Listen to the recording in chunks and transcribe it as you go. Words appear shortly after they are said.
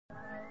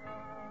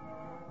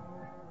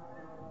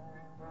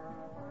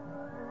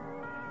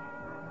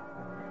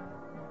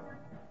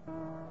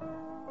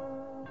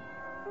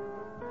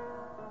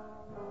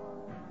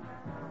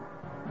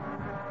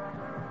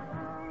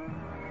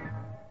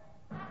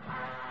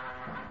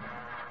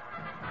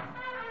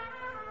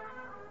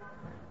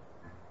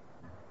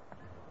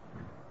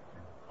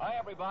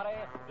everybody.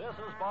 This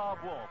is Bob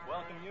Wolf.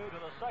 Welcome you to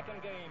the second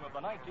game of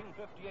the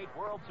 1958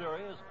 World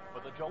Series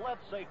with the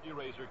Gillette Safety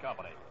Razor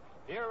Company.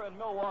 Here in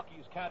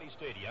Milwaukee's County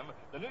Stadium,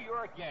 the New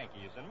York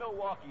Yankees and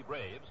Milwaukee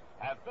Braves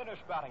have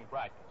finished batting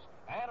practice.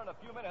 And in a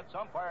few minutes,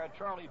 umpire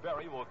Charlie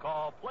Berry will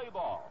call play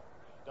ball.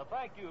 To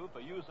thank you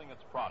for using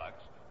its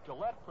products,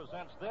 Gillette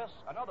presents this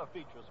and other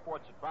feature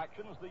sports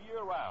attractions the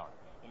year round,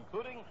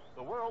 including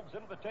the World's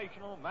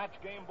Invitational Match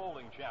Game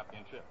Bowling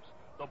Championships,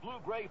 the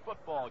Blue-Gray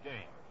Football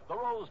Game, the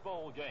Rose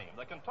Bowl Game,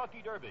 the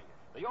Kentucky Derby,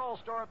 the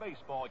All-Star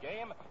Baseball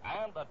Game,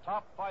 and the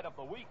top fight of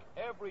the week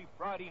every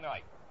Friday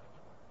night.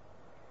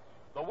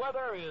 The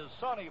weather is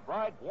sunny,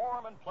 bright,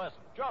 warm, and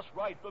pleasant, just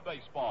right for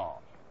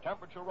baseball.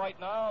 Temperature right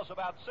now is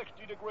about 60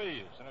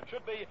 degrees, and it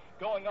should be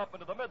going up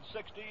into the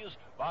mid-60s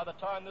by the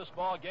time this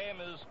ball game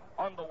is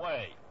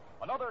underway.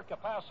 Another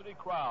capacity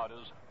crowd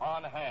is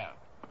on hand.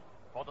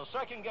 For the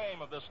second game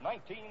of this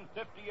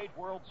 1958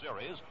 World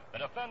Series, the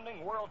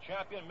defending world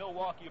champion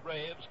Milwaukee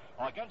Braves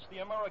against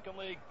the American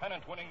League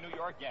pennant-winning New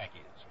York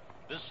Yankees.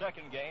 This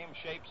second game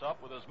shapes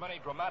up with as many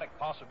dramatic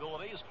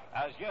possibilities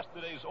as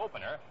yesterday's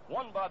opener,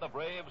 won by the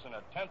Braves in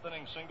a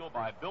 10th-inning single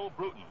by Bill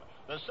Bruton,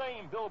 the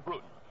same Bill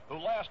Bruton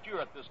who last year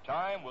at this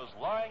time was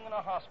lying in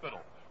a hospital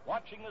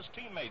watching his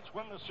teammates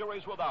win the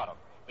series without him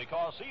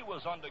because he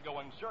was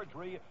undergoing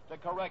surgery to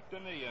correct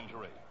a knee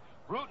injury.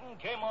 Bruton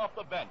came off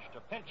the bench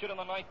to pinch it in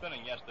the 9th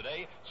inning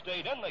yesterday,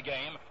 stayed in the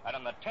game, and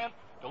in the 10th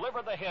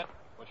delivered the hit,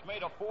 which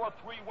made a 4-3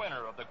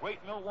 winner of the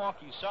great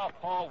Milwaukee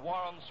southpaw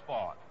Warren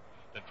Spahn.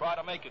 To try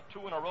to make it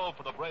 2 in a row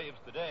for the Braves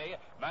today,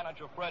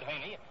 manager Fred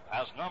Haney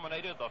has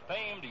nominated the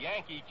famed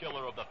Yankee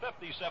killer of the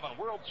 57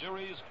 World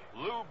Series,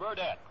 Lou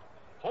Burdett.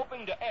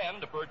 Hoping to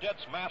end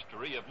Burdett's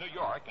mastery of New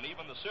York and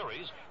even the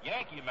series,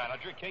 Yankee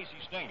manager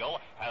Casey Stengel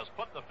has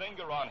put the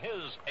finger on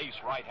his ace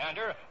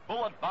right-hander,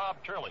 Bullet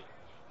Bob Turley.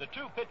 The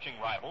two pitching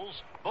rivals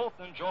both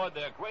enjoyed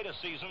their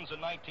greatest seasons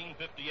in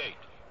 1958.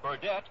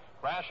 Burdett,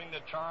 crashing the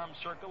charmed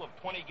circle of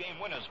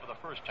 20-game winners for the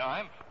first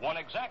time, won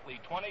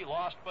exactly 20,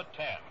 lost but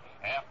 10.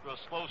 After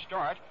a slow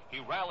start, he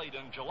rallied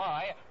in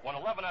July, won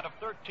 11 out of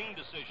 13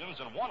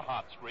 decisions in one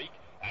hot streak,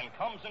 and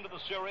comes into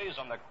the series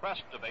on the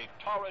crest of a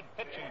torrid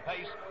pitching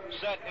pace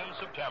set in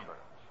September.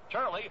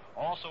 Turley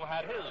also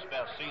had his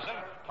best season,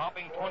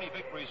 topping 20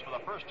 victories for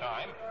the first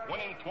time,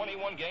 winning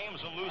 21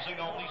 games and losing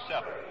only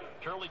 7.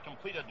 Turley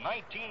completed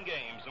 19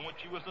 games in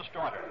which he was the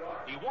starter.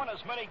 He won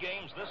as many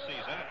games this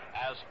season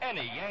as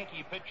any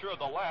Yankee pitcher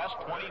of the last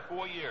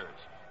 24 years.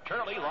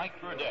 Turley, like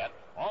Burdett,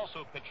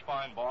 also pitched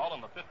fine ball in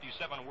the 57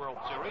 World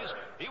Series.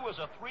 He was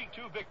a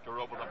 3-2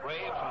 victor over the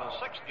Braves in the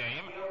 6th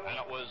game, and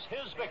it was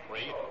his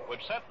victory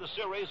which sent the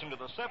series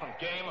into the 7th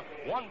game,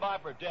 won by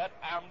Burdett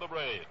and the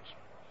Braves.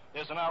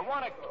 There's an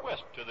ironic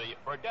twist to the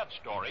Burdett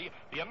story.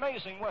 The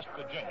amazing West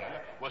Virginian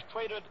was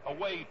traded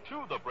away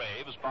to the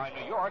Braves by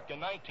New York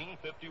in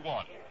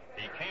 1951.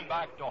 He came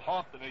back to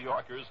haunt the New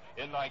Yorkers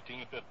in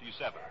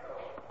 1957.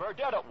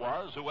 Burdett it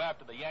was who,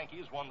 after the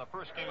Yankees won the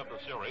first game of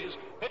the series,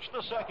 pitched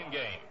the second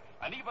game,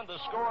 and even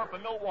the score for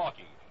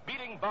Milwaukee,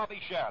 beating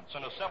Bobby Shantz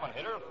in a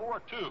 7-hitter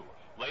 4-2.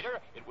 Later,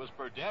 it was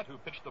Burdett who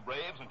pitched the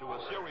Braves into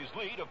a series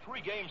lead of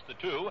 3-2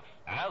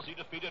 as he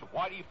defeated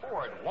Whitey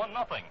Ford 1-0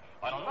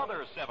 on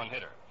another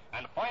 7-hitter.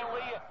 And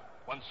finally,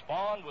 when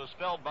Spahn was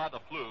felled by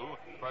the flu,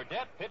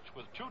 Burdett pitched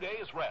with 2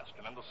 days rest,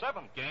 and in the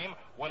 7th game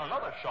won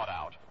another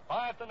shutout,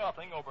 5-0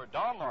 over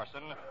Don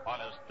Larson on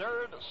his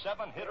third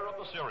 7-hitter of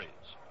the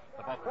series.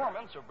 The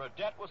performance of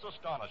Burdett was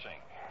astonishing.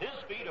 His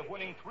feat of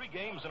winning 3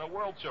 games in a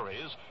World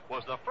Series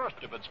was the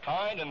first of its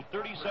kind in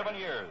 37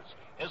 years.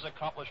 His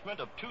accomplishment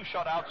of 2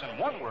 shutouts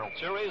in 1 World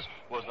Series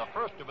was the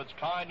first of its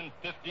kind in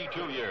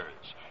 52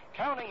 years.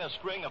 Counting a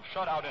string of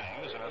shutout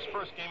innings in his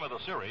first game of the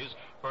series,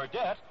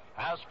 Burdett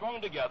has strung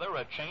together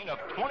a chain of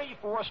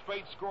 24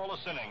 straight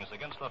scoreless innings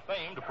against the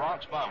famed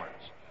Bronx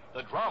Bombers.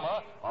 The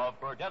drama of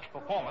Burdett's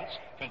performance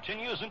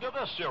continues into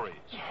this series.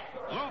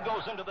 Lou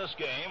goes into this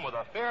game with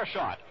a fair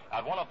shot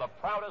at one of the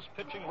proudest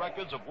pitching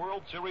records of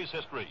World Series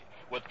history.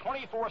 With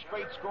 24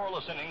 straight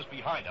scoreless innings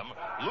behind him,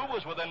 Lou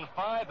was within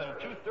 5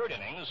 2/3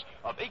 innings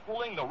of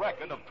equaling the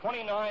record of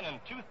 29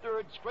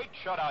 2/3 straight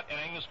shutout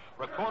innings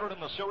recorded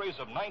in the series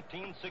of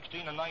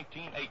 1916 and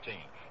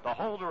 1918. The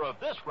holder of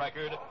this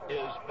record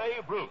is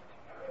Babe Ruth.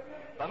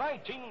 The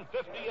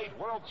 1958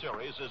 World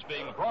Series is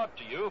being brought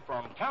to you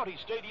from County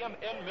Stadium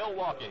in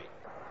Milwaukee.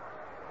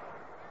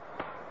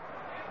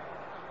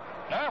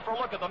 Now for a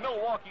look at the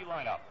Milwaukee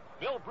lineup.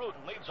 Bill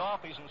Bruton leads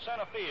off. He's in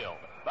center field.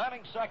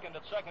 Batting second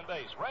at second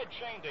base, Red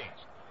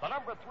Schoendienst. The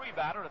number 3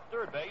 batter at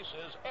third base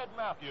is Ed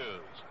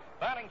Matthews.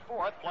 Batting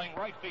fourth, playing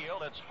right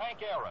field, it's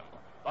Hank Aaron.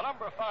 The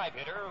number 5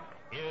 hitter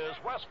is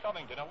Wes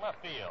Covington in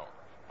left field.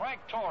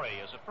 Frank Torrey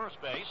is at first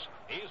base.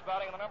 He's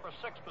batting in the number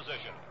 6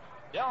 position.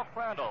 Del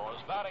Crandall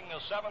is batting the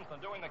 7th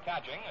and doing the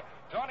catching.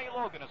 Johnny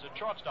Logan is at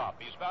shortstop.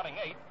 He's batting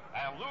 8th.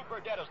 And Lou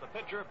Burdett is the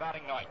pitcher,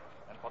 batting 9th.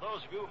 And for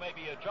those of you who may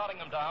be jotting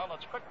them down,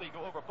 let's quickly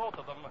go over both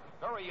of them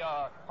very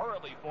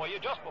hurriedly for you.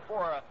 Just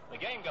before the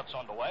game gets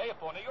underway,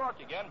 for New York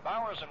again,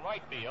 Bowers in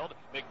right field,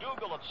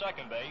 McDougal at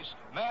second base,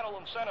 Mantle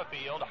in center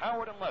field,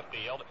 Howard in left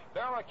field,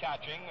 Berra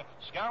catching,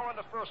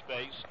 Skowron to first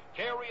base,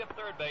 Carey at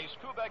third base,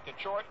 Kubek at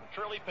short, and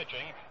Turley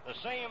pitching. The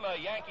same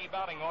Yankee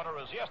batting order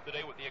as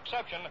yesterday, with the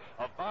exception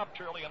of Bob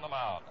Turley on the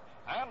mound.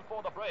 And for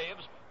the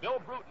Braves,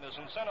 Bill Bruton is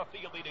in center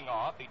field leading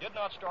off. He did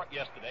not start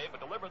yesterday, but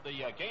delivered the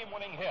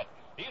game-winning hit.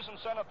 He's in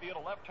center field,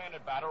 a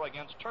left-handed batter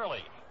against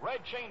Turley.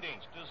 Red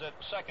Chaindienst is at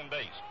second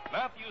base.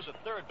 Matthews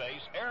at third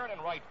base. Aaron in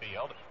right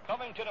field.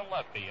 Covington in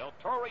left field.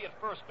 Torrey at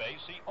first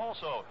base. He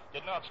also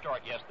did not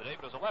start yesterday,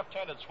 but is a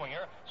left-handed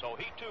swinger, so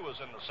he too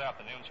is in this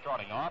afternoon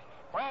starting off.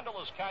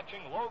 Crandall is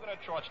catching. Logan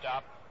at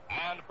shortstop.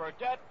 And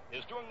Burdette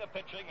is doing the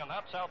pitching, and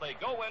that's how they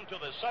go into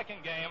the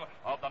second game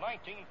of the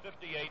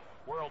 1958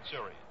 World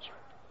Series.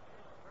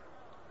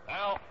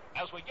 Now,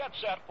 as we get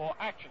set for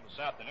action this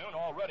afternoon,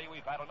 already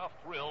we've had enough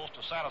thrills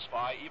to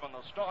satisfy even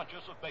the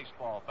staunchest of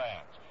baseball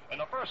fans.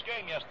 In the first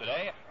game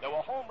yesterday, there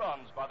were home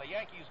runs by the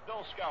Yankees'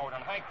 Bill Skowron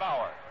and Hank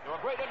Bauer. There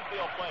were great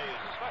infield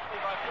plays,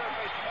 especially by third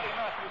baseman Eddie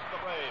Matthews of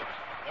the Braves.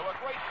 There were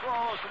great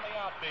throws in the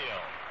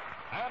outfield.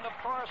 And, of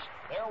course,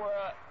 there were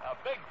a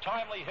big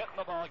timely hit in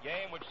the ball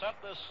game, which sent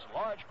this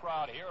large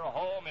crowd here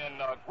home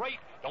in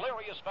great,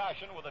 delirious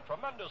fashion with a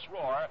tremendous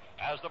roar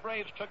as the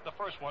Braves took the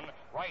first one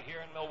right here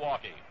in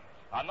Milwaukee.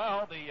 And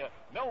now the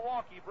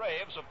Milwaukee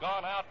Braves have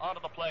gone out onto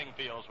the playing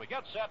fields. We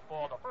get set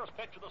for the first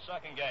pitch of the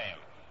second game.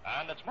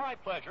 And it's my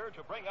pleasure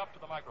to bring up to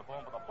the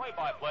microphone for the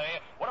play-by-play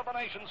one of the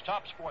nation's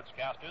top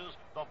sportscasters,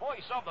 the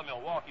voice of the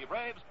Milwaukee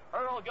Braves,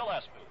 Earl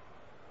Gillespie.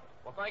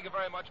 Well, thank you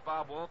very much,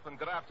 Bob Wolf, and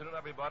good afternoon,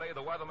 everybody. The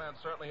weatherman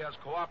certainly has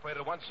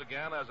cooperated once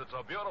again, as it's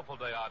a beautiful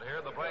day out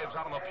here. The Braves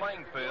out on the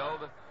playing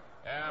field,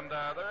 and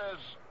there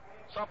is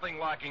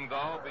something lacking,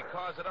 though,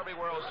 because at every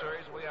World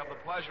Series we have the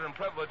pleasure and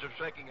privilege of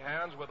shaking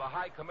hands with the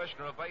High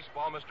Commissioner of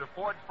Baseball, Mr.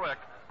 Ford Frick,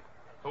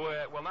 who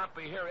will not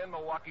be here in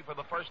Milwaukee for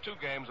the first two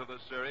games of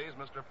this series.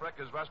 Mr. Frick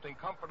is resting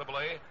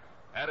comfortably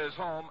at his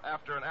home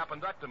after an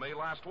appendectomy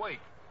last week.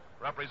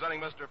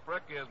 Representing Mr.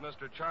 Frick is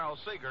Mr.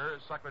 Charles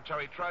Seeger,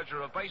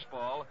 Secretary-Treasurer of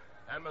Baseball,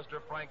 and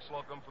Mr. Frank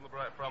Slocum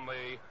from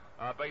the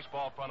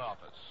baseball front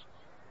office.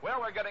 Well,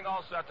 we're getting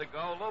all set to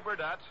go. Lou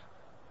Burdette,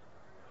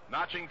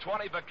 notching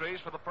 20 victories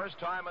for the first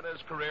time in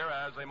his career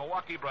as a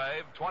Milwaukee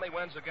Brave, 20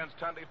 wins against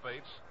 10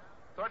 defeats.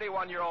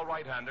 31-year-old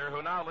right-hander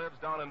who now lives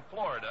down in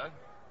Florida,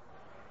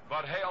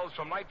 but hails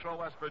from Nitro,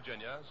 West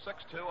Virginia,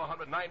 6'2",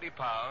 190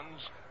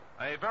 pounds,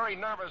 a very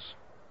nervous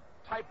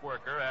type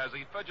worker as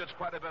he fidgets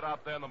quite a bit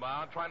out there in the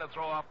mound, trying to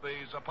throw off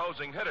these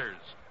opposing hitters.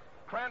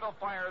 Crandall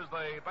fires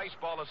the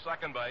baseball to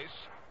second base.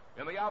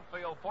 In the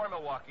outfield for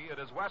Milwaukee, it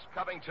is Wes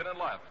Covington in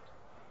left,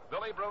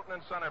 Billy Bruton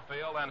in center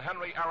field, and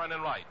Henry Aaron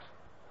in right.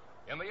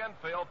 In the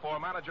infield for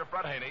manager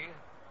Fred Haney,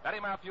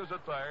 Eddie Matthews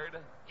at third,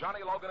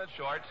 Johnny Logan at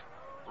short,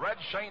 Red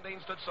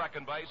Chaindienst at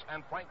second base,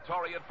 and Frank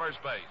Torrey at first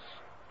base.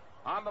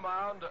 On the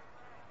mound,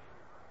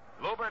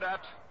 Lou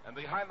Burdette, and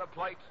behind the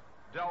plate,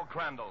 Del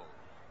Crandall.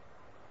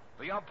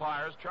 The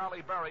umpires,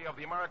 Charlie Berry of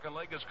the American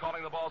League is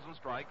calling the balls and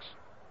strikes.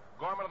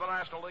 Gorman of the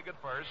National League at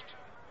first,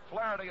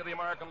 Flaherty of the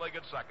American League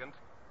at second,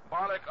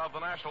 Barlick of the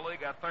National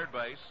League at third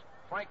base,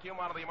 Frank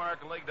Humon of the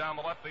American League down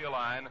the left field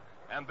line,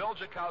 and Bill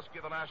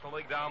Jakowski of the National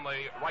League down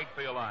the right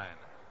field line.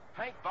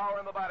 Hank Bauer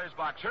in the batter's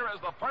box. Here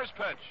is the first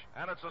pitch,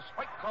 and it's a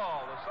strike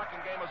call. The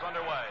second game is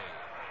underway.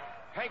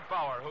 Hank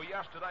Bauer, who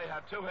yesterday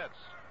had 2 hits,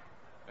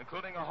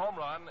 including a home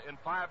run in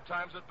 5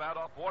 times at bat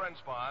off Warren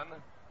Spahn,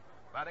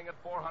 batting at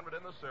 .400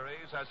 in the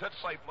series, has hit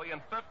safely in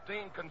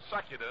 15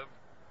 consecutive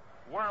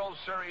World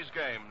Series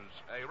games,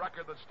 a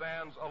record that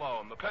stands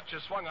alone. The pitch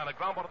is swung on a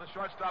ground ball to the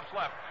shortstop's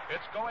left.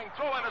 It's going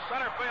through into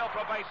center field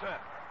for a base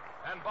hit.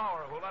 And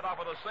Bauer, who led off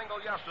with a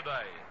single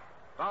yesterday,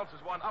 bounces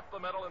one up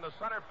the middle into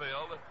center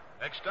field,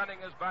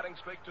 extending his batting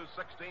streak to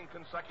 16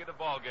 consecutive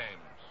ball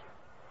games.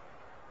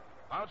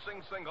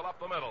 Bouncing single up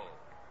the middle.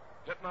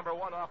 Hit number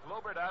 1 off Lou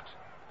Burdette,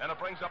 and it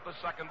brings up the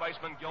second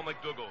baseman, Gil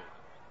McDougal.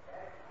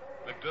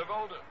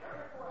 McDougal,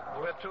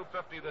 who hit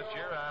 .250 this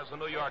year as a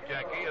New York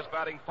Yankee, is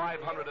batting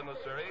 .500 in the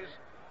series,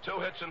 2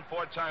 hits and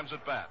 4 times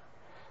at bat.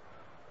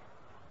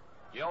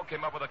 Gil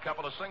came up with a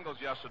couple of singles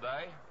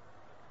yesterday.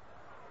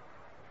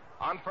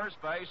 On first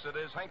base, it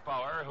is Hank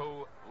Bauer,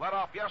 who led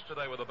off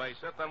yesterday with a base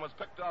hit, then was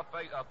picked off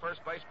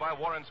first base by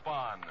Warren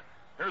Spahn.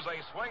 Here's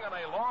a swing and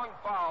a long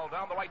foul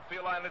down the right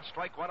field line. It's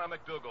strike 1 on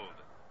McDougal.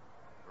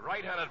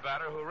 Right-handed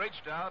batter who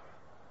reached out,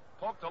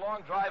 poked a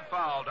long drive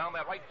foul down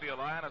that right field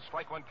line, a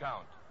strike 1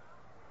 count.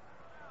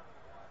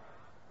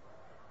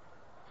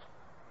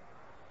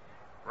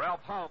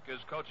 Ralph Houck is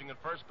coaching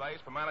at first base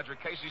for manager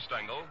Casey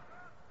Stengel.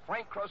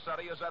 Frank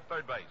Crosetti is at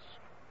third base.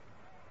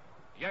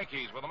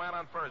 Yankees with a man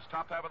on first,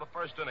 top half of the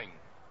first inning.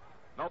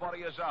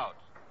 Nobody is out.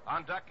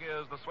 On deck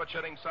is the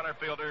switch-hitting center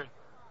fielder,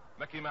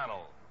 Mickey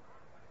Mantle.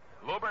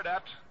 Lou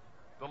Burdette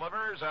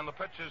delivers, and the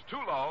pitch is too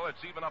low.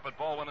 It's even up at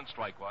ball 1 and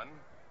strike 1.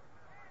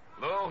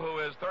 Lou, who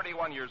is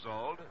 31 years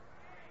old,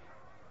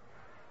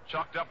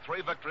 chalked up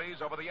 3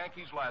 victories over the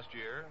Yankees last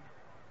year,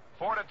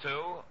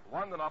 4-2,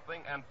 1-0,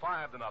 and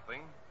 5-0,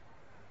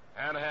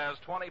 and has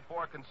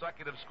 24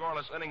 consecutive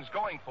scoreless innings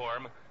going for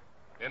him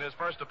in his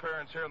first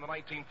appearance here in the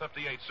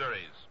 1958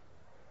 series.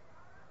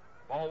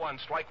 Ball one,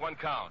 strike one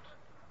count.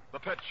 The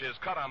pitch is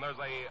cut on.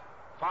 There's a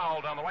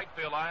foul down the right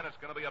field line. It's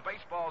going to be a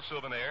baseball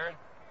souvenir.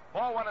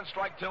 Ball one and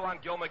strike two on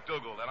Gil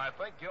McDougald, and I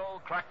think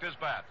Gil cracked his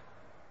bat.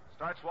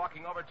 Starts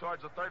walking over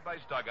towards the third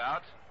base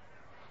dugout.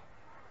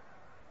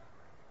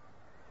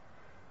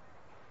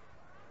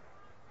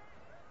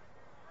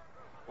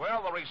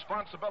 Well, the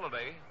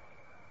responsibility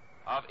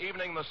of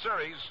evening the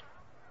series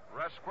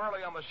rests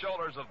squarely on the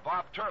shoulders of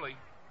Bob Turley,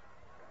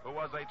 who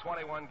was a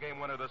 21-game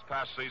winner this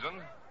past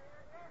season.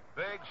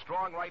 Big,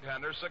 strong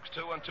right-hander,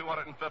 6'2" and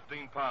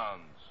 215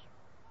 pounds.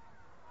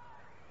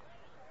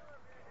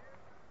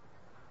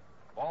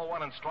 Ball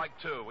one and strike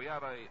two. We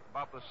have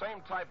about the same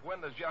type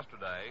wind as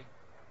yesterday,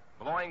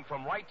 blowing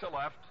from right to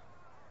left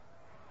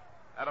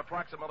at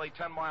approximately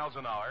 10 miles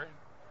an hour.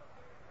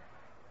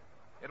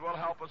 It will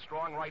help a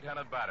strong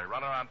right-handed batter.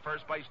 Runner on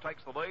first base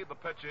takes the lead. The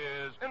pitch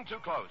is in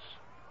too close.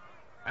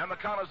 And the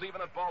count is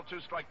even at ball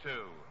two, strike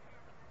two.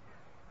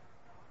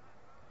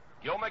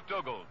 Gil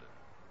McDougald,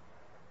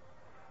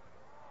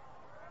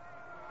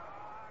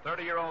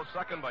 30-year-old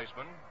second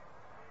baseman,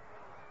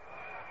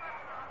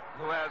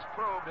 who has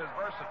proved his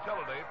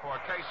versatility for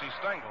Casey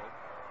Stengel.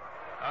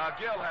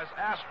 Gil has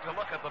asked to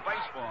look at the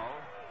baseball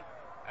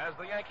as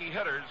the Yankee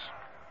hitters,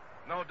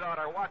 no doubt,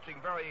 are watching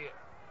very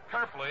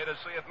carefully to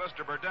see if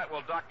Mr. Burdett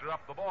will doctor up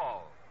the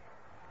ball.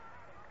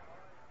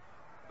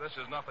 This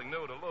is nothing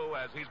new to Lou,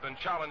 as he's been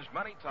challenged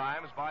many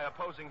times by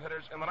opposing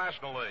hitters in the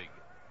National League.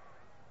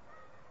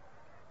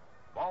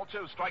 Ball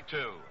two, strike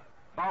two.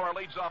 Bauer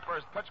leads off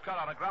first. Pitch cut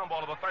on a ground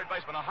ball to the third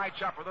baseman. A high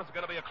chopper. This is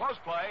going to be a close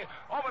play.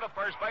 Over to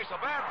first base. A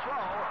bad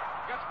throw.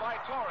 Gets by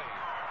Torrey.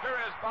 Here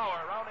is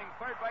Bauer rounding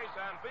third base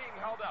and being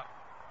held up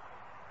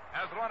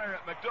as runner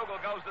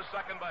McDougald goes to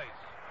second base.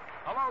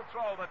 A low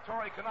throw that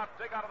Torrey cannot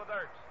dig out of the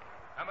dirt.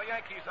 And the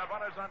Yankees have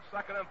runners on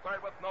second and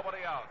third with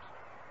nobody out.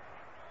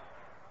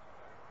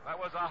 That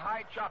was a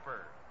high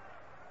chopper.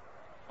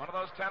 One of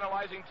those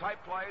tantalizing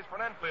type plays for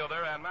an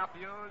infielder, and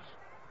Matthews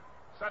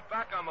set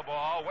back on the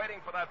ball,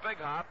 waiting for that big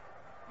hop.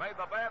 Made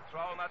the bad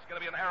throw, and that's going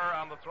to be an error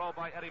on the throw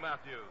by Eddie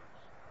Matthews.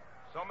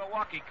 So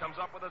Milwaukee comes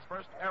up with his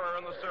first error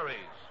in the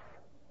series.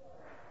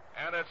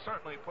 And it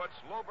certainly puts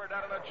Lou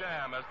Burdett in a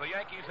jam, as the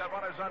Yankees have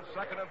runners on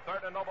second and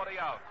third and nobody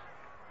out.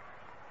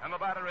 And the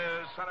batter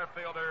is center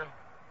fielder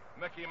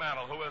Mickey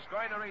Mantle, who is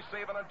going to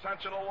receive an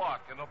intentional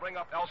walk, and will bring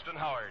up Elston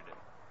Howard.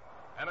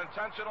 An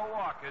intentional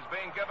walk is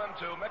being given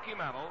to Mickey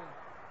Mantle,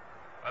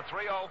 a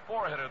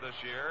 304 hitter this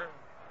year,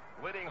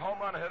 leading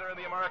home run hitter in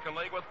the American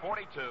League with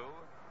 42,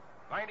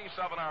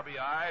 97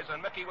 RBIs,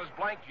 and Mickey was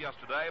blanked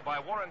yesterday by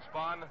Warren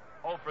Spahn,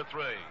 0 for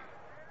 3.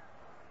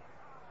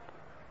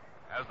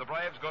 As the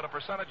Braves go to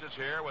percentages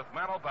here with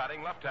Mantle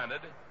batting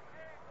left-handed,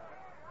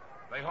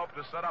 they hope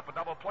to set up a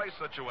double play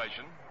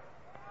situation.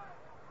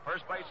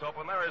 First base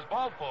open. There is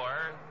ball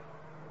four.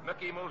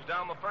 Mickey moves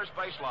down the first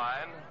base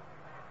line.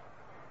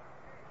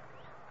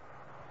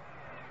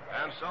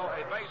 And so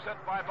a base hit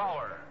by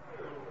Bauer.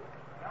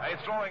 A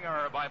throwing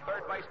error by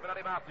third baseman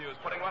Eddie Matthews,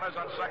 putting runners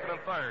on second and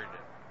third.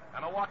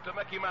 And a walk to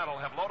Mickey Mantle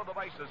have loaded the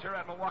bases here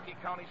at Milwaukee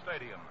County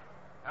Stadium.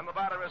 And the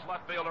batter is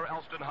left fielder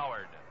Elston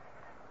Howard.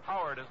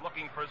 Howard is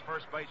looking for his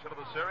first base hit of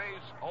the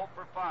series, 0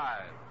 for 5.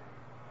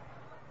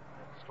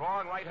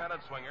 Strong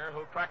right-handed swinger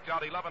who cracked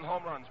out 11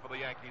 home runs for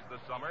the Yankees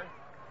this summer.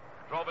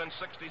 Drove in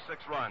 66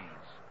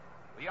 runs.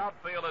 The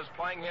outfield is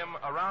playing him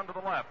around to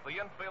the left.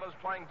 The infield is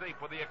playing deep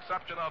with the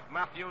exception of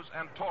Matthews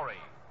and Torrey.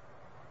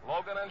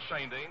 Logan and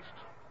Schoendienst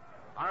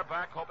are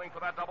back hoping for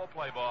that double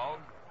play ball.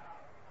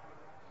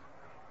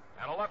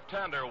 And a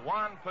left-hander,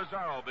 Juan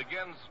Pizarro,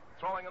 begins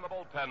throwing in the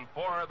bullpen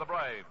for the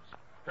Braves.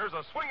 Here's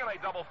a swing and a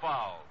double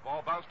foul.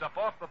 Ball bounced up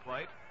off the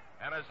plate,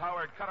 and as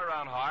Howard cut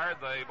around hard,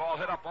 the ball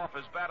hit up off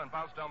his bat and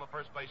bounced down the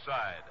first base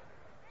side.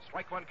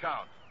 Strike one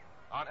count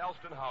on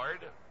Elston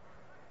Howard.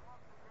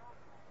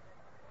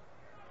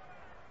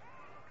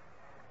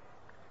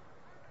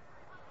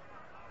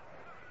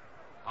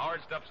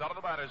 Howard steps out of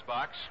the batter's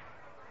box.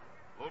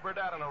 Lou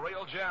Burdett in a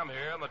real jam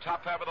here in the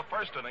top half of the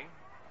first inning,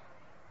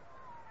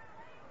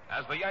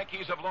 as the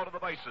Yankees have loaded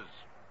the bases.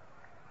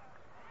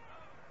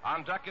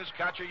 On deck is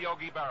catcher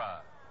Yogi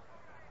Berra.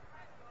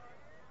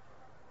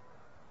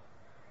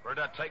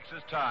 Burdett takes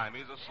his time.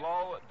 He's a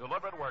slow,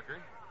 deliberate worker.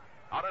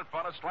 Out in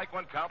front, a strike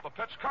one count. The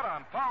pitch cut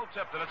on, foul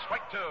tipped, and it's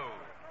strike two.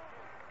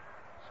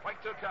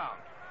 Strike two count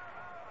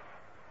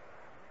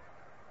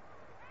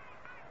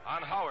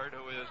on Howard,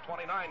 who is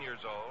 29 years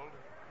old.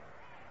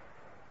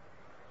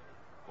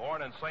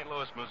 Born in St.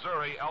 Louis,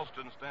 Missouri,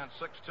 Elston stands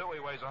 6'2". He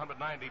weighs 190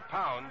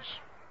 pounds.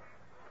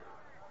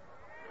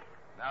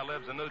 Now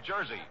lives in New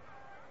Jersey.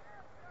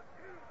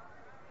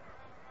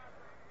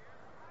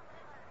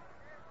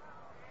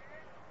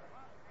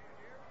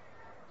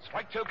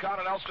 Strike two count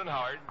on Elston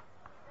Howard.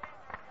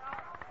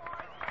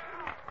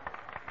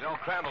 Del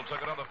Crandall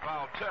took another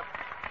foul tip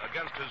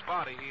against his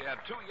body. He had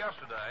two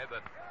yesterday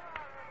that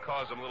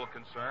caused him a little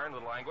concern, a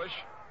little anguish.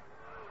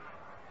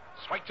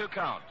 Strike 2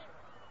 count.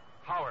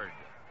 Howard.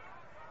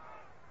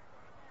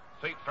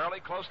 Feet fairly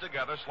close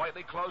together,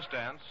 slightly closed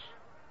stance.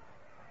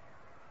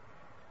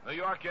 New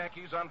York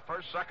Yankees on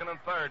first, second, and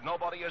third.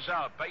 Nobody is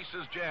out.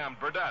 Bases jammed.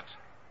 Burdette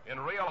in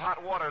real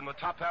hot water in the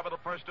top half of the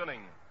first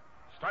inning.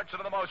 Starts it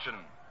into motion.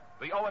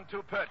 The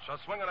 0-2 pitch. A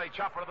swing and a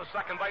chopper to the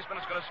second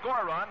baseman. Is going to score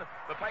a run.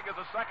 The peg is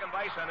at second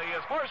base, and he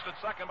is forced at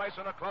second base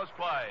in a close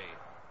play.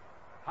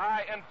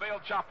 High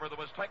infield chopper that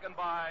was taken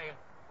by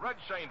Red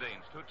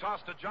Shanedeans, who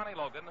tossed to Johnny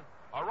Logan.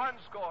 A run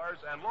scores,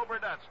 and Lou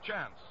Burdette's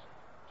chance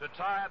to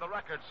tie the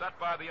record set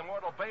by the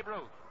immortal Babe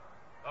Ruth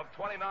of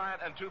 29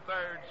 2/3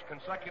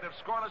 consecutive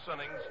scoreless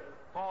innings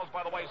falls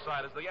by the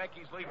wayside as the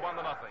Yankees lead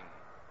 1-0.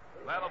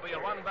 That'll be a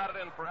run batted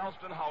in for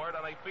Elston Howard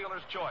on a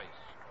fielder's choice.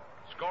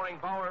 Scoring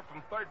Bauer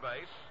from third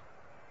base.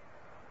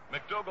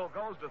 McDougal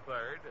goes to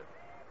third.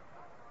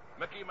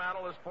 Mickey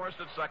Mantle is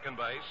forced at second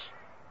base.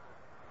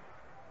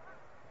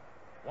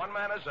 One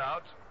man is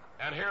out,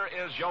 and here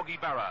is Yogi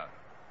Berra.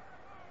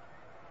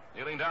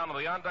 Kneeling down to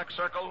the on-deck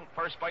circle,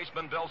 first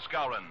baseman Bill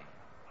Skowron.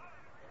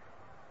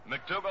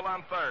 McDougal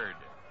on third.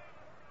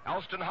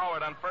 Elston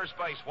Howard on first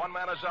base. One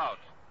man is out.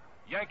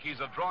 Yankees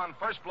have drawn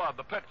first blood.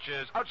 The pitch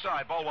is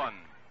outside, ball one.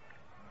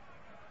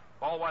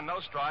 Ball one, no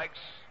strikes.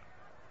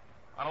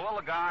 On a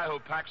little guy who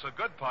packs a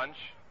good punch,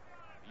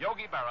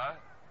 Yogi Berra.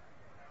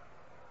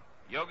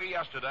 Yogi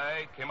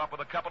yesterday came up with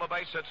a couple of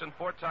base hits and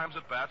 4 times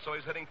at bat, so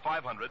he's hitting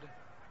 .500.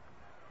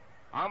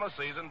 On the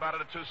season,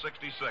 batted at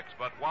 .266,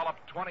 but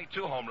walloped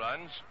 22 home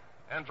runs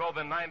and drove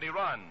in 90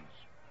 runs.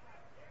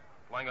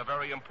 Playing a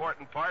very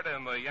important part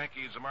in the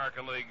Yankees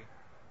American League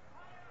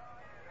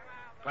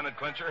pennant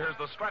clincher. Here's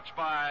the stretch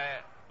by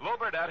Lou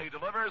Burdette. He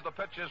delivers. The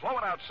pitch is low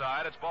and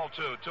outside. It's ball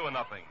 2,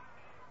 2-0.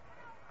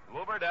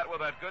 Lou Burdette with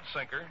that good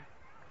sinker,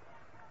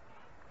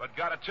 but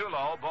got it too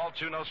low. Ball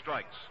 2, no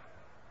strikes.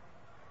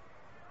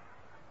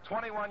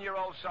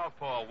 21-year-old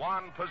southpaw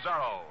Juan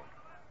Pizarro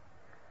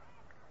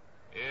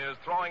is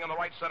throwing in the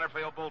right center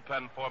field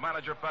bullpen for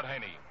manager Fred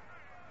Haney.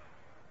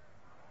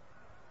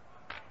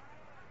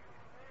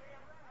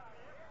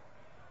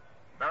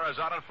 Berra's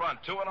out in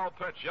front. 2-0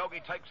 pitch. Yogi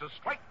takes a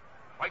strike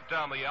right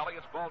down the alley.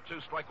 It's ball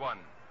 2, strike 1.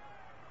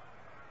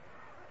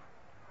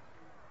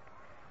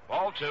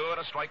 Ball 2 and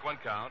a strike 1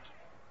 count.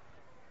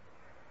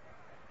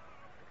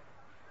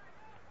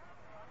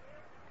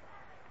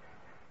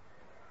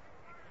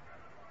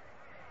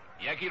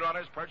 Yankee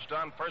runners perched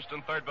on first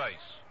and third base.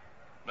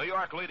 New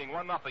York leading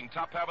 1-0,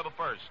 top half of the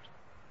first.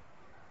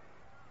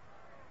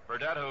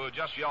 Burdette, who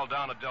just yelled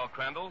down at Del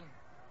Crandall,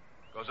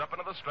 goes up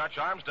into the stretch,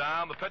 arms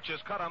down. The pitch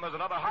is cut on. There's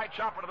another high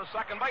chopper to the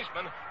second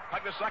baseman.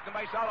 Peg the second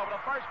base out over to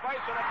first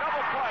base, and a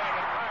double play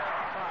and fire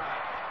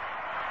inside.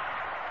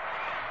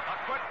 A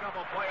quick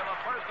double play in the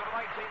first of the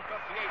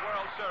 1958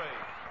 World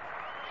Series.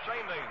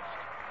 Shanedeans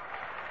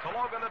to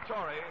Logan to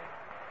Torrey.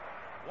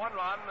 1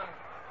 run,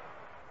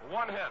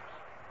 1 hit,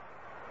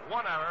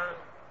 1 error.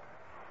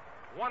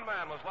 1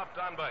 man was left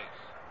on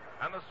base.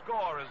 And the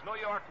score is New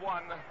York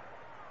 1,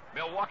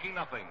 Milwaukee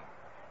 0.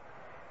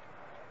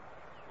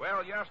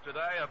 Well,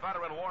 yesterday, a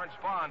veteran, Warren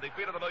Spahn,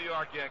 defeated the New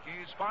York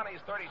Yankees. Spahn is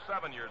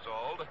 37 years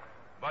old,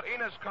 but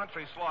Enos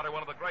Country Slaughter,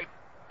 one of the great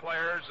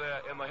players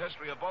in the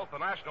history of both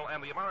the National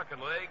and the American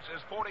Leagues,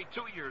 is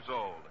 42 years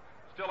old,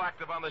 still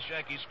active on this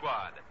Yankee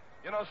squad.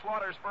 You know,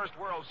 Slaughter's first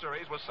World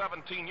Series was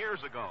 17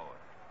 years ago,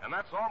 and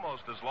that's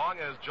almost as long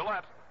as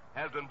Gillette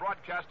has been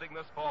broadcasting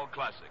this fall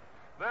classic.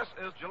 This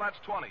is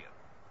Gillette's 20th.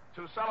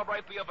 To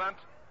celebrate the event,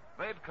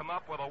 they've come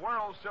up with a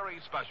World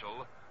Series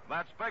special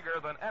that's bigger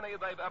than any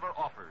they've ever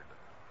offered.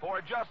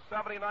 For just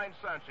 79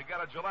 cents, you get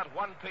a Gillette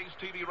one-piece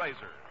TV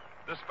razor,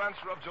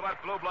 dispenser of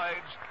Gillette Blue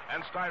Blades,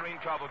 and styrene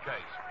travel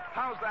case.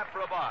 How's that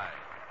for a buy?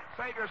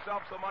 Save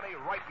yourself some money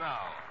right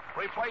now.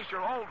 Replace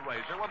your old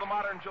razor with a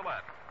modern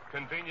Gillette.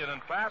 Convenient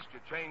and fast,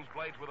 you change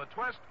blades with a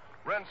twist,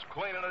 rinse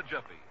clean in a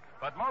jiffy.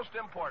 But most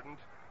important,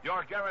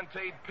 your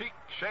guaranteed peak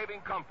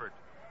shaving comfort.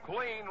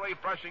 Clean,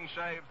 refreshing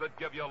shaves that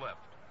give you a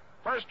lift.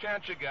 First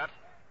chance you get,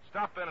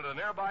 stop in at a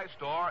nearby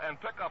store and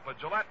pick up a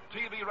Gillette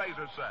TV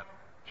razor set.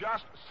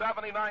 Just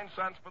 79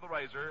 cents for the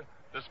razor,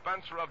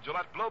 dispenser of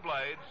Gillette Blue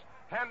Blades,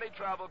 handy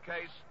travel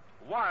case,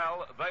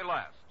 while they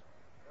last.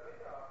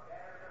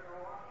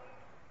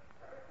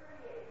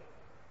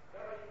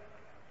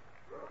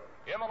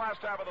 In the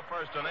last half of the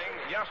first inning,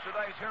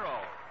 yesterday's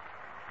hero,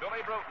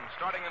 Billy Bruton,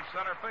 starting in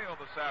center field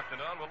this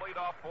afternoon, will lead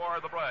off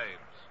for the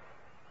Braves.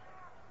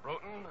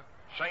 Bruton,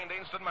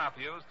 Shanedeans, and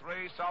Matthews,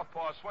 3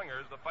 southpaw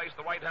swingers that face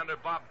the right-hander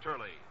Bob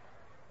Turley.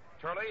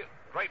 Turley,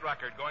 great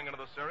record going into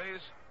the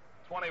series,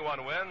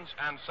 21 wins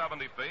and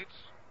 70 defeats.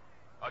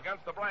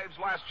 Against the Braves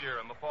last year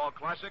in the Fall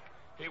Classic,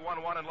 he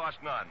won 1 and lost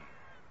none.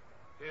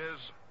 His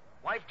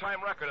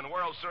lifetime record in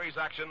World Series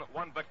action,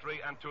 1 victory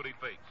and 2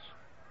 defeats.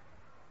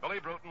 Billy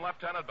Bruton,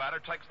 left-handed batter,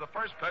 takes the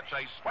first pitch,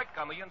 a spike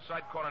on the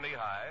inside corner knee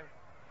high.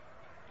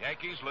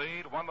 Yankees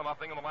lead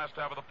 1-0 in the last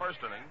half of the first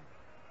inning.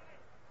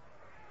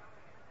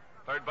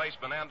 Third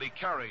baseman Andy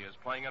Carey is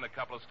playing in a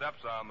couple of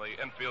steps on the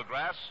infield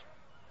grass.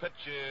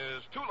 Pitch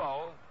is too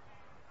low.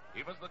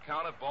 Evens the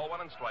count at ball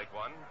 1 and strike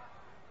 1.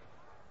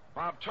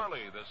 Bob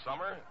Turley this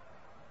summer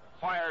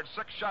fired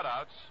 6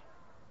 shutouts.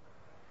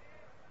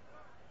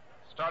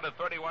 Started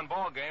 31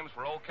 ball games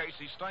for old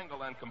Casey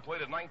Stengel and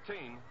completed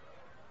 19,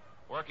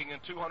 working in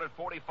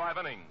 245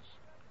 innings.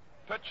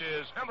 Pitch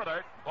is in the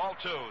dirt, ball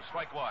 2,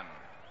 strike 1.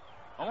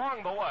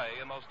 Along the way,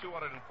 in those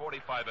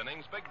 245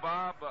 innings, Big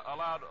Bob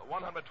allowed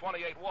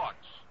 128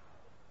 walks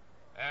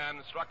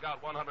and struck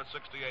out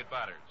 168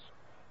 batters.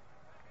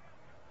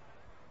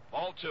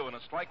 Ball 2 and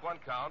a strike 1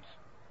 count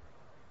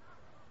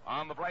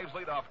on the Braves'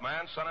 leadoff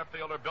man, center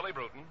fielder Billy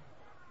Bruton.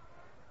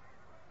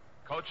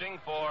 Coaching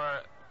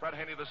for Fred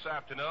Haney this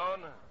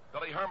afternoon,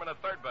 Billy Herman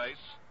at third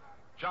base,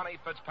 Johnny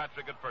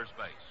Fitzpatrick at first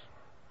base.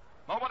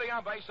 Nobody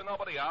on base and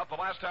nobody out. The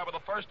last half of the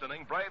first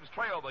inning, Braves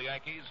trailed the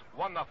Yankees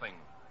 1-0.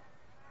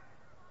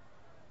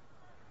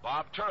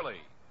 Bob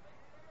Turley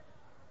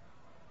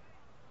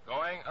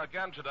going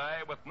again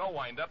today with no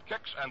windup,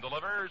 kicks and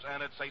delivers,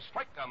 and it's a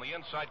strike on the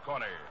inside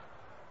corner.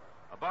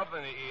 Above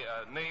the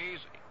knees,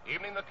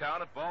 evening the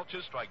count at ball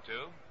 2, strike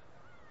 2.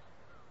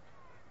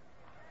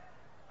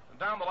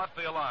 Down the left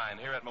field line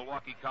here at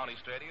Milwaukee County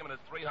Stadium, it is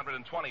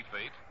 320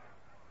 feet.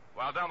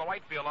 While down the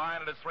right field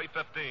line, it is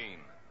 315.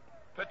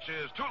 Pitch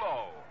is too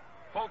low.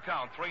 Full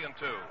count, 3-2.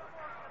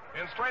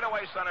 In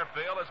straightaway center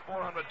field, it's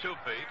 402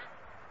 feet.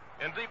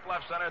 In deep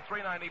left center,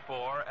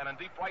 394. And in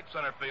deep right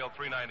center field,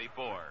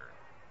 394.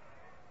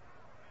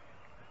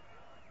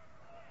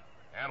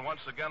 And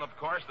once again, of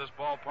course, this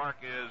ballpark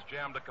is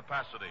jammed to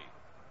capacity.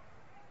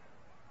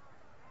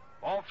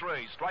 Ball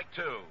 3, strike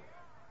 2.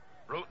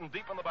 Bruton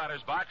deep in the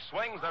batter's box,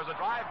 swings. There's a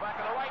drive back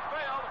in the right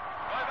field.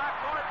 Going back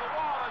towards the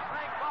wall is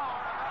Hank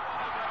Bauer,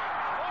 and that one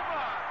is a home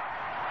run.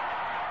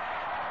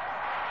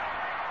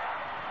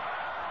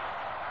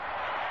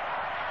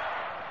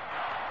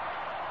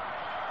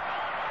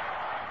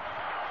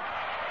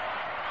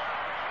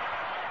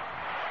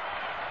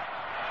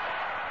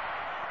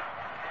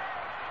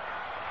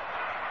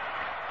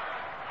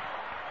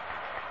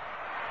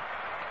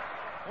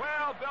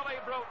 Well,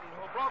 Billy Bruton,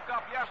 who broke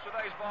up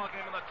yesterday's ball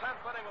game in the 10th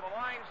inning with a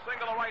line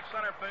single to right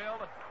center field,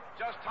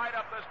 just tied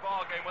up this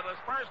ball game with his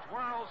first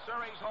World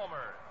Series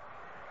homer.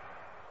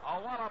 A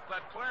one-up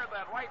that cleared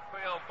that right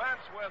field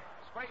fence with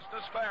space to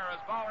spare as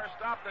Bauer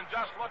stopped and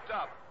just looked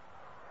up.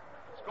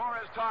 Score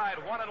is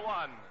tied 1-1.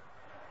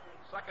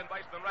 Second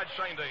baseman Red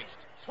Schoendienst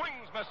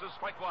swings, misses,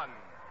 strike 1.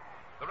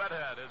 The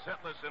redhead is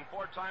hitless in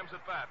 4 times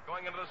at bat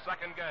going into the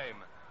second game.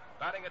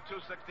 Batting at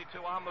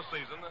 .262 on the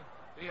season.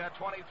 He had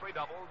 23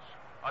 doubles,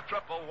 a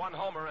triple, 1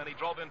 homer, and he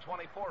drove in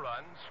 24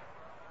 runs.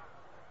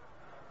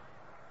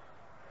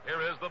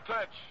 Here is the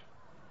pitch.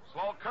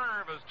 Slow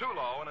curve is too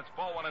low, and it's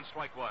ball 1 and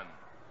strike 1.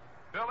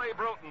 Billy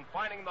Bruton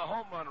finding the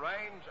home run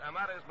range, and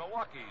that is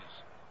Milwaukee's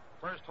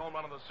first home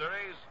run of the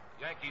series.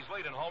 Yankees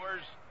lead in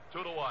homers,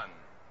 2-1.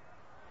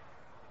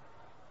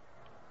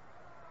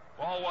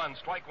 Ball 1,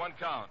 strike 1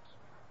 count.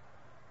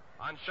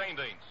 On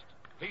Schoendienst.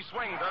 He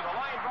swings. There's a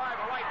line drive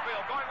to right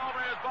field. Going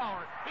over is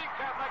Bauer. He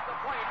can't make the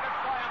play. Gets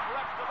by him for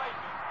extra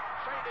bases.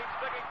 Schoendienst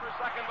digging for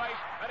second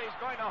base, and he's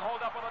going to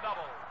hold up with a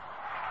double.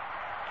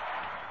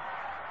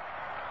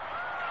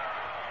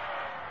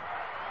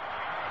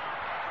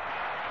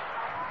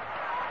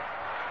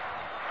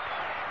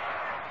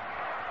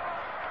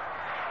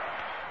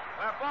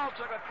 That ball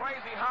took a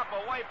crazy hop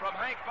away from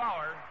Hank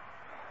Bauer.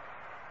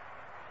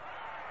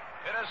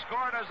 It is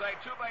scored as a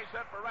 2-base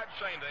hit for Red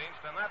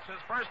Schoendienst, and that's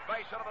his first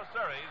base hit of the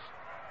series.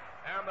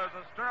 And there's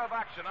a stir of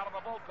action out of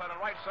the bullpen in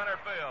right center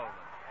field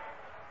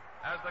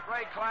as the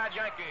gray-clad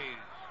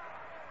Yankees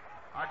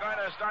are going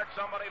to start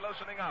somebody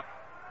loosening up.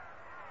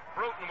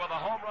 Bruton with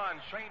a home run,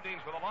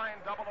 Schoendienst with a line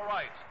double to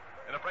right,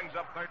 and it brings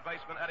up third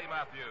baseman Eddie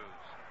Matthews.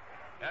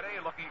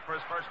 Eddie looking for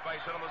his first base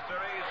hit of the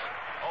series,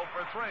 0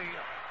 for 3.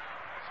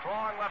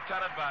 Strong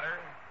left-handed batter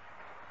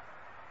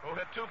who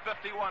hit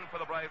 .251 for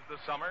the Braves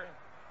this summer,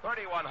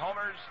 31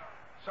 homers,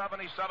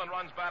 77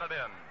 runs batted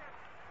in.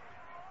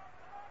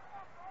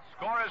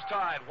 Score is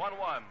tied, 1-1.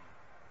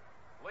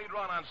 Lead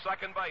run on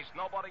second base.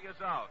 Nobody is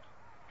out.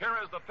 Here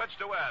is the pitch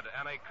to Ed,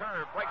 and a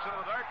curve breaks into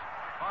the dirt,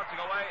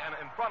 bouncing away, and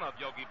in front of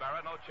Yogi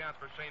Berra. No chance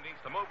for Schoendienst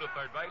to move to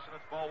third base, and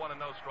it's ball 1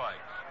 and no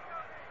strikes.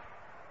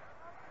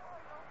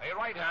 A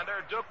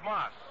right-hander, Duke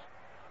Moss,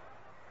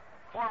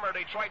 former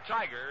Detroit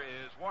Tiger,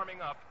 is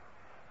warming up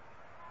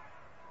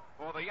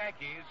for the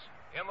Yankees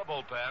in the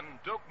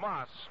bullpen. Duke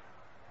Moss.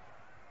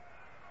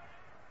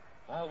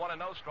 Ball 1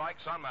 and no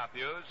strikes on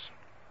Matthews.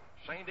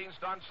 Schoendienst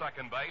on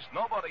second base.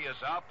 Nobody is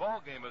out. Ball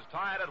game is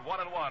tied at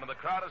 1-1, and the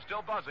crowd is still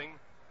buzzing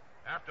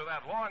after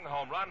that long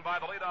home run by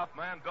the leadoff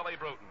man, Billy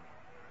Bruton.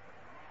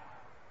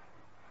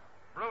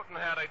 Bruton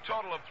had a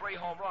total of 3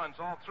 home runs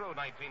all through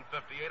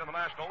 1958 in the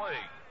National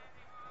League.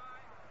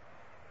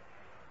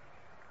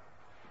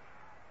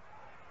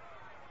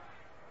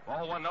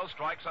 Ball 1, no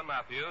strikes on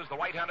Matthews. The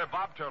right-hander,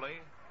 Bob Turley,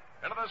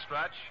 into the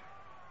stretch.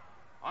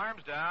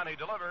 Arms down, he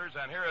delivers,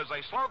 and here is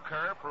a slow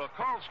curve for a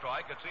called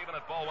strike. It's even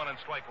at ball 1 and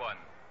strike 1.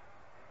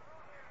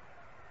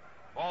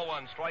 Ball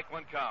 1, strike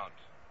 1 count.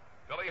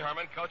 Billy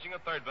Herman coaching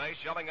at third base,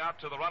 yelling out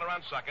to the runner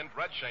on second,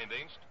 Red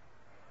Schoendienst.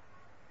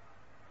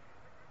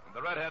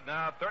 The redhead,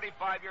 now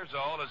 35 years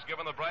old, has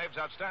given the Braves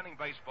outstanding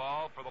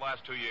baseball for the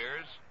last 2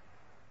 years.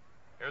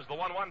 Here's the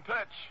 1-1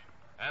 pitch,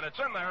 and it's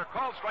in there,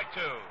 called strike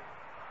 2.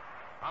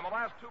 On the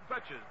last 2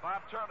 pitches,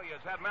 Bob Turley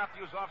has had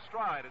Matthews off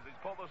stride as he's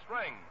pulled the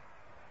string.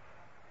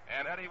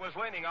 And Eddie was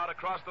leaning out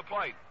across the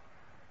plate.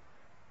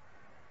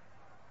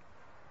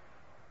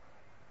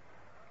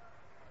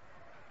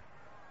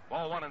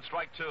 Ball 1 and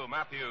strike 2.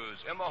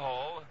 Matthews in the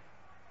hole.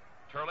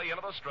 Turley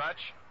into the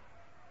stretch.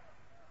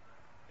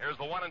 Here's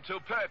the 1-2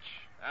 pitch,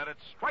 and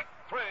it's strike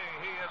 3.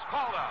 He is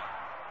called out.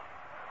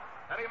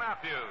 Eddie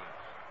Matthews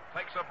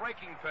takes a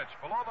breaking pitch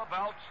below the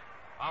belt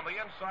on the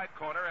inside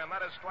corner, and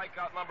that is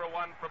strikeout number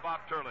 1 for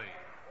Bob Turley.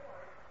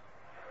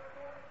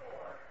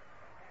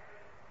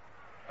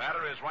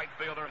 Batter is right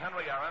fielder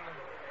Henry Aaron.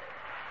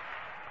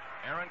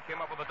 Aaron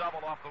came up with a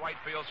double off the right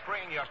field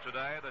screen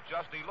yesterday that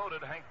just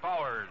eluded Hank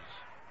Bowers.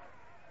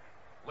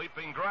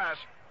 Leaping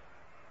grasp.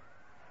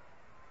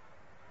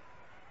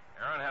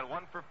 Aaron had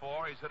 1 for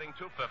 4. He's hitting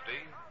 .250.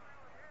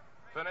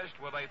 Finished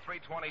with a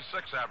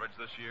 .326 average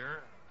this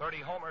year.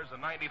 30 homers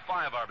and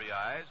 95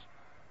 RBIs.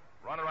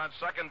 Runner on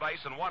second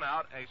base and 1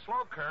 out. A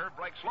slow curve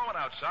breaks low and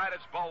outside.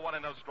 It's ball 1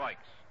 and no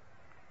strikes.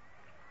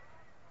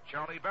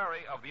 Charlie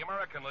Berry of the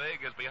American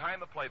League is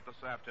behind the plate this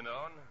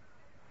afternoon.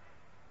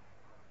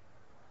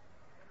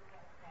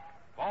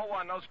 Ball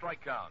 1, no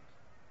strike count.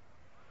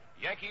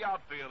 Yankee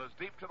outfield is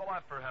deep to the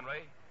left for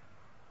Henry.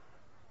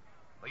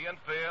 The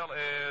infield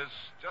is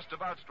just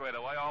about straight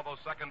away, although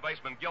second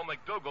baseman Gil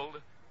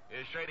McDougald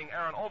is shading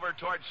Aaron over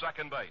towards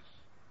second base.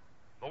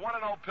 The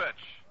 1-0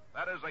 pitch.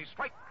 That is a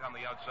strike on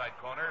the outside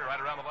corner,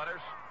 right around the letters.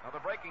 Now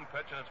the breaking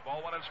pitch, and it's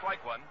ball 1 and strike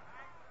 1.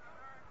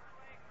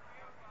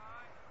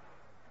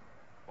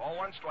 Ball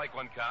 1, strike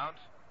 1 count.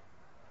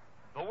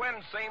 The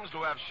wind seems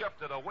to have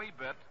shifted a wee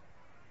bit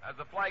as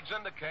the flags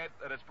indicate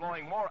that it's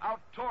blowing more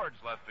out towards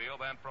left field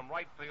than from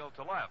right field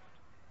to left.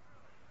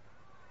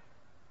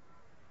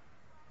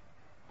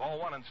 Ball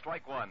 1 and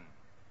strike 1.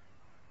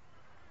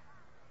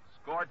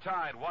 Score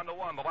tied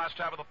 1-1, the last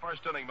half of the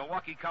first inning.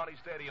 Milwaukee County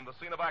Stadium, the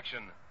scene of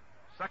action.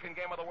 Second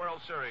game of the World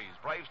Series.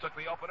 Braves took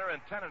the opener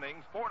in 10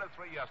 innings,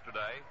 4-3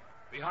 yesterday,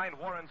 behind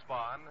Warren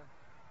Spahn,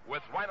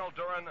 with Reinhold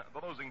Duran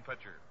the losing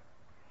pitcher.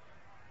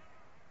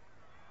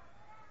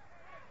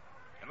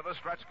 Into the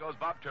stretch goes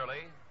Bob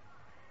Turley.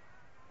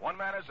 1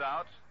 man is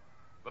out.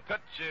 The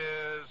pitch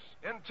is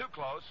in too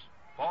close.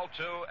 Ball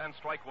 2 and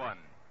strike 1.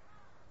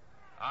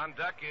 On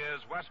deck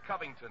is Wes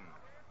Covington.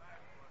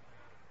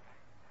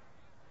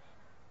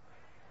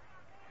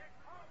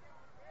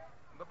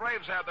 The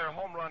Braves had their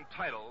home run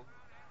title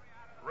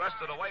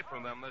wrested away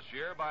from them this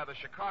year by the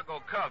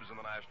Chicago Cubs in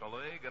the National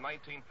League. In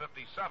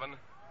 1957,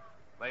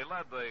 they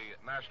led the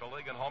National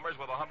League in homers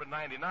with 199.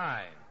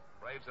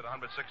 Braves at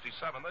 167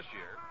 this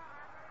year.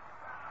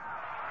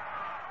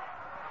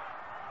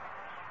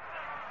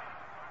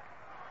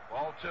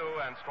 Ball 2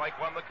 and strike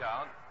 1 the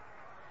count.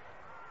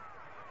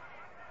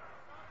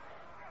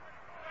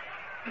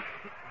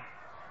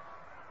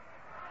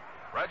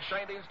 Red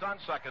Shanedean's on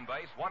second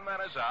base. 1 man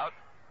is out.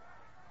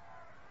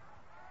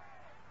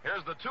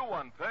 Here's the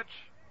 2-1 pitch.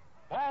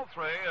 Ball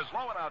 3 is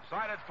low and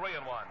outside. It's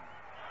 3-1.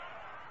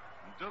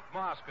 Duke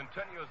Moss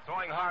continues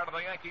throwing hard to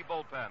the Yankee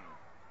bullpen.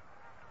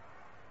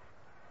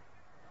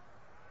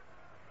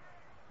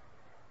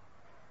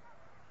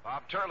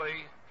 Bob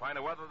Turley trying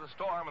to weather the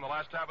storm in the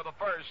last half of the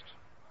first.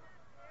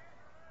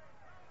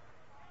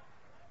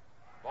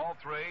 Ball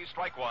 3,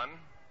 strike 1.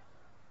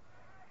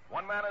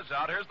 1 man is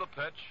out. Here's the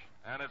pitch,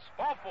 and it's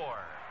ball 4.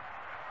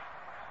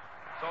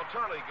 So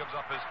Turley gives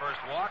up his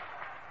first walk.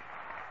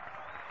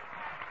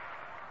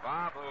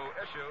 Bob, who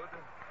issued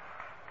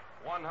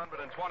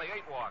 128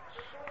 walks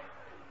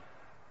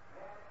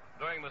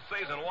during the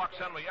season, walks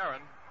Henry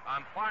Aaron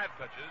on 5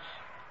 pitches,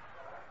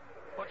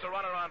 puts a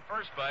runner on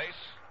first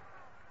base.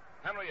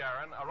 Henry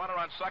Aaron, a runner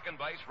on second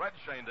base, Red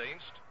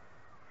Shanedean.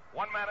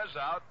 1 man is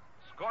out.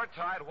 Score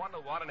tied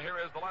 1-1, and here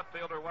is the left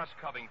fielder, Wes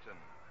Covington.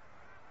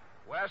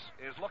 Wes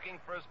is looking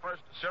for his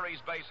first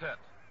series base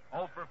hit.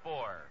 0 for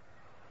 4.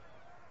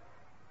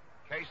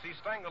 Casey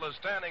Stengel is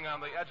standing on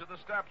the edge of the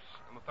steps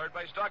in the third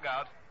base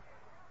dugout.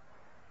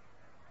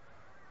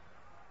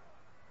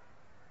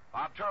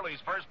 Bob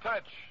Turley's first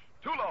pitch.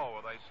 Too low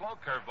with a slow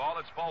curveball.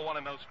 It's ball 1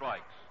 and no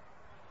strikes.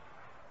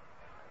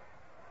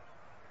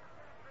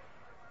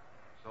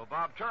 So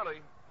Bob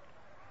Turley,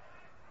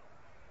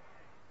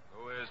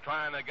 who is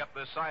trying to get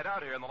this side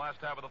out here in the last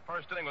half of the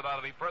first inning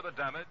without any further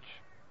damage,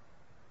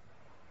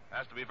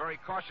 has to be very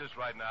cautious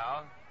right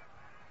now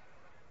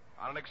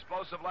on an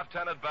explosive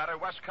left-handed batter,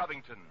 Wes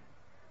Covington.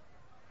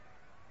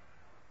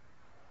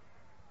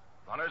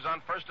 Runners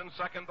on first and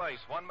second base.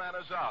 1 man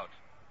is out.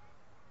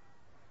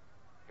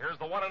 Here's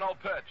the 1-0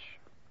 pitch.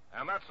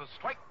 And that's a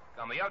strike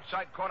on the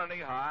outside corner knee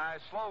high.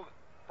 Slow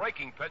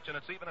breaking pitch, and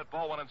it's even at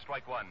ball 1 and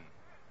strike 1.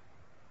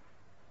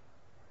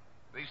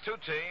 These two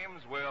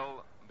teams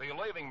will be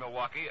leaving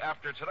Milwaukee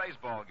after today's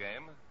ball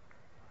game.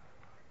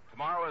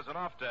 Tomorrow is an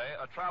off day,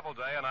 a travel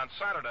day, and on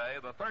Saturday,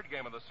 the third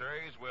game of the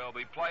series will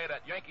be played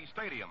at Yankee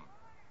Stadium.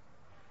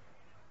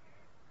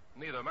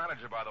 Neither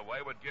manager, by the way,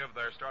 would give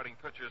their starting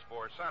pitchers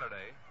for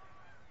Saturday,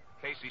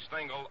 Casey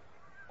Stengel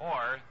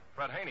or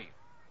Fred Haney.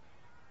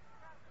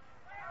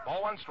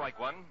 Ball one, strike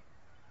one.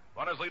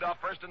 Runners lead off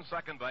first and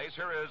second base.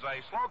 Here is a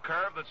slow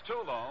curve that's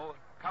too low.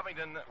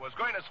 Covington was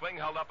going to swing,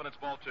 held up, and it's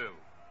ball two.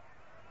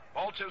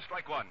 Ball two,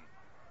 strike one.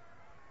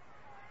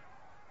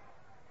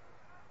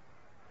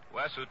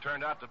 Wes, who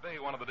turned out to be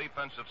one of the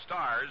defensive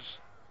stars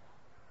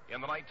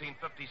in the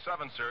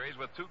 1957 series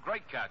with two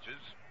great catches,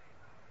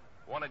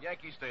 one at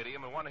Yankee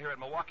Stadium and one here at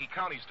Milwaukee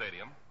County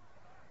Stadium,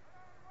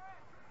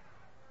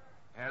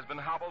 has been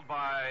hobbled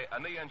by a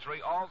knee injury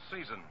all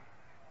season.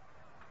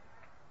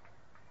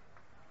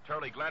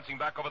 Turley glancing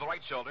back over the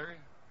right shoulder.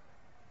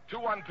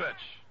 2-1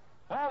 pitch.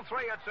 Ball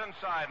three, it's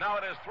inside. Now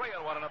it is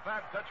 3-1, and a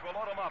bad pitch will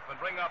load him up and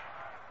bring up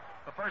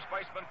the first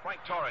baseman,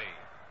 Frank Torrey.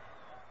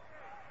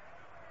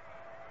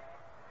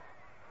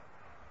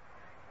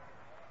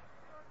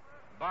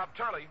 Bob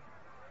Turley,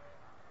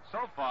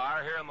 so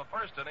far here in the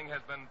first inning, has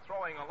been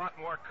throwing a lot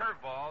more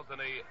curveballs than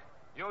he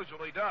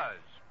usually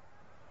does,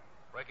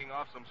 breaking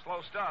off some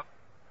slow stuff.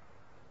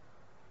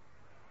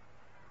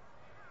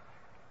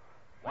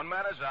 One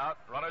man is out,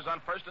 runners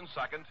on first and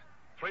second.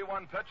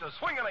 3-1 pitch, a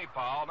swing and a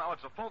foul. Now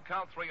it's a full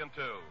count, 3-2.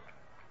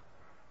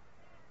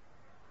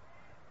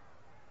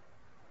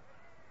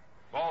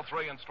 Ball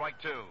three and strike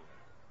two.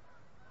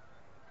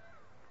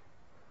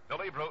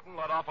 Billy Bruton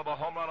led off of a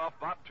home run off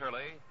Bob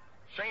Turley.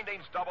 Shane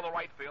Dean's double to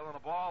right field, and a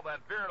ball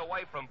that veered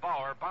away from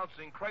Bauer,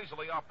 bouncing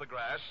crazily off the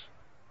grass,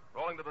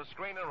 rolling to the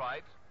screen and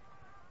right.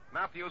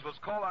 Matthews was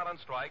called out on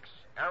strikes.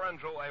 Aaron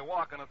drew a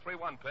walk on a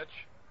 3-1 pitch,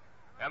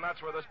 and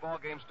that's where this ball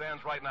game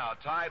stands right now.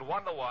 Tied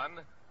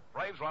 1-1.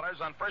 Braves runners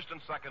on first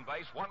and second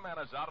base. One man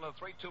is out, and a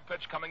 3-2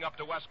 pitch coming up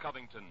to Wes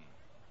Covington.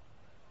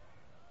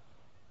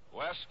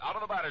 Wes out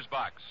of the batter's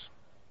box.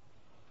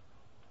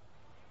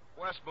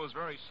 Wes moves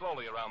very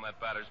slowly around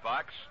that batter's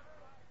box.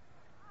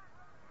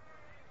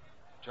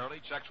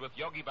 Turley checks with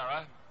Yogi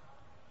Berra.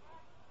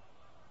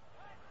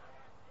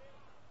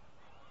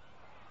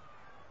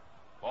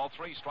 Ball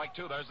three, strike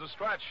two. There's the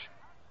stretch.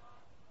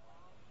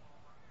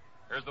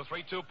 Here's the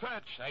 3-2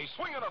 pitch. A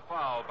swing and a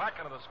foul. Back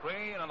into the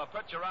screen and a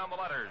pitch around the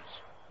letters.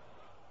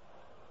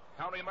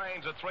 Count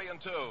remains at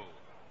 3-2.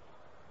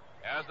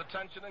 As the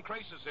tension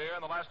increases here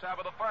in the last half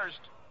of the first,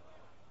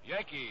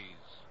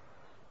 Yankees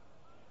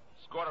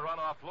scored a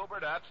run off Lou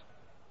Burdette,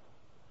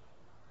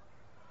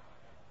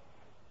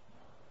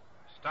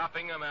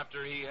 stopping him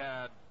after he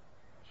had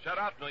shut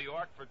out New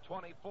York for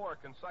 24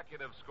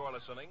 consecutive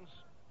scoreless innings.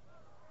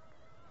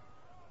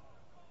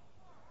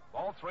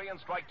 Ball three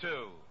and strike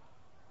two.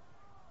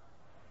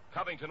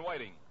 Covington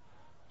waiting.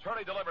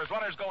 Turley delivers.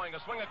 Runners going. A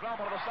swing, a ground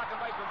ball to the second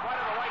baseman. Right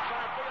in the right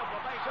center field for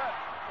a base hit.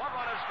 One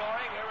runner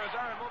scoring. Here is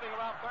Aaron moving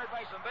around third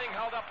base and being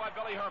held up by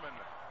Billy Herman.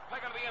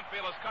 Taken to the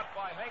infield is cut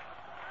by Hank,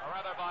 or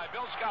rather by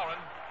Bill Skowron.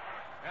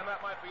 And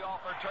that might be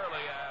all for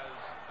Turley as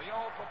the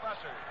old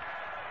professor,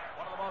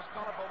 one of the most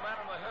colorful men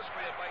in the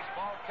history of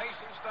baseball,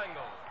 Casey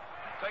Stengel,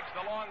 takes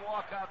the long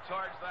walk out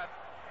towards that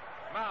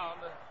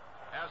mound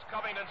as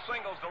Covington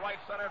singles to right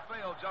center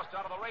field just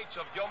out of the reach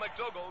of Joe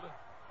McDougald,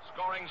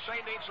 scoring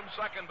Shane Dean from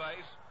second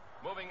base,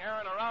 moving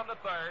Aaron around to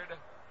third.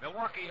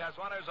 Milwaukee has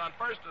runners on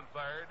first and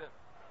third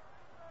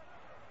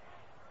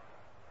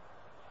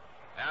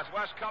as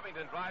Wes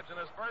Covington drives in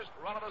his first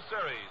run of the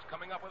series,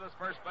 coming up with his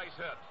first base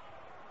hit.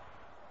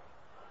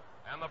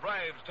 And the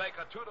Braves take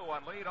a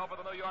 2-1 lead over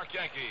the New York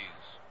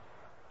Yankees.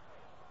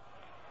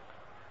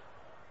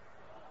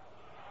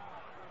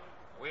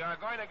 We are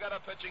going to get a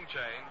pitching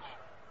change.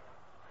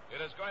 It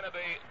is going to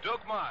be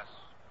Duke Moss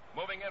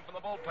moving in from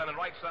the bullpen in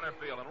right center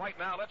field. And right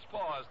now, let's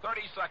pause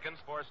 30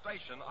 seconds for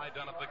station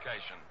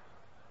identification.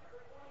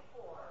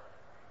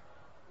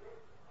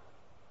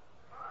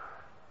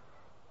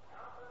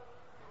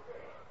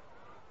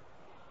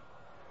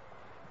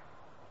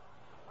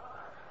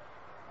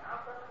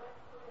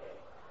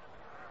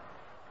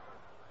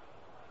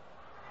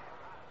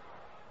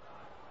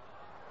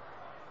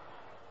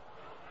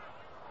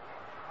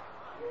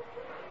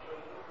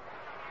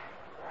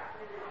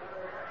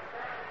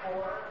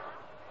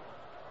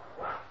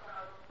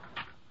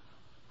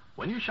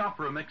 When you shop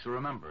for a mixer,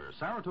 remember,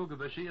 Saratoga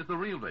Vichy is the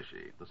real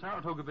Vichy. The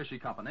Saratoga Vichy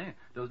Company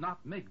does not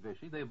make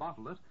Vichy. They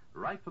bottle it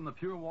right from the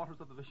pure waters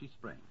of the Vichy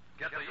spring.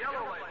 Get the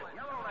yellow label,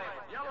 yellow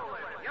label, yellow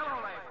label, yellow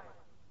label.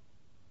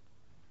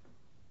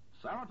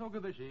 Saratoga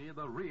Vichy,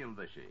 the real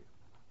Vichy.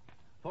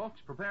 Folks,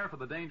 prepare for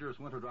the dangerous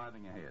winter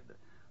driving ahead.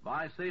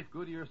 Buy safe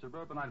Goodyear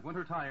Suburbanite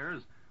winter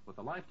tires with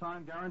a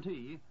lifetime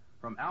guarantee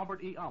from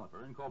Albert E.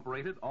 Oliver,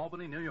 Incorporated,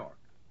 Albany, New York.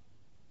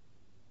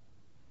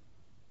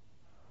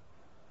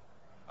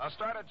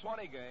 Started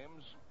 20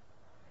 games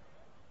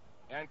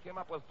and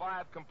came up with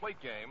 5 complete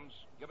games,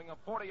 giving up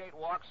 48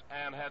 walks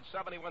and had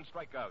 71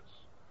 strikeouts.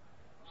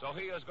 So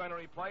he is going to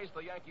replace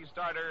the Yankee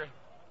starter,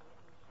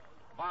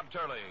 Bob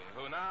Turley,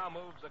 who now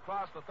moves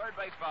across the third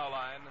base foul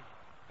line,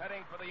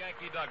 heading for the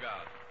Yankee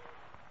dugout.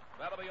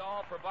 That'll be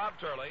all for Bob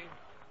Turley.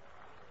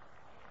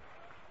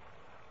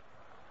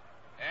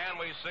 And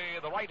we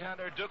see the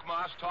right-hander Duke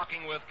Moss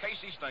talking with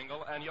Casey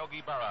Stengel and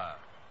Yogi Berra.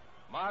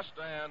 Moss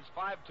stands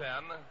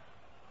 5'10",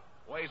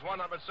 weighs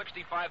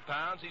 165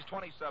 pounds. He's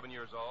 27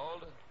 years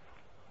old.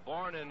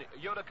 Born in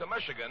Utica,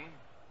 Michigan.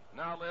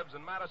 Now lives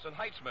in Madison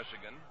Heights,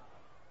 Michigan.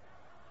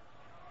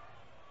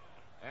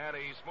 And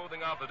he's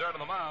smoothing out the dirt on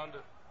the mound.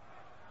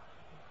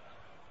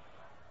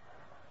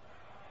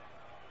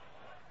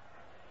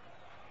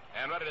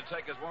 And ready to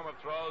take his warm-up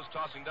throws,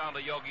 tossing down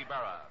to Yogi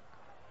Berra.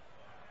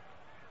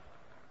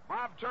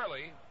 Bob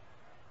Turley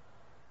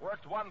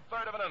worked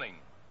 1/3 of an inning.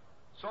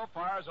 So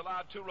far has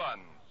allowed 2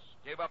 runs.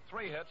 Gave up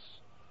 3 hits,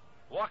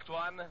 walked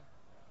 1,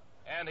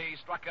 and he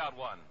struck out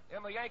 1.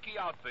 In the Yankee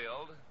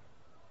outfield,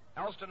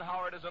 Elston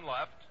Howard is in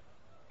left,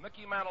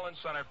 Mickey Mantle in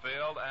center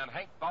field, and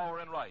Hank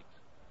Bauer in right.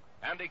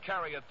 Andy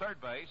Carey at third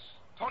base,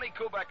 Tony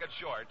Kubek at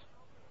short,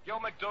 Gil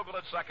McDougall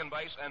at second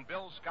base, and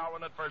Bill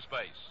Skowron at first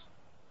base.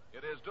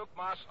 It is Duke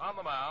Moss on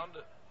the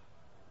mound,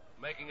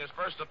 making his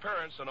first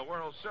appearance in a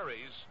World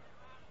Series.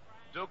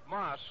 Duke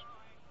Moss.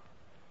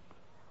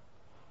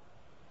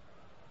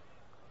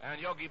 And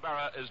Yogi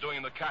Berra is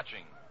doing the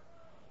catching.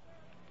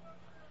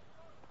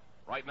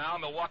 Right now,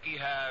 Milwaukee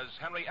has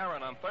Henry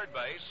Aaron on third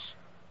base,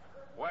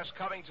 Wes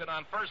Covington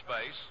on first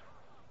base.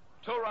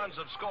 2 runs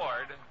have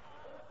scored,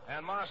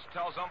 and Moss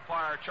tells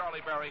umpire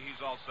Charlie Berry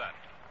he's all set.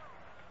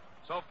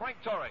 So Frank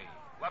Torrey,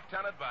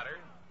 left-handed batter,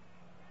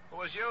 who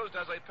was used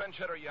as a pinch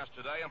hitter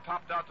yesterday and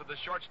popped out to the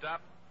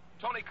shortstop,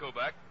 Tony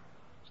Kubek,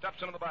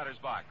 steps into the batter's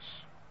box.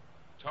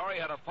 Torrey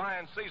had a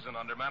fine season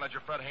under manager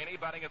Fred Haney,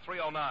 batting at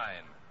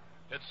 .309.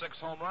 Hit 6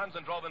 home runs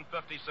and drove in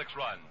 56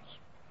 runs.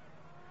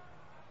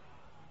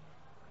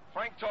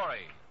 Frank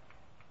Torrey,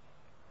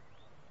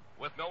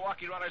 with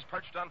Milwaukee runners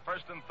perched on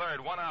first and third,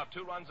 1 out,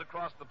 2 runs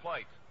across the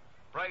plate.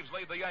 Braves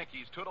lead the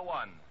Yankees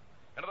 2-1.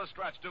 Into the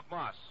stretch, Duke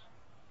Moss.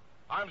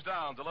 Arms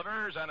down,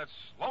 delivers, and it's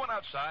low and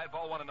outside.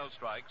 Ball 1 and no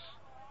strikes.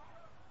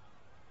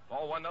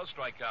 Ball 1, no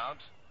strike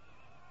count.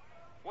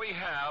 We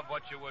have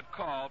what you would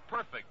call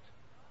perfect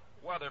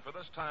weather for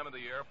this time of the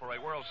year for a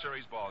World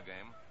Series ball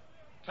game.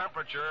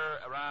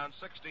 Temperature around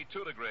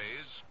 62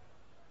 degrees.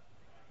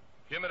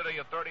 Humidity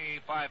of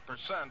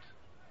 35%.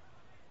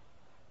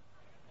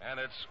 And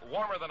it's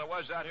warmer than it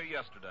was out here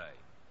yesterday.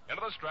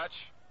 Into the stretch.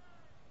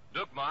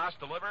 Duke Moss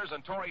delivers,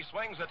 and Torrey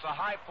swings. It's a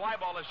high fly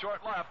ball to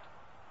short left.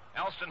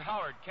 Elston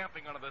Howard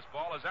camping under this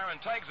ball as Aaron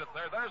tags it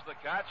there. There's the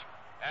catch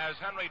as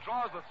Henry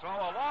draws the throw.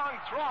 A long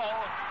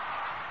throw.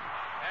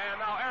 And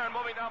now Aaron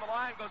moving down the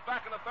line goes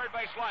back into third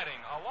base sliding.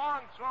 A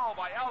long throw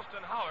by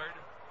Elston Howard.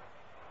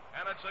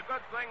 And it's a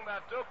good thing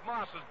that Duke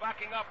Moss is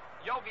backing up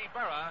Yogi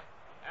Berra,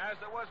 as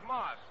it was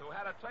Moss who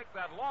had to take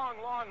that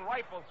long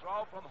rifle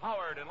throw from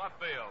Howard in left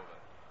field.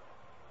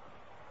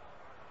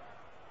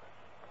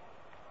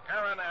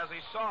 Aaron, as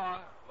he saw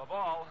the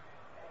ball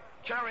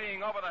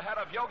carrying over the head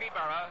of Yogi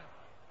Berra,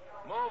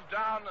 moved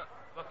down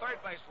the third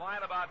base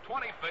line about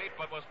 20 feet,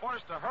 but was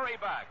forced to hurry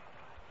back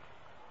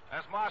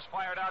as Moss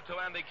fired out to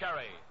Andy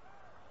Carey.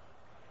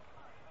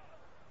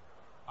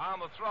 On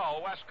the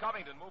throw, Wes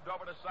Covington moved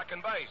over to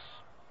second base.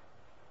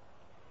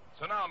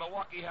 So now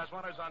Milwaukee has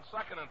runners on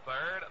second and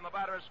third, and the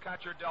batter is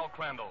catcher Del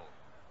Crandall.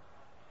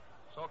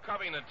 So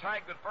Covington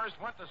tagged at first,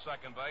 went to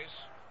second base,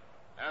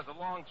 as the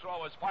long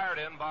throw is fired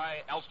in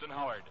by Elston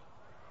Howard.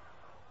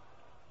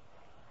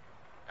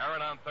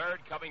 Aaron on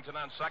third, Covington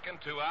on second,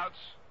 2 outs.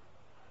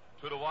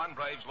 2-1,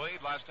 Braves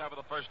lead, last half of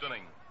the first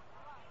inning.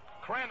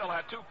 Crandall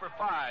had 2 for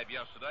 5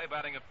 yesterday,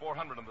 batting at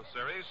 .400 in the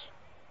series.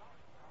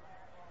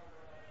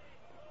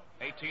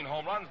 18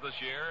 home runs this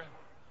year,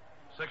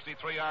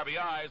 63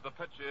 RBIs. The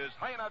pitch is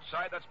high and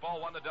outside. That's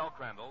ball 1 to Del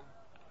Crandall.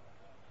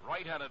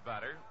 Right-handed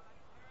batter.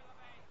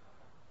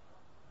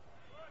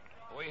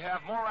 We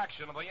have more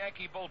action of the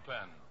Yankee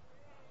bullpen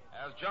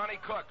as Johnny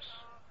Cooks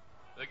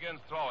begins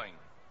throwing.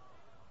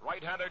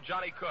 Right-hander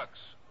Johnny Cooks.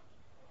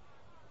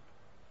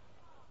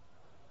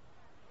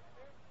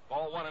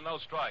 Ball 1 and no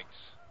strikes.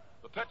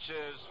 The pitch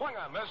is swung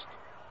on, missed.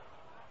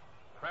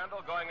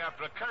 Crandall going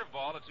after a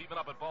curveball. It's even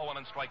up at ball 1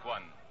 and strike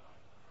 1.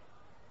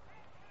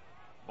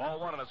 Ball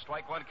 1 and a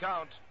strike 1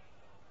 count.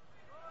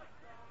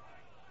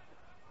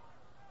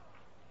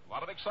 A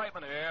lot of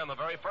excitement here in the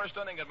very first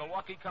inning at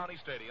Milwaukee County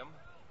Stadium.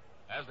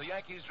 As the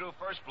Yankees drew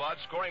first blood,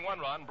 scoring 1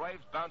 run,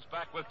 Braves bounced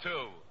back with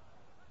 2.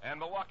 And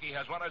Milwaukee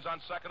has runners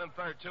on second and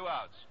third, 2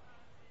 outs.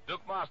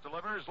 Duke Moss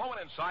delivers, low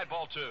and inside,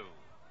 ball 2.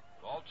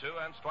 Ball 2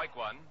 and strike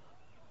 1.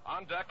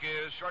 On deck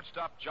is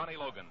shortstop Johnny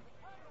Logan.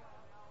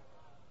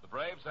 The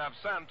Braves have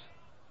sent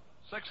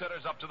 6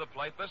 hitters up to the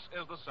plate. This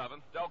is the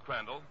 7th, Del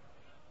Crandall.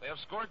 They have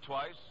scored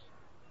twice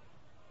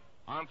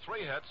on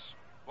 3 hits.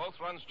 Both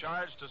runs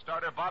charged to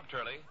starter Bob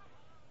Turley.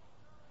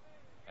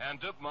 And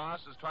Duke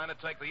Moss is trying to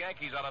take the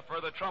Yankees out of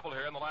further trouble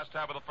here in the last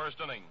half of the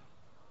first inning.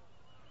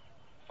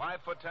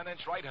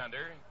 5'10"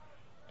 right-hander.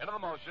 Into the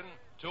motion.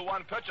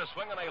 2-1 pitch, a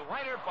swing and a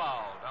liner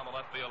foul down the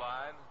left field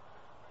line.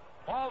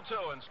 Ball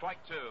 2 and strike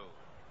 2.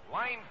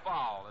 Line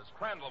foul as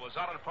Crandall was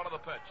out in front of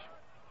the pitch.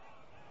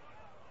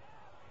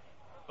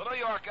 The New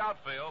York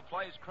outfield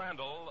plays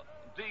Crandall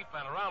deep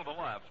and around the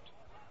left.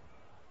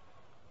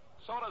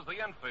 So does the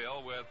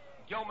infield with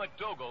Gil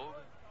McDougall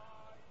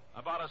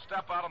about a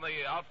step out on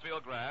the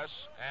outfield grass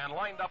and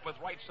lined up with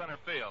right center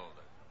field.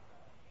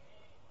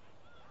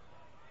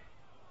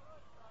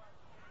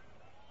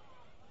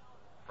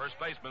 First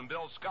baseman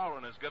Bill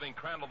Skowron is giving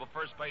Crandall the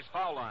first base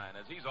foul line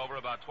as he's over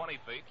about 20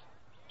 feet.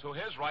 To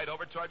his right,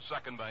 over towards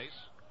second base.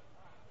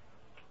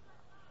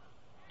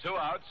 2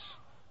 outs.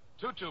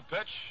 2-2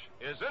 pitch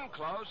is in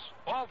close.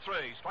 Ball 3,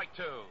 strike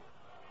 2.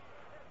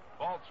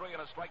 Ball 3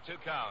 and a strike 2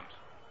 count.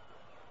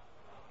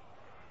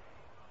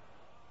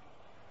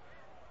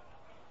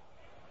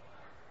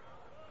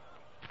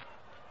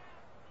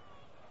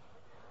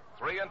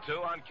 Three and 2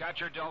 on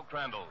catcher Del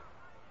Crandall.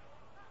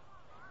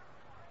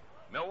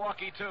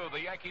 Milwaukee 2, the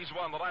Yankees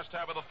 1 the last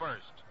half of the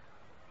first.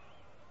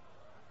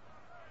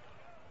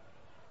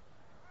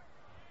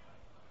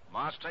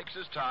 Moss takes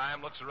his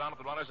time, looks around at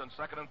the runners on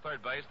second and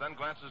third base, then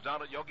glances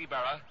down at Yogi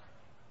Berra.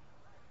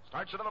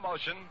 Starts it in a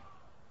motion.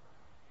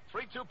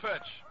 3-2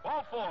 pitch.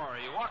 Ball 4.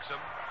 He walks him.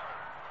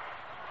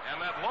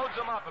 And that loads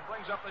him up and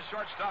brings up the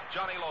shortstop,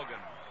 Johnny Logan.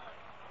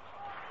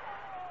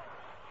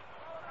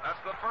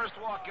 That's the first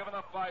walk given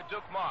up by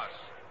Duke Moss.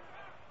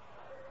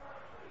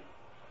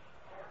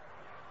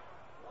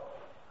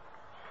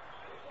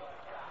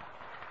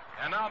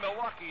 And now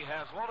Milwaukee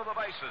has loaded the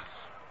bases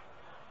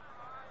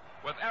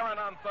with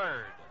Aaron on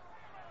third,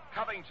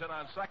 Covington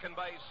on second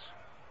base,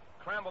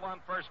 Crandall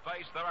on first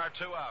base. There are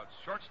 2 outs.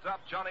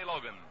 Shortstop Johnny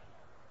Logan,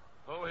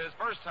 who his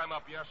first time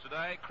up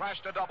yesterday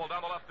crashed a double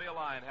down the left field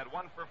line, had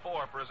 1 for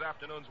 4 for his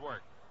afternoon's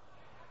work.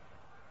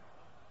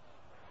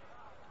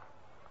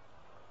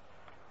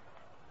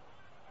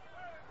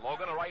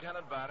 Logan, a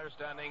right-handed batter,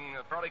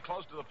 standing fairly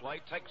close to the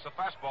plate, takes a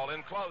fastball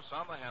in close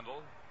on the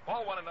handle.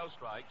 Ball 1 and no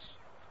strikes.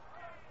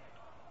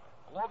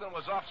 Logan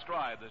was off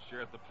stride this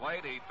year at the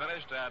plate. He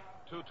finished at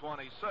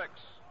 226.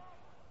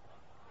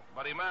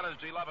 But he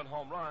managed 11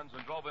 home runs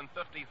and drove in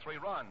 53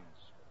 runs.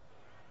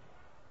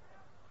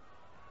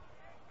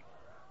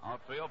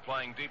 Outfield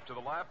playing deep to the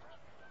left.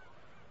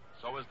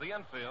 So is the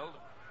infield.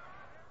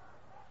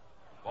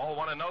 Ball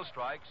 1 and no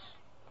strikes.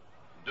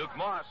 Duke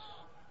Moss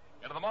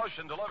into the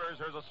motion, delivers.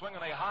 There's a swing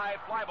and a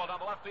high fly ball down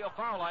the left field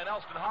foul line.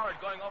 Elston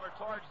Howard going over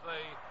towards the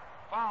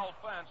foul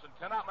fence and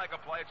cannot make a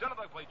play. It's into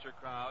the bleacher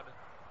crowd.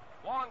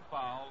 Long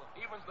foul,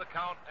 evens the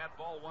count at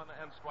ball 1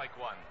 and strike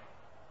 1.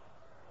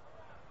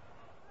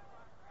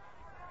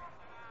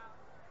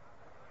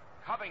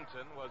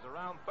 Covington was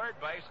around third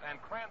base,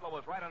 and Crandall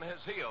was right on his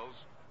heels.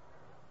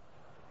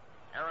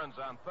 Aaron's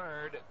on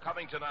third,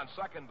 Covington on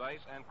second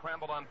base, and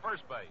Crandall on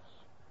first base.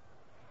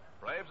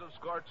 Braves have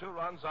scored 2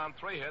 runs on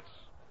 3 hits,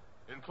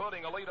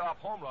 including a leadoff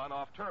home run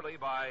off Turley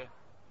by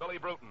Billy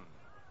Bruton.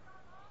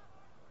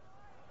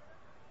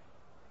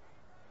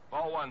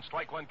 Ball 1,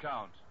 strike 1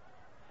 count.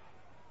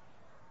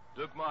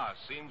 Duke Moss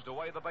seems to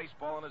weigh the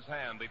baseball in his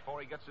hand before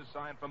he gets his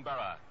sign from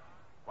Berra.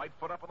 Right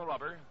foot up on the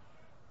rubber.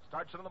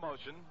 Starts it in the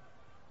motion.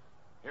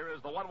 Here is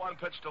the 1-1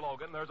 pitch to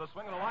Logan. There's a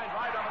swing and a line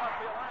drive down the left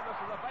field line. This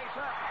is a base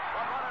hit.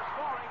 One runner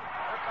scoring.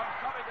 Here comes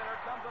Covington. Here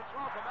comes a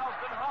throw from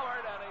Elston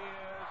Howard, and he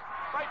is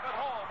safe at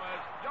home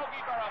as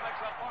Yogi Berra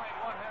makes a fine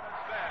one-handed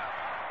stab.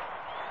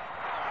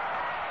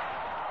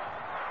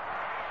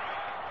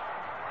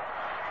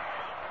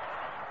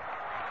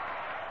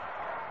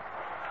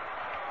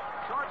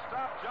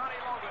 Shortstop Johnny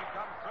Logan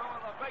comes through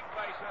with a big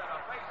base hit, a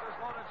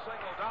bases-loaded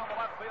single down the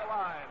left field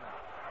line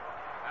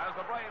as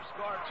the Braves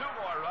score 2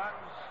 more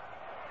runs.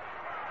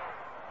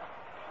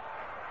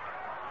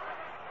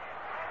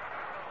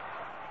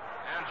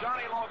 And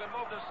Johnny Logan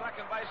moved to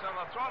second base on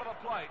the throw to the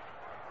plate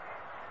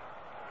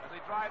as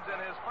he drives in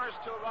his first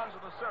 2 runs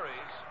of the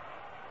series,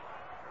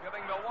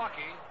 giving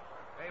Milwaukee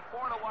a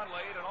 4-1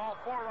 lead, and all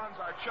 4 runs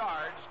are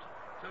charged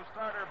to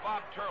starter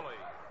Bob Turley.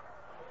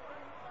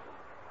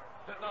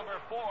 Hit number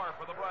 4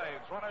 for the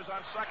Braves. Runners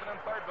on second and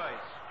third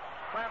base.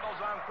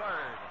 Crandall's on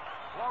third.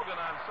 Logan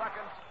on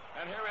second.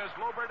 And here is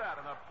Lou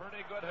Burdett, and a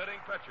pretty good hitting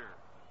pitcher.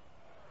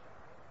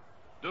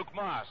 Duke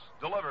Moss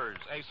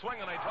delivers a swing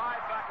and a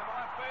drive back in the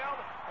left field.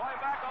 Going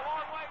back a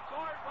long way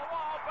towards the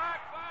wall. Back,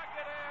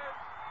 it is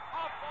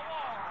off the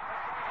wall.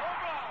 It's a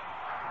home run.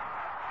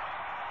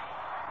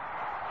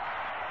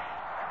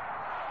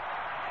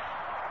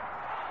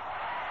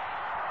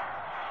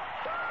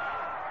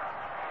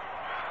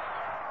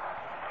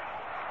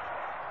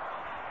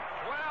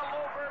 Well,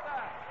 Lou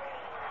Burdett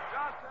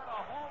just hit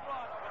a home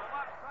run over the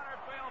left center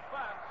field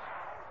fence.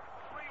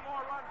 3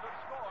 more runs have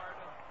scored.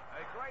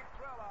 A great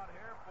thrill out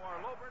here for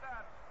Lou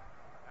Burdett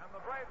and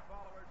the Braves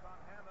followers on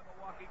hand at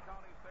Milwaukee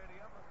County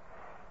Stadium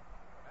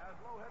as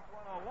Lou hits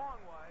one a long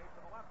way to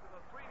the left of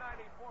the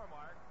 394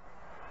 mark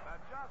that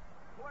just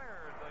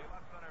cleared the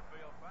left center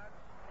field fence.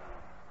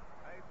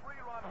 A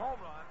 3-run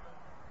home run,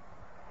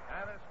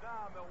 and it's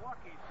now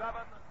Milwaukee 7,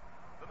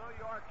 the New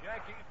York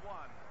Yankees 1.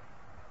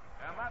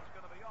 And that's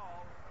going to be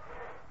all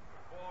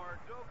for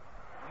Duke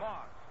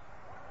Moss,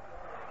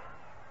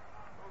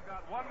 who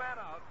got 1 man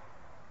out,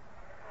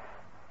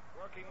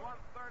 working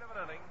 1/3 of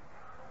an inning,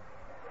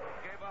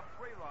 gave up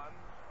 3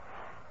 runs,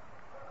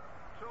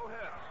 2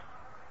 hits.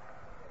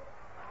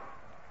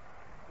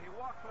 He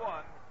walked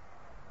 1,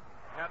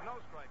 had no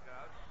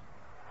strikeouts,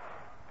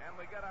 and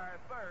we get our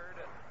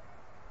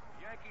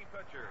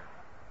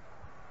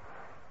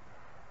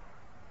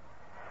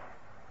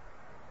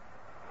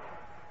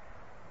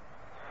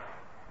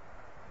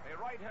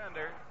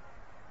right-hander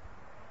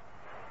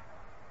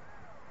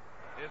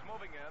is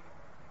moving in.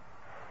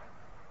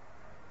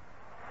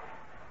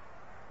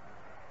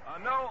 A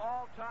new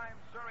all-time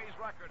series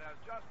record has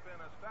just been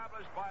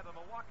established by the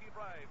Milwaukee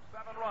Braves.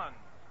 7 runs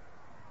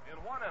in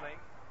 1 inning.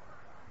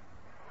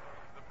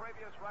 The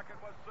previous record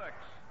was 6.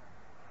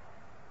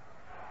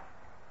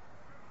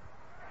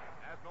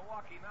 As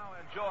Milwaukee now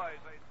enjoys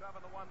a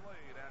 7-1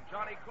 lead, and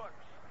Johnny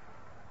Cooks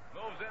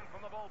moves in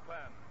from the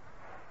bullpen.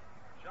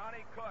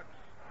 Johnny Cooks.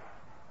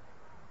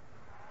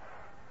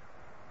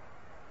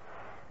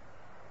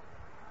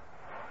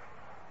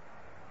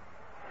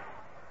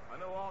 A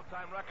new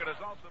all-time record has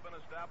also been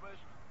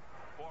established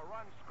for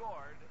runs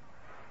scored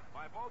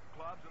by both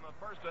clubs in the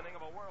first inning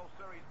of a World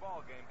Series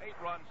ball game. 8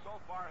 runs so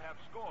far have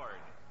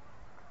scored.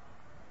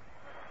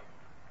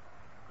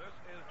 This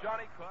is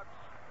Johnny Cooks,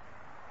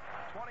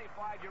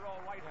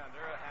 25-year-old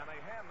right-hander, and a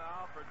hand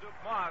now for Duke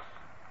Moss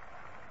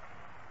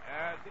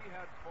as he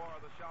heads for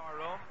the shower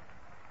room.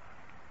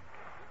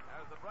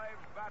 As the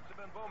Braves' bats have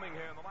been booming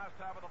here in the last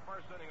half of the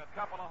first inning, a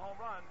couple of home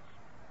runs.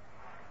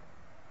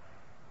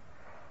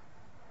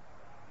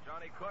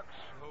 Johnny Cooks,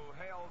 who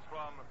hails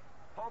from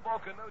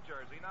Hoboken, New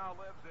Jersey, now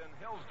lives in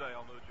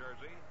Hillsdale, New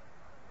Jersey.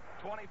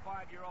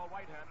 25-year-old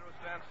right-hander who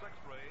stands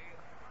 6'3",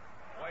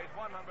 weighs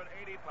 180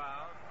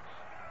 pounds.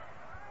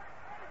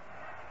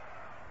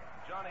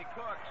 Johnny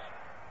Cooks,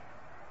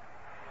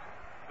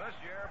 this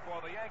year for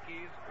the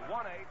Yankees,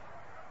 won 8,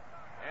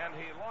 and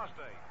he lost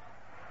 8.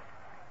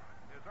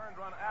 His earned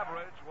run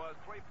average was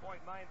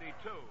 3.92.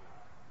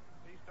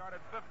 He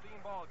started 15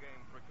 ball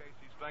games for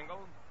Casey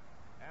Stengel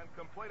and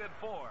completed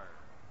 4.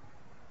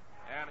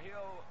 And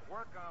he'll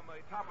work on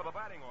the top of the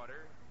batting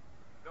order.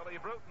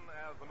 Billy Bruton,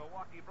 as the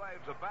Milwaukee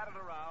Braves have batted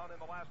around in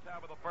the last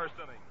half of the first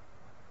inning.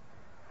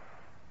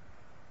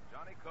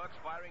 Johnny Cooks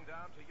firing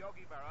down to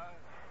Yogi Berra.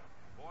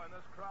 Boy, and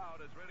this crowd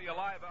is really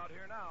alive out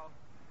here now.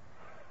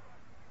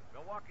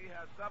 Milwaukee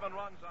has 7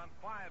 runs on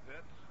 5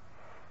 hits.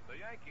 The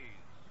Yankees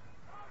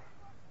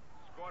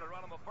scored a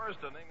run in the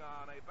first inning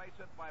on a base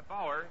hit by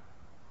Bauer.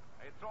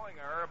 A throwing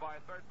error by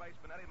third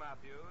baseman Eddie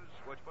Matthews,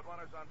 which put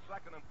runners on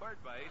second and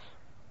third base.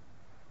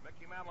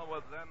 Mickey Mantle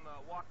was then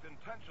walked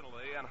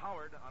intentionally, and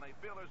Howard, on a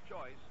fielder's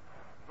choice,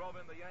 drove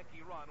in the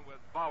Yankee run with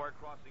Bauer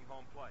crossing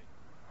home plate.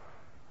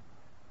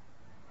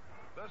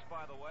 This,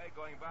 by the way,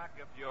 going back,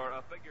 if you're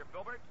a figure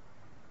Filbert,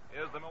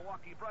 is the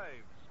Milwaukee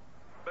Braves'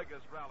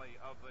 biggest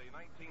rally of the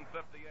 1958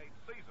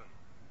 season.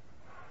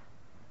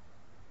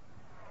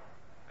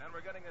 And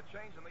we're getting a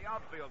change in the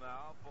outfield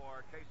now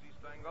for Casey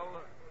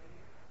Stengel.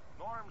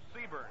 Norm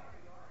Seaburn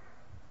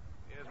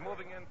is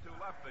moving into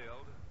left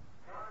field.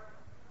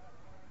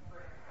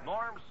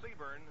 Norm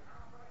Seaburn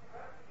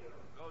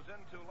goes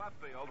into left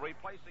field,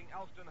 replacing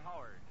Elston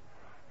Howard.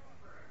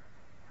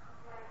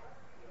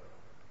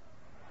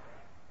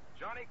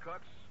 Johnny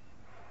Cooks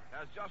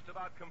has just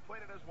about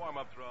completed his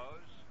warm-up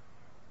throws.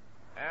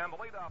 And the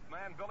leadoff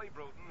man, Billy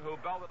Bruton, who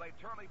belted a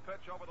Turley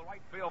pitch over the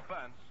right field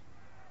fence,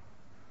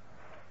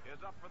 is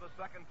up for the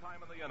second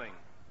time in the inning.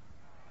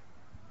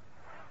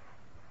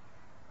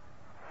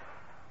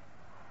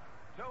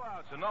 2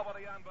 outs and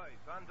nobody on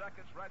base. On deck,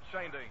 it's Red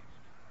Schoendienst.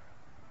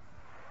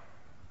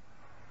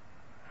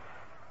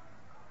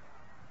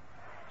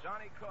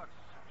 Johnny Cooks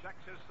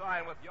checks his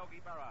sign with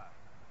Yogi Berra.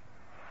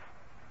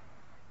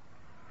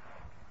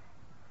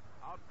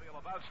 Outfield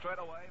about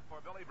straight away for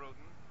Billy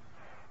Bruton.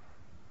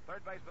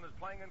 Third baseman is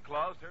playing in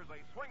close. Here's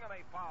a swing and a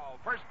foul.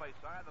 First base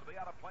side, that'll be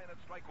out of play, and it's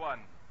strike 1.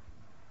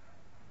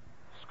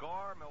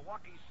 Score,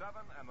 Milwaukee 7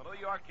 and the New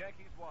York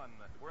Yankees 1.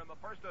 We're in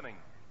the first inning.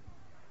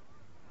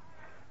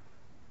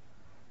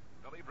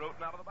 Billy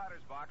Bruton out of the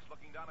batter's box,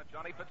 looking down at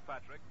Johnny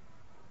Fitzpatrick.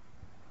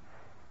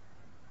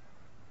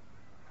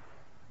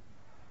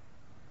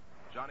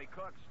 Johnny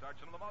Cooks starts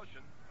into the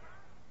motion.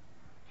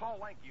 Tall,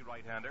 lanky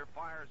right-hander,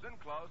 fires in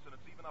close, and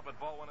it's even up at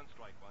ball 1 and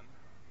strike 1.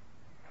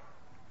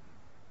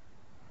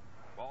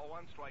 Ball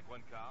 1, strike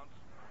 1 counts.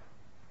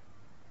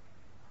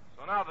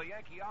 So now the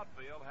Yankee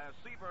outfield has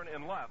Seaburn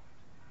in left,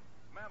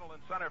 Mantle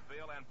in center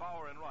field, and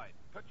Bauer in right.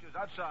 Pitches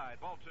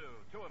outside, ball 2,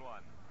 2 and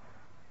 1.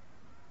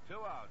 2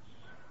 outs.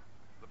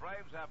 The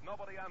Braves have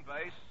nobody on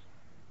base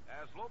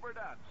as Lou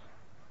Burdette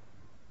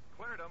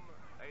cleared him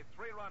a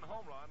 3-run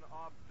home run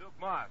off Duke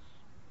Moss.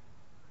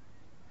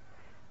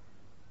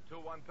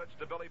 2-1 pitch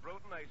to Billy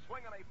Bruton. A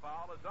swing and a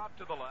foul is out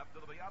to the left.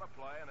 It'll be out of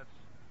play, and it's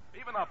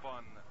even up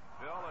on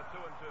Bill at 2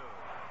 and 2.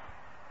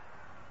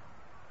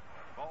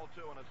 Ball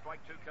 2 and a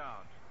strike 2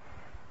 count.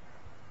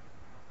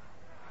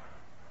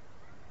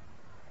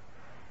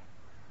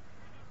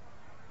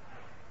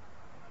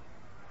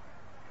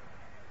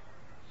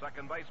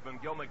 Second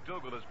baseman Gil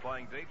McDougall is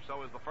playing deep.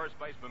 So is the first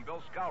baseman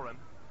Bill Skowron.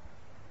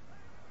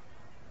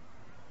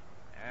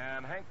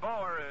 And Hank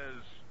Bauer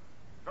is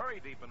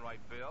very deep in right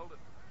field.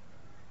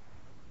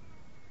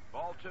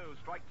 Ball 2,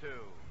 strike 2.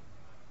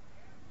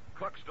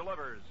 Cooks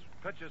delivers.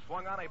 Pitch is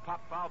swung on, a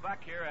pop foul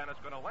back here, and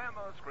it's going to land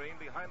on the screen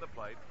behind the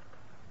plate.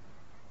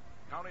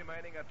 Count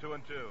remaining at 2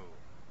 and 2.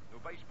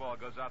 New baseball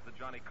goes out to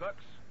Johnny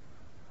Cooks.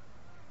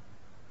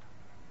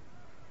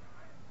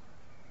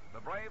 The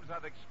Braves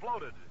have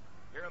exploded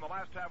here in the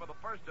last half of the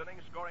first inning,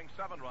 scoring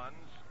 7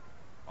 runs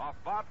off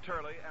Bob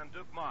Turley and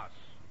Duke Moss.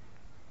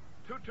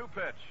 2-2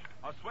 pitch.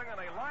 A swing and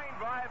a line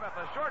drive at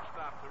the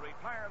shortstop to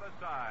retire the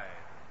side.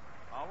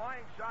 A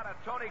line shot at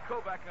Tony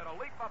Kubek and a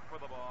leap up for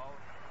the ball.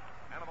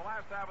 And in the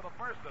last half of the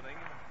first inning,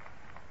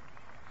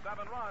 7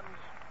 runs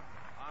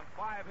on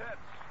 5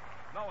 hits,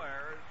 no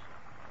errors,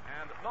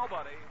 and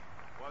nobody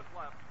was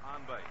left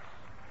on base.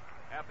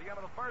 At the end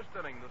of the first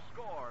inning, the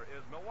score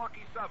is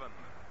Milwaukee 7,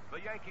 the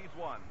Yankees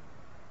 1.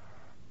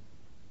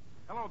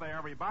 Hello there,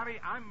 everybody.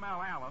 I'm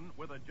Mel Allen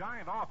with a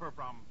giant offer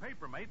from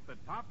Papermate that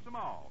tops them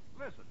all.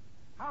 Listen,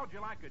 how'd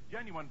you like a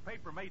genuine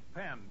Papermate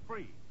pen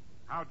free?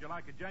 How'd you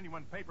like a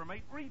genuine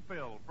Papermate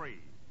refill free?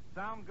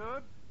 Sound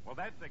good? Well,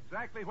 that's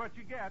exactly what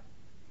you get.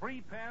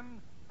 Free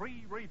pen,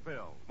 free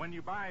refill when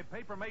you buy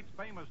Papermate's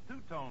famous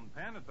two-tone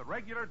pen at the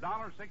regular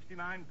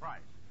 $1.69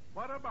 price.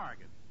 What a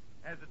bargain.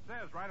 As it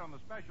says right on the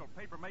special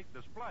Papermate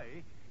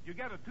display, you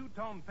get a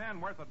two-tone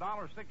pen worth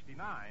 $1.69,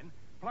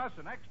 plus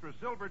an extra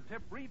silver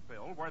tip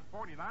refill worth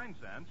 49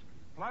 cents,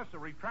 plus a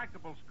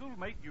retractable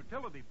Schoolmate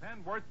utility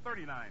pen worth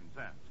 39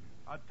 cents.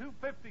 A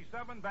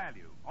 $2.57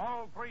 value,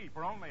 all three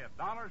for only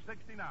 $1.69.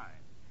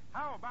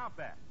 How about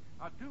that?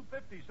 A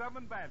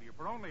 $2.57 value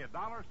for only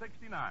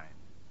 $1.69.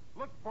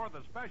 Look for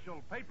the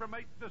special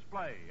Papermate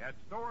display at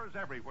stores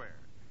everywhere.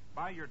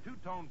 Buy your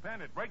two-tone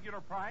pen at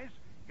regular price,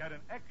 get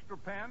an extra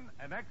pen,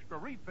 an extra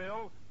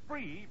refill,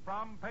 free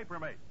from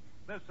Papermate.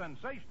 This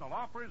sensational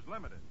offer is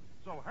limited,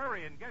 so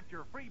hurry and get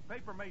your free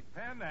Papermate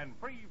pen and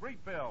free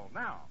refill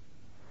now.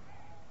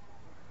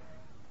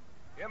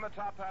 In the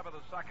top half of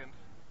the second,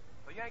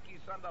 the Yankees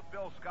send up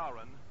Bill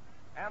Skowron,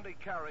 Andy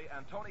Carey,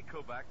 and Tony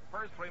Kubek,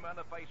 first 3 men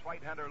to face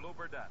right-hander Lou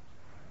Burdett.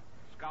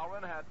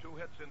 Skowron had 2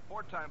 hits in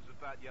 4 times at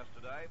bat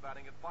yesterday,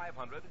 batting at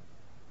 .500.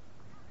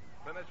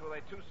 Finished with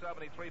a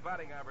 .273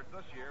 batting average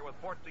this year with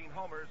 14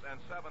 homers and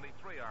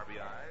 73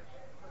 RBIs.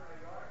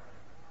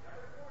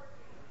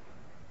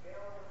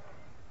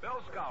 Bill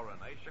Skowron,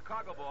 a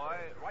Chicago boy,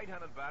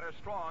 right-handed batter,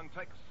 strong,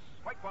 takes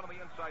strike one on the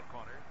inside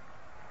corner.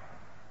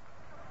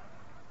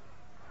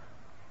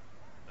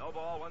 No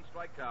ball, 1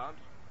 strike count.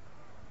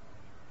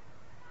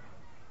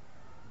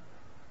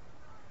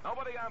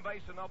 Nobody on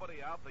base and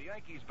nobody out. The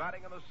Yankees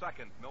batting in the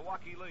second.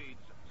 Milwaukee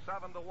leads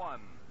 7-1.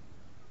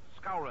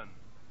 Skowron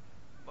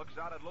looks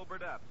out at Lou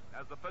Burdett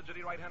as the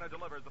fidgety right-hander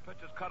delivers. The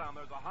pitch is cut on.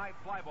 There's a high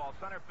fly ball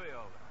center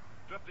field.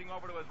 Drifting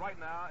over to his right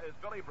now is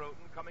Billy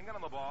Bruton coming in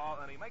on the ball,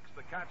 and he makes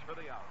the catch for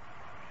the out.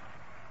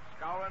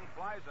 Skowron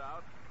flies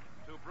out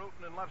to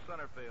Bruton in left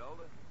center field.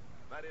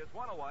 That is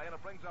 1 away, and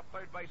it brings up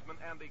third baseman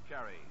Andy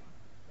Carey.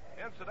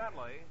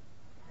 Incidentally,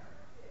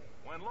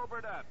 when Lou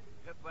Burdett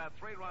hit that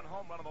 3-run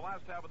home run in the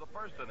last half of the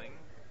first inning,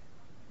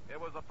 it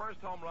was the first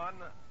home run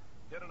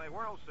hit in a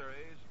World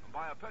Series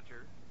by a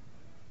pitcher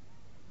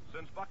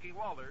since Bucky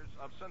Walters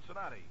of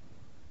Cincinnati,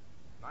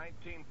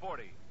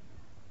 1940.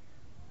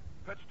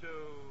 Pitch to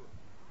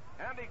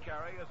Andy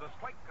Carey is a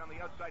strike on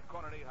the outside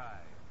corner knee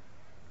high.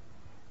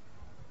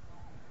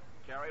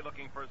 Carey,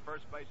 looking for his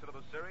first base hit of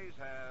the series,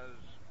 has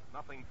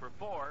nothing for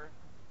 4.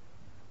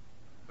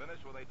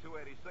 Finished with a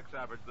 .286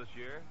 average this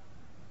year.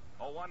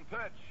 0-1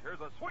 pitch. Here's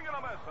a swing and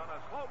a miss on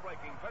a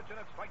slow-breaking pitch, and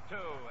it's strike 2.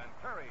 And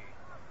Curry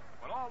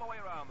went all the way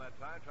around that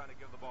time, trying to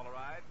give the ball a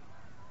ride.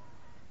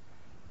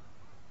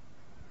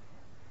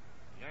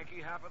 Yankee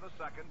half of the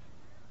second.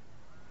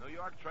 New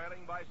York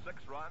trailing by 6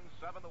 runs,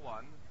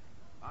 7-1.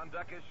 On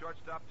deck is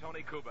shortstop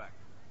Tony Kubek.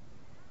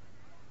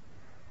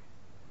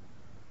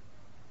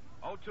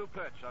 0-2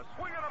 pitch. A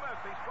swing and a miss.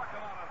 He struck him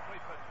out on 3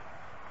 pitches.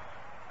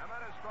 And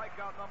that is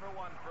strikeout number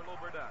 1 for Lou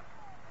Burdett.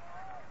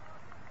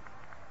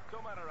 2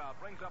 men are out.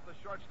 Brings up the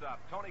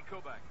shortstop, Tony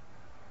Kubek.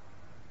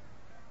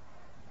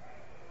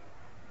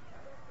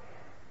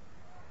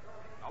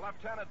 A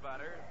left-handed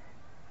batter.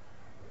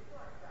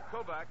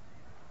 Kubek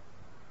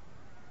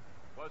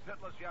was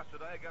hitless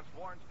yesterday against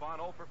Warren Spahn,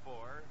 0 for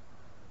 4.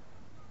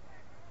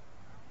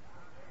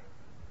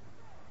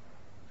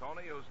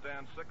 Tony, who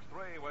stands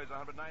 6'3", weighs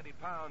 190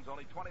 pounds,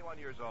 only 21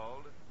 years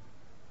old.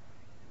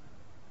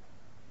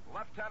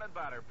 Left-handed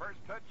batter. First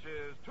pitch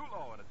is too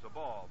low, and it's a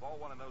ball. Ball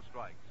 1 and no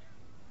strikes.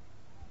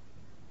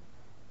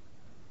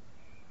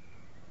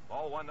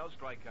 Ball 1, no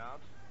strike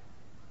count.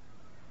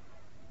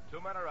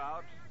 2 men are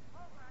out.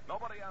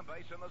 Nobody on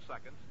base in the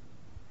second.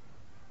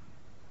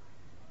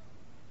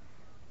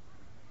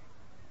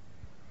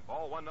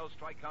 Ball 1, no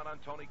strike count on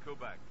Tony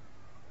Kubek.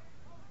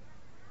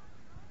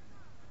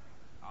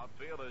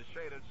 Outfield is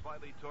shaded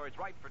slightly towards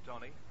right for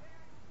Tony.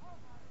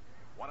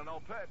 1-0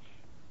 pitch.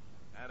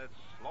 And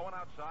it's low and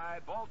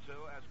outside. Ball 2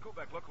 as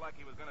Kubek looked like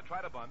he was going to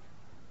try to bunt.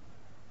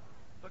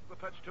 Took the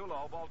pitch too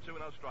low. Ball 2,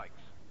 no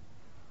strikes.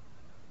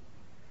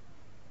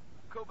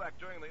 Kubek,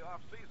 during the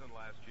off-season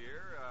last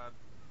year,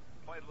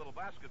 played a little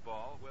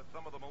basketball with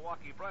some of the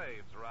Milwaukee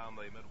Braves around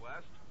the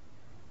Midwest.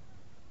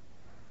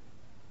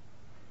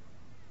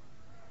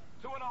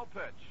 2-0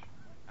 pitch.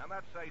 And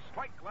that's a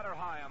strike letter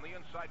high on the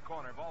inside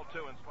corner. Ball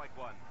 2 and strike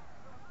 1.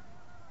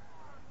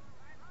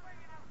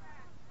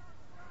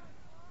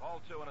 Ball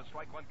 2 and a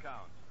strike 1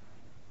 count.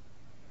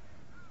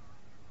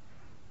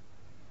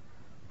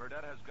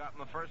 Burdett has gotten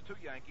the first two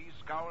Yankees,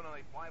 scouring on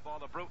a fly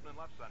ball to Bruton in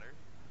left center.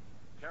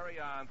 Terry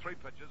on three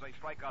pitches, a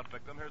strikeout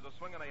victim. Here's a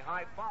swing and a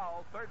high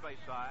foul, third base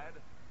side.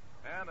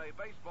 And a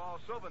baseball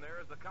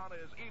souvenir as the count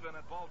is even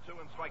at ball 2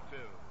 and strike 2.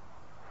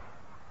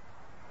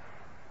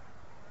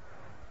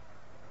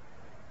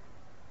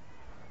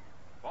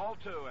 Ball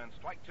 2 and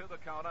strike 2 the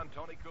count on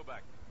Tony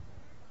Kubek.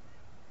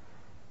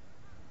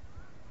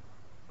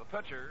 The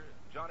pitcher,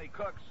 Johnny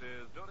Cooks,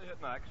 is due to hit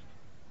next.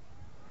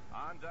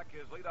 On deck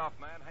is leadoff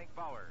man Hank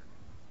Bauer.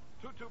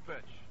 2-2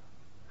 pitch.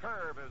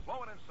 Curve is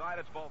low and inside.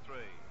 It's ball 3.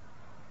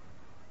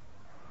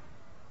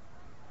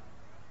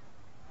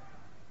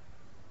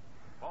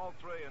 Ball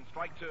 3 and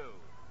strike 2.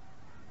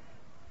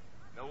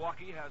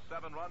 Milwaukee has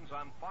 7 runs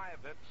on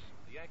 5 hits.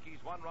 The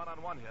Yankees 1 run on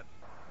 1 hit.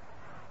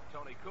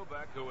 Tony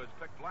Kubek, who was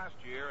picked last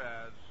year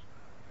as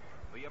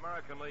the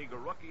American League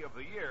Rookie of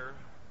the Year,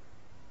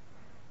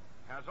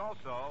 has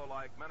also,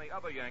 like many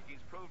other Yankees,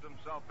 proved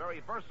himself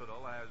very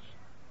versatile, has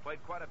played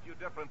quite a few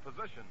different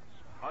positions.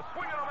 A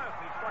swing and a miss.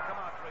 He struck him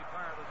out to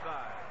retire the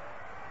side.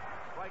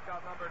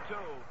 Strikeout number 2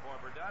 for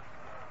Burdett.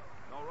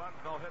 No runs,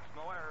 no hits,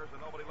 no errors, and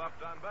nobody left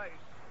on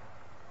base.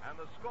 And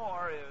the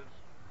score is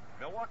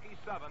Milwaukee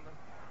 7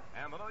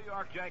 and the New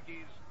York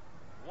Yankees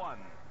 1.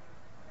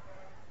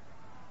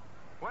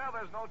 Well,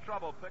 there's no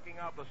trouble picking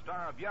out the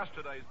star of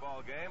yesterday's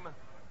ball game.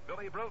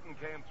 Billy Bruton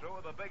came through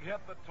with a big hit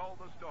that told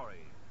the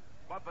story.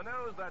 But the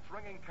news that's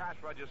ringing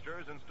cash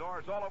registers in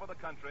stores all over the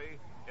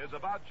country is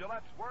about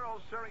Gillette's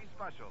World Series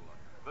special.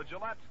 The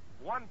Gillette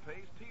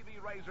one-piece TV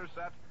razor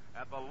set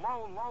at the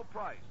low, low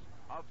price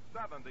of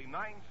 79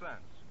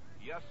 cents.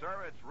 Yes,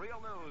 sir, it's real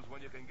news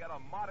when you can get a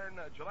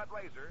modern Gillette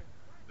razor,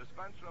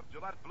 dispenser of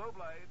Gillette Blue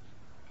Blades,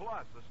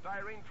 plus a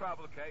styrene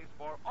travel case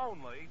for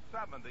only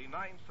 79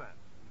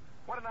 cents.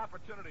 What an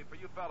opportunity for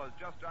you fellas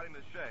just starting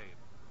to shave,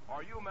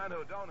 or you men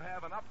who don't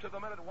have an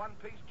up-to-the-minute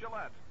one-piece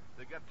Gillette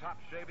to get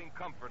top shaving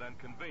comfort and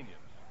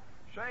convenience.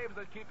 Shaves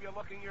that keep you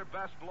looking your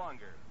best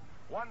longer.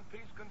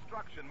 One-piece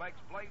construction makes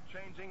blade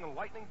changing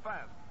lightning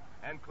fast,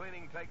 and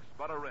cleaning takes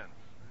but a rinse.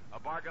 A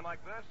bargain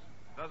like this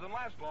doesn't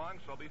last long,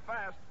 so be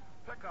fast.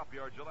 Pick up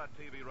your Gillette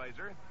TV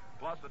razor,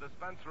 plus a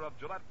dispenser of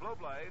Gillette Blue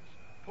Blades,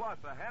 plus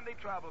a handy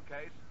travel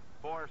case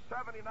for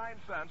 79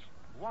 cents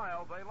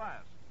while they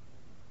last.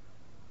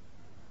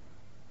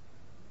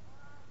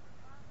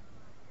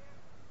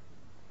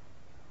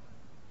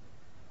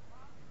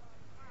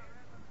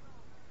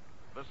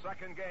 The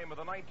second game of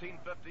the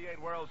 1958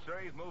 World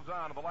Series moves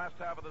on to the last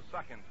half of the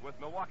second, with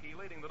Milwaukee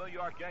leading the New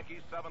York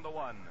Yankees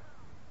 7-1.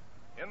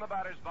 In the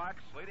batter's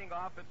box, leading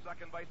off at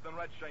second baseman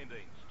Red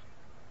Schoendienst.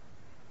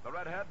 The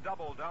redhead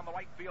doubled down the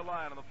right field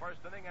line in the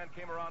first inning and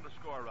came around to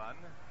score a run.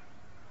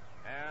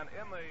 And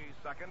in the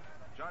second,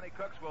 Johnny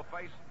Cooks will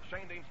face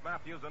Schoendienst,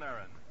 Matthews, and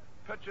Aaron.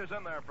 Pitches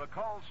in there for a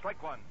call,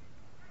 strike 1.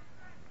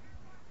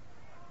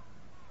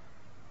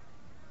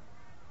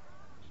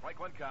 Strike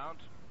 1 count.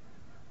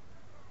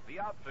 The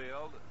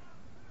outfield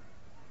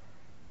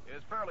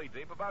is fairly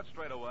deep, about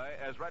straight away,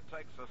 as Red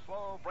takes a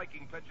slow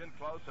breaking pitch in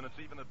close, and it's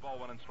even at ball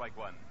 1 and strike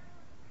 1.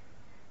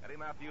 Eddie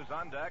Matthews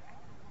on deck.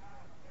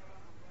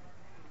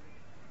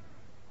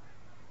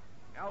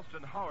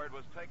 Alston Howard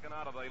was taken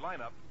out of the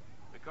lineup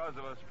because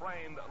of a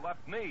sprained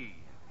left knee.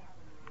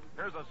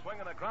 Here's a swing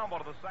and a ground ball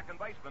to the second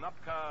baseman. Up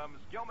comes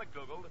Gil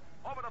McDougald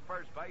over to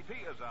first base.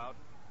 He is out,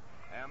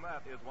 and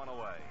that is one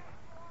away.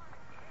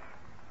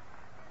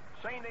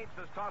 Schoendienst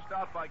is tossed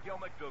out by Gil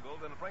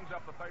McDougald, and it brings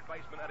up the third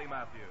baseman, Eddie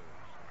Matthews.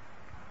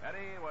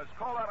 Eddie was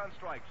called out on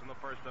strikes in the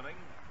first inning.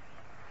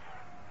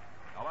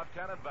 A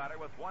left-handed batter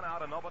with 1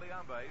 out and nobody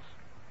on base.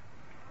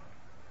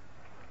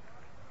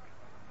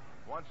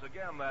 Once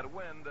again, that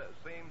wind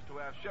seems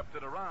to have shifted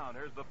around.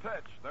 Here's the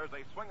pitch. There's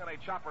a swing and a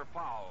chopper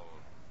foul.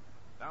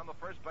 Down the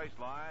first base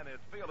line,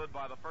 it's fielded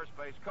by the first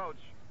base coach,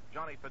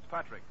 Johnny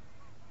Fitzpatrick.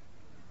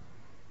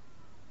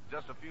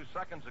 Just a few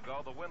seconds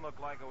ago, the wind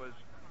looked like it was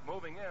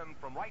moving in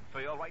from right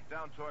field right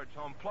down towards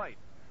home plate,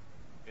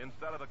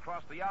 instead of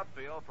across the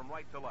outfield from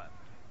right to left.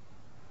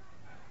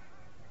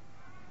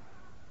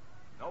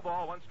 No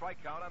ball, 1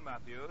 strike count on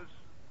Matthews.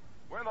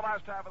 We're in the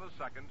last half of the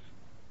second.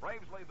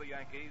 Braves lead the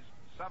Yankees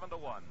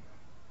 7-1.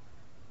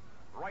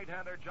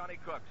 Right-hander Johnny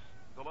Cooks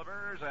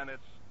delivers, and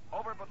it's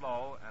over but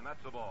low, and that's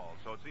a ball.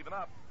 So it's even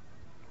up.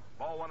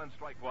 Ball 1 and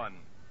strike 1.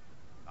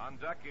 On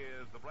deck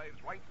is the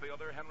Braves right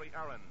fielder, Henry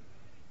Aaron.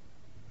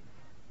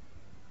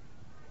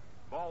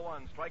 Ball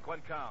 1, strike 1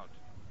 count.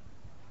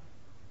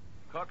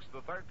 Cooks,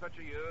 the third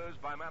pitcher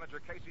used by manager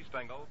Casey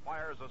Stengel,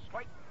 fires a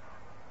strike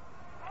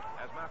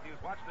as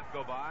Matthews watched it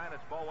go by, and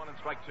it's ball 1 and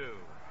strike 2.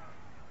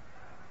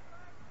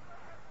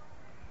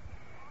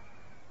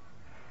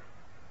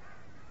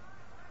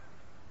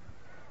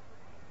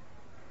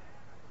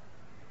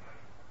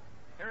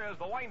 Here is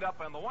the windup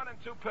and the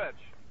 1-2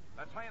 pitch.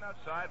 That's laying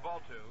outside,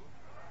 ball 2.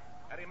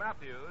 Eddie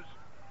Matthews,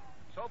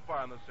 so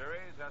far in the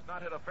series, has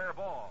not hit a fair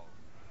ball.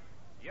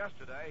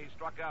 Yesterday, he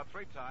struck out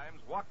 3 times,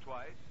 walked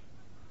twice.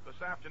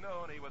 This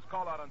afternoon, he was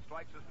called out on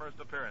strikes his first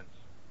appearance.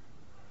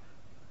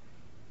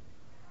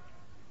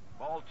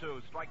 Ball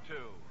 2, strike 2.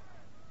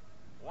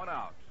 1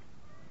 out.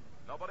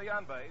 Nobody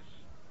on base.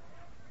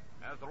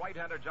 as the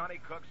right-hander Johnny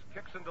Cooks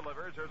kicks and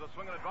delivers. There's a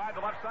swing and a drive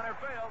to left center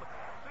field.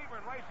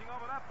 Sebring racing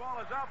over. That ball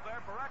is out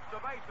there for extra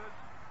bases.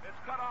 It's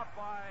cut off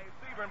by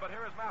Sebring, but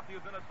here is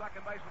Matthews in at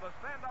second base with a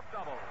stand-up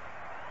double.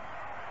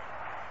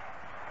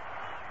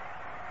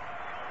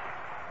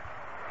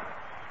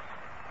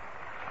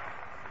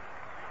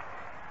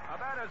 Now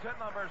that is hit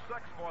number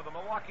 6 for the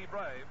Milwaukee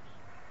Braves,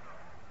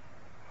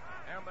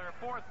 and their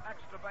 4th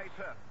extra base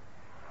hit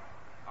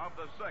of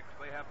the 6.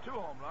 They have 2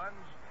 home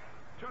runs,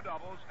 2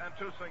 doubles, and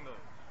 2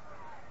 singles.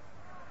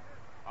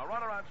 A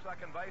runner on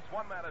second base,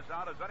 1 man is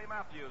out as Eddie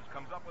Matthews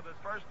comes up with his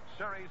first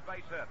series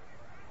base hit.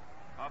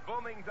 A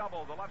booming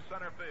double to left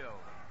center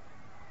field.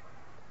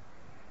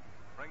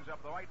 Brings up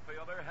the right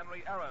fielder,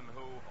 Henry Aaron,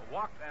 who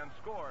walked and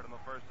scored in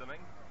the first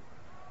inning.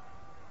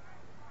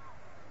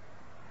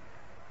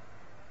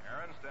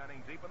 Aaron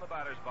standing deep in the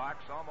batter's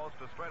box, almost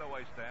a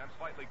straightaway stand,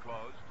 slightly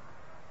closed.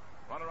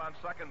 Runner on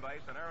second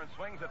base, and Aaron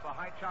swings. It's a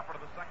high chopper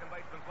to the second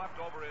baseman's left.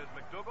 Over is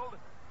McDougald.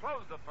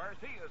 Throws to first.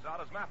 He is out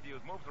as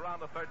Matthews moves around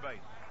the third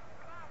base.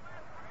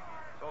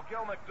 So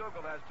Gil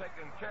McDougald has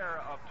taken care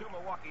of 2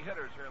 Milwaukee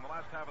hitters here in the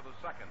last half of the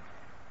second.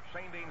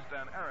 Shane Dienst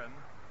and Aaron.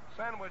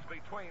 Sandwiched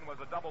between was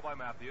a double by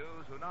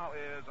Matthews, who now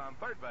is on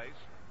third base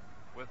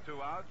with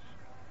 2 outs.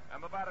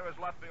 And the batter is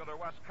left fielder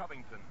Wes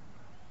Covington.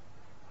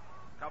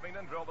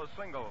 Covington drilled a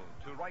single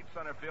to right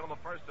center field in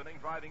the first inning,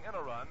 driving in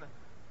a run.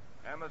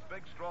 And this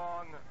big,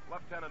 strong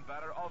left-handed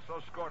batter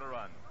also scored a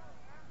run.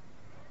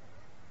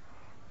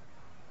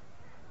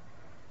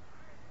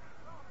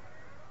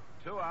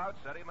 Two outs.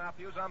 Eddie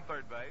Matthews on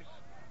third base.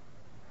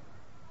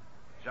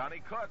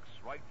 Johnny Cooks,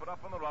 right foot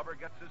up on the rubber,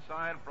 gets his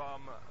sign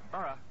from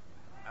Berra.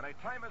 And a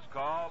time is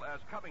called as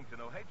Covington,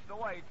 who hates to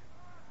wait,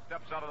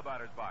 steps out of the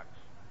batter's box.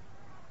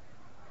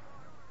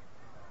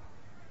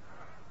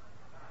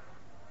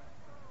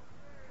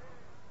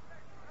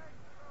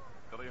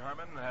 Billy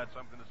Herman had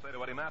something to say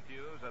to Eddie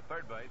Matthews at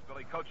third base.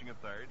 Billy coaching at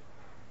third.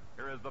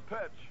 Here is the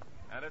pitch,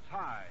 and it's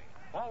high.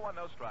 Ball 1,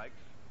 no strikes.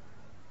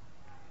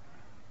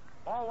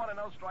 Ball 1 and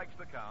no strikes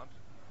to count.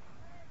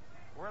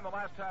 We're in the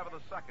last half of the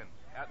second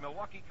at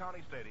Milwaukee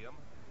County Stadium.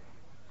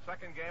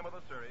 Second game of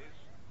the series,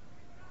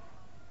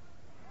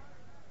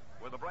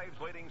 with the Braves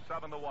leading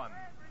 7-1.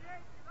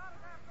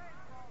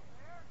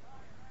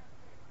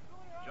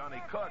 Johnny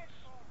Cooks,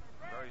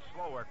 very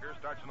slow worker,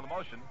 starts into the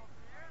motion.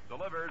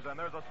 Delivers, and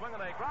there's a swing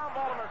and a ground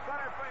ball in the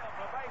center field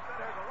for a base hit.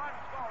 There's a run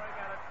scoring,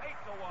 and it's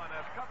 8-1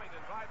 as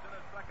Covington drives in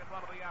his second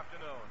run of the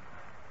afternoon.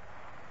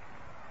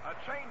 A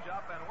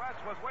changeup, and Wes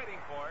was waiting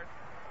for it.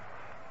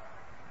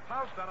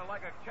 Pounced on it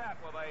like a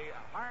cat with a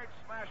hard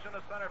smash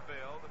into center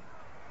field.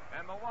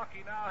 And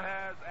Milwaukee now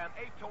has an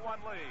 8-1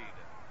 lead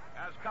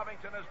as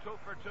Covington is 2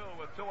 for 2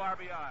 with 2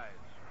 RBIs.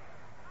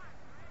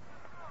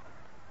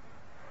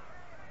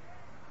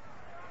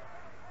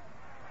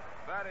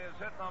 That is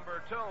hit number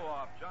 2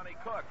 off Johnny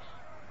Cooks.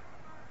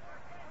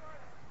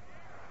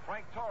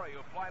 Frank Torrey,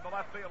 who flied to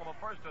left field in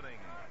the first inning,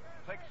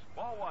 takes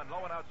ball 1,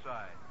 low and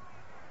outside.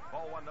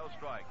 Ball 1, no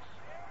strikes.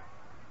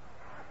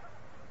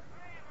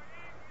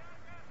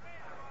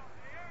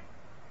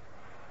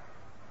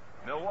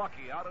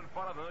 Milwaukee out in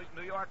front of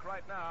New York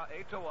right now,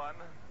 8-1,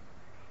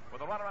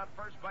 with a runner on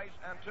first base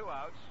and 2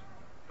 outs.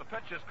 The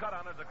pitch is cut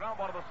on as a ground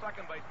ball to the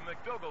second base.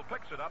 McDougald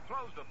picks it up,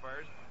 throws to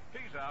first.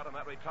 He's out, and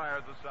that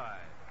retires the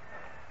side.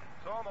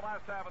 So in the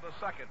last half of the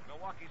second,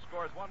 Milwaukee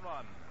scores 1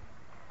 run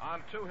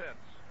on 2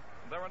 hits.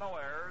 There were no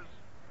errors.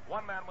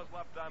 1 man was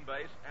left on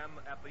base, and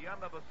at the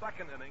end of the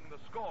second inning,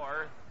 the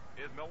score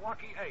is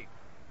Milwaukee 8,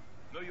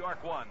 New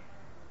York 1.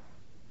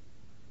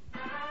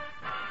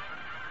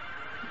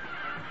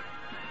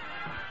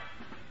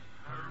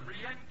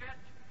 Hurry and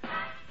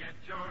get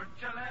your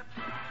Gillette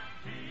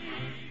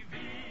TV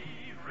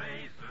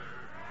razor.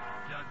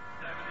 Just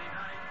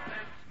 79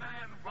 cents,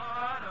 man,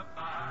 what a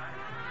buy.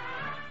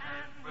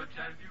 We'll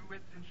tell you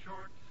it's in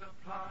short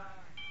supply.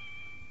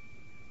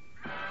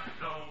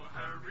 So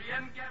hurry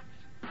and get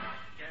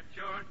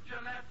your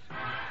Gillette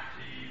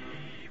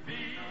TV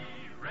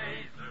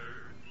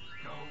razor.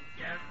 Go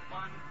get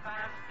one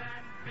fast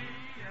and be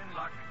in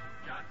luck.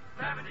 Just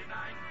 79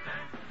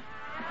 cents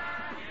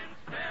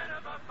instead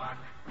of a buck.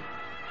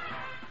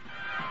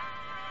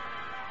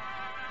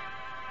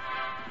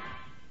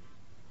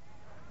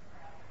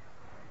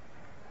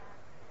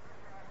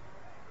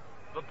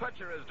 The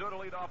pitcher is due to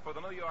lead off for the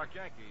New York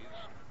Yankees,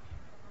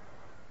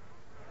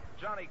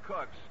 Johnny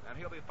Cooks, and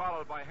he'll be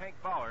followed by Hank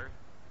Bauer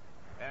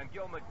and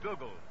Gil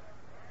McDougald.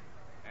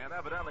 And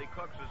evidently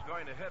Cooks is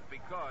going to hit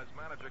because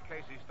manager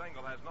Casey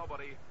Stengel has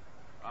nobody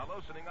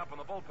loosening up in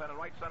the bullpen in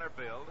right center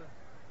field.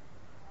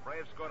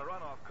 Braves scored a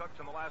run off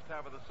Cooks in the last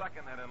half of the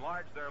second and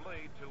enlarged their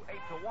lead to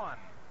 8-1.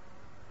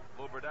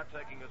 Lou Burdette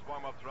taking his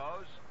warm-up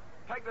throws.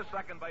 Pegged to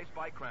second base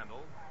by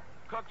Crandall.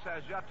 Cooks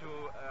has yet to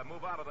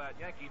move out of that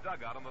Yankee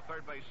dugout on the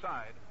third base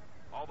side,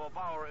 although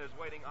Bauer is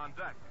waiting on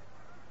deck.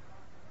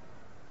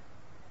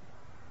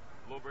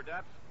 Lou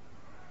Burdette,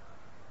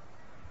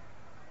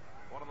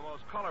 one of the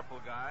most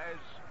colorful guys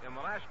in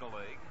the National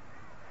League,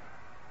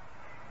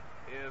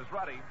 is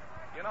ready.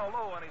 You know,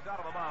 Lou, when he's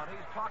out of the mound,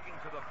 he's talking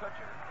to the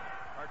pitcher.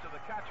 or to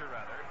the catcher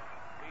rather.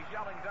 He's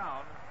yelling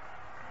down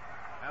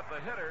at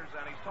the hitters,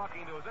 and he's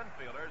talking to his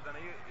infielders, and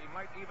he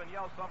might even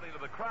yell something to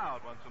the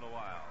crowd once in a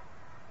while.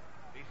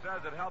 He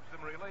says it helps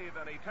him relieve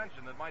any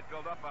tension that might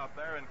build up out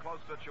there in close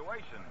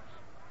situations.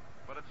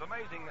 But it's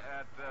amazing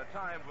at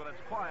times when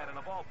it's quiet in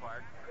a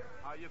ballpark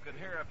how you can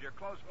hear, if you're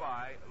close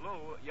by,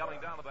 Lou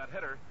yelling down to that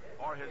hitter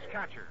or his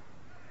catcher.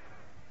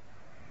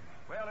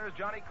 Well, there's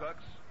Johnny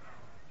Cooks.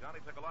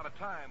 Johnny took a lot of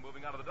time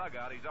moving out of the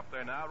dugout. He's up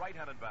there now,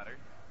 right-handed batter.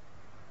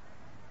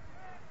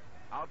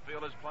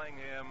 Outfield is playing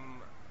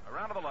him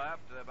around to the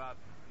left, about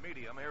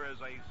medium. Here is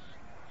a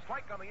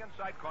strike on the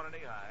inside corner,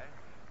 knee high.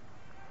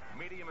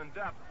 Medium in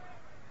depth.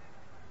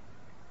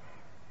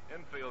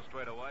 Infield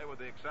straight away, with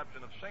the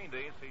exception of Shane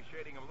Dees. He's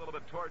shading him a little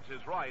bit towards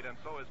his right, and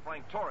so is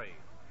Frank Torrey.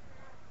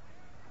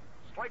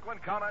 Strike one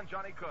count on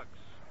Johnny Cooks.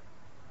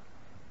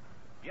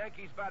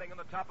 Yankees batting in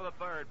the top of the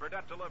third.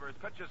 Burdette delivers.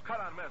 Pitch is cut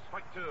on miss.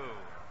 Strike two.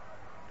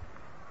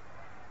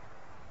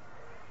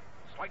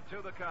 Strike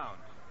two the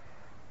count.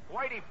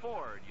 Whitey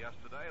Ford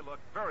yesterday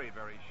looked very,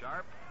 very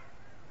sharp.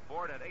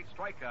 Ford had 8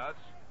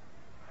 strikeouts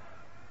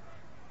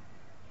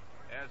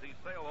as he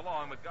sailed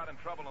along, but got in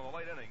trouble in the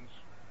late innings.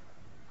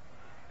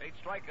 8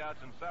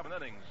 strikeouts in 7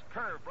 innings.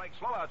 Curve breaks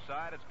low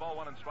outside. It's ball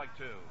 1 and strike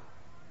 2.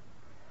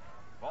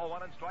 Ball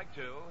 1 and strike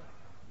 2.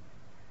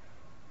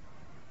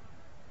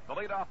 The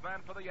leadoff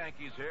man for the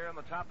Yankees here in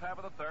the top half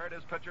of the third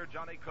is pitcher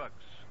Johnny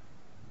Cooks.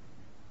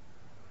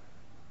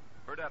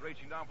 Burdette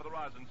reaching down for the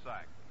rosin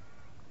sack.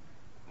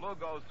 Lou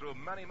goes through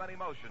many, many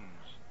motions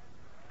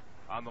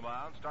on the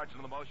mound. Starts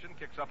into the motion,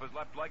 kicks up his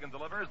left leg and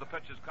delivers. The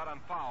pitch is cut on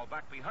foul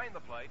back behind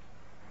the plate.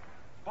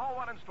 Ball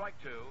 1 and strike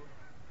 2.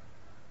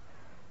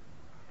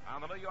 On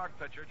the New York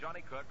pitcher,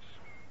 Johnny Cooks.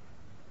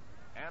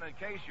 And in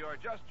case you're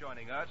just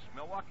joining us,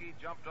 Milwaukee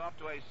jumped off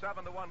to a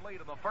 7-1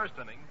 lead in the first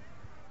inning.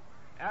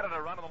 Added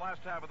a run in the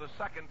last half of the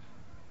second.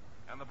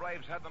 And the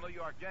Braves had the New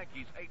York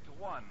Yankees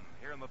 8-1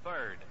 here in the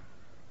third.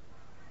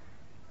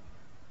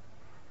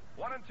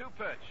 1-2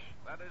 pitch.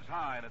 That is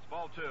high, and it's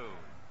ball 2.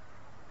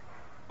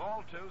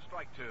 Ball 2,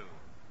 strike 2.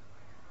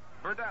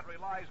 Burdette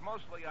relies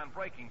mostly on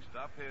breaking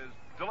stuff. His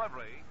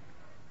delivery,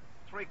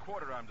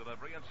 3/4 arm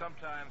delivery, and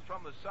sometimes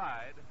from the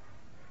side,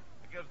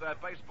 gives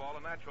that baseball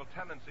a natural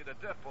tendency to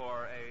dip,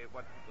 or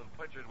what the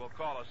pitchers will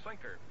call a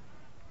sinker.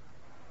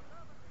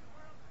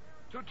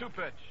 2-2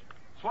 pitch.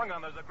 Swung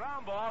on. There's a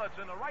ground ball. It's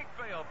in the right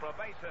field for a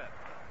base hit.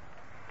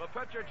 The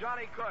pitcher,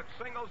 Johnny Cooks,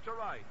 singles to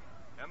right.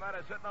 And that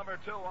is hit number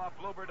 2 off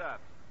Lou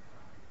Burdette.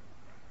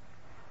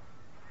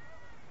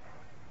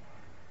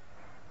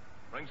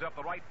 Brings up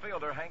the right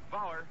fielder, Hank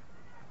Bauer,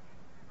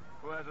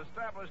 who has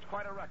established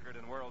quite a record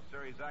in World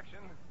Series action.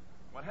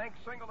 When Hank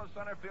singled to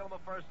center field in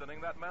the first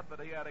inning, that meant that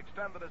he had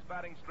extended his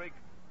batting streak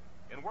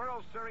in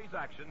World Series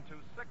action to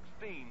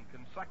 16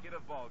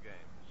 consecutive ball games.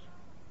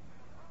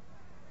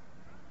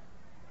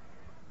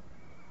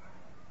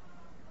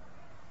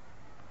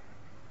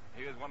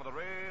 He is one of the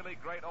really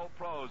great old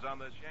pros on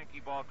this Yankee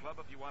ball club,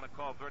 if you want to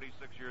call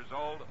 36 years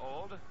old.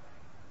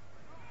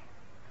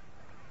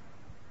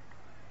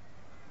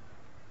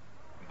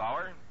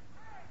 Bauer,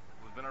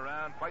 who's been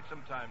around quite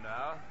some time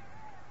now,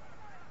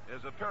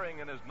 is appearing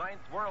in his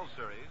 9th World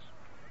Series.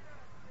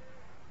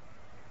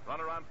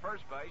 Runner on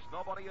first base.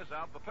 Nobody is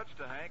out. The pitch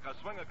to Hank. A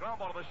swing, a ground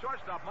ball to the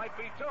shortstop. Might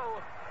be 2.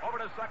 Over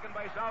to second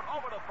base, out.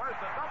 Over to first.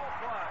 A double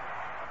play.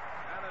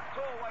 And it's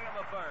 2 away in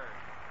the third.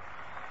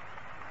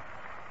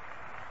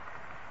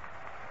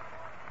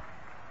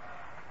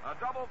 A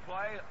double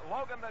play.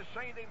 Logan to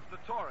Shane Dees to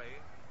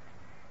Torrey.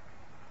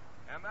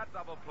 And that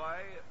double play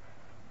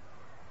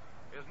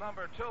is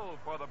number 2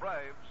 for the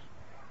Braves.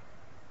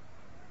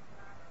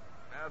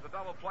 As a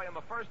double play in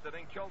the first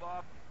inning killed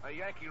off a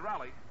Yankee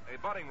rally, a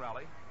budding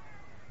rally,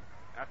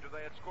 after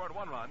they had scored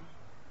 1 run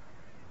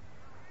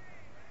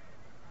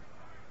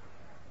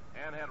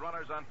and had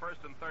runners on first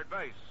and third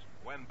base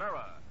when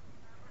Berra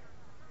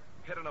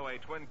hit into a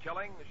twin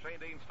killing. Shane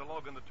Dees to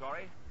Logan to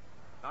Torrey.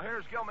 Now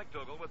here's Gil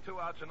McDougall with 2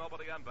 outs and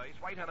nobody on base.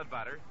 Right-handed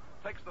batter.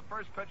 Takes the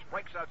first pitch,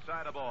 breaks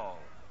outside a ball.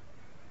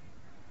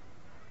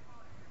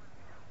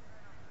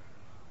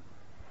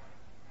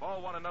 Ball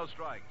 1 and no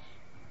strikes.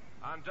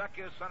 On deck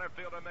is center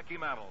fielder Mickey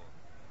Mantle.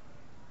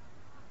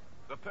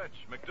 The pitch.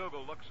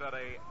 McDougall looks at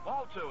a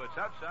ball 2. It's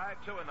outside,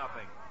 2-0.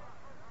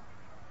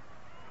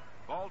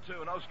 Ball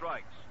 2, no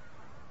strikes.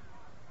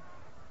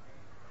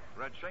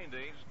 Red Shane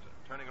Dees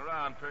turning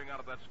around, peering out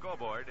of that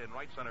scoreboard in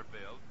right center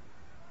field.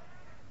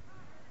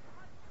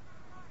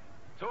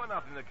 2-0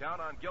 the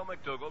count on Gil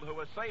McDougall, who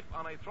was safe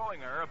on a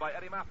throwing error by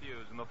Eddie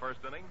Matthews in the first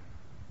inning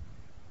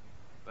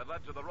that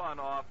led to the run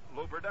off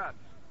Lou Burdette.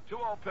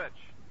 2-0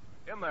 pitch.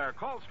 In there,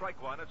 called strike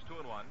 1. It's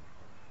 2-1.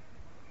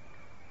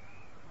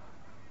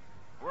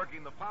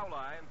 Working the foul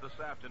lines this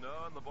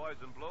afternoon, the boys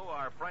in blue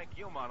are Frank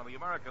Humon of the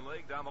American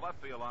League down the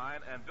left field line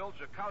and Bill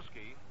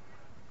Jakowski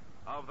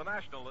of the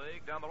National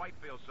League down the right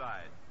field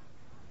side.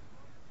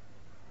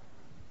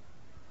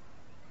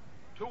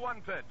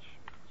 2-1 pitch.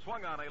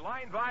 Swung on a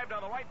line drive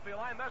down the right field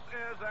line. This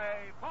is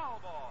a foul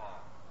ball.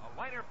 A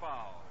liner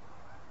foul.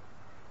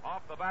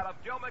 Off the bat of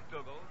Gil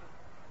McDougall.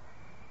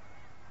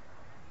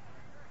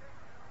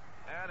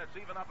 And it's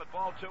even up at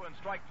ball 2 and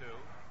strike 2.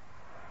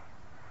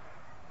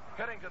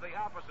 Hitting to the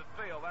opposite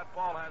field, that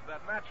ball has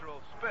that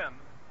natural spin.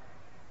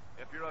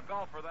 If you're a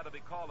golfer, that'd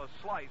be called a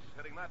slice,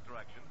 hitting that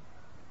direction.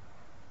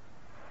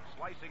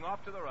 Slicing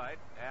off to the right,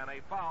 and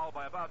a foul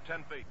by about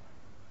 10 feet.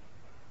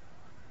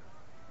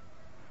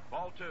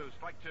 Ball 2,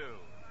 strike 2.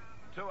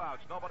 2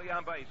 outs, nobody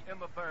on base. In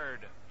the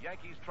third,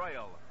 Yankees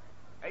trail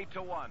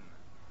 8-1.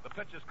 The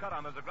pitch is cut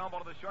on. There's a ground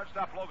ball to the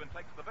shortstop. Logan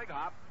takes the big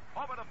hop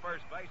over to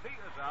first base. He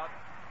is out,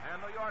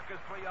 and New York is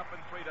 3 up and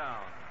 3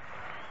 down.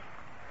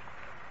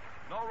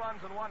 No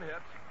runs and 1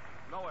 hit,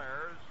 no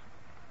errors,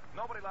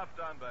 nobody left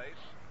on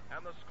base,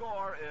 and the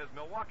score is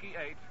Milwaukee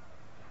 8,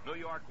 New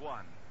York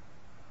 1.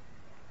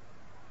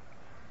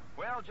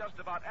 Well,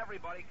 just about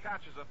everybody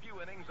catches a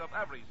few innings of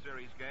every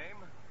series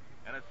game,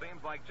 and it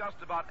seems like just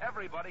about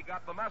everybody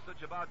got the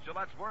message about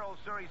Gillette's World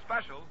Series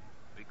special,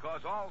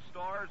 because all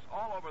stores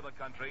all over the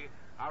country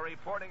are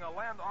reporting a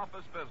land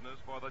office business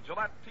for the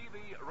Gillette TV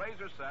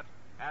razor set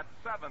at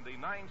 79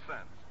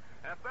 cents.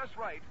 At this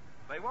rate,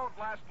 they won't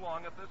last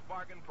long at this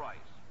bargain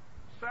price.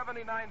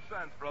 79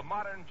 cents for a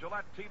modern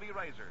Gillette TV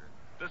razor,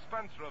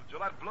 dispenser of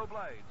Gillette Blue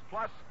Blades,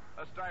 plus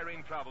a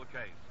styrene travel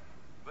case.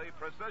 The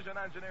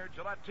precision-engineered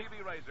Gillette TV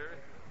razor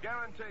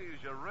guarantees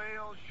you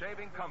real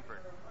shaving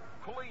comfort,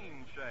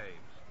 clean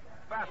shaves,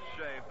 fast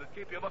shaves that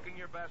keep you looking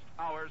your best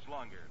hours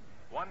longer.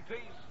 One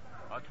piece,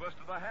 a twist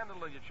of the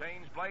handle and you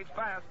change blades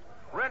fast,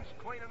 rinse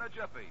clean in a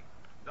jiffy.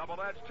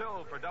 Double-edged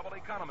tool for double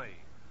economy.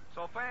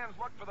 So fans,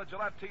 look for the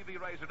Gillette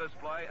TV razor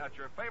display at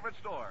your favorite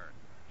store.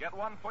 Get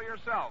one for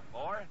yourself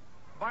or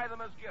buy them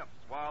as gifts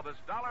while this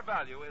dollar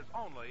value is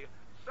only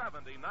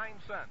 79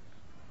 cents.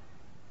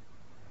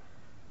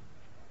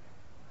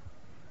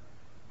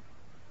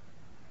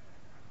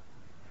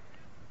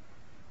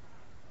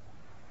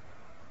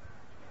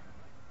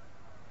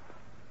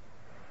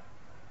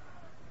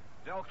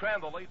 Del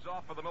Crandall leads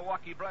off for the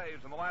Milwaukee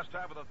Braves in the last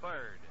half of the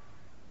third.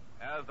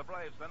 As the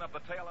Braves send up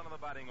the tail end of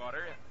the batting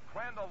order,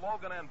 Crandall,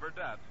 Logan, and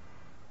Burdett.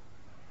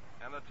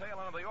 And the tail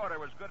end of the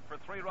order was good for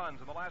 3 runs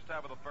in the last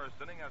half of the first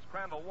inning as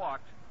Crandall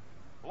walked.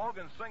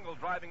 Logan singled,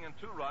 driving in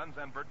 2 runs,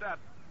 and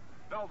Burdett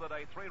belted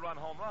a 3-run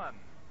home run.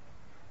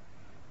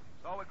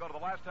 So we go to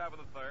the last half of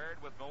the third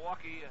with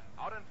Milwaukee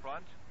out in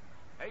front,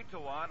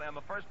 8-1, and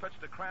the first pitch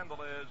to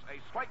Crandall is a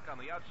strike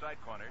on the outside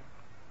corner.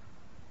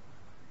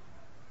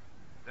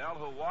 Dell,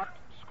 who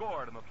walked,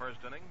 scored in the first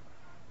inning.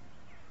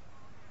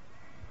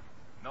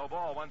 No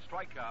ball, 1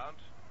 strike count.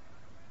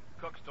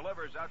 Cooks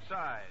delivers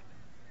outside.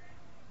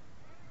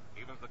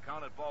 Evens the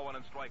count at ball 1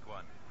 and strike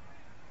 1.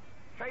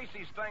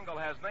 Casey Stengel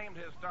has named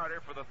his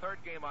starter for the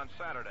third game on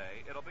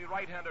Saturday. It'll be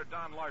right-hander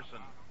Don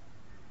Larson.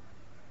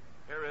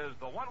 Here is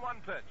the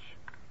 1-1 pitch.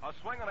 A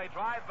swing and a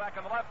drive back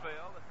in the left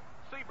field.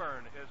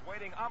 Seaburn is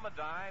waiting on the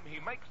dime.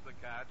 He makes the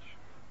catch,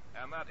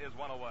 and that is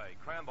 1 away.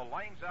 Crandall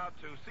lines out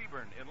to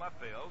Seaburn in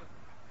left field,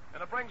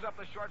 and it brings up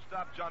the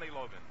shortstop, Johnny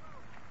Logan.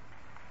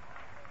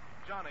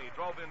 Johnny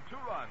drove in 2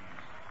 runs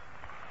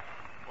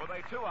with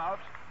a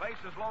 2-out,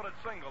 bases-loaded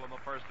single in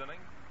the first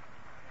inning.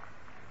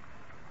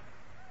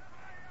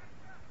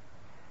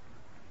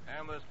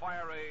 And this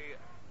fiery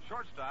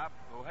shortstop,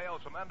 who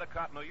hails from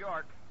Endicott, New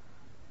York,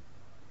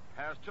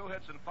 has 2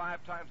 hits and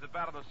 5 times at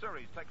bat in the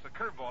series. Takes a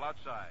curveball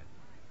outside.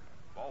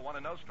 Ball 1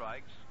 and no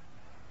strikes.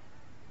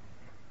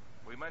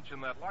 We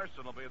mentioned that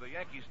Larson will be the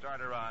Yankee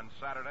starter on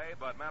Saturday,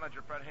 but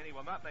manager Fred Haney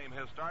will not name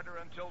his starter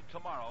until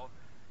tomorrow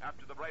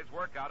after the Braves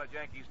workout at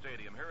Yankee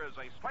Stadium. Here is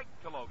a strike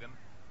to Logan.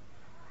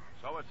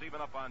 So it's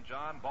even up on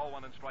John. Ball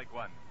 1 and strike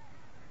 1.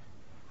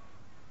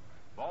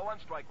 Ball 1,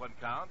 strike 1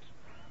 count.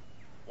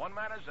 1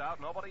 man is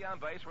out. Nobody on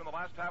base. We're in the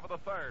last half of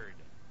the third.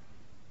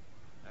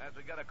 As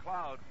we get a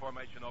cloud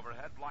formation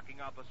overhead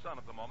blocking out the sun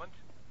at the moment.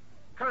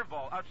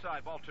 Curveball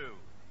outside. Ball 2.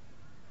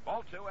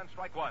 Ball 2 and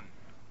strike 1.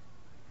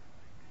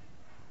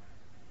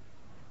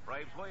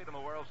 Braves lead in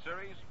the World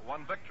Series.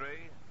 1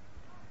 victory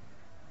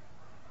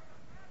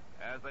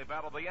as they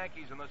battle the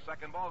Yankees in the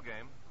second ball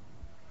game.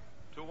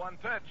 2-1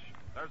 pitch.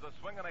 There's a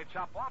swing and a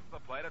chop off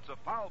the plate. It's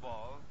a foul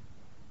ball.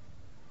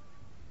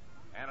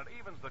 And it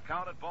evens the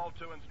count at ball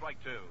 2 and strike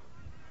 2.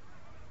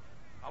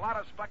 A lot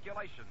of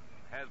speculation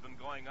has been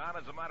going on,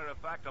 as a matter of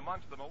fact,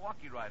 amongst the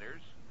Milwaukee writers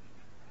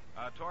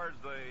towards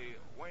the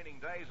waning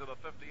days of the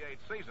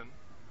 58 season.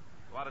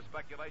 A lot of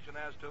speculation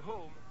as to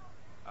whom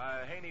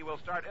Haney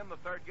will start in the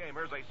third game.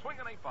 Here's a swing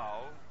and a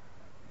foul.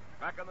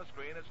 Back on the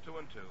screen, it's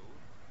 2-2.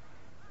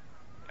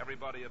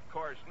 Everybody, of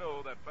course,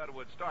 knew that Fred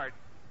would start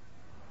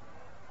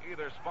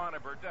either Spahn or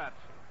Burdett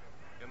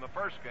in the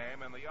first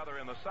game and the other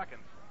in the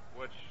second,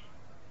 which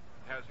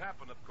has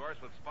happened, of course,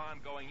 with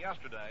Spahn going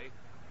yesterday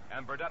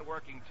and Burdett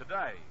working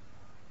today.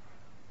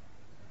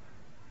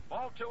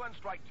 Ball 2 and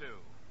strike 2.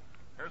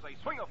 Here's a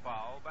swing of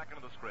foul back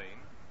into the screen.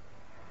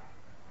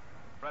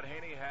 Fred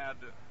Haney had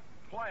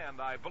planned,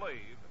 I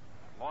believe,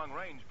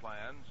 long-range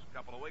plans a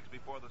couple of weeks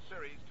before the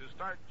series to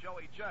start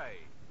Joey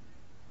Jay.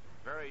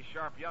 Very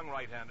sharp young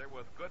right-hander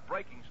with good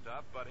breaking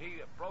stuff, but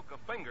he broke a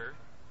finger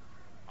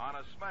on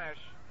a smash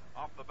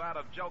off the bat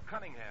of Joe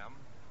Cunningham,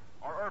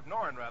 or Herb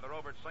Noren, rather,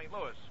 over at St.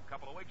 Louis a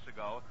couple of weeks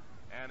ago.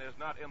 and is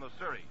not in the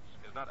series,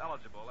 is not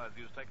eligible as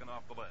he was taken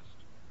off the list.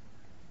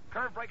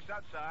 Curve breaks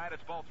outside.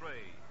 It's ball 3.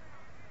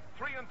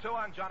 3-2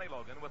 on Johnny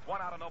Logan with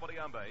 1 out and nobody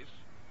on base.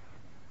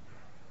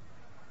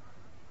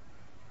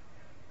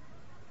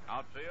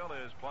 Outfield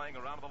is playing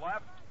around to the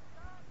left.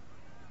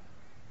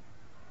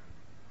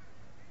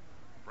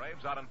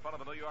 Braves out in front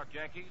of the New York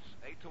Yankees,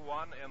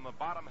 8-1 in the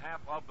bottom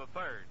half of the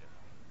third.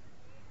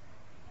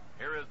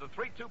 Here is the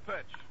 3-2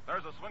 pitch.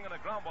 There's a swing and a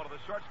ground ball to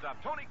the shortstop.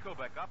 Tony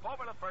Kubek up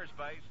over to first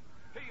base.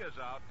 He is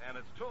out, and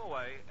it's 2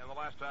 away in the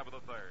last half of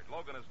the third.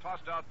 Logan is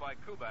tossed out by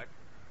Kubek.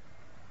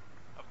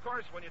 Of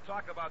course, when you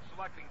talk about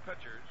selecting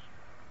pitchers,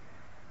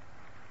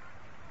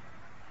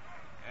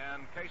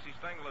 and Casey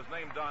Stengel has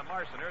named Don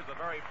Larson, here's a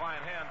very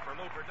fine hand for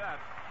Lou Burdett.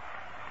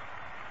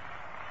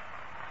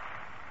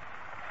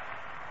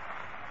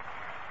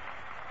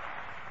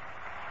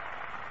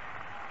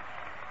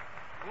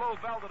 Lou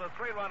belted a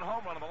 3-run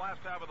home run in the last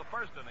half of the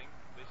first inning,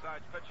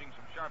 besides pitching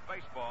some sharp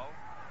baseball.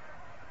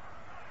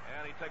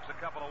 And he takes a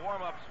couple of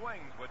warm-up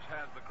swings, which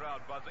has the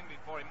crowd buzzing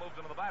before he moves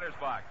into the batter's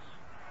box.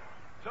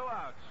 2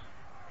 outs.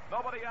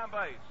 Nobody on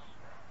base.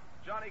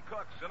 Johnny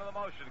Cooks into the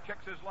motion,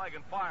 kicks his leg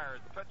and fires.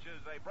 The pitch is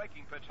a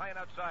breaking pitch, high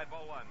and outside,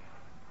 ball 1.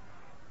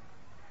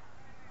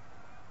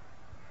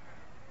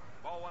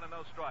 Ball 1 and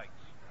no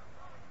strikes.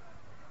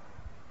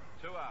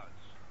 2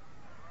 outs.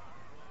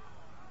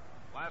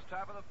 Last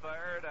half of the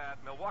third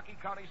at Milwaukee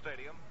County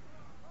Stadium.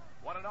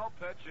 1-0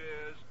 pitch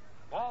is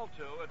ball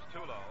 2. It's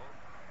too low.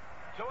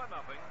 2-0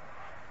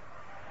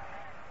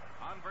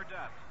 on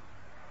Burdett.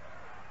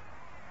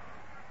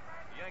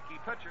 The Yankee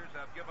pitchers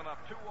have given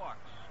up 2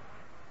 walks.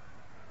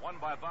 One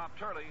by Bob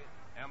Turley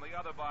and the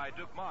other by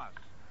Duke Moss.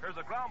 Here's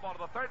a ground ball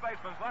to the third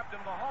baseman's left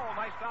into the hole.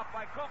 Nice stop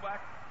by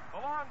Kubek.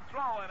 The long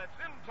throw, and it's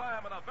in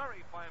time, and a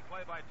very fine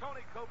play by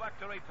Tony Kubek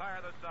to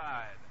retire the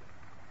side.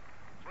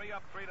 3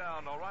 up, 3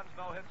 down. No runs,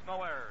 no hits,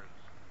 no errors.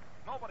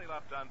 Nobody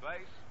left on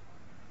base.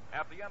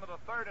 At the end of the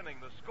third inning,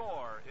 the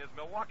score is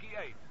Milwaukee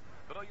 8,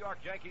 the New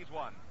York Yankees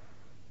 1.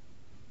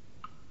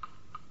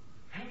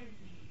 Hey,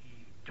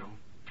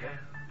 don't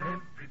tell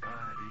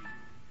everybody.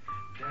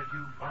 Tell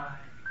you why.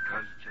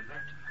 'Cause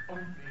Gillette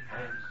only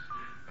has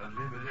a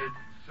limited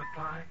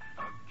supply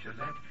of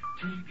Gillette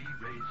TV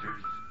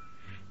razors.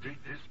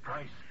 Dig this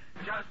price.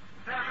 Just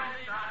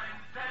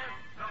 79 cents,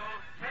 so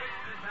take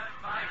this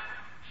advice.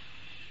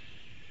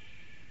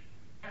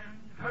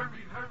 And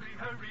hurry, hurry,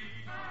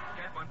 hurry.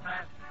 Get one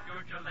fast,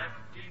 your Gillette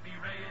TV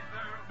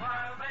razor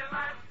while they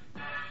last.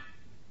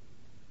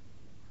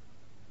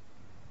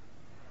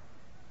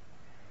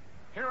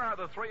 Here are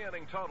the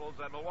 3-inning totals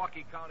at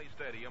Milwaukee County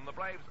Stadium. The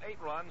Braves 8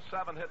 runs,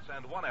 7 hits,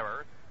 and 1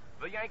 error.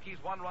 The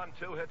Yankees 1 run,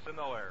 2 hits, and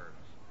no errors.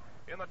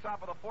 In the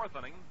top of the 4th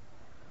inning,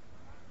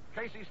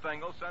 Casey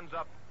Stengel sends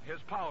up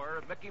his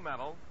power, Mickey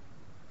Mantle,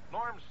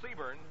 Norm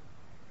Seaburn,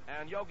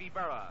 and Yogi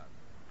Berra.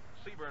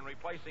 Seaburn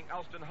replacing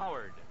Elston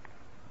Howard.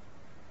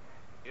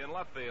 In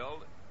left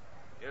field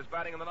is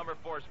batting in the number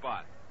 4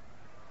 spot.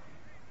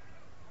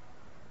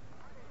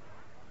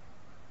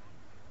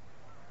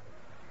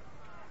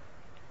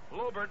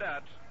 Lou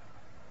Burdett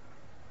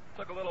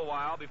took a little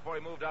while before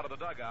he moved out of the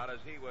dugout, as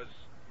he was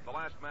the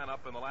last man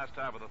up in the last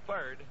half of the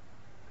third.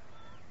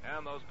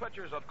 And those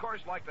pitchers, of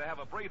course, like to have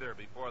a breather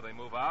before they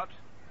move out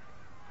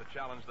to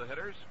challenge the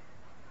hitters.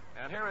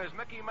 And here is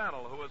Mickey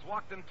Mantle, who has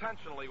walked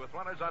intentionally with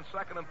runners on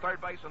second and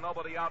third base and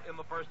nobody out in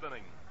the first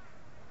inning.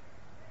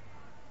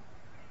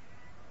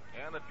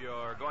 And if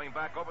you're going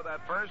back over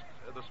that first,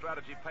 the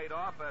strategy paid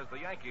off, as the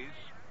Yankees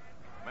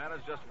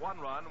managed just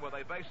 1 run with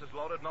a bases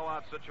loaded, no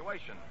out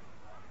situation.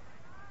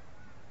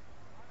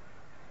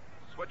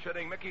 Switch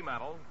hitting Mickey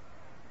Mantle,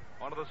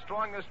 one of the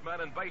strongest men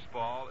in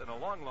baseball in a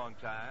long, long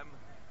time,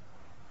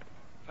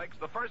 takes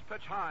the first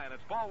pitch high, and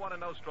it's ball 1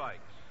 and no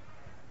strikes.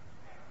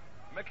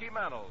 Mickey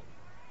Mantle,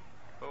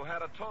 who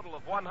had a total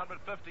of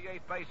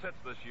 158 base hits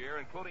this year,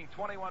 including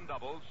 21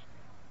 doubles,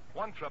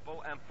 1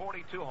 triple, and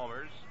 42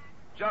 homers,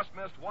 just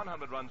missed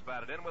 100 runs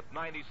batted in with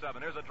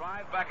 97. Here's a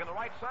drive back into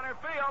right center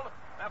field.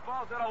 That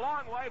ball's in a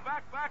long way,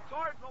 back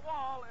towards the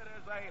wall. It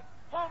is a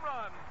home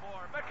run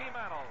for Mickey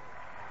Mantle.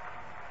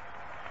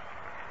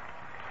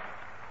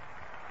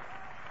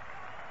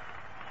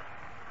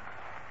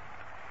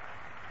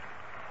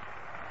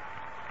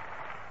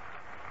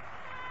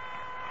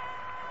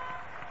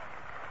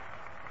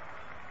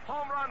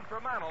 Home run for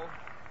Mantle,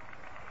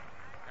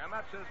 and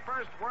that's his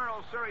first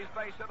World Series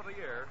base hit of the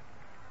year.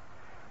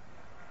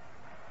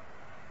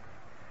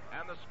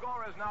 And the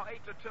score is now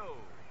 8-2.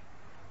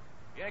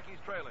 Yankees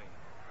trailing.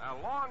 A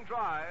long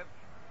drive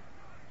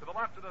to the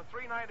left of the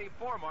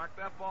 394 mark.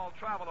 That ball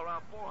traveled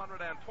around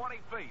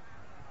 420 feet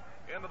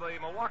into the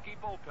Milwaukee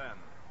bullpen.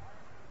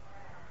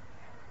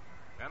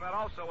 And that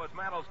also was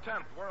Mantle's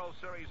 10th World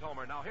Series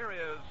homer. Now here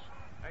is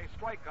a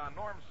strike on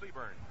Norm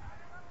Seaburn.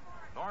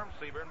 Norm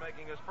Seaburn,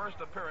 making his first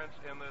appearance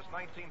in this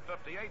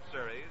 1958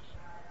 series,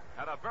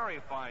 had a very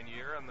fine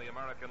year in the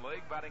American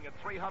League, batting at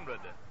 .300.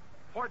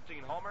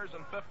 14 homers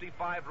and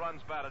 55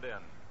 runs batted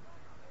in.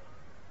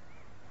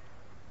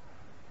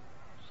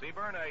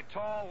 Seaburn, a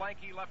tall,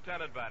 lanky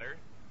left-handed batter,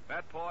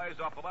 Bat poised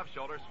off the left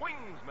shoulder.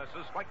 Swings,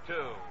 misses. Strike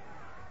two.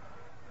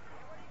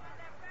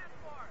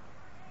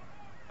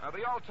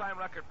 The all-time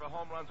record for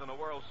home runs in a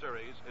World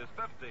Series is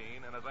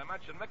 15, and as I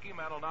mentioned, Mickey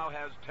Mantle now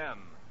has 10.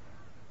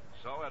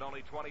 So at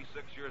only 26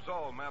 years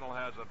old, Mantle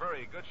has a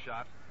very good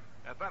shot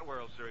at that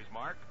World Series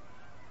mark.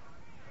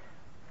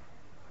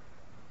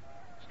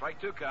 Strike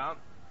two count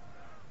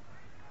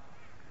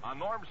on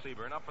Norm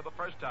Seaburn, up for the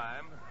first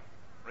time,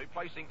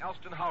 replacing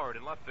Elston Howard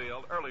in left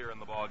field earlier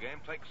in the ball game.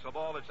 Takes a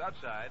ball that's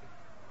outside.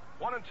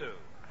 1-2.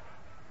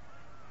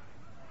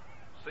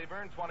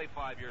 Seaburn,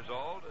 25 years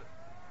old,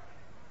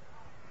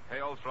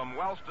 hails from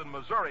Wellston,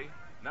 Missouri,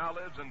 now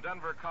lives in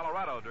Denver,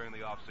 Colorado during the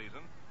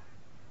offseason.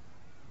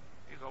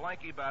 He's a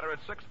lanky batter at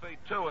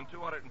 6'2" and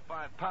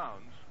 205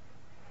 pounds.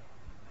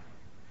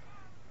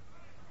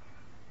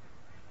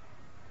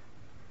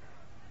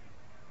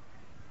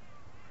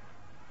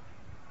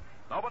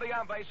 Nobody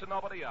on base and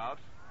nobody out.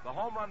 The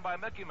home run by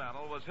Mickey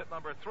Mantle was hit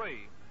number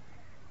 3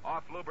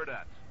 off Lou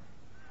Burdett.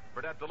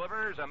 Burdett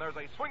delivers, and there's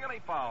a swing and a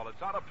foul.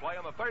 It's out of play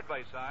on the third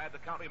base side. The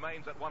count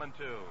remains at 1-2.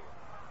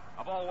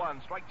 A ball one,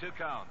 strike two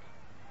count.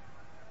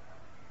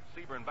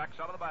 Seaburn backs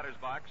out of the batter's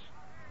box.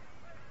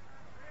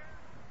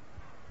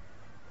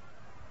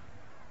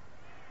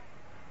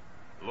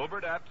 Lou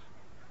Burdett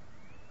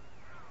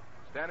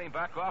standing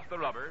back off the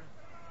rubber.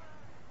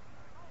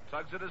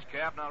 Tugs at his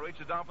cap, now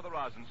reaches down for the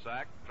rosin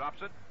sack.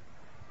 Drops it.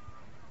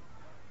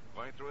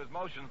 Going through his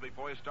motions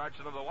before he starts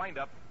into the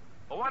windup.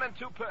 A 1-2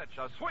 pitch.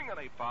 A swing and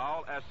a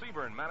foul as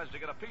Seaburn managed to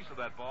get a piece of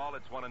that ball.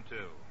 It's 1-2.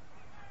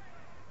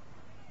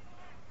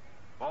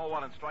 Ball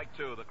one and strike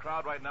two. The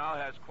crowd right now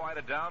has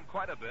quieted down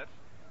quite a bit.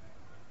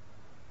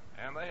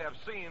 And they have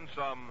seen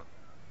some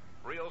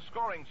real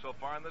scoring so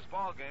far in this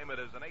ball game. It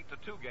is an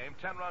 8-2 game.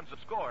 10 runs have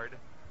scored.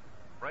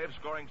 Braves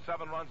scoring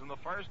 7 runs in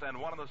the first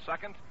and 1 in the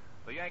second.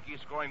 The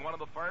Yankees scoring 1 in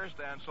the first,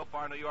 and so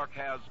far New York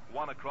has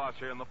 1 across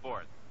here in the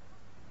fourth.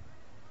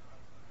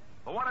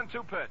 The 1-2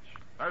 pitch.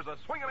 There's a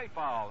swing and a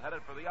foul headed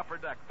for the upper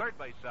deck, third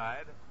base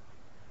side.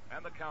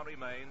 And the count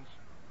remains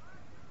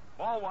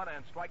ball one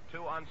and strike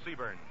two on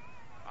Seaburn.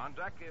 On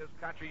deck is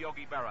catcher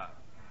Yogi Berra.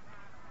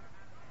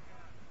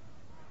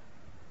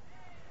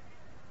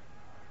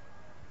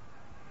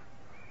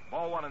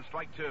 Ball one and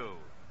strike two.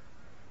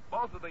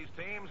 Both of these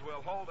teams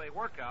will hold a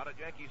workout at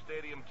Yankee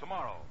Stadium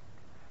tomorrow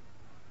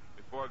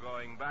before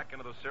going back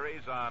into the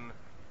series on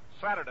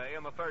Saturday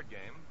in the third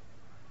game.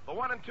 The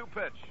 1-2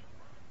 pitch.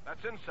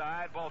 That's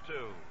inside, ball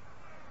two.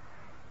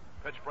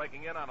 Pitch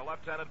breaking in on a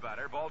left-handed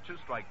batter, ball two,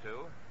 strike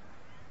two.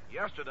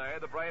 Yesterday,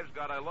 the Braves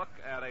got a look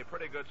at a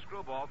pretty good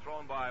screwball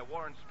thrown by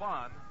Warren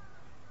Spahn,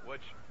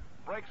 which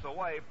breaks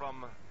away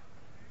from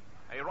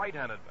a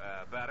right-handed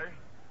batter.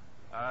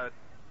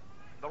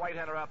 The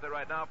right-hander out there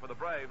right now for the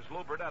Braves,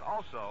 Lou Burdett,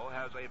 also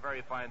has a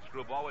very fine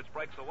screwball which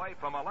breaks away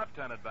from a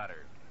left-handed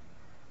batter.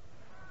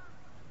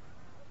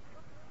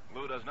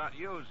 Lou does not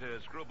use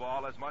his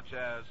screwball as much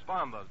as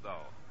Spahn does,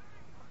 though.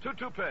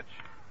 2-2 pitch.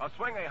 A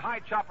swing, a high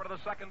chopper to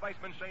the second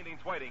baseman.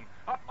 Schoendienst waiting.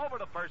 Up over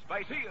to first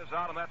base. He is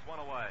out, and that's one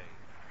away.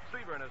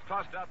 Seaburn is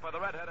tossed out by the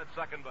redhead at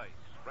second base.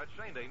 Fred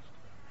Schoendienst.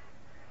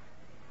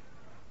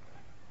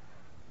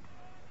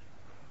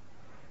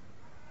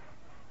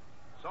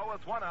 So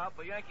with one out,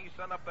 the Yankees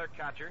send up their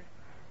catcher,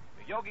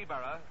 Yogi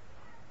Berra,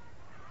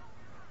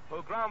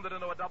 who grounded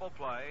into a double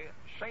play.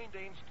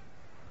 Schoendienst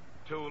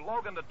to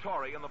Logan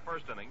Dettori in the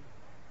first inning.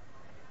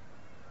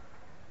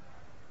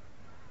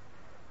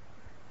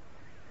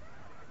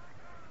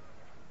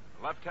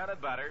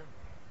 Left-handed batter.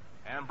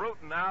 And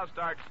Bruton now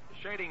starts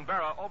shading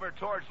Berra over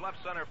towards left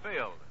center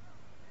field.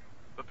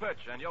 The pitch,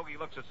 and Yogi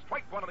looks at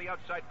strike one on the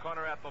outside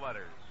corner at the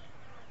letters.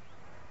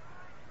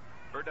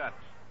 Burdett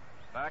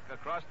back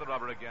across the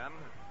rubber again.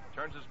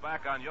 Turns his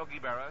back on Yogi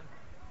Berra,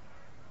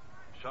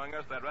 showing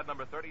us that red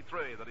number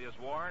 33 that he has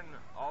worn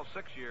all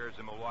 6 years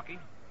in Milwaukee.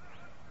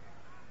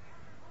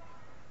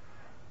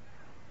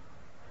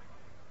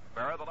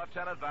 Berra, the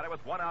left-handed batter,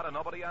 with one out and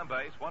nobody on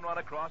base. 1 run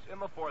across in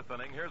the fourth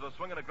inning. Here's a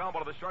swing and a ground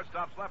ball to the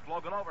shortstop's left.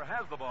 Logan over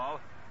has the ball.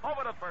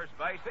 Over to first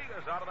base. He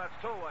is out, and that's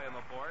two away in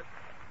the fourth.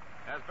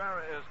 As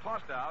Berra is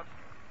tossed out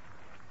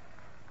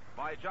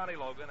by Johnny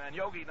Logan, and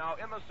Yogi now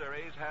in the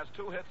series has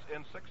 2 hits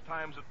in 6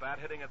 times at bat,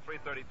 hitting at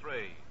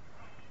 .333.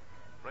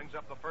 Brings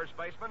up the first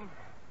baseman,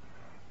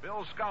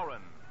 Bill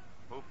Skowron,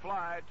 who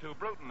flied to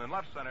Bruton in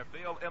left center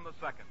field in the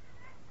second.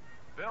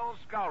 Bill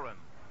Skowron,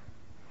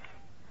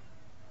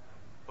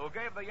 who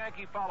gave the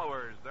Yankee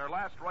followers their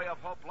last ray of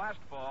hope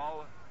last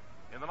fall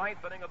in the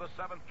 9th inning of the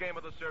 7th game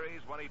of the series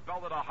when he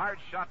belted a hard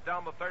shot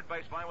down the third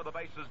base line with the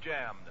bases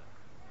jammed.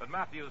 But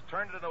Matthews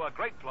turned it into a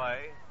great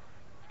play,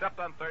 stepped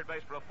on third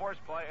base for a forced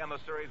play, and the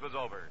series was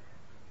over.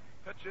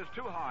 Pitch is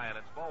too high, and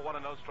it's ball one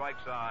and no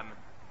strikes on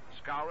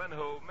Skowron,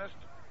 who missed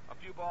a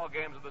few ball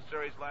games of the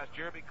series last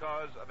year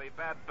because of a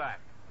bad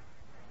back.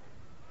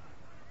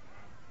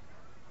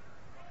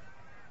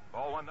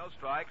 Ball one, no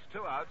strikes,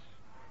 2 outs.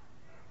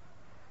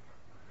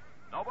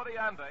 Nobody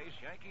on base.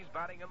 Yankees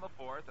batting in the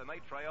fourth, and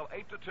they trail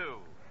 8-2.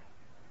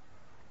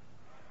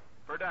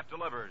 Burdett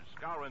delivers.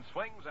 Skowron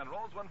swings and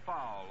rolls one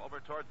foul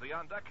over towards the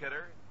on-deck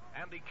hitter,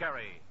 Andy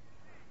Carey.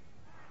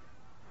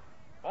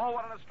 Ball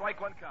one and a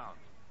strike, one count.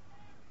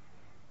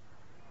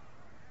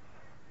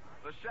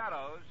 The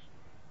shadows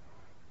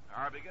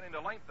are beginning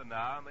to lengthen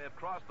now, and they have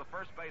crossed the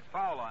first base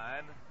foul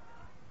line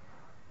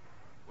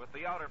with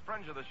the outer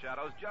fringe of the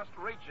shadows just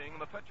reaching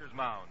the pitcher's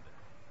mound.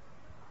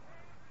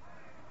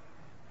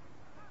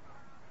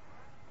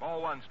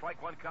 Ball one,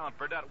 strike one count.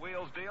 Burdett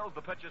wheels, deals.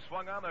 The pitch is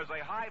swung on. There's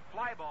a high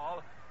fly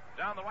ball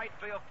down the right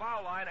field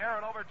foul line.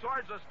 Aaron over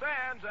towards the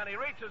stands, and he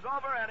reaches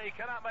over, and he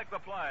cannot make the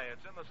play.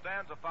 It's in the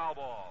stands, a foul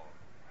ball.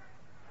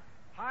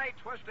 High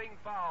twisting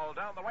foul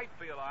down the right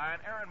field line.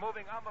 Aaron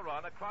moving on the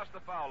run across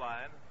the foul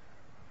line.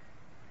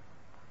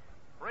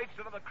 Reached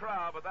into the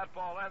crowd, but that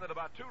ball landed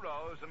about 2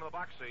 rows into the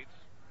box seats.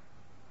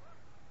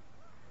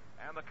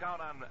 And the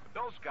count on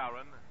Bill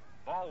Skowron.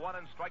 Ball one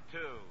and strike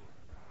two.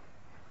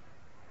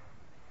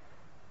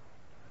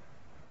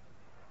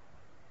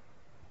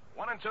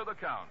 One and two the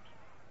count.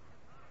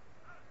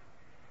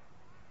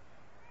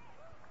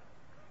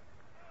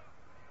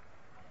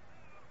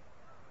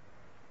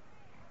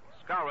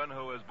 Skowron,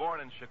 who was born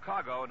in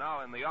Chicago,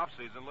 now in the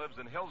offseason lives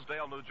in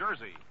Hillsdale, New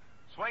Jersey.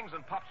 Swings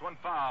and pops one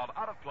fouled.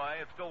 Out of play.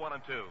 It's still 1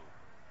 and 2.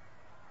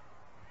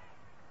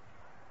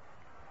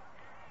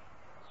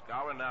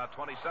 Skowron now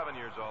 27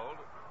 years old.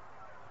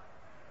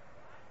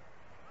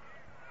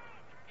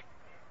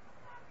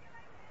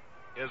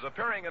 Is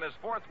appearing in his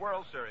 4th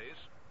World Series.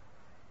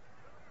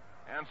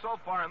 And so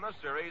far in this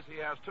series, he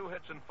has 2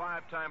 hits and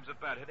 5 times at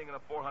bat, hitting in a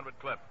 400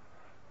 clip.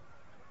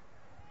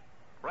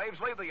 Braves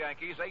lead the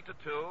Yankees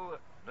 8-2.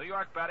 New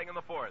York batting in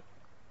the 4th.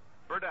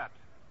 Burdett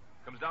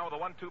comes down with a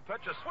 1-2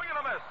 pitch, a swing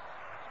and a miss.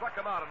 Struck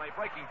him out on a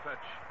breaking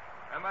pitch.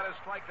 And that is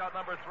strikeout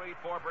number 3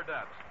 for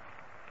Burdett.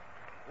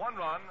 1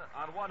 run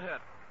on 1 hit.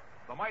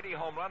 The mighty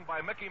home run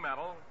by Mickey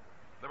Mantle.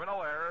 There were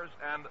no errors,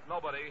 and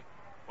nobody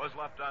was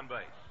left on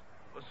base.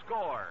 The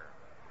score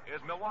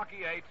is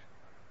Milwaukee 8,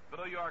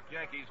 the New York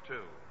Yankees 2.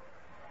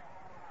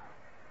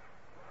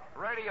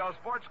 Radio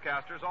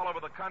sportscasters all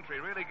over the country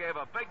really gave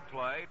a big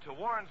play to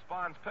Warren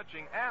Spahn's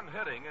pitching and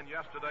hitting in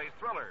yesterday's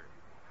thriller.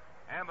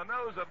 And the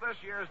news of this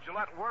year's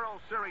Gillette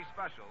World Series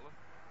special,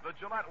 the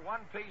Gillette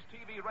one-piece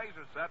TV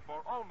razor set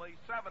for only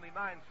 79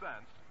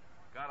 cents,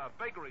 got a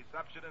big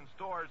reception in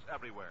stores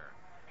everywhere.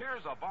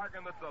 Here's a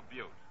bargain that's a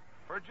beaut.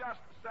 For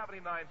just 79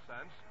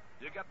 cents,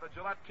 you get the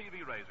Gillette TV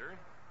razor,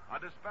 a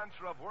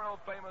dispenser of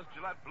world-famous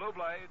Gillette Blue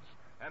Blades,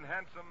 and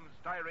handsome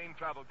styrene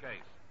travel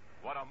case.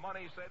 What a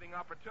money-saving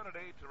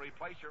opportunity to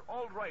replace your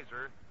old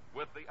razor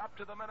with the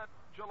up-to-the-minute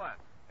Gillette.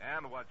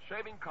 And what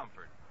shaving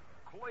comfort.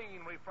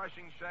 Clean,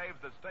 refreshing shaves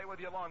that stay with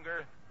you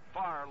longer,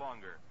 far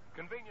longer.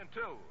 Convenient,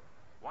 too.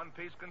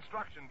 One-piece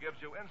construction gives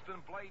you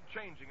instant blade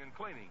changing and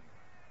cleaning.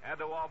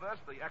 Add to all this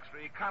the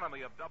extra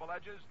economy of double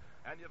edges,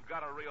 and you've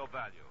got a real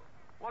value.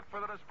 Look for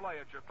the display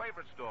at your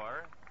favorite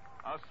store.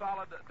 A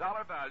solid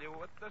dollar value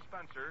with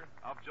dispenser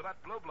of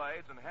Gillette Blue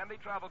Blades and handy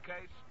travel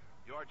case.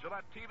 Your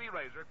Gillette TV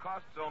razor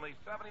costs only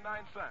 79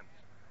 cents,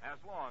 as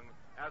long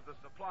as the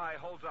supply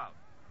holds out.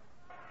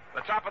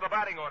 The top of the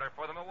batting order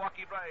for the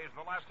Milwaukee Braves in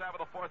the last half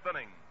of the 4th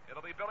inning.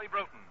 It'll be Billy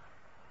Bruton,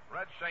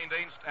 Red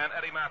Schoendienst, and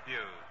Eddie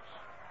Matthews.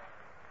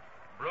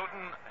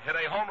 Bruton hit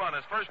a home run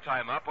his first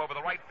time up over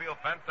the right field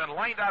fence, then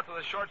lined out to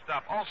the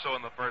shortstop also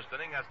in the first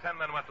inning as 10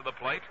 men went to the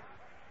plate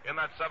in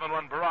that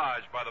 7-run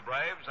barrage by the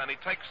Braves, and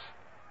he takes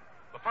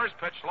the first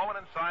pitch low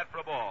and inside for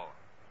a ball.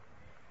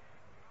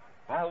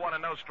 Ball one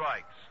and no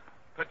strikes.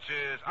 Pitch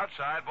is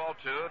outside, ball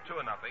 2,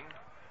 2-0.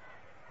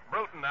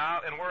 Bruton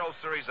now in World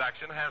Series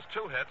action has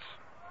 2 hits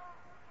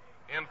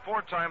in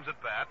 4 times at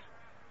bat,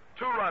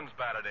 2 runs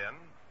batted in,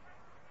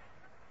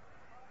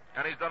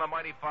 and he's done a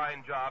mighty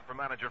fine job for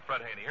manager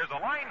Fred Haney. Here's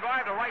a line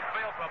drive to right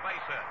field for a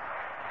base hit.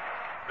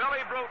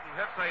 Billy Bruton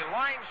hits a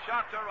line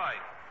shot to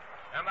right,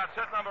 and that's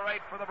hit number 8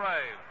 for the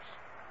Braves.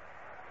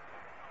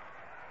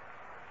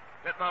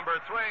 Hit number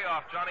 3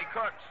 off Johnny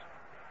Cooks.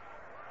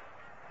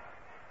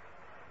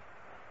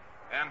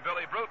 And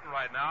Billy Bruton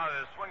right now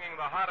is swinging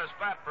the hottest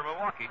bat for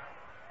Milwaukee.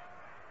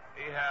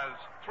 He has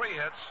 3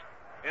 hits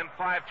in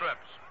 5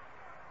 trips.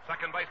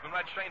 Second baseman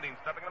Red Schoendienst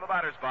stepping in the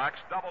batter's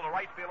box, double to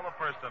right field in the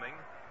first inning,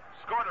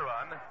 scored a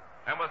run,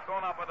 and was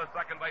thrown out by the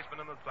second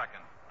baseman in the second.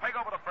 Peg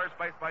over to first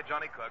base by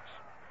Johnny Cooks.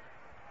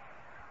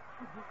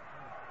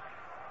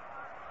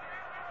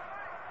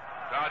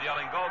 Crowd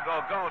yelling, "Go,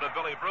 go, go" to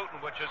Billy Bruton,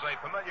 which is a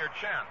familiar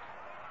chant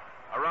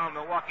around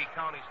Milwaukee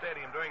County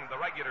Stadium during the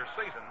regular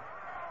season.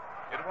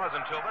 It was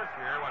until this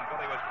year when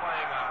Billy was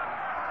playing on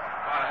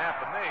about half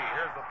a knee.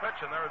 Here's the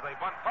pitch, and there is a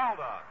bunt foul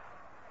dog.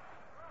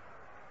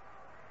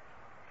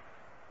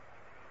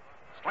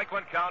 Strike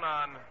one count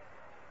on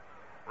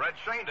Red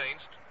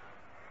Schoendienst,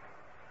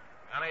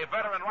 and a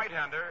veteran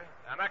right-hander,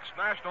 an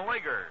ex-National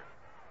Leaguer.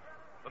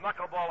 The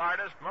knuckleball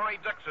artist, Murray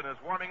Dixon, is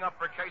warming up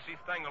for Casey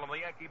Stengel in the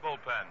Yankee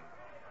bullpen.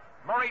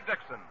 Murray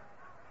Dixon.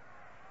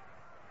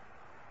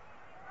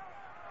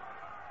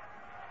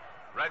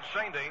 Red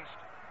Schoendienst,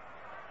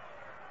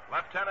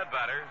 left-handed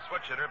batter,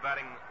 switch hitter,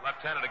 batting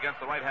left-handed against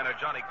the right-hander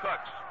Johnny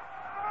Cooks.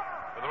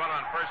 With a runner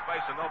on first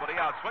base and nobody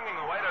out, swinging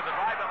away, there's a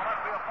drive to the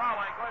left field foul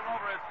line going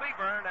over his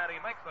Seaburn, and he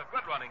makes a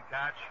good running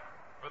catch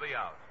for the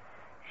out.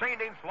 Shane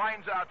Deans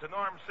lines out to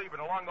Norm Siebert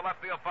along the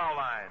left field foul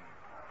line.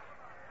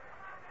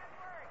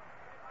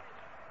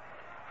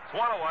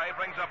 Swung away,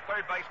 brings up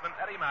third baseman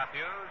Eddie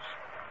Matthews,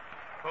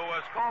 who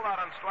was called out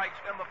on strikes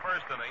in the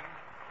first inning,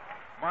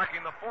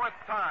 marking the fourth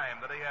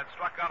time that he had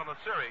struck out in the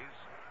series.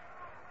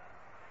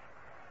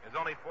 His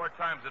only 4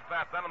 times at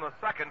bat. Then in the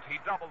second, he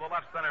doubled the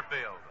left center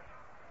field.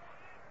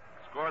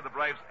 Scored the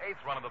Braves' 8th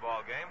run of the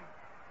ball game.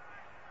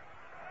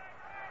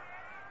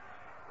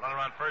 Runner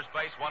on first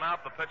base, 1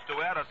 out. The pitch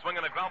to Ed. A swing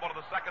and a ground ball to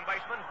the second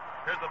baseman.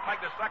 Here's the peg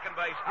to second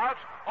base. Out.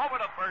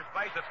 Over to first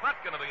base. It's not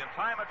going to be in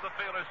time. It's a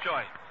fielder's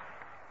choice.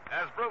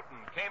 As Bruton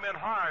came in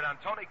hard on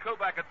Tony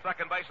Kubek at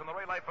second base in the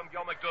relay from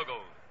Gil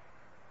McDougall.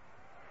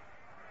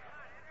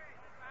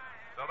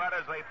 So that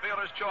is a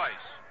fielder's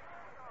choice,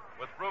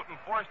 with Bruton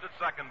forced at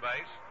second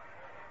base.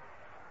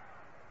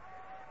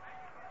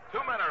 2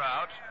 men are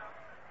out.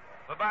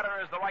 The batter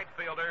is the right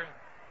fielder,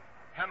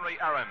 Henry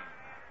Aaron.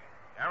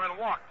 Aaron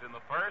walked in the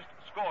first,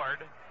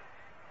 scored,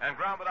 and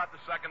grounded out to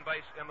second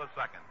base in the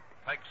second.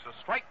 Takes a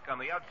strike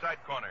on the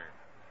outside corner.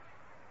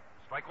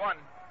 Strike 1.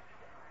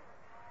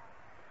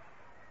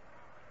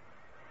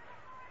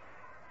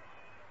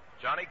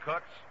 Johnny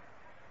Cooks,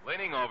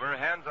 leaning over,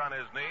 hands on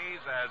his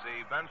knees as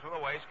he bends from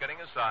the waist, getting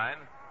a sign.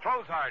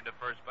 Throws hard to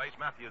first base.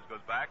 Matthews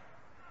goes back.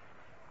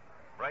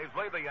 Braves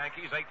lead the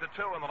Yankees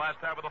 8-2 in the last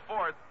half of the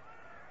fourth.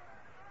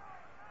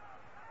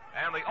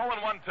 And the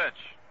 0-1 pitch.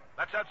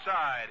 That's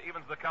outside.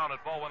 Evens the count at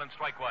ball 1 and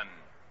strike 1.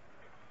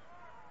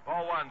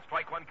 Ball 1,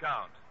 strike 1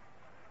 count.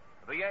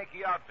 The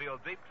Yankee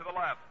outfield deep to the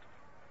left.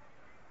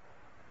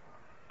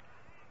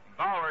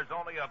 Bauer's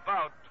only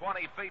about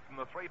 20 feet from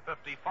the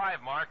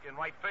 355 mark in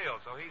right field,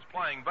 so he's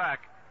playing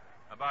back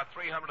about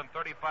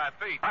 335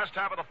 feet. Last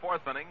half of the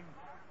fourth inning.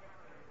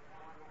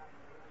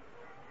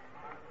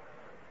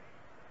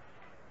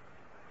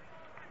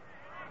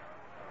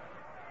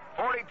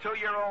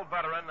 "42-year-old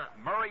veteran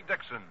Murray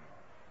Dixon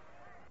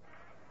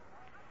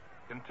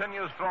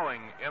continues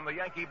throwing in the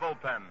Yankee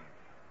bullpen.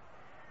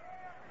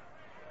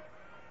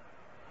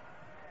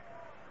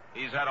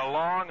 He's had a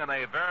long and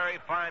a very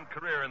fine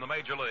career in the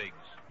major leagues.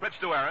 Pitch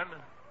to Aaron,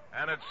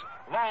 and it's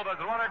low.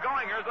 There's a runner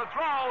going. Here's the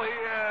throw. He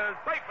is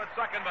safe at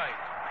second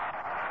base.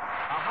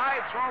 A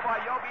high throw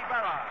by Yogi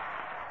Berra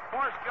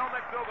forced Gil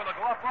McDougall to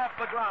go up off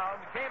the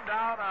ground. Came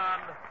down on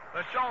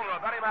the shoulder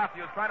of Eddie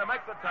Matthews trying to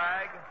make the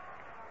tag.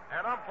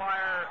 And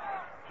umpire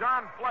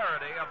John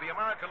Flaherty of the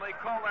American League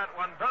called that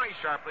one very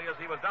sharply as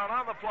he was down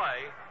on the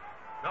play.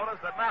 Notice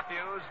that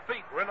Matthews'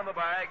 feet were in the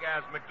bag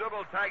as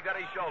McDougall tagged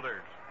Eddie's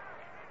shoulders.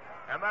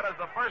 And that is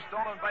the first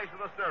stolen base of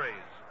the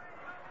series.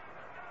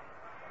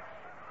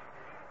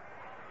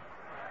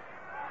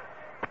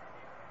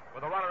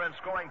 With a runner in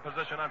scoring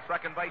position on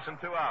second base and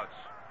 2 outs.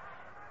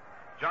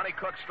 Johnny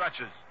Cook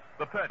stretches.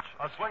 The pitch.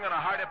 A swing and a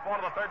hard hit ball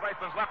to the third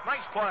baseman's left.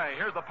 Nice play.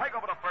 Here's the peg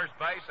over to first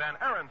base, and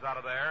Aaron's out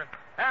of there.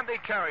 Andy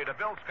Carey to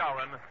Bill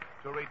Skowron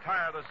to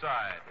retire the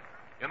side.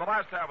 In the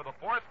last half of the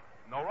fourth,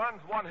 no runs,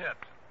 1 hit.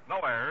 No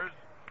errors.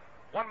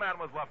 1 man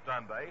was left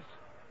on base.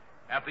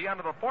 At the end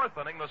of the fourth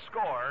inning, the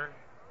score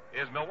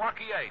is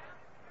Milwaukee 8,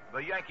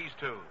 the Yankees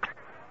 2.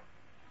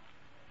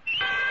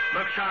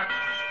 Look sharp,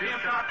 feel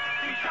sharp,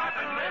 be sharp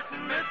and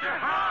listen, mister.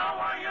 How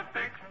are you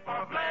fixed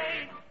for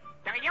blades?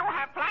 Do you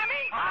have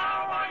plenty?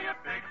 How are you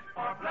fixed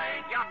for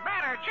blades? You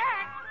better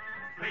check.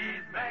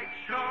 Please make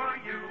sure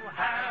you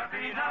have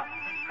enough,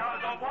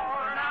 'cause a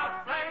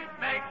worn-out blade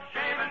makes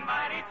shaving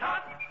mighty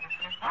tough.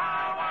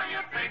 How are you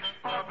fixed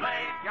for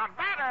blades? You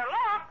better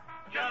look.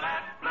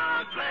 Gillette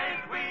Blue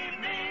Blades we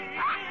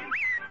mean.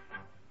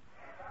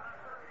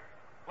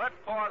 Let's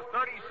pause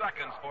 30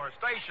 seconds for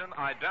station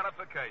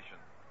identification.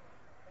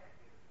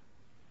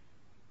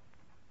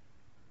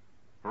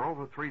 For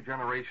over 3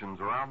 generations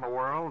around the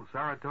world,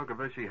 Saratoga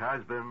Vichy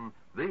has been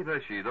the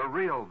Vichy, the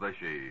real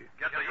Vichy.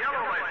 Get the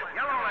yellow label,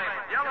 yellow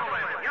label, yellow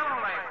label,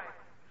 yellow label.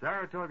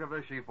 Saratoga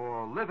Vichy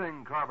for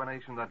living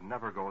carbonation that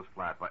never goes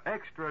flat. For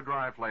extra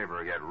dry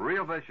flavor, get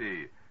real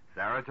Vichy.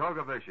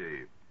 Saratoga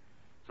Vichy.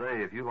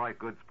 Say, if you like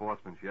good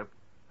sportsmanship,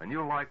 and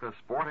you like the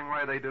sporting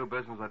way they do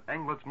business at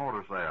Englett's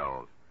Motor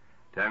Sales,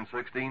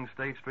 1016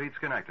 State Street,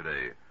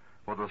 Schenectady.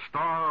 For the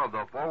star of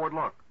the forward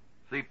look,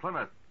 see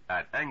Plymouth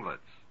at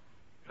Englett's.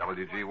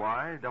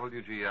 WGY,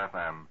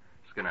 WGFM,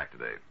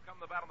 Schenectady. Come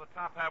the bat on the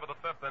top half of the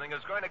fifth inning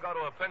is going to go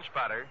to a pinch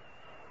batter.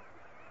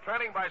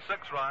 Trailing by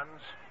 6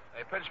 runs,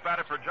 a pinch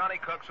batter for Johnny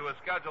Cooks, who is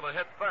scheduled to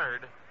hit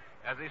third,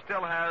 as he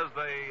still has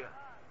the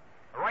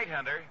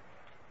right-hander,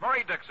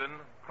 Murray Dixon,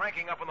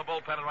 cranking up in the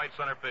bullpen in right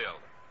center field.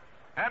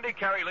 Andy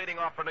Carey leading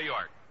off for New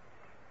York.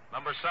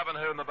 Number 7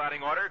 here in the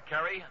batting order,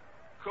 Carey,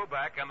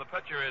 Kubek, and the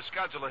pitcher is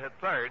scheduled to hit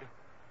third.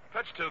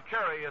 Pitch to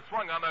Carey is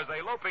swung on. There's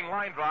a looping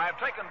line drive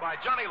taken by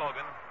Johnny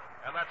Logan,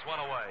 and that's one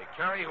away.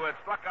 Carey, who had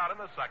struck out in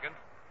the second,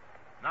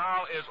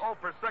 now is 0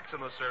 for 6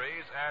 in the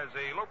series as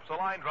he loops a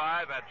line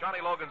drive at Johnny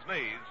Logan's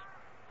knees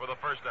for the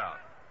first out.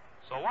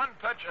 So 1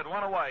 pitch and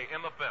 1 away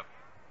in the fifth.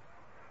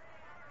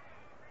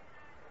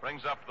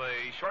 Brings up the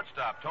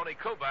shortstop, Tony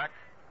Kubek.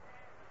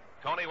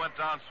 Tony went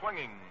down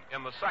swinging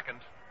in the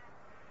second.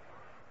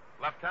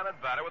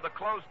 Left-handed batter with a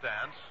closed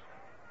stance.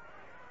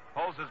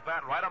 holds his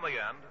bat right on the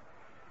end,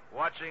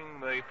 watching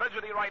the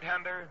fidgety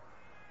right-hander,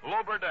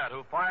 Lou Burdette,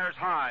 who fires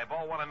high.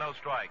 Ball one and no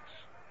strikes.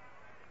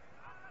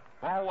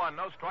 Ball one,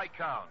 no strike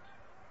count.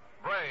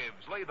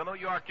 Braves lead the New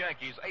York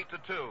Yankees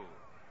 8-2.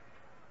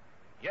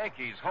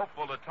 Yankees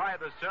hopeful to tie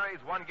the series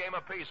one game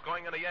apiece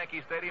going into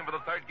Yankee Stadium for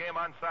the third game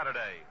on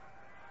Saturday.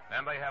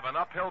 And they have an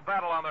uphill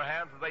battle on their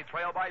hands as they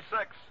trail by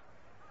 6.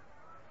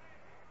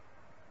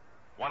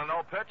 1-0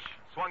 pitch.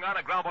 Swung on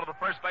a ground ball to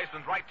the first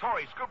baseman's right.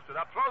 Torrey scoops it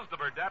up, throws to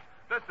Burdette.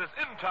 This is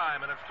in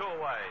time, and it's 2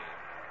 away.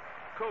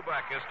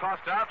 Kubek is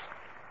tossed out.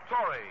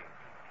 Torrey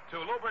to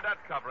Lou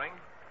Burdette covering.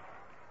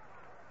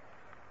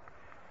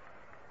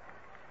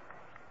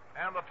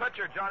 And the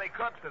pitcher, Johnny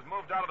Cooks, has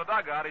moved out of the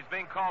dugout. He's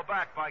being called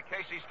back by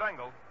Casey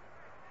Stengel.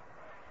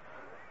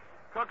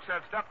 Cooks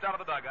had stepped out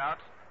of the dugout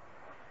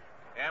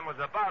and was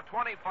about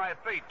 25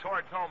 feet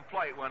towards home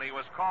plate when he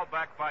was called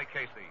back by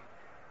Casey.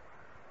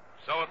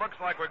 So it looks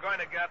like we're going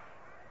to get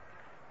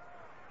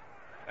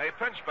a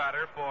pinch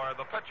batter for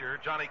the pitcher,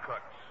 Johnny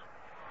Cooks.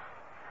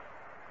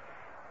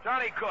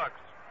 Johnny Cooks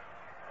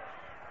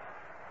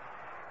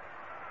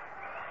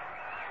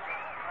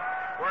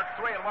worked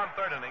 3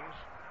 1/3 innings.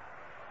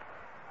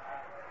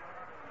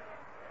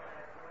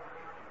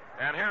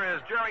 And here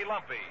is Jerry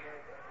Lumpy,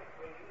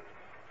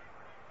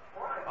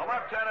 a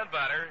left-handed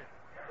batter.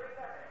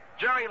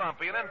 Jerry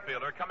Lumpy, an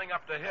infielder, coming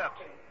up to hit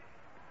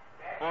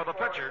for the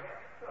pitcher,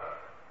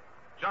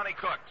 Johnny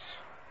Cooks.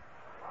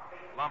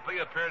 Lumpy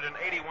appeared in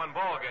 81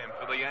 ball games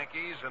for the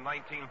Yankees in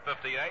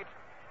 1958.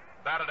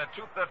 Batted at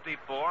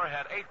 .254,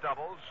 had 8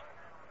 doubles,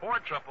 4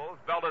 triples,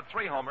 belted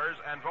 3 homers,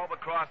 and drove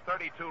across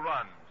 32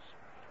 runs.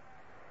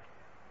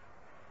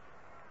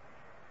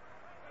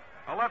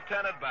 A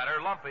left-handed batter,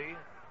 Lumpy,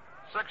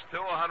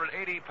 6'2",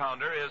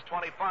 180-pounder, is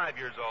 25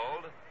 years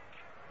old.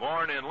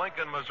 Born in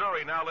Lincoln,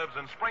 Missouri, now lives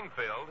in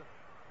Springfield.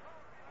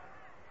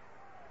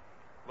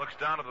 Looks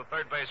down at the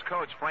third base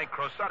coach, Frank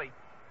Crosetti.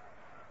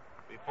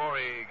 Before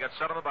he gets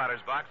set on the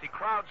batter's box, he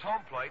crowds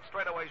home plate,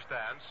 straightaway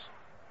stance,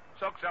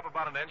 soaks up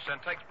about an inch, and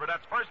takes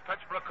Burdette's first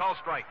pitch for a call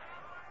strike.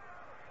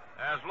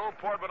 As Lou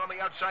Portman on the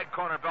outside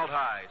corner, belt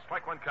high.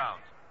 Strike 1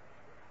 count.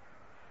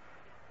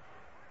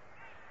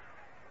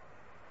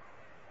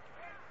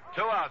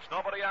 2 outs,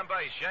 nobody on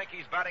base.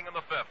 Yankees batting in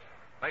the 5th.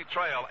 They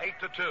trail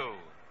 8-2.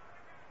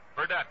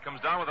 Burdette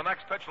comes down with the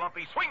next pitch.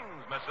 Lumpy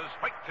swings, misses.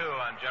 Strike 2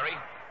 on Jerry.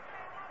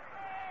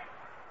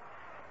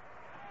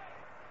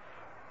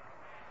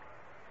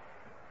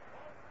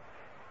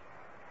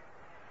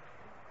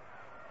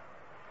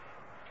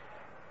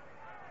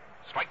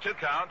 Strike 2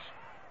 count.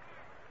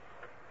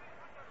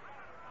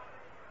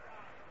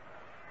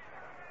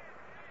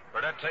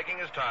 Burdette taking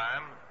his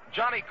time.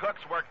 Johnny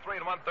Cooks worked 3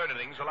 1/3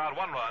 innings, allowed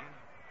 1 run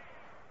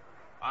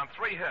on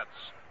 3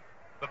 hits.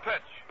 The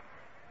pitch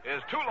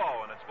is too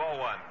low, and it's ball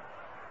 1.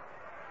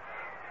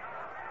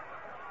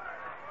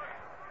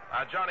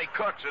 Johnny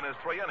Cooks in his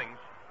 3 innings,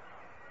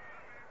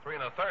 3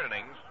 1/3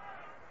 innings,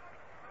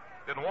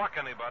 didn't walk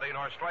anybody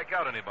nor strike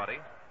out anybody.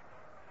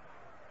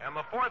 And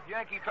the 4th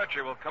Yankee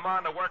pitcher will come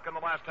on to work in the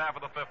last half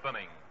of the 5th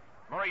inning,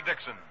 Murray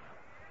Dixon.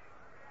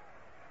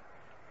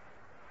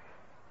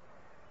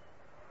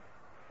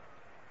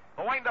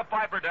 The wind-up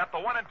by Burdette, the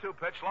 1-2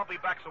 pitch. Lumpy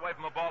backs away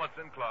from the ball. It's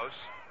in close.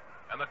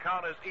 And the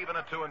count is even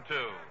at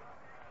 2-2.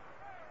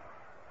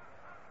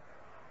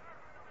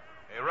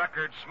 A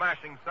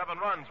record-smashing 7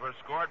 runs were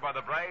scored by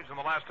the Braves in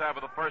the last half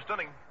of the 1st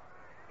inning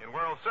in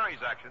World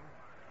Series action.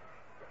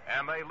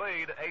 And they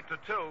lead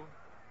 8-2.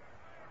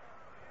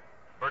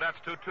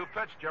 Burdette's 2-2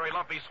 pitch. Jerry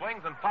Lumpy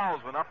swings and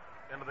fouls one up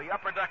into the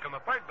upper deck on the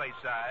third base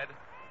side.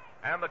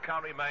 And the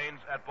count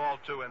remains at ball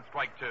 2 and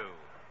strike 2.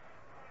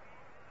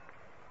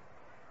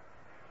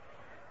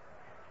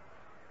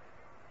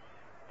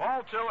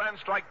 Ball 2 and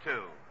strike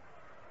 2.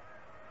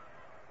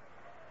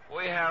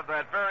 We have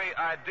that very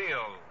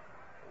ideal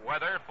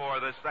weather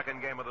for this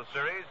second game of the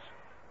series.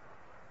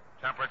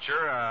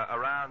 Temperature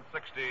around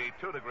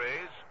 62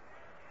 degrees.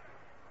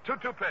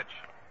 2-2 pitch.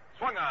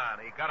 Swung on.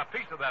 He got a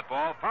piece of that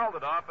ball, fouled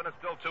it off, and it's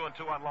still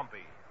 2-2 on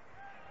Lumpy.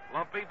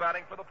 Lumpy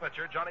batting for the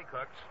pitcher, Johnny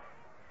Cooks,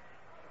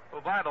 who,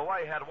 by the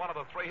way, had one of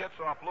the 3 hits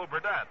off Lou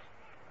Burdette.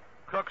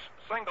 Cooks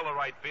single to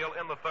right field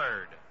in the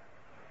 3rd.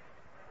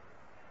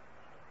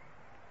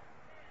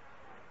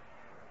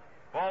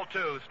 Ball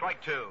 2,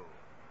 strike 2.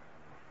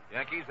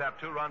 Yankees have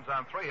 2 runs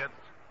on 3 hits.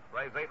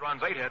 Braves 8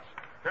 runs, 8 hits.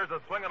 Here's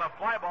a swing and a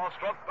fly ball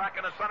stroked back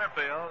into center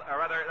field. Or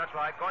rather, that's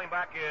right, going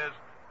back is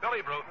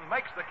Billy Bruton.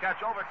 Makes the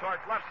catch over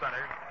towards left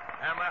center,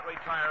 and that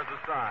retires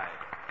the side.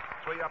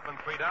 3 up and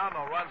 3 down.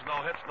 No runs,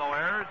 no hits, no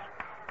errors.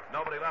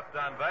 Nobody left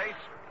on base.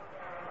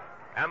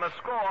 And the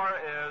score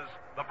is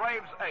the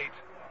Braves 8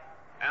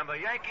 and the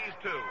Yankees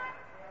 2.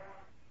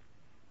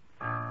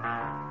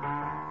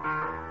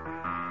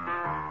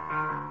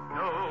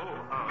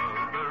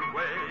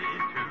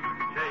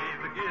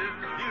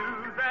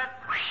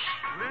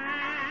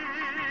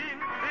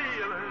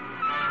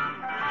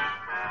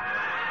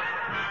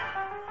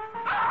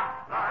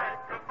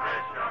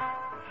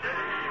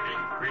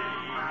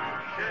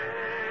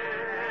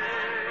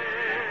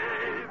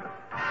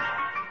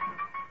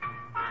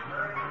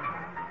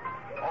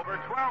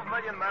 12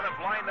 million men have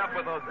lined up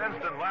with those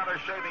instant lather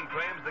shaving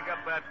creams to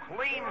get that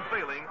clean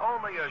feeling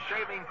only a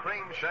shaving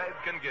cream shave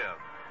can give.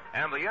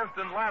 And the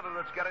instant lather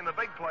that's getting the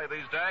big play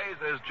these days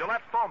is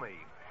Gillette Foamy.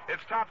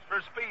 It's tops for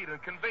speed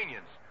and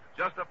convenience.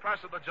 Just a press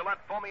of the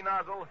Gillette Foamy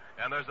nozzle,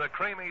 and there's a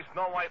creamy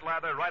snow white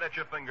lather right at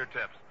your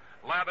fingertips.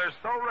 Lather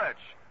so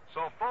rich,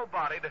 so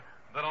full-bodied,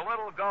 that a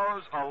little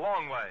goes a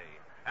long way.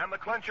 And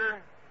the clincher,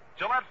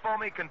 Gillette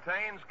Foamy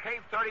contains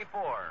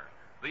K34,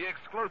 the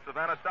exclusive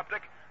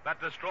antiseptic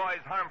that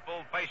destroys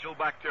harmful facial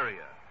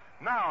bacteria.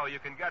 Now you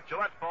can get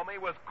Gillette Foamy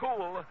with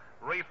cool,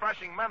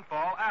 refreshing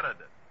menthol added.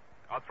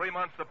 A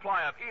 3-month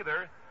supply of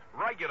either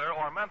regular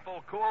or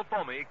menthol cool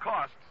foamy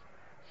costs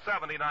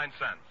 79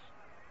 cents.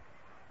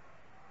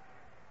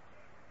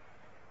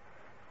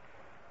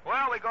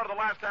 Well, we go to the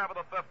last half of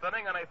the fifth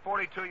inning, and a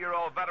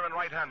 42-year-old veteran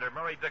right-hander,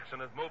 Murray Dixon,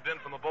 has moved in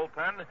from the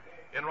bullpen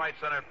in right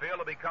center field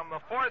to become the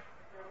fourth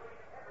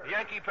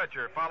Yankee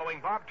pitcher,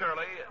 following Bob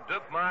Turley,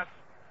 Duke Moss,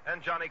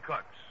 and Johnny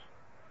Cooks.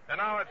 And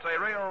now it's a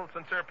real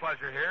sincere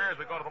pleasure here, as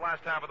we go to the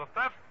last half of the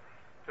fifth,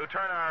 to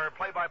turn our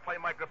play-by-play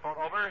microphone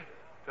over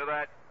to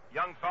that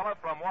young fella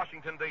from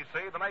Washington, D.C.,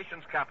 the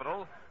nation's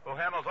capital, who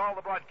handles all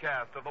the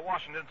broadcasts of the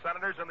Washington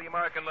Senators in the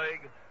American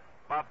League,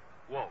 Bob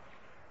Wolf.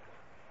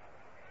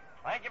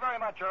 Thank you very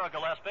much, Earl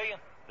Gillespie.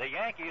 The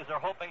Yankees are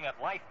hoping that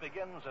life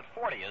begins at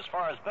 40 as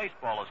far as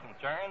baseball is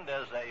concerned,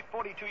 as a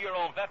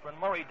 42-year-old veteran,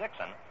 Murray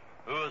Dixon,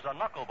 who is a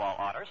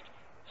knuckleball artist,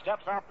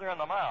 steps out there on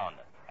the mound.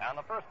 And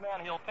the first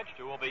man he'll pitch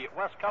to will be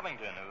Wes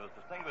Covington, who has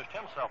distinguished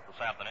himself this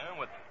afternoon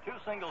with 2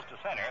 singles to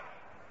center,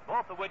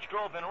 both of which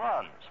drove in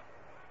runs.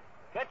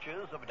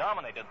 Pitches have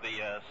dominated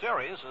the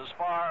series as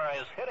far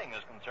as hitting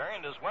is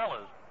concerned, as well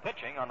as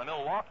pitching on the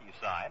Milwaukee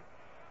side.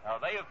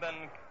 They have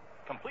been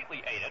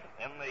completely aided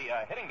in the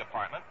hitting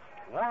department.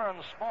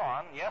 Warren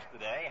Spahn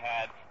yesterday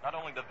had not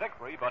only the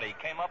victory, but he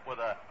came up with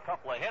a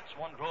couple of hits,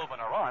 1 drove in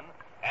a run.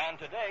 And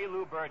today,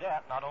 Lou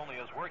Burdett not only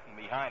is working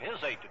behind his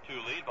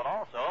 8-2 lead, but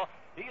also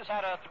he's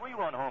had a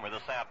 3-run homer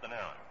this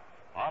afternoon.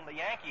 On the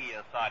Yankee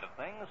side of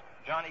things,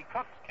 Johnny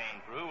Cooks came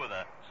through with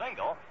a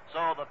single,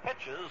 so the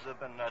pitches have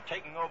been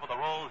taking over the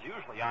roles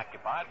usually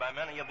occupied by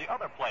many of the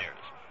other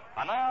players.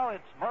 And now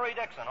it's Murray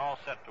Dixon all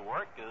set to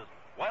work as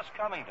Wes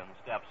Covington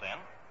steps in.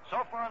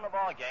 So far in the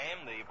ball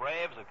game, the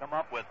Braves have come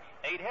up with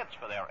 8 hits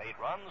for their 8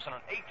 runs and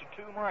an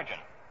 8-2 margin.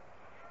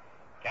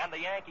 Can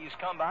the Yankees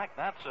come back?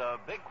 That's a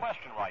big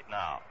question right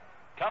now.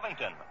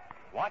 Covington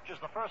watches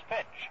the first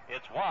pitch.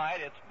 It's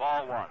wide. It's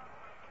ball 1.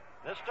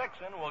 This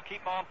Dixon will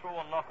keep on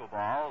throwing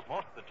knuckleballs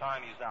most of the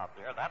time he's out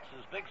there. That's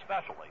his big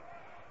specialty.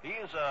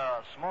 He's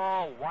a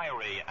small,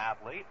 wiry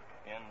athlete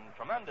in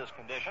tremendous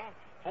condition.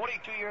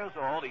 42 years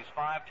old. He's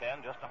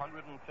 5'10", just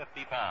 150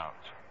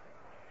 pounds.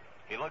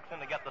 He looks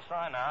in to get the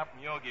sign now from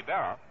Yogi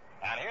Berra.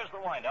 And here's the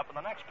windup in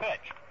the next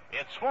pitch.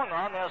 It's swung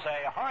on. There's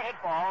a hard-hit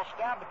ball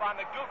stabbed by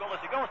McDougal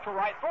as he goes to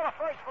right. Throw to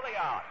first for the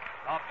out.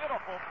 A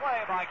beautiful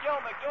play by Gil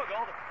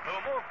McDougal, who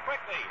moved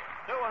quickly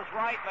to his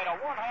right, made a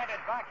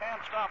one-handed backhand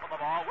stop on the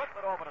ball, whipped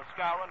it over to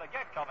Skowron to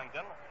get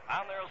Covington,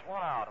 and there's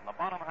 1 out in the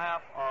bottom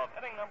half of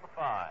inning number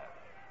 5.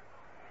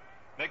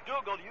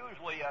 McDougal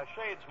usually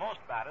shades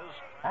most batters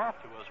off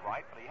to his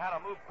right, but he had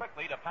to move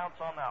quickly to pounce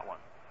on that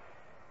one.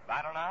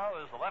 Batter now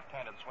is the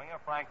left-handed swinger,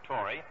 Frank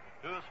Torrey,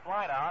 who's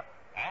flied out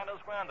and is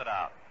grounded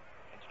out.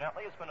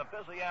 Incidentally, it's been a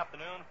busy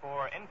afternoon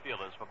for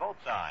infielders for both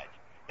sides.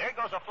 There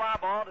goes a fly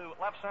ball to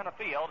left center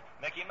field.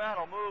 Mickey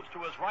Mantle moves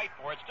to his right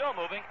for it. Still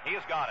moving.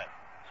 He's got it.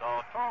 So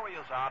Torrey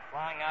is out,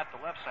 flying out to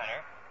left center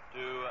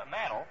to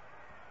Mantle.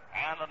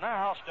 And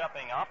now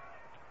stepping up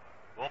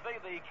will be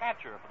the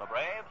catcher for the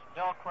Braves,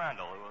 Del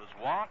Crandall, who has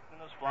walked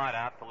and has flied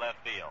out to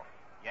left field.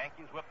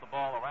 Yankees whip the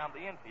ball around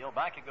the infield.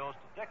 Back it goes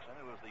to Dixon,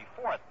 who is the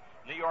 4th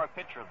New York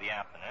pitcher of the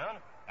afternoon.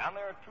 And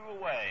they're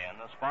 2 away in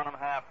this bottom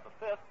half of the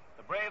 5th.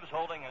 The Braves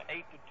holding an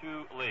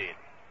 8-2 lead.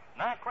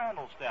 Now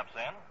Crandall steps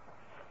in.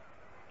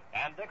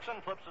 And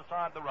Dixon flips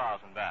aside the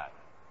rosin bat.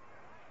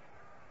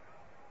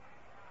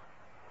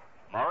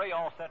 Murray,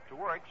 all set to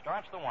work,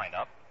 starts the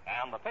windup.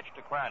 And the pitch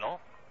to Crandall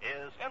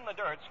is in the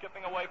dirt,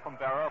 skipping away from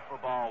Berra for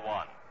ball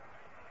 1.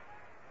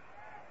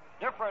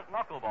 Different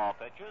knuckleball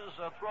pitches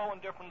throw in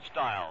different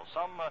styles.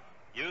 Some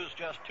use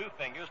just 2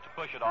 fingers to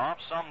push it off,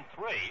 some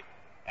 3.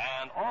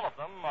 And all of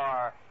them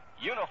are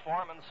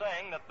uniform in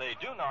saying that they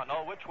do not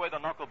know which way the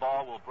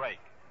knuckleball will break,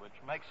 which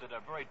makes it a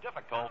very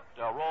difficult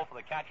role for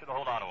the catcher to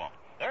hold on to him.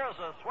 There's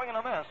a swing and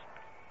a miss,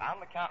 and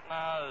the count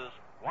now is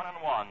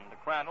 1-1 to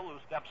Crandall, who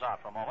steps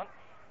out for a moment.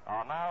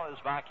 Now is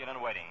back in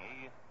and waiting.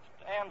 He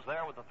stands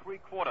there with the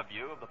 3/4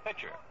 view of the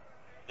pitcher.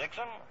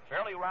 Dixon,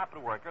 fairly rapid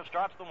worker,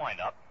 starts the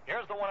windup.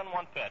 Here's the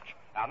 1-1 pitch,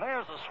 and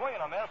there's a swing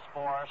and a miss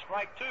for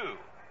strike 2.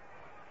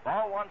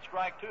 Ball 1,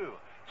 strike 2.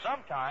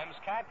 Sometimes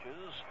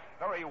catchers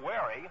very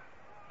wary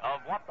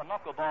of what the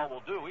knuckleball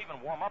will do, even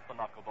warm up the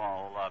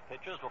knuckleball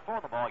pitches before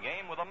the ball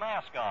game with a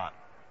mask on.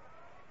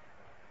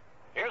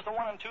 Here's the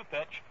 1-2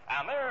 pitch,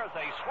 and there's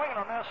a swing and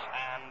a miss,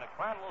 and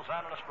Crandall's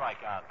out on a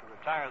strikeout to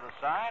retire the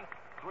side.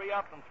 3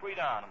 up and 3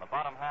 down in the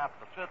bottom half of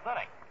the 5th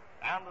inning.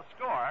 And the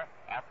score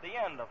at the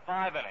end of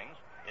 5 innings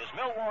is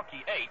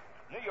Milwaukee 8,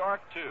 New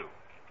York 2.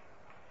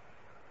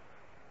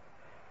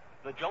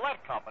 The Gillette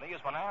Company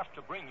has been asked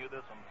to bring you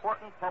this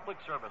important public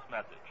service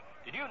message.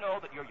 Did you know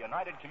that your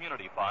United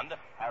Community Fund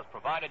has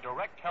provided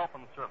direct help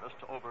and service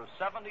to over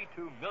 72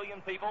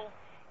 million people?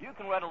 You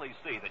can readily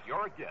see that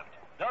your gift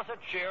does its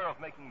share of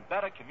making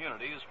better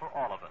communities for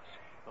all of us.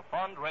 The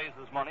fund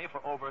raises money for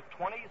over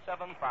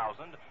 27,000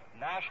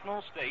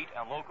 national, state,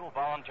 and local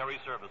voluntary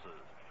services.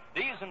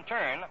 These, in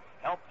turn,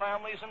 help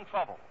families in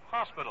trouble,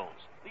 hospitals,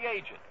 the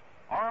aged,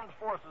 armed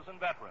forces and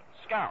veterans,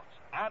 scouts,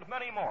 and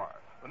many more.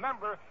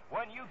 Remember,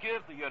 when you give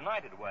the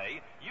United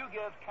Way, you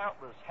give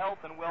countless health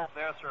and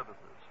welfare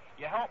services.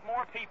 You help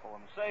more people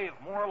and save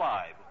more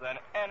lives than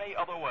any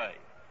other way.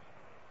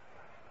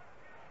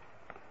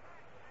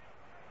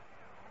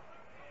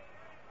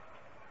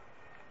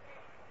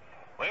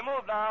 We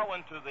move now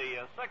into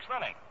the sixth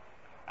inning.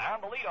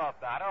 And the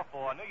leadoff batter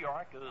for New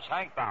York is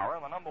Hank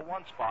Bauer, the number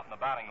one spot in the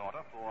batting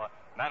order for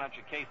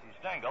manager Casey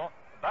Stengel.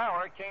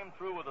 Bauer came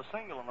through with a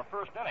single in the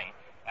first inning,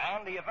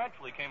 and he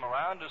eventually came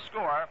around to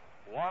score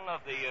one of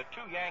the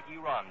two Yankee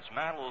runs.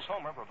 Mantle's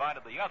homer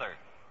provided the other.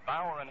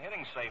 Bauer, in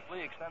hitting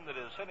safely, extended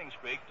his hitting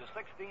streak to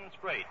 16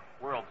 straight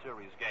World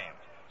Series games.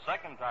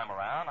 Second time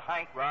around,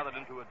 Hank routed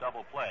into a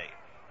double play.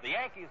 The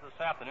Yankees this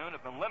afternoon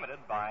have been limited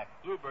by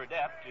Lou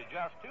Burdette to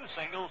just two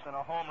singles and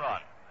a home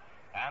run.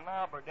 And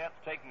now Burdette's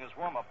taking his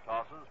warm-up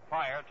tosses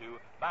prior to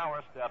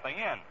Bauer stepping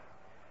in.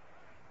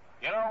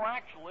 You know,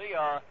 actually,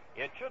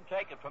 it should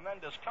take a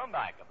tremendous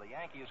comeback if the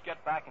Yankees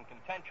get back in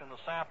contention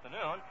this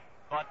afternoon,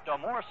 but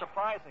more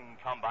surprising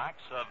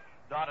comebacks have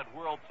dotted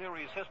World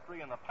Series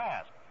history in the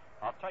past.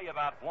 I'll tell you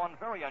about one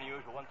very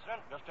unusual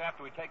incident just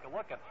after we take a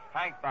look at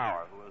Hank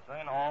Bauer, who is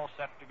in all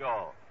set to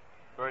go.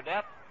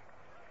 Burdette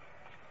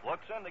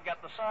looks in to get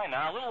the sign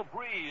now. A little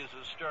breeze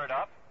is stirred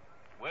up.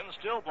 Wind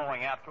still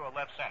blowing out toward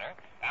left center.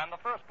 And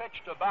the first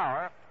pitch to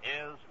Bauer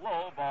is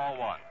low, ball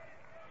one.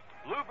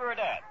 Lou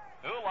Burdette,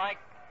 who, like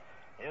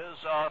his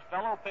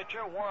fellow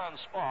pitcher Warren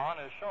Spahn,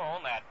 has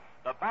shown that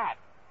the bat,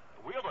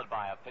 wielded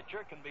by a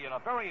pitcher, can be a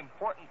very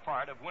important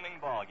part of winning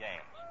ball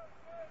games.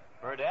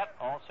 Burdette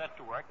all set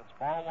to work. It's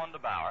ball one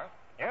to Bauer.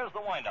 Here's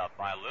the windup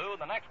by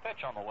Lou. The next pitch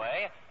on the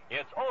way.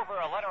 It's over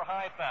a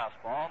letter-high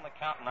fastball, and the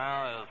count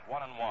now is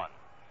 1-1.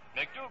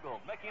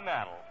 McDougald, Mickey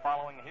Mantle,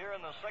 following here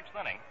in the sixth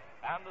inning.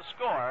 And the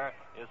score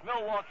is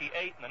Milwaukee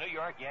 8 and the New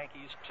York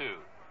Yankees 2.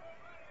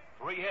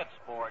 3 hits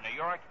for New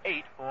York,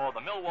 8 for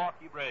the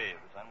Milwaukee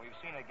Braves. And we've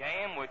seen a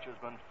game which has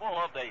been full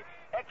of the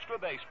extra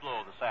base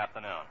blow this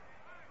afternoon.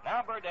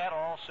 Now Burdette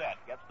all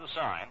set, gets the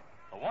sign.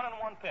 The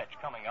 1-1 pitch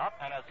coming up,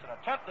 and it's an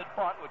attempted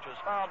bunt which is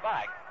fouled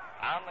back.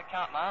 And the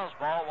count now is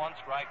ball one,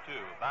 strike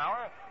two.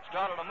 Bauer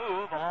started to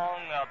move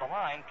along the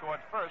line toward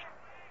first.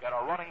 Got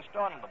a running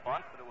start on the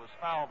bunt, but it was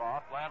fouled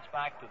off, glanced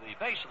back to the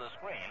base of the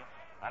screen.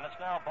 And it's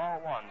now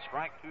ball one,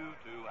 strike two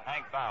to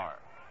Hank Bauer.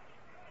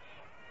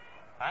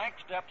 Hank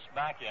steps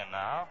back in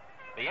now.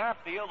 The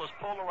outfield is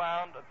pulled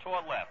around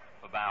toward left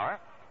for Bauer.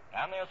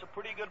 And there's a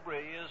pretty good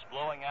breeze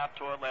blowing out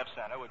toward left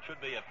center, which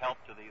should be of help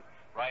to the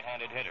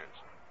right-handed hitters.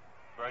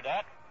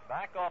 Burdette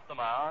back off the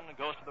mound,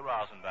 goes to the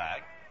rosin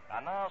bag.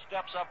 And now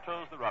steps up,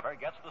 toes the rubber,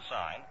 gets the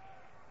sign.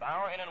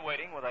 Bauer in and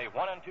waiting with a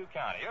 1-2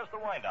 count. Here's the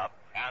windup.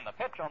 And the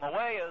pitch on the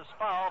way is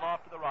fouled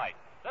off to the right.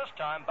 This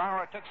time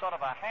Bauer took sort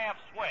of a half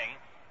swing.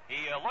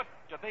 He looked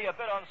to be a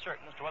bit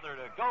uncertain as to whether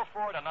to go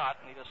for it or not,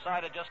 and he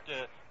decided just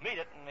to meet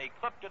it, and he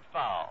clipped it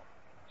foul.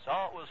 So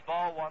it was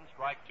ball one,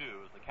 strike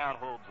two, as the count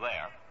holds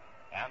there.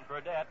 And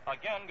Burdette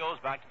again goes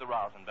back to the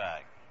rosin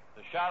bag.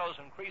 The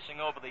shadows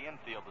increasing over the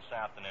infield this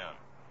afternoon.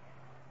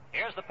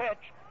 Here's the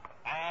pitch,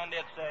 and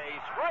it's a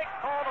strike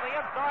call to the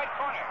inside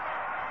corner.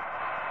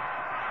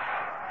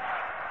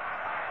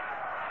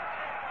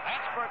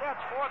 That's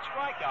Burdette's fourth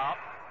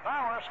strikeout.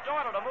 Bauer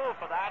started to move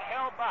for that,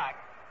 held back.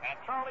 And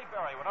Charlie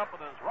Berry went up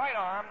with his right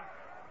arm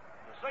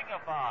to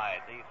signify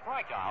the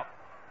strikeout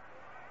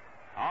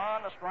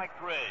on the strike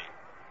three.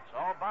 So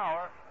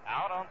Bauer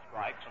out on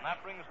strikes, and that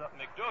brings up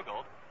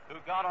McDougald,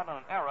 who got on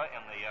an error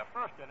in the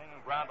first inning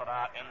and grounded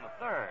out in the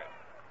third.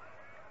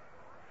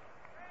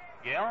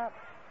 Gill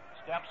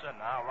steps in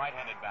now,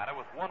 right-handed batter,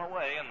 with one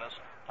away in this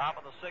top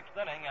of the sixth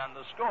inning, and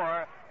the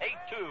score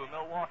 8-2,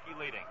 Milwaukee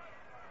leading.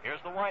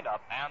 Here's the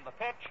windup, and the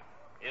pitch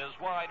is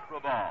wide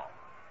for a ball.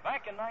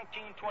 Back in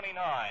 1929,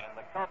 in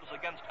the Cubs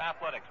against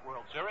Athletics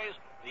World Series,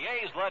 the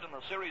A's led in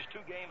the series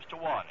 2-1.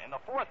 In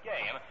the fourth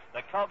game,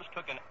 the Cubs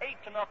took an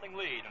 8-0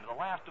 lead into the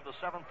last of the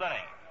seventh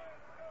inning.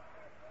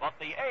 But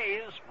the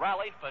A's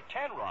rallied for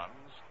 10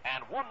 runs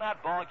and won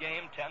that ball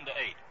game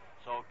 10-8.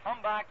 So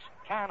comebacks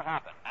can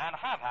happen and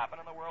have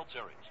happened in the World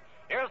Series.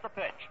 Here's the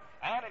pitch,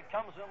 and it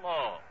comes in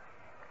low.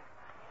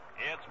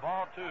 It's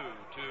ball two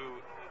to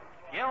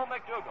Gil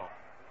McDougald.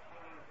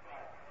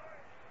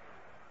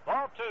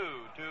 Ball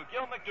two to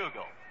Gil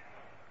McDougald.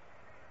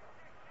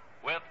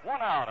 With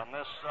one out in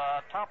this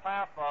top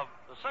half of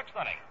the sixth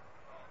inning.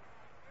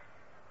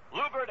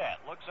 Lou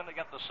Burdette looks in to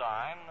get the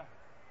sign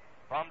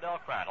from Del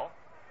Crandall.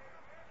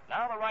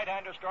 Now the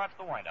right-hander starts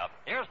the windup.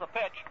 Here's the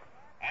pitch,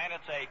 and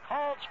it's a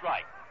called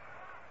strike.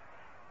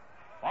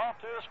 Ball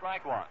two,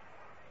 strike one.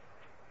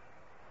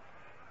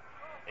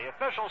 The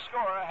official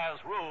scorer has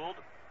ruled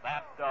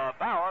that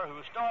Bauer,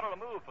 who started a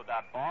move for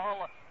that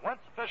ball, went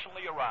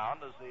sufficiently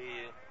around as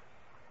he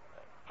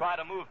tried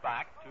to move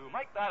back to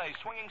make that a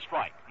swinging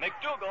strike.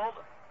 McDougald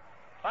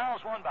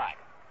fouls one back.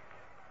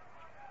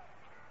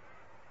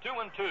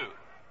 2-2.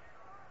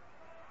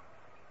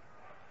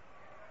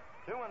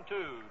 2-2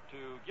 to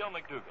Gil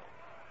McDougald.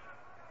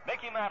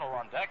 Mickey Mantle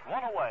on deck,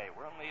 one away.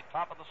 We're in the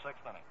top of the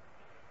sixth inning.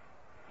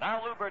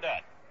 Now Lou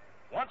Burdett,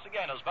 once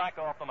again, is back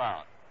off the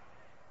mound.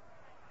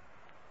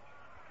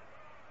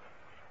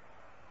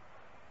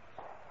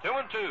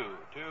 2-2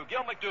 to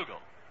Gil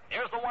McDougald.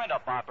 Here's the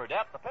windup by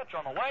Burdett. The pitch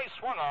on the way,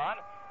 swung on.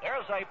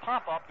 There's a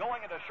pop-up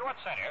going into short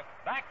center.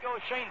 Back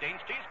goes Shane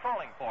Dienst. He's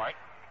calling for it.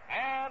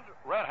 And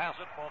Red has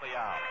it for the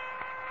out.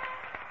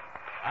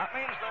 That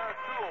means they're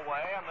two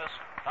away in this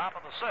top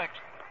of the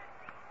sixth.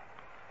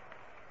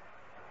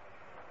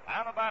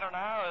 And the batter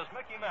now is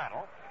Mickey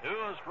Mantle, who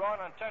has drawn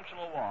an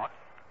intentional walk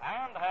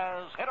and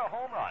has hit a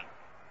home run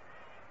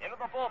into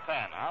the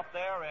bullpen out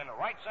there in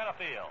right center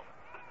field.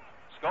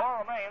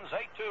 Score remains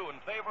 8-2 in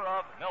favor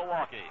of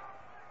Milwaukee.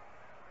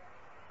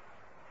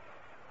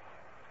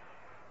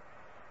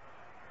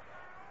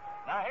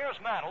 Now here's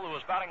Mantle, who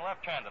is batting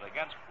left-handed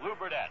against Lou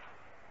Burdett.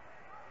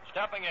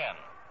 Stepping in.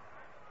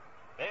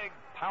 Big,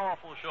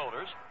 powerful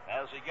shoulders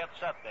as he gets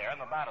set there in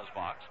the batter's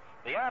box.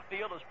 The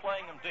outfield is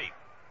playing him deep.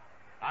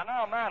 And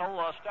now Mantle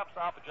steps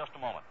out for just a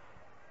moment.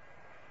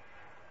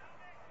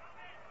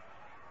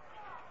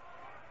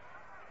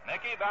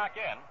 Mickey back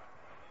in.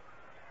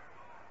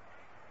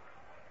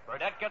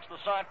 Burdett gets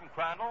the sign from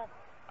Crandall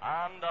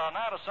and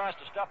now decides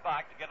to step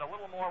back to get a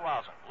little more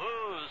rousing.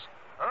 Lou's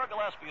Earl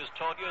Gillespie has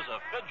told you is a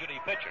fidgety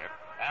pitcher,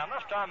 and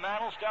this time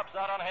Mantle steps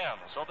out on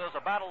him, so there's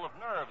a battle of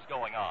nerves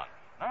going on.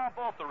 Now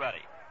both are ready.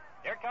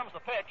 Here comes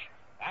the pitch,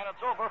 and it's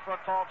over for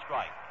a called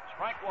strike.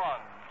 Strike one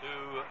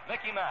to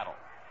Mickey Mantle.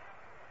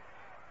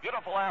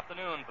 Beautiful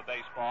afternoon for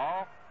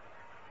baseball.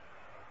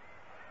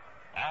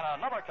 And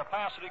another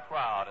capacity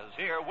crowd is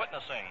here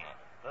witnessing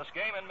this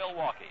game in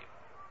Milwaukee.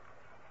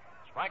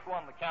 Strike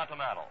one to count to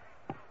Mantle.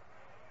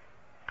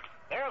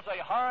 There's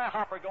a high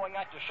hopper going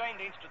out to Shane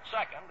Dienst at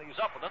second. He's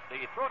up with it.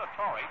 The throw to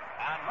Torrey,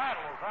 and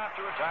Mantle is out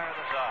to retire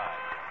the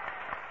side.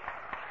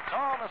 So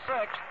in the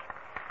sixth,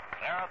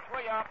 there are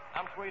 3 up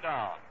and 3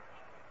 down.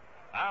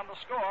 And the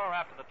score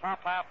after the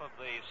top half of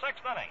the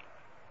sixth inning,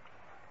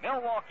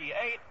 Milwaukee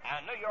 8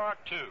 and New York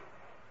 2.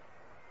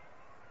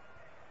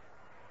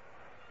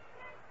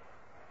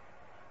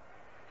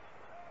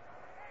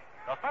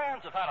 The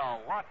fans have had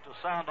a lot to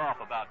sound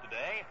off about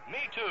today. Me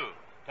too.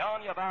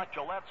 Telling you about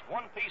Gillette's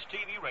one-piece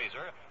TV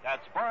razor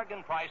that's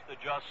bargain priced at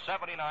just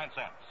 79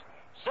 cents.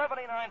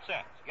 79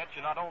 cents gets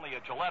you not only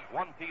a Gillette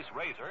one-piece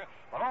razor,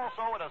 but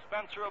also a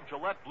dispenser of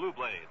Gillette Blue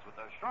Blades with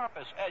the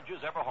sharpest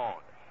edges ever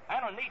honed, and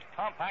a neat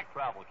compact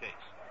travel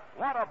case.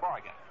 What a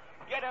bargain.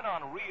 Get in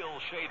on real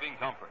shaving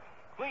comfort.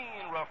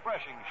 Clean,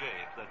 refreshing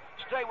shaves that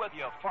stay with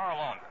you far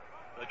longer.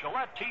 The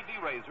Gillette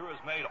TV razor is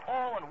made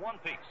all in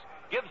one piece.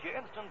 Gives you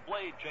instant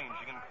blade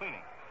changing and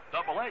cleaning.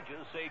 Double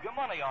edges save you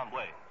money on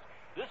blades.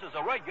 This is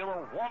a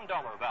regular $1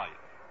 value.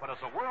 But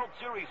as a World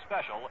Series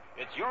special,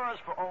 it's yours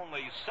for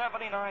only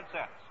 79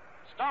 cents.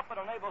 Stop at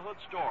a neighborhood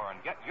store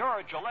and get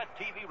your Gillette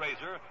TV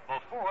razor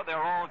before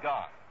they're all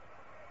gone.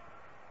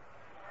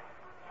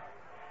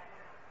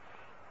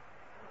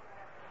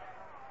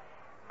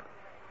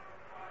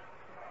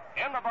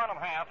 In the bottom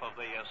half of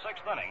the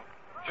sixth inning,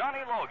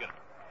 Johnny Logan,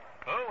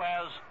 who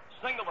has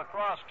singled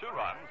across 2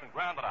 runs and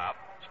grounded out,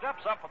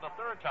 steps up for the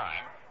third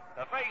time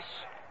to face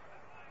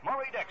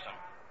Murray Dixon,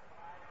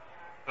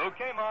 who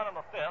came on in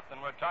the fifth and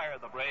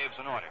retired the Braves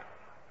in order.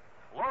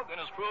 Logan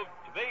has proved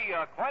to be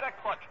quite a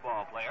clutch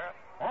ball player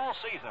all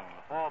season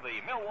for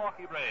the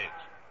Milwaukee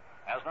Braves.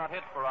 Has not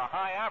hit for a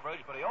high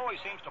average, but he always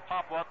seems to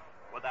pop up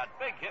with that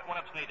big hit when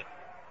it's needed.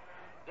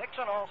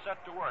 Dixon all set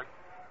to work.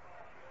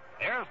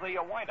 There's the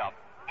windup,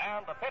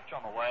 and the pitch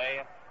on the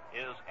way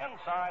is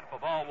inside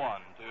for ball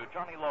 1 to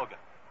Johnny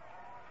Logan.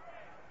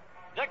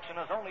 Dixon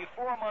is only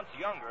 4 months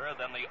younger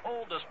than the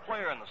oldest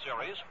player in the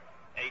series,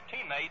 a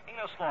teammate,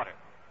 Enos Slaughter.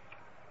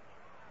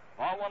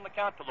 Ball 1 the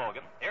count to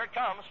Logan. Here it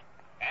comes,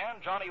 and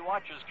Johnny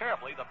watches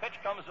carefully. The pitch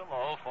comes in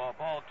low for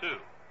ball 2.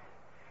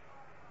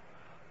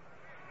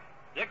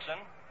 Dixon,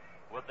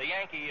 with the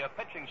Yankee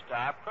pitching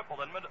staff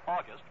crippled in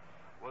mid-August,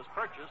 was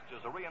purchased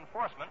as a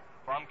reinforcement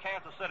from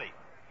Kansas City.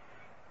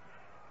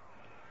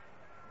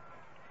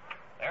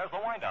 There's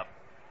the windup.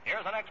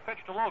 Here's the next pitch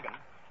to Logan.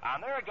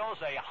 And there goes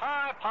a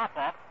high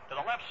pop-up to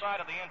the left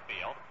side of the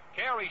infield.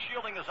 Carey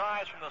shielding his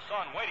eyes from the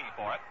sun, waiting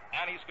for it,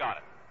 and he's got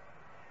it.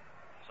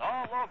 So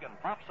Logan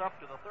pops up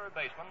to the third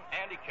baseman,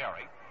 Andy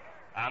Carey,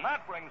 and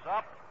that brings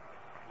up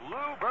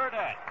Lou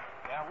Burdett.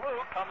 And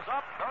Lou comes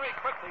up very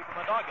quickly from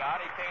the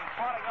dugout. He came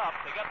trotting up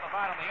to get the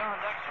bat in the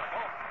on-deck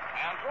circle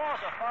and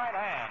draws a fine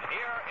hand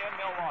here in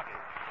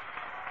Milwaukee.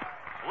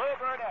 Lou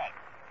Burdett,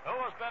 who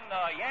has been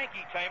a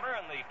Yankee tamer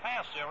in the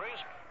past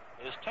series,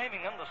 is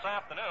taming him this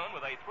afternoon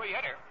with a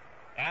 3-hitter,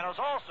 and has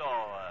also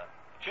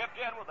chipped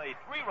in with a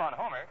 3-run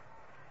homer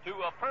to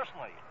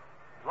personally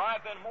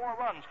drive in more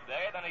runs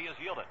today than he has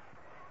yielded.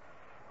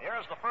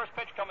 Here's the first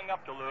pitch coming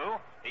up to Lou.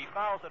 He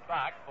fouls it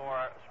back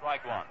for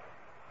strike one.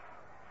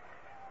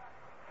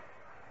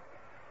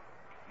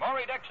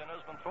 Maury Dixon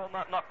has been throwing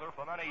that knuckler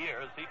for many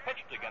years. He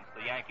pitched against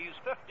the Yankees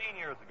 15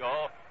 years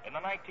ago in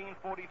the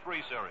 1943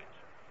 series.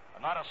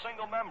 And not a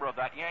single member of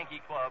that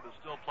Yankee club is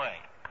still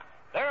playing.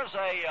 There's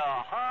a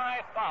high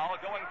foul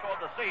going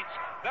toward the seats.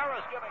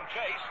 Berra's giving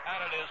chase,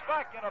 and it is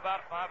back in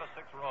about 5 or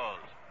 6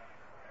 rows.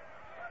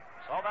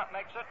 So that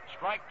makes it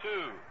strike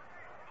two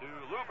to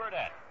Lou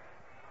Burdett,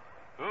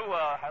 who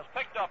has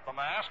picked up the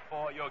mask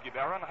for Yogi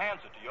Berra and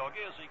hands it to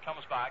Yogi as he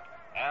comes back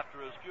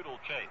after his futile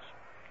chase.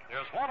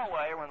 There's one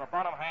away. We're in the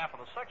bottom half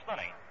of the 6th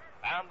inning,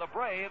 and the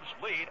Braves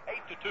lead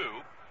 8-2,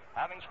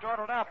 having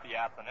started out the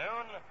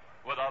afternoon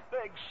with a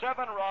big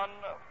 7-run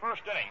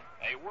first inning,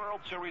 a World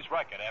Series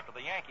record after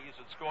the Yankees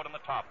had scored in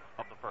the top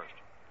of the first.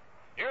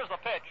 Here's the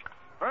pitch.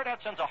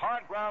 Burdett sends a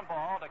hard ground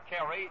ball to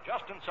Carey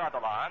just inside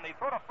the line. The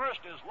throw to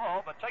first is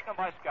low, but taken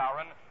by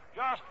Skowron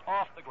just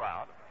off the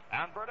ground,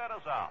 and Burdett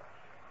is out.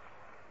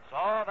 So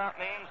that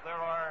means there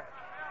are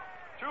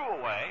 2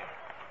 away.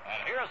 And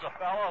here's a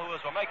fellow who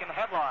has been making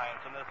headlines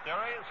in this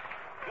series,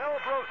 Bill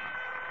Bruton,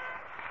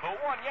 who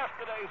won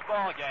yesterday's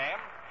ball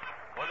game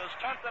with his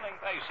 10th inning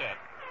base hit,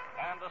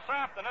 and this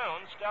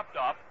afternoon stepped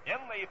up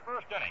in the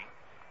first inning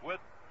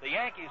with the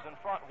Yankees in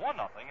front 1-0,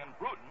 and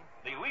Bruton,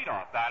 the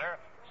leadoff batter,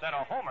 sent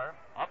a homer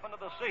up into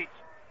the seats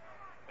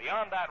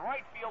beyond that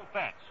right field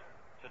fence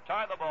to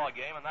tie the ball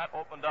game, and that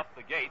opened up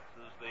the gates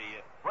as the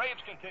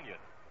Braves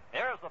continued.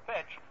 Here's the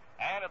pitch,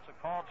 and it's a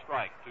called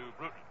strike to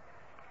Bruton.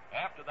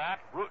 After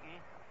that, Bruton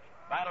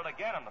batted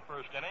again in the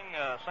first inning,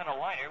 sent a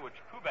liner which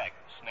Kubek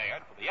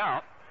snared for the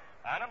out,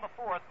 and in the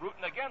 4th,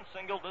 Bruton again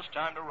singled, this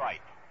time to right.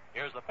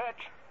 Here's the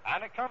pitch,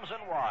 and it comes in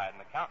wide,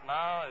 and the count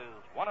now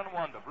is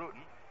 1-1 to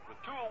Bruton with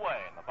 2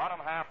 away in the bottom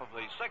half of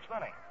the 6th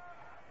inning.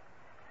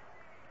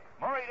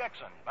 Maury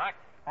Dixon, back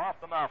off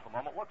the mound for a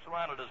moment, looks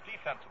around at his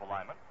defensive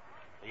alignment.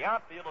 The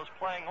outfield is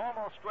playing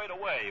almost straight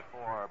away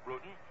for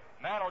Bruton,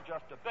 mantled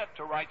just a bit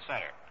to right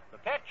center. The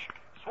pitch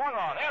swung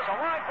on. There's a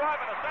line drive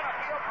into center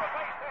field for a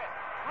base hit.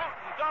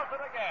 Bruton does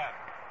it again.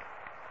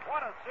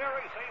 What a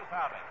series he's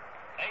having.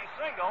 A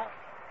single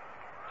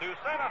to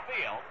center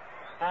field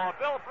for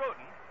Bill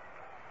Bruton,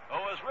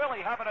 who is really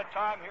having a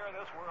time here in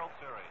this World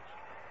Series.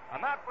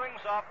 And that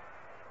brings up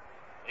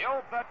the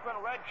old veteran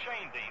Red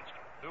Schoendienst,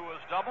 who was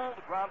doubled,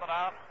 grounded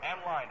out, and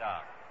lined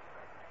out.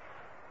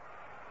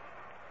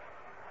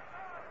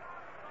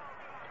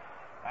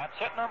 That's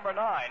hit number 9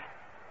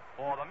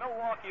 for the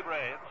Milwaukee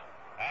Braves,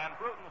 and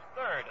Bruton's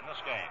 3rd in this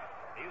game.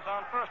 He's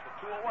on first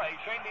with 2 away.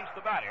 Schoendienst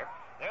the batter.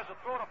 There's a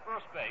throw to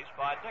first base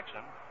by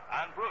Dixon,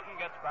 and Bruton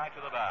gets back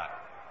to the bat.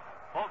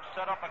 Folks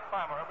set up a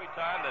clamor every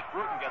time that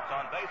Bruton gets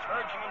on base,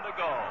 urging him to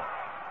go.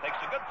 Takes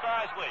a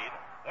good-sized lead.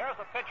 There's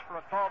a pitch for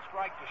a called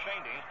strike to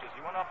Schoendienst as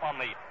he went up on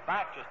the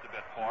back just a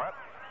bit for it.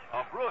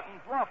 Bruton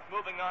bluffed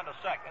moving on to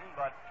second,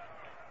 but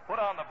put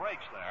on the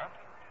brakes there.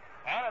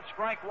 And it's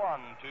strike 1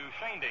 to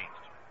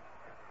Schoendienst.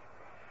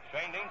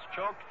 Schoendienst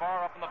choked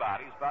far up in the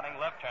bat. He's batting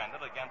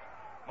left-handed against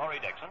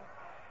Maury Dixon.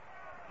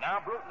 Now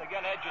Bruton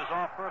again edges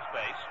off first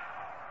base.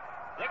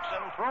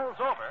 Dixon throws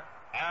over,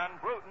 and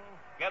Bruton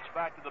gets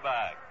back to the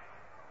bag.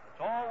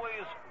 It's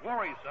always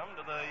worrisome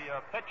to the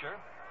pitcher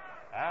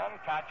and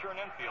catcher and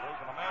infielders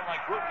when a man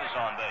like Bruton is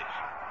on base.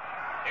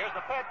 Here's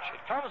the pitch.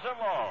 It comes in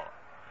low.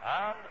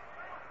 And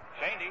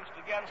Schoendienst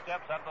again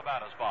steps out of the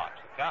batter's box.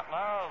 The count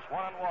now is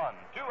 1-1.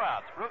 2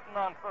 outs. Bruton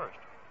on first.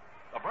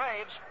 The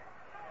Braves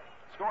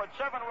scored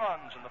 7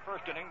 runs in the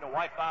first inning to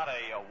wipe out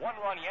a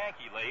 1-run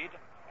Yankee lead,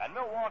 and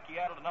Milwaukee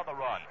added another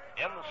run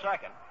in the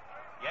second.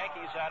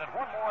 Yankees added 1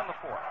 more in the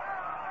 4th.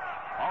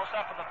 All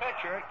set for the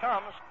pitch. Here it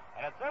comes,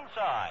 and it's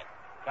inside.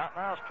 Count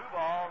now is 2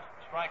 balls,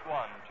 strike 1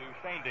 to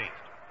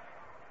Schoendienst.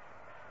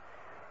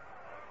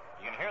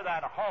 You can hear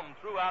that hum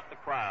throughout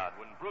the crowd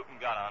when Bruton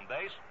got on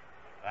base.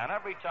 And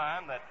every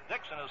time that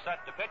Dixon is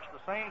set to pitch,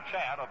 the same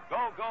chant of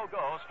go, go,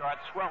 go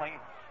starts swelling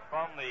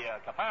from the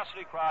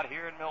capacity crowd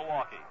here in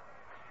Milwaukee.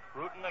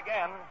 Bruton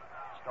again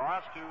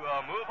starts to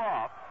move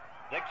off.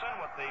 Dixon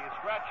with the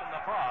stretch and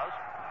the pause.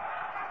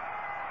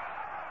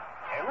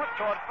 A look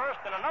toward first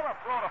and another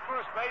throw to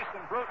first base,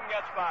 and Bruton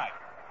gets back.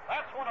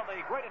 That's one of the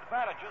great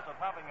advantages of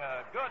having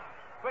a good,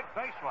 quick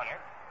base runner.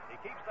 He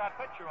keeps that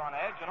pitcher on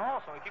edge, and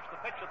also he keeps the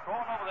pitcher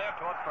thrown over there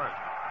toward first.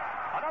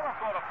 Another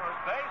throw to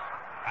first base,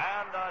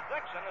 and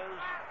Dixon is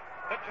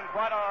pitching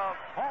quite a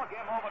ball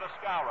game over to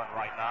Skowron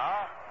right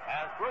now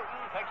as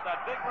Bruton takes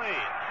that big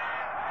lead.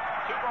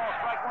 2 balls,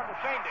 strike 1 to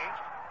Schoendienst.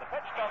 The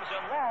pitch comes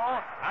in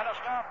low, and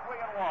it's now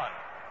 3-1.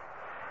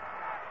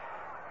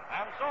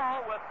 And so,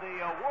 with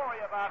the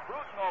worry about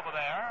Bruton over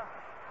there,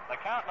 the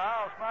count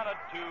now is mounted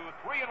to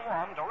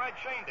 3-1 to Red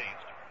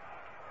Schoendienst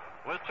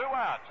with 2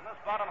 outs in this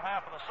bottom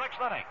half of the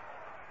 6th inning.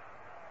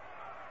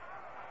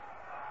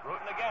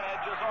 Bruton again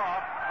edges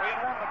off. 3-1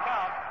 the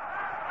count.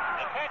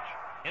 The pitch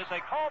is a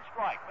called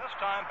strike. This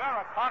time,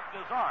 Berra cocked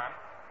his arm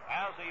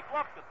as he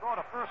bluffed to throw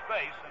to first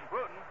base, and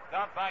Bruton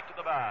got back to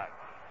the bag.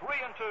 3-2,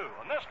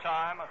 and this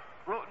time,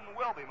 Bruton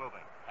will be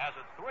moving, as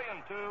it's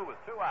 3-2 with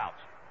 2 outs.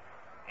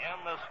 in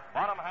this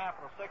bottom half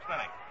of the sixth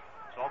inning.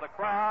 So the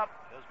crowd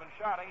has been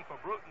shouting for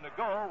Bruton to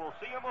go. We'll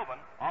see him moving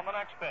on the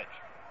next pitch.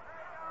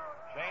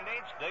 Shane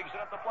Dietz digs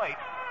in at the plate.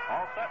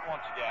 All set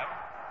once again.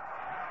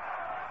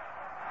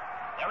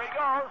 There he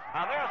goes.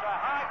 Now there's a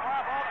high fly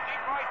ball to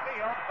deep right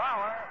field.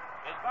 Bauer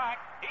is back.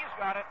 He's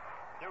got it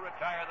to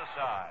retire the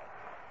side.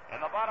 In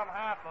the bottom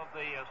half of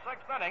the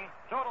sixth inning,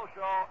 total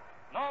show,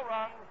 no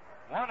runs,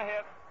 one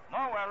hit,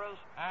 no errors,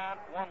 and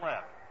one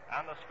left.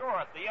 And the score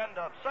at the end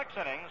of 6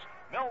 innings,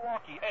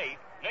 Milwaukee 8,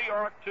 New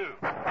York 2.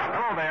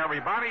 Hello there,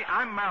 everybody.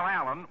 I'm Mal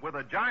Allen with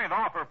a giant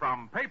offer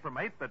from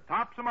Papermate that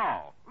tops them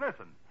all.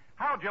 Listen,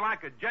 how'd you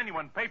like a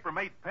genuine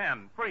Papermate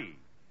pen free?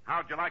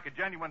 How'd you like a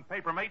genuine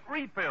Papermate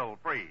refill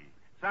free?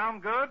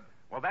 Sound good?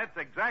 Well, that's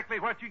exactly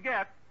what you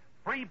get.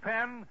 Free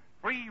pen,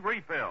 free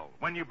refill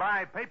when you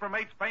buy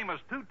Papermate's famous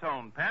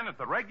two-tone pen at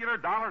the regular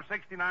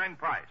 $1.69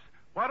 price.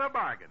 What a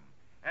bargain.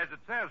 As it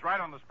says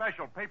right on the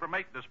special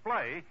Papermate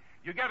display,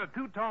 you get a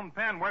two-tone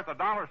pen worth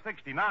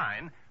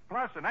 $1.69,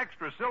 plus an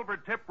extra silver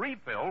tip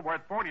refill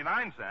worth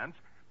 49 cents,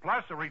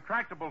 plus a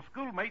retractable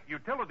Schoolmate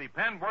utility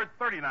pen worth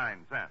 39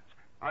 cents.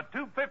 A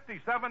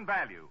 $2.57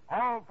 value,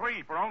 all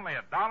three for only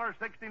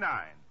 $1.69.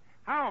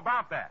 How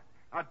about that?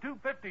 A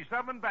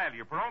 $2.57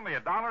 value for only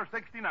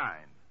 $1.69.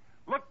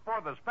 Look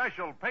for the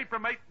special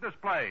Papermate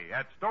display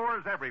at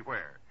stores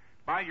everywhere.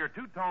 Buy your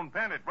two-tone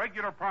pen at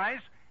regular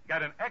price,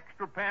 get an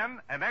extra pen,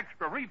 an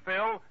extra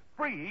refill,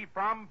 free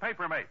from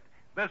Papermate.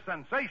 This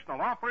sensational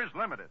offer is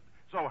limited,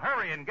 so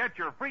hurry and get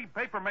your free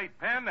Papermate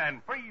pen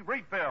and free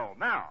refill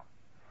now.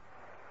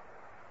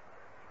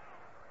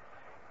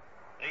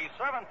 The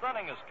 7th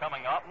inning is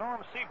coming up. Norm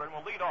Seaborn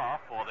will lead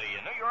off for the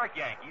New York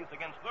Yankees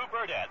against Lou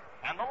Burdett,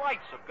 and the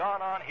lights have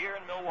gone on here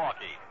in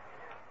Milwaukee.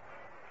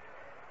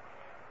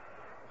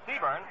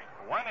 Seaborn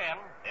went in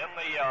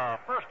the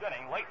first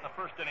inning, late in the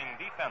first inning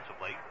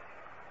defensively,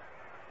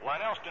 when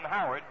Elston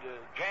Howard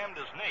jammed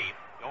his knee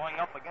going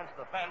up against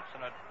the fence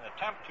in an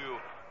attempt to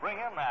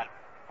bring in that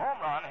home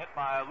run hit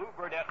by Lou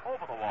Burdett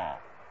over the wall.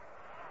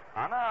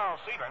 And now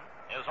Seaborn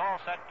is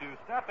all set to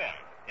step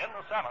in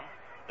the 7th.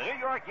 The New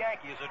York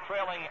Yankees are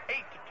trailing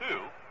 8-2,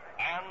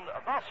 and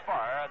thus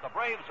far the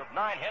Braves have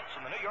 9 hits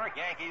and the New York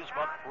Yankees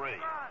but 3.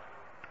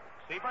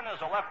 Seaborn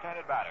is a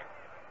left-handed batter.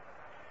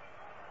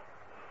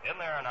 In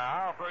there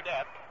now,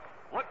 Burdett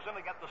looks in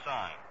to get the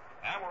sign,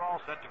 and we're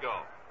all set to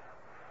go.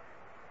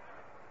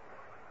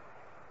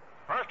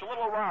 First, a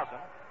little rosin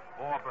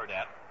for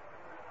Burdett.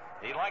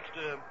 He likes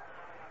to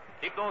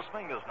keep those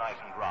fingers nice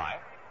and dry.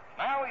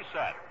 Now he's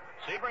set.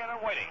 Seaborn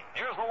and waiting.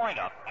 Here's the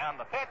windup, and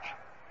the pitch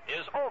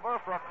is over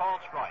for a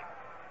called strike.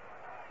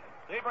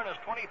 Seaborn is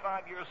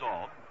 25 years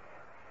old.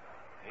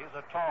 He's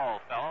a tall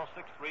fellow,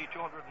 6'3",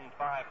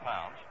 205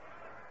 pounds.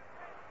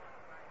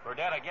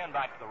 Burdett again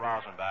back to the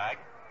rosin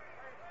bag.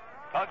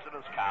 Tugs at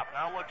his cap,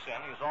 now looks in.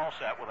 He's all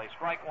set with a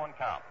strike one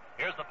count.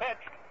 Here's the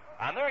pitch,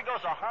 and there goes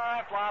a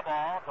high fly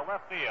ball to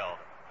left field.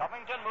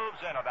 Covington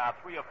moves in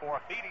about 3 or 4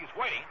 feet. He's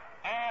waiting,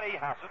 and he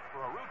has it for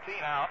a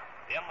routine out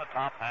in the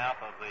top half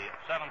of the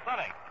 7th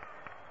inning.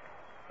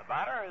 The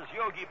batter is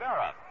Yogi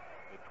Berra,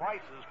 who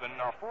twice has been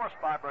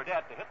forced by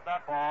Burdett to hit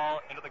that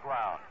ball into the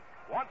ground.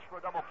 Once for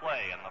a double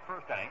play in the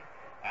first inning,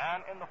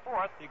 and in the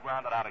 4th, he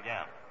grounded out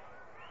again.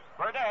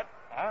 Burdett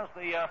has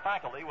the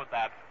faculty with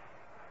that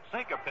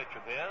sinker pitch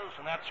of his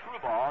and that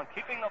screwball,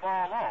 keeping the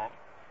ball low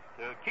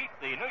to keep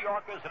the New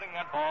Yorkers hitting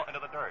that ball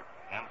into the dirt,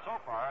 and so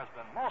far has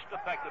been most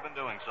effective in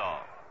doing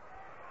so.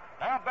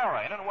 Now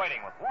Berra in and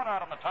waiting with one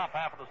out on the top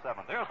half of the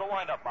 7th. There's the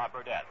windup by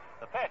Burdett.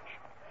 The pitch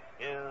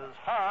is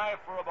high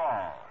for a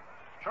ball.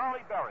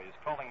 Charlie Berry's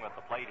calling with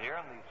the plate here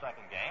in the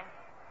second game.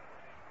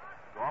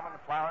 Gorman,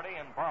 Flaherty,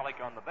 and Barlick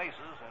on the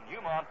bases, and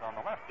Umont on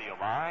the left field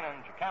line,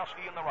 and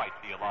Jakowski in the right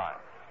field line.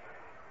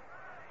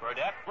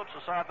 Burdett flips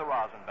aside the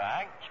rosin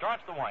bag,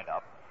 starts the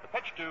windup. The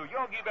pitch to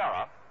Yogi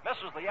Berra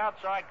misses the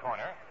outside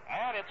corner,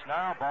 and it's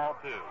now ball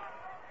 2.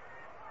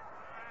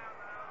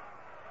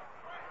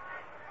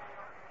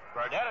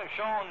 Burdett has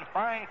shown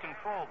fine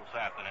control this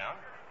afternoon,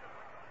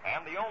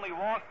 and the only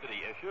walk that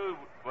he issued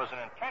was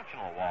an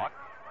intentional walk.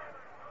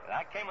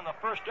 That came in the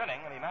first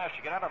inning, and he managed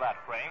to get out of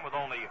that frame with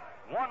only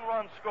 1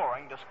 run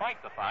scoring, despite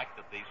the fact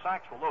that the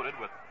sacks were loaded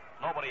with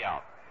nobody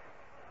out.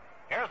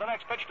 Here's the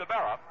next pitch to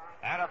Berra,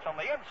 and it's on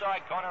the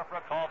inside corner for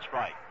a called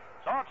strike.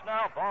 So it's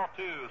now ball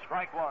 2,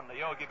 strike 1 to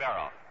Yogi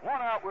Berra. 1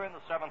 out, we're in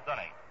the 7th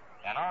inning.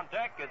 And on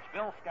deck, it's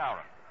Bill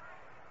Skowron.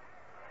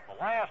 The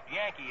last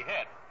Yankee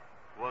hit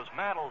was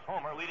Mantle's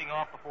homer leading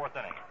off the 4th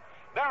inning.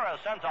 Berra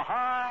sends a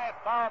high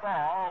foul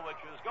ball, which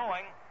is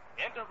going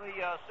into the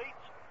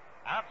seats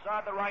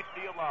outside the right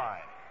field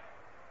line.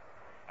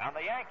 And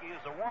the Yankees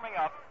are warming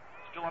up.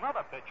 Still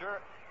another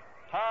pitcher,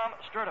 Tom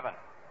Sturdivant.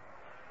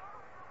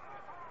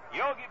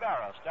 Yogi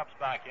Berra steps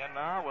back in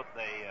now with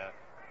a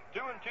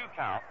 2-2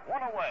 count.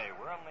 1 away.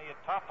 We're in the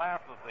top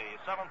half of the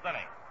 7th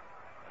inning.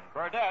 And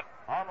Burdett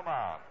on the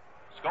mound.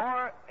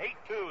 Score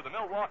 8-2. The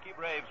Milwaukee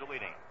Braves are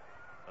leading.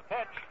 The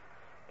pitch.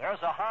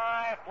 There's a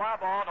high fly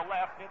ball to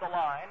left near the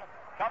line.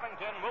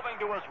 Covington moving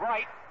to his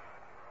right.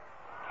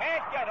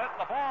 Can't get it.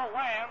 The ball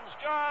lands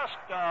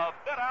just a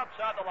bit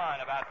outside the line,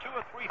 about 2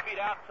 or 3 feet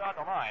outside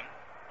the line.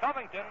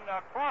 Covington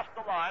crossed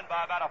the line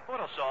by about a foot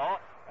or so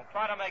and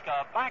tried to make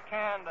a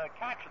backhand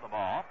catch of the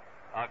ball.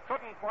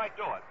 Couldn't quite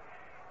do it.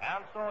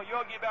 And so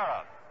Yogi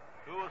Berra,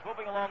 who was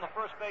moving along the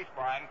first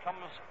baseline,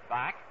 comes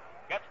back,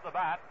 gets the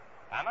bat,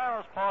 and now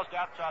is paused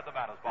outside the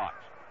batter's box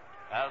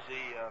as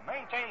he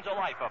maintains a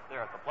life up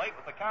there at the plate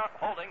with the count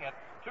holding at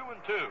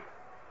 2-2.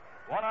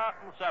 1 out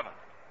in the 7th.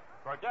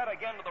 Burdett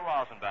again to the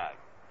rosin bag.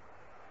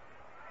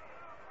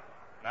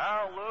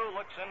 Now Lou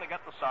looks in to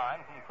get the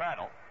sign from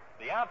Crandall.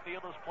 The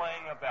outfield is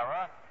playing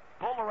Berra,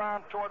 pulled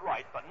around toward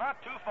right, but not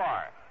too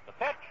far. The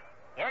pitch,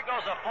 there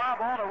goes a fly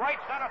ball to right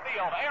center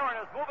field. Aaron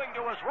is moving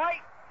to his right,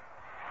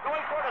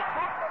 going toward his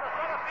boot, and the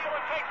center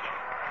fielder takes it.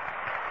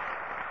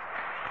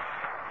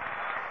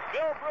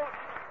 Bill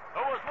Bruton,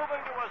 who was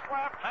moving to his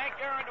left, Hank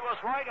Aaron to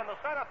his right, and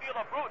the center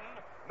fielder Bruton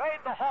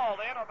made the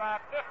haul in about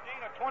 15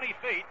 or 20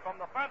 feet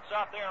from the fence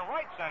out there in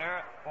right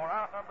center for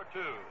out number 2.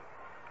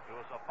 It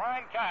was a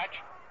fine catch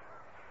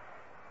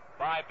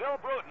by Bill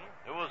Bruton,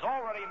 who has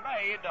already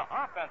made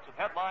offensive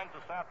headlines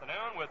this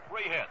afternoon with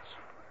 3 hits.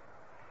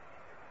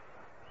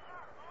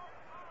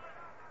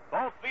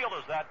 Both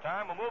fielders that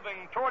time were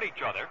moving toward each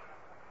other,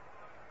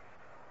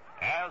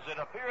 as it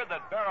appeared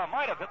that Berra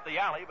might have hit the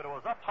alley, but it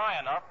was up high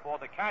enough for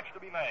the catch to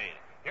be made.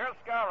 Here's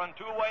Skowron,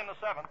 2 away in the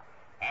 7th,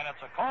 and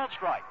it's a called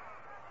strike.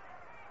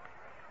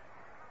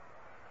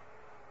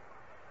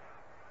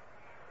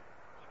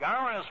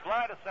 Skowron is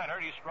fly to center.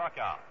 He struck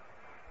out.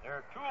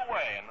 They're 2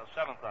 away in the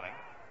 7th inning.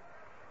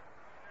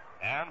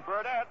 And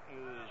Burdett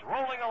is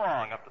rolling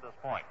along up to this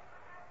point.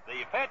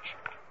 The pitch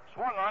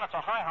swung on. It's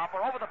a high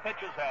hopper over the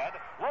pitcher's head.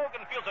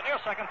 Logan fields it near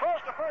second.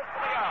 Throws to first for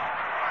the out.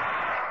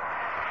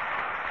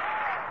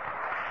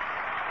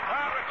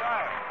 Now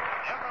retired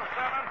in the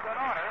 7th in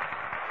order.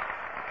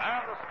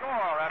 And the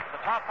score after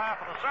the top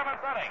half of the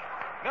 7th inning.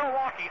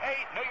 Milwaukee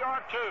 8, New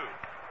York 2.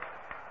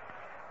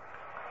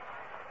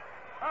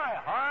 Hi,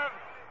 Harv.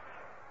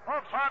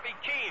 Folks, Harvey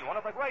Keene, one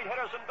of the great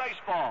hitters in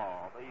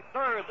baseball. The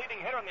 3rd leading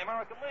hitter in the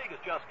American League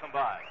has just come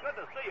by. Good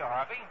to see you,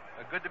 Harvey.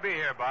 Good to be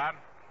here, Bob.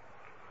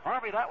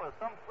 Harvey, that was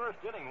some first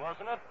inning,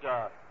 wasn't it?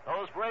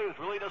 Those Braves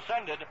really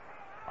descended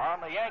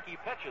on the Yankee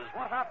pitches.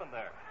 What happened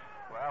there?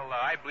 Well,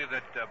 I believe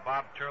that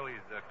Bob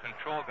Turley's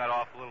control got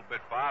off a little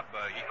bit, Bob.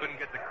 He couldn't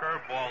get the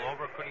curveball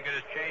over, couldn't get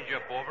his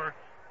changeup over,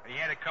 and he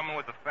had to come in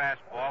with the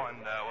fastball,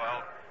 and,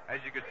 well, as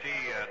you could see,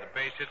 the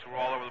base hits were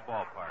all over the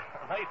ballpark.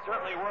 They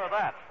certainly were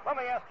that. Let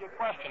me ask you a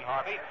question,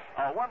 Harvey.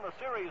 When the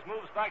series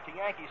moves back to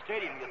Yankee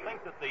Stadium, do you think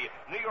that the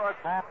New York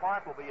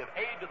ballpark will be of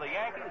aid to the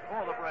Yankees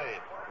or the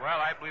Braves? Well,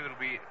 I believe it'll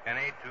be an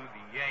aid to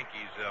the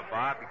Yankees,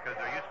 Bob, because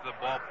they're used to the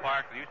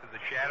ballpark, they're used to the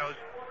shadows,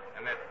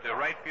 and that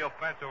right field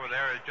fence over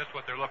there is just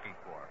what they're looking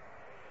for.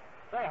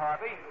 Say,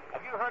 Harvey, have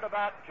you heard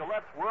about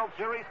Gillette's World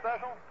Series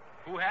special?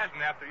 Who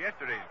hasn't after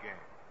yesterday's game?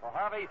 Well,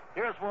 Harvey,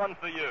 here's one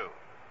for you.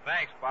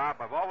 Thanks,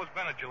 Bob. I've always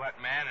been a Gillette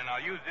man, and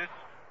I'll use this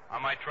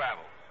on my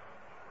travels.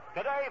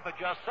 Today, for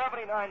just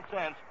 79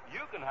 cents,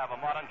 you can have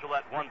a modern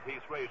Gillette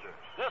one-piece razor.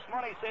 This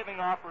money-saving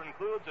offer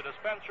includes a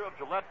dispenser of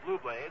Gillette Blue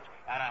Blades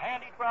and a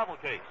handy travel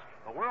case.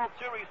 The World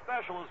Series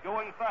special is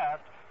going fast.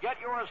 Get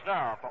yours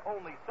now for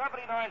only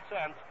 79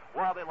 cents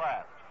while they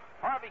last.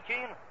 Harvey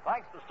Keene,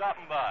 thanks for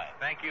stopping by.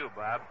 Thank you,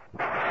 Bob.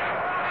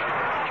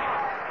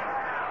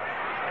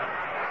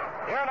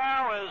 Here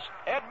now is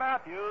Ed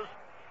Matthews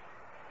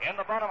in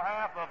the bottom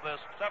half of this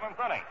 7th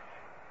inning.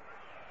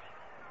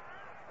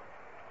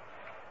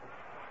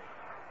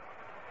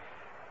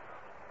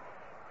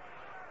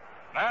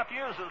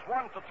 Matthews is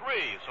 1 for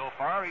 3 so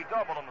far. He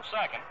doubled in the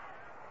 2nd.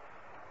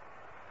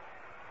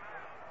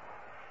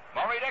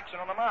 Murray Dixon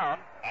on the mound,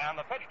 and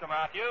the pitch to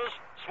Matthews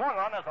swung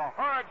on as a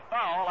hard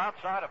foul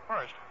outside of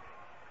first.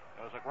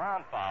 It was a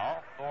ground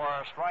foul for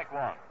strike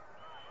 1.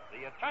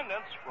 The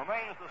attendance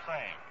remains the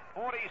same,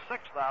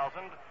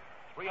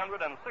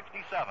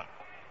 46,367.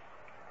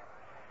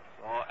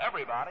 So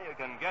everybody who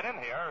can get in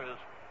here is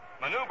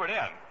maneuvered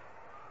in.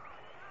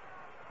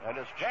 And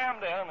it's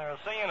jammed in. They're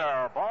seeing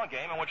a ball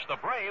game in which the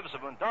Braves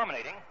have been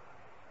dominating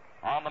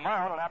on the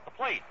mound and at the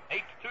plate.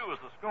 8-2 is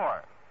the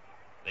score.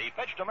 The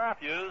pitch to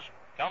Matthews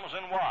comes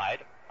in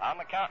wide. On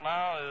the count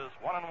now is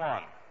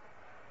 1-1.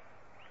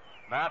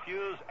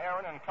 Matthews,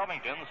 Aaron, and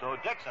Covington, so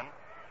Dixon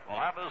will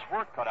have his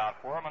work cut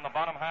out for him in the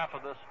bottom half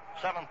of this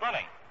 7th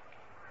inning.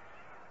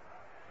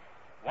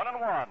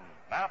 1-1.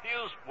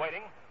 Matthews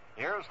waiting.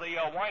 Here's the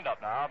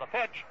windup now. The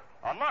pitch,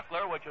 a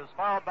knuckler, which is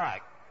fouled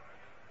back.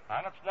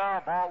 And it's now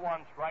ball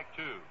 1, strike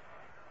 2.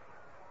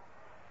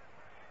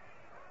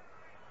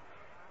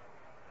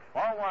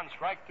 Ball 1,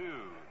 strike 2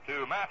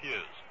 to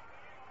Matthews.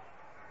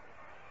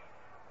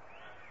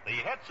 The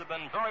hits have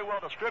been very well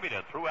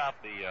distributed throughout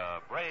the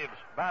Braves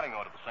batting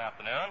order this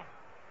afternoon.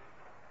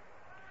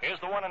 Here's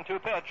the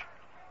 1-2 pitch.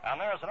 And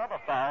there's another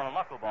foul, a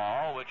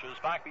knuckleball, which is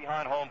back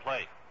behind home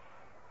plate.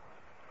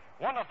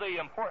 One of the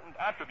important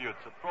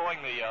attributes of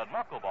throwing the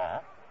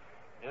knuckleball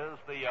is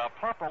the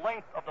proper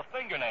length of the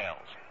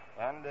fingernails.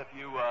 And if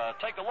you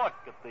take a look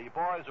at the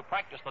boys who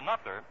practice the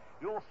knuckler,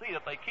 you'll see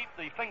that they keep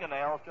the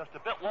fingernails just a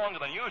bit longer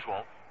than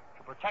usual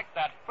to protect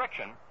that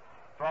friction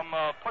from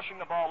pushing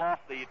the ball off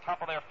the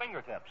top of their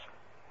fingertips.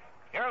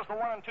 Here's the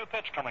 1-2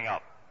 pitch coming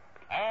up.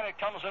 And it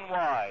comes in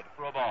wide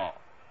for a ball.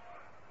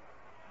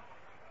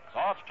 So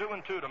it's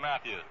 2-2 to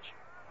Matthews.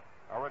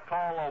 I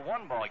recall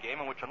one ball game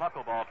in which a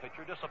knuckleball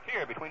pitcher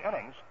disappeared between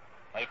innings.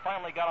 They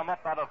finally got him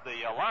up out of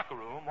the locker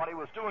room. What he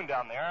was doing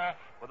down there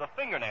with a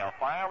fingernail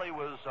file, he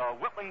was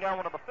whittling down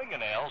one of the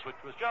fingernails, which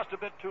was just a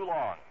bit too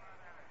long.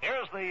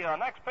 Here's the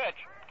next pitch.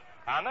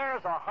 And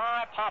there's a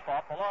high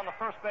pop-up along the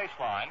first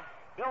baseline.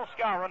 Bill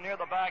Skowron near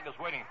the bag is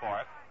waiting for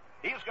it.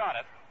 He's got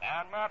it,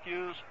 and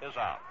Matthews is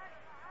out.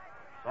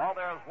 So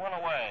there's one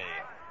away.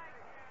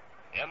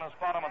 In the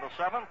bottom of the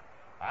seventh,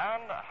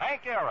 and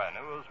Hank Aaron,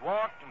 who has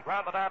walked and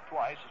grounded out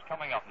twice, is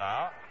coming up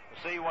now to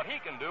see what he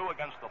can do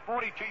against the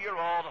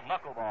 42-year-old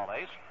knuckleball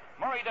ace,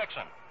 Murray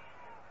Dixon.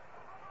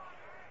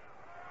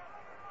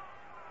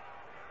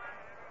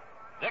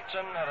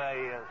 Dixon had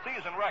a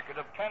season record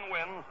of 10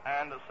 wins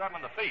and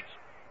 7 defeats,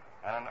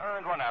 and an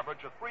earned run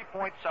average of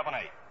 3.78.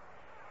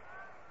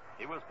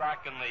 He was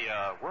back in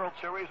the World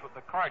Series with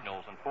the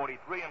Cardinals in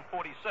 43 and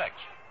 46.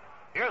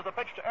 Here's the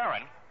pitch to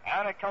Aaron,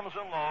 and it comes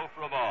in low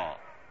for a ball.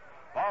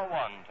 Ball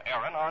 1 to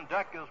Aaron. On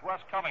deck is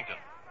Wes Covington.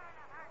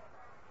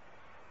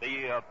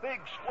 The big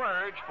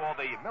splurge for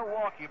the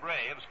Milwaukee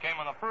Braves came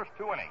in the first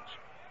 2 innings.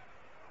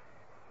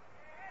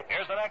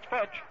 Here's the next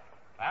pitch,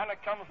 and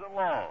it comes in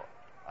low.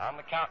 On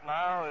the count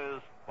now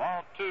is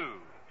ball 2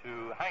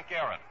 to Hank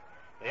Aaron.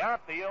 The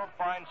outfield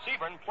finds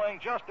Sebring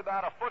playing just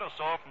about a foot or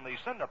so from the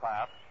cinder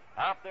path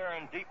out there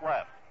in deep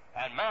left.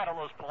 And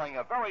Mantle is playing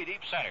a very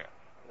deep center.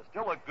 There's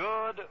still a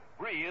good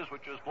breeze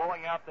which is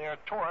blowing out there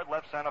toward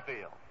left center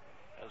field.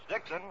 As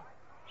Dixon,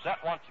 set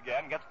once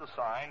again, gets the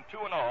sign,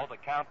 2-0, the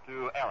count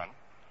to Aaron.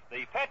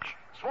 The pitch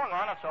swung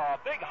on. It's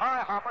a big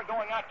high hopper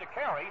going out to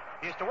Carey.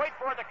 He has to wait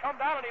for it to come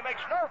down, and he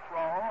makes no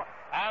throw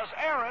as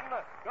Aaron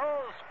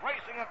goes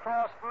racing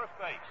across first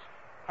base.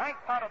 Hank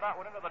pounded that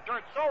one into the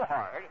dirt so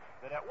hard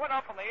that it went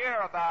up in the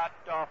air about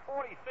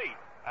 40 feet.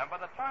 And by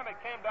the time it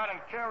came down in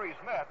Carey's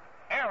mitt,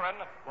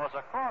 Aaron was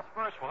across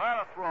first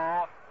without a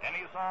throw, and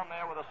he's on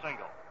there with a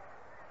single.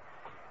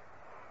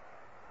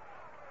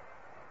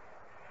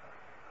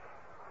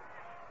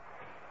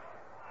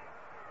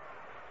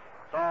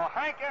 So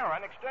Hank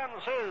Aaron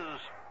extends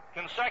his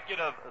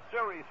consecutive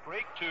series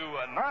streak to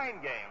 9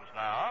 games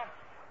now,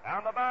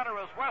 and the batter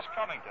is Wes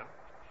Covington.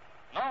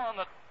 Knowing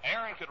that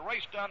Aaron could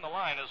race down the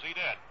line as he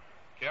did,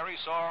 Carey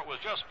saw it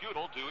was just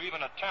futile to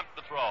even attempt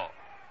the throw.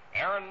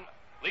 Aaron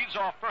leads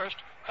off first.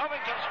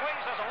 Covington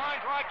swings as a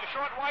line drive to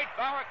short right.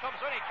 Bauer comes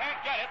in. He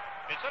can't get it.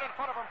 It's in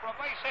front of him for a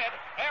base hit.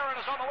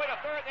 Aaron is on the way to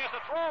third. There's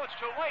the throw. It's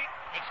too late.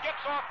 It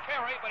skips off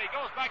Carey, but he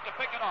goes back to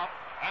pick it up.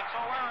 And so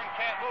Aaron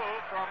can't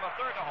move from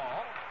third to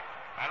home.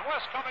 And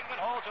Wes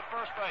Covington holds at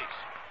first base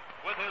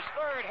with his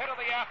third hit of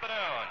the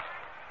afternoon.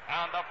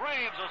 And the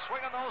Braves are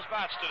swinging those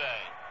bats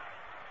today.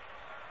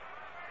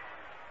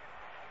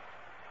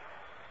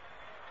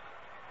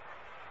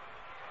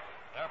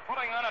 They're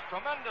putting on a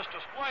tremendous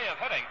display of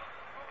hitting.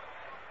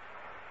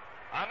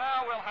 And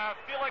now we'll have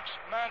Felix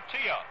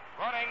Mantilla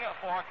running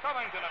for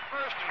Covington at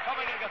first, and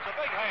Covington gets a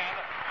big hand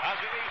as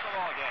he leaves the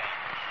ball game.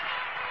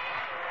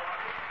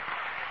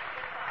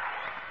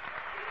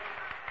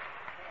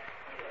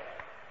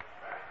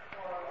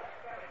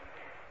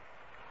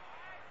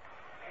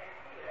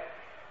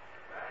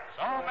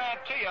 So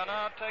Mantilla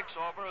now takes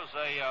over as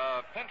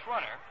a pinch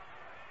runner.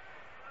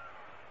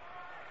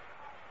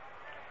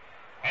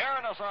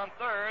 Aaron is on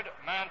third.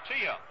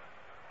 Mantilla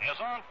is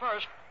on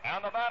first.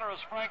 And the batter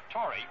is Frank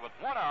Torrey with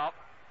 1 out.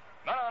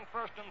 Men on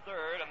first and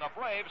third. And the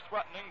Braves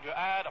threatening to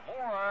add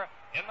more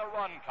in the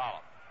run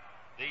column.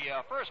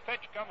 The first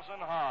pitch comes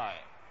in high.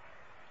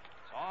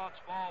 So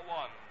it's ball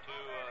 1 to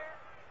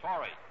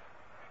Torrey.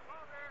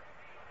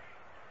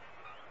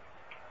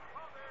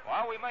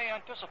 While we may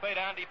anticipate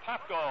Andy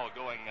Papko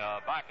going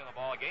back in the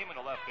ball game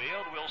into left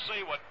field, we'll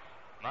see what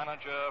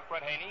manager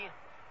Fred Haney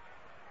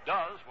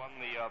does when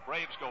the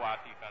Braves go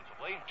out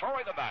defensively.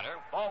 Torrey the batter,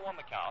 ball 1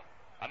 the count.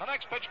 And the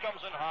next pitch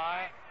comes in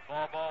high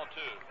for ball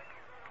 2.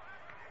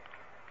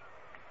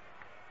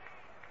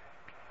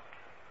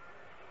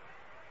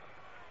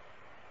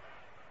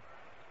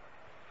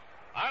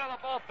 Out of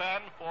the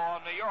bullpen for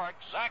New York,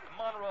 Zach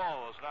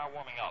Monroe is now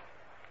warming up.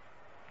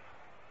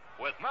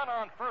 With men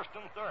on first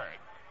and third.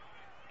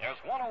 There's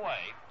 1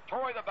 away.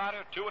 Torrey the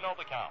batter, 2-0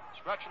 the count.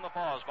 Stretching the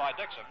pause by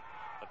Dixon.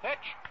 The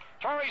pitch.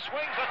 Torrey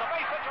swings at the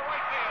base hit to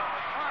right field.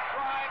 A sharp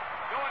drive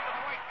going to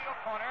the right field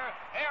corner.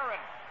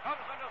 Aaron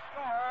comes in to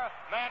score.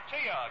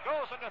 Mantilla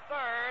goes into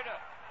third.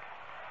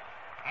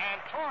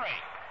 And Torrey,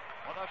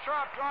 with a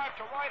sharp drive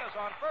to right, is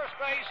on first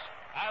base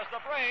as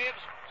the Braves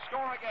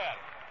score again.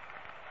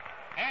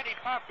 Andy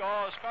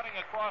Papko is cutting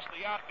across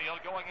the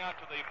outfield, going out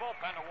to the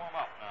bullpen to warm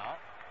up now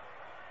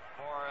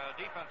for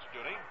defense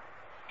duty.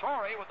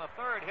 Torrey with the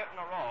third hit in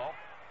a row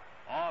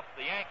off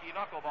the Yankee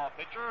knuckleball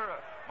pitcher,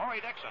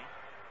 Murray Dixon,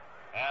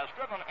 has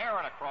driven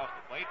Aaron across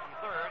the plate from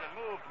third and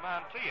moved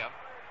Mantilla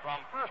from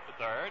first to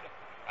third.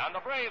 And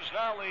the Braves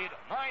now lead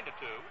 9-2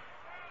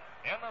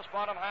 in this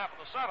bottom half of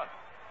the seventh,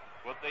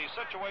 with the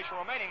situation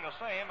remaining the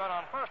same, and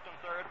on first and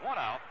third, one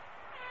out.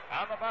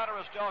 And the batter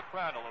is Del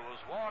Crandall, who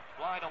was walked,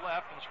 fly to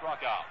left, and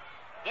struck out.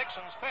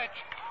 Dixon's pitch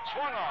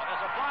swung on.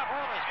 There's a fly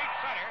ball to deep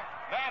center.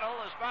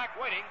 Mantle is back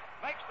waiting,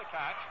 makes the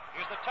catch.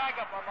 Here's the tag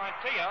up on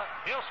Montilla.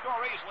 He'll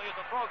score easily as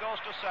the throw goes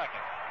to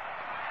second.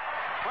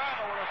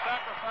 Crandall with a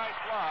sacrifice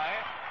fly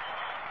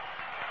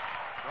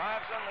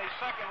drives in the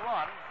second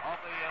run of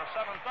the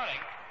seventh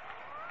inning.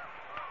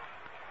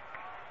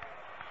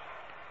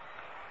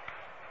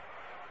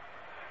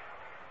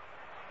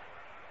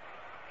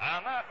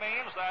 And that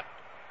means that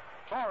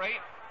Torrey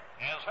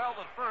is held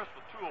at first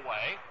with two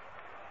away,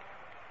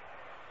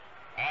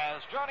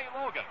 as Johnny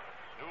Logan,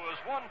 who is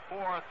 1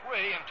 for 3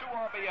 and 2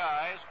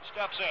 RBIs,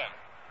 steps in.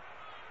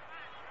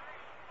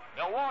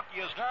 Milwaukee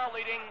is now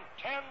leading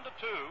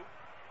 10-2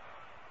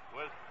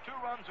 with 2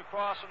 runs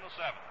across in the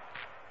seventh.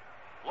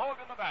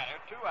 Logan the batter,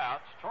 2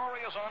 outs.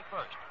 Torrey is on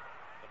first.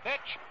 The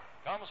pitch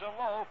comes in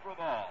low for a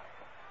ball.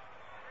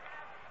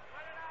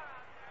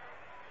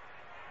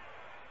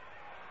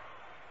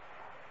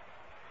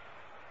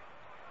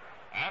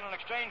 And an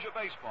exchange of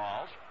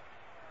baseballs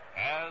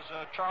as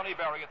Charlie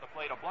Berry at the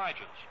plate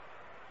obliges.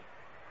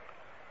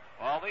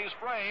 Well, these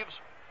Braves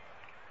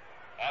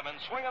have been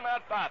swinging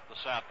that bat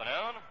this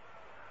afternoon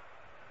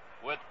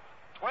with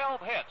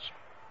 12 hits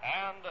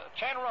and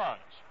 10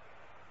 runs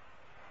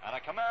and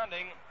a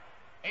commanding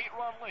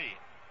 8-run lead.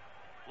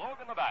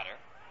 Logan the batter,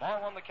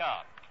 ball on the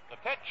count. The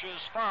pitch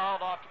is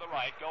fouled off to the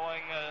right,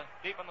 going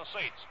deep in the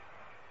seats.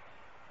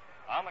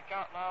 On the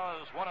count now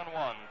is 1-1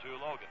 to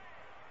Logan.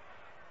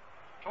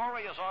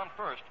 Torrey is on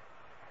first.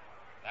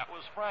 That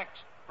was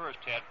Frank's first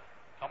hit,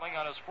 coming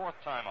on his 4th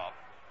time up.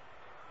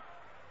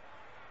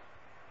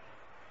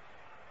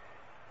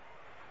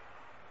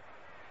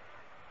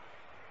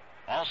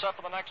 All set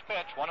for the next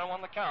pitch, 1-1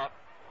 the count.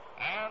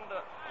 And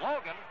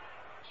Logan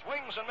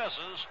swings and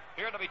misses,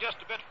 appeared to be just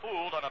a bit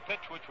fooled on a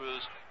pitch which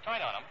was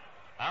tight on him.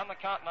 On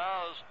the count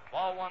now is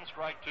ball 1,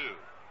 strike 2.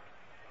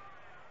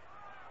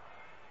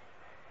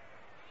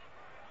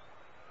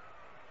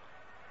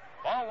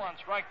 Ball 1,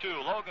 strike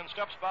 2. Logan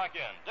steps back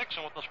in.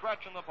 Dixon with the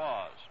stretch and the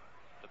pause.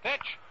 The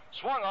pitch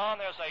swung on.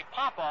 There's a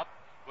pop-up,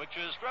 which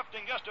is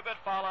drifting just a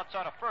bit foul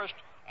outside of first,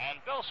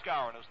 and Bill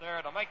Skowron is there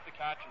to make the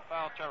catch in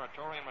foul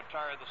territory and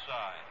retire the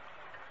side.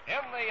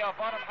 In the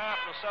bottom half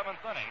of the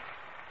seventh inning,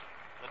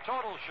 the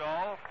total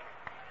show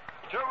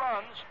 2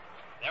 runs.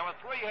 There were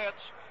 3 hits,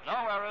 no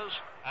errors,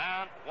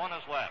 and 1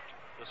 is left.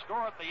 The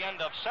score at the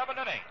end of 7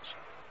 innings: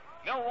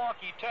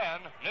 Milwaukee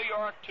 10, New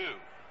York 2.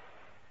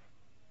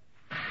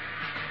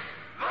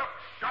 Look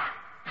sharp.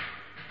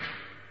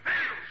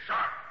 Feel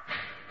sharp.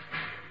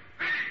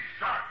 Be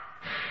sharp.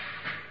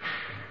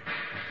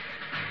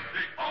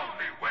 The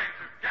only way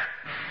to get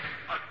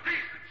a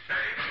decent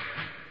shave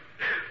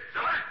is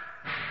Gillette.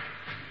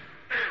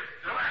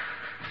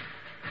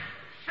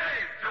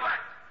 Shave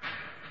Gillette.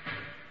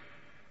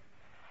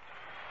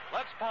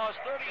 Let's pause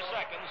 30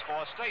 seconds for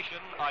station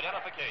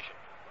identification.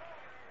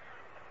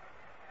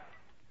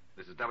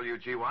 This is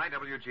WGY,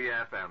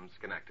 WGFM,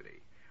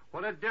 Schenectady.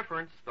 What a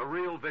difference the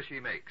real Vichy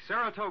makes.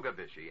 Saratoga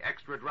Vichy,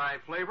 extra dry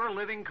flavor,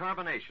 living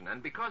carbonation.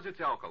 And because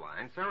it's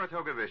alkaline,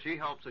 Saratoga Vichy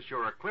helps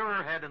assure a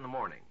clearer head in the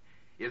morning.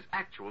 Is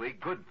actually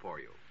good for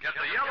you. Get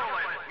the yellow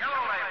label,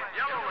 yellow label,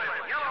 yellow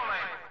label, yellow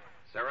label.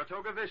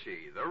 Saratoga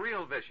Vichy, the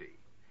real Vichy.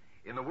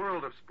 In the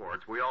world of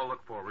sports, we all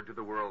look forward to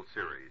the World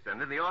Series.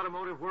 And in the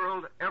automotive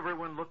world,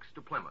 everyone looks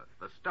to Plymouth,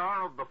 the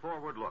star of the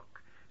forward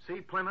look. See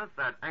Plymouth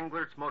at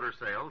Englert's Motor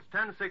Sales,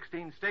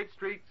 1016 State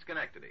Street,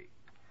 Schenectady.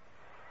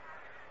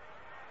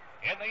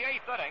 In the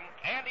 8th inning,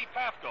 Andy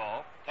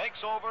Pafko takes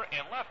over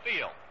in left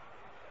field.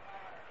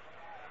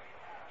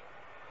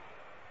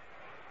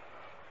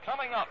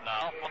 Coming up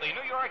now for the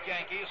New York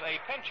Yankees,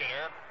 a pinch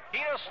hitter,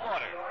 Enos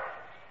Slaughter.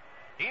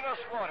 Enos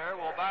Slaughter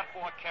will bat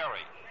for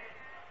Carey.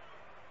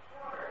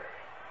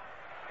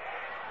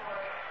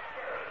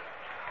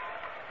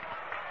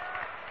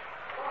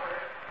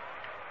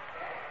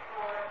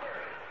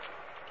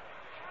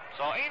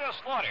 So Enos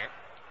Slaughter,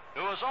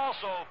 who is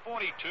also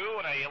 42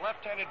 and a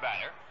left-handed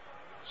batter,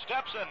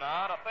 steps in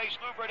now to face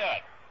Lou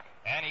Burdett,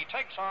 and he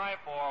takes high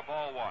for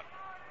ball 1.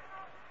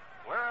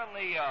 We're in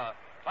the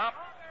top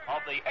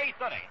of the 8th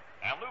inning,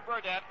 and Lou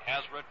Burdett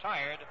has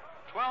retired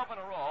 12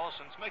 in a row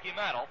since Mickey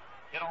Mantle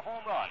hit a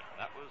home run.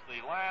 That was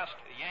the last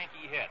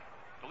Yankee hit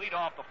to lead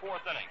off the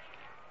 4th inning.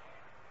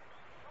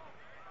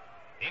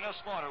 Enos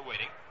Slaughter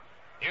waiting.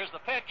 Here's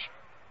the pitch,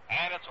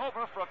 and it's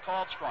over for a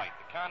called strike.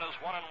 The count is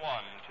 1-1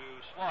 to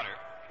Slaughter,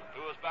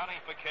 who is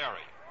batting for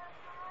Carey.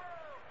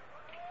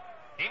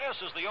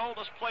 Enos is the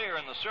oldest player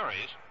in the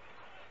series.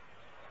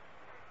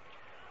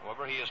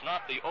 However, he is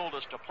not the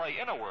oldest to play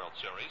in a World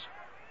Series.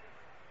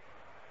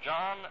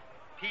 John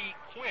P.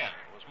 Quinn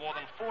was more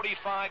than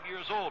 45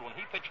 years old when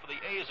he pitched for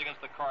the A's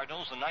against the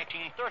Cardinals in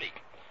 1930.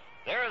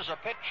 There's a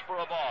pitch for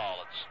a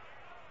ball. It's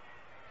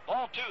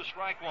ball 2,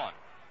 strike 1.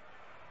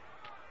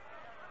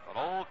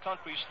 But Old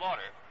Country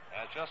Slaughter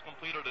has just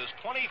completed his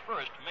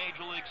 21st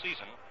Major League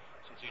season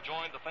since he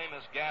joined the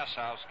famous Gas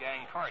House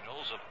Gang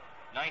Cardinals of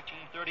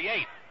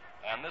 1938.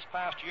 And this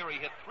past year he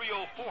hit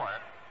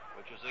 .304,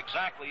 which is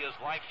exactly his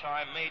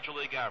lifetime major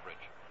league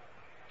average.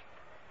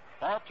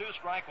 Ball 2,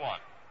 strike 1.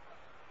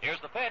 Here's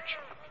the pitch,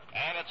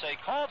 and it's a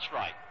called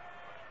strike.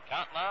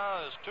 Count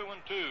now is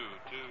 2-2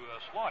 to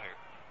Slaughter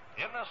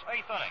in this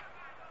 8th inning.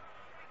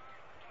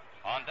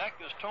 On deck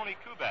is Tony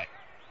Kubek.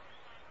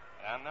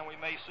 And then we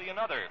may see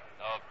another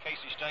of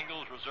Casey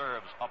Stengel's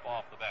reserves up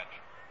off the bench.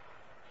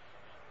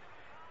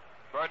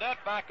 Burdett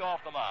back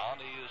off the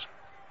mound. He is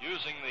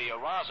using the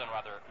rosin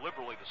rather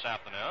liberally this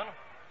afternoon.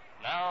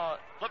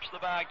 Now flips the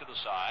bag to the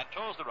side,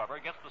 toes the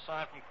rubber, gets the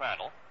sign from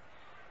Crandall.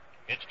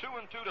 It's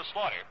 2-2 to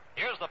Slaughter.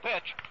 Here's the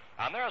pitch,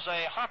 and there's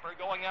a hopper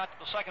going out to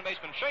the second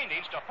baseman. Shane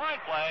needs to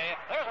find play.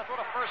 There's a throw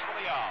to first for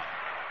the out.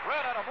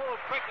 Red had to move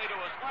quickly to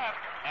his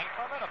left and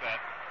come in a bit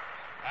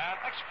and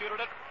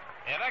executed it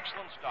in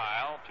excellent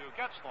style to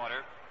get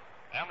Slaughter,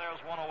 and there's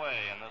one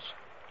away in this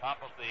top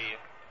of the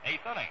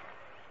 8th inning.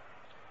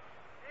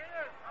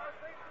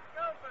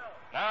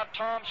 Now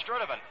Tom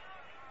Sturdivant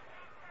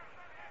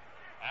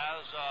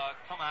has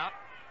come out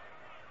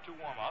to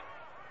warm up,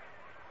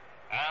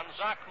 and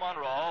Zach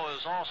Monroe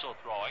is also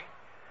throwing,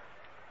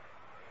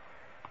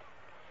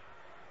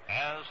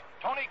 as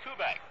Tony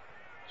Kubek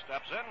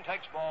steps in and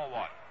takes ball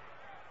 1.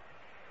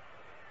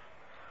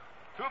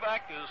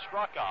 Kubek is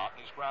struck out,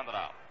 and he's grounded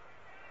out.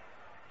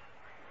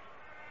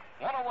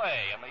 One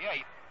away in the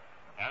 8th,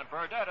 and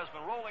Burdett has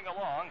been rolling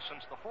along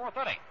since the 4th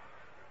inning.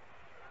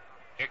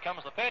 Here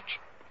comes the pitch,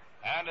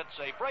 and it's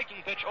a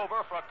breaking pitch over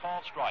for a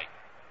called strike.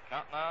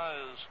 Count now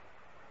is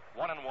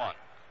 1-1.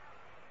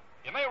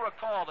 You may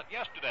recall that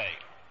yesterday,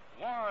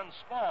 Warren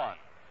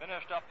Spahn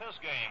finished up his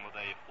game with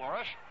a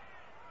flourish,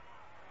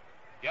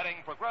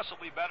 getting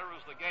progressively better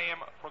as the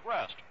game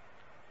progressed.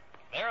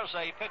 There's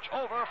a pitch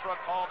over for a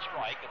called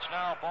strike. It's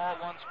now ball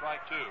 1,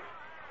 strike 2.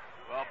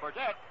 Well,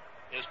 Burdett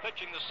is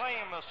pitching the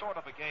same sort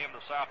of a game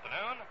this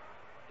afternoon.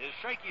 His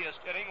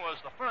shakiest inning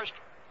was the first.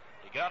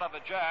 He got out of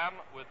a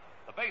jam with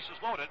the bases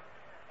loaded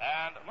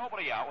and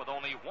nobody out with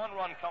only 1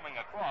 run coming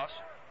across.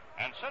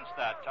 And since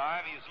that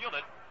time, he's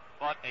yielded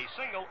but a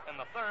single in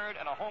the 3rd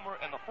and a homer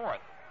in the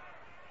 4th.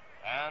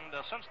 And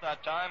since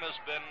that time has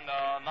been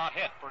not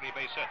hit for any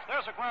base hits.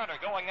 There's a grounder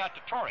going out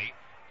to Torrey.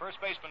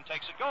 First baseman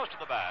takes it, goes to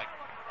the bag,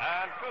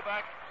 and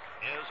Kubek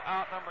is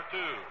out number 2.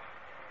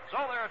 So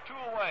there are 2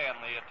 away in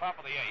the top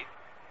of the 8th.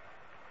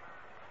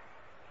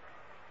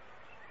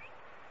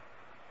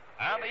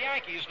 And the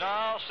Yankees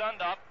now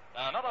send up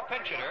another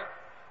pinch hitter.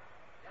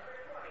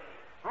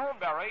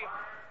 Throneberry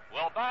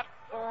will bat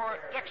for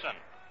Dixon.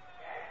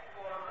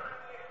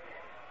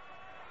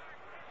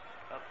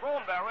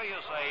 Throneberry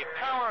is a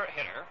power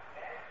hitter,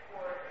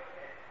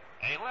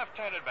 a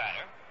left-handed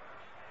batter,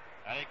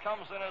 and he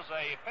comes in as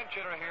a pinch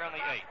hitter here in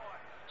the 8th.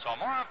 So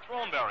Marv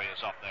Throneberry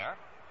is up there.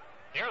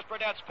 Here's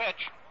Burdett's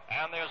pitch,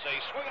 and there's a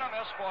swing and a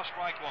miss for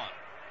strike 1.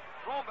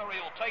 Throneberry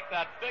will take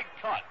that big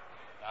cut.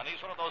 And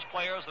he's one of those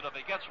players that if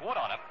he gets wood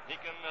on it, he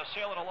can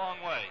sail it a long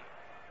way.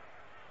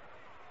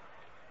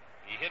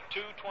 He hit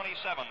 .227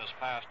 this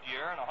past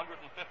year and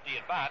 150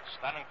 at-bats.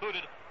 That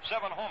included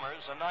 7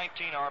 homers and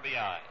 19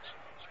 RBIs.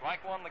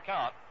 Strike 1 the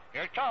count.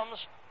 Here it comes,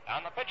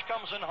 and the pitch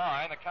comes in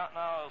high. The count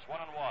now is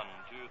 1-1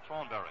 to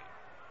Throneberry.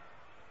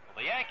 Well,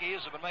 the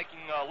Yankees have been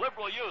making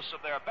liberal use of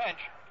their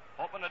bench,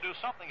 hoping to do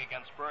something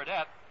against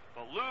Burdett,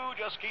 but Lou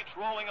just keeps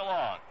rolling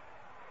along.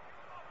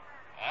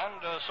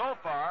 And so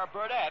far,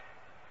 Burdett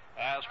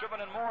has driven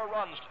in more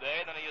runs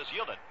today than he has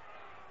yielded,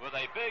 with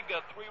a big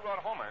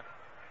 3-run homer,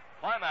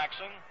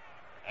 climaxing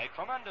a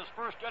tremendous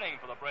first inning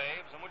for the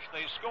Braves in which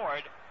they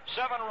scored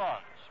 7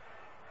 runs.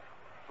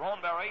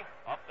 Throneberry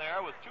up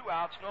there with 2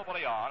 outs,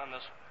 nobody on in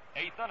this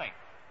 8th inning.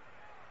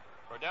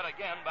 Burdett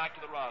again back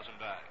to the rosin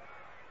bag.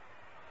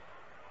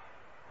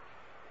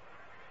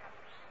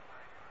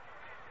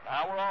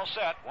 Now we're all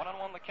set.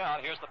 1-1 the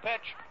count. Here's the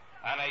pitch,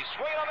 and a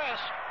swing and a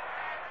miss.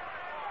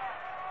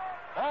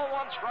 Ball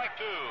 1, strike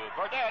 2.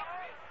 Burdett,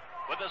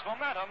 with his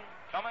momentum,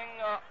 coming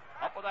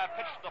up with that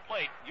pitch to the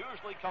plate,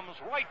 usually comes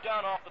right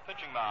down off the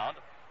pitching mound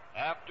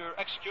after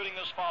executing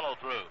this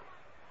follow-through.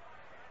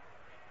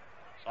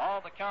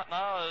 So the count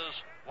now is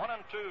 1-2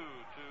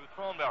 to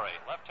Throneberry,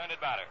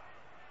 left-handed batter.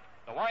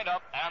 The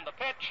windup and the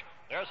pitch.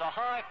 There's a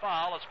high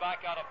foul. It's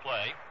back out of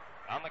play,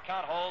 and the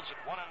count holds at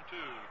 1-2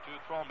 to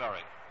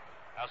Throneberry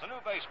as a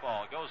new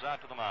baseball goes out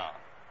to the mound.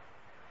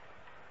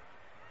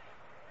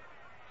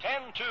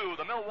 10-2,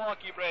 the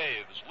Milwaukee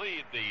Braves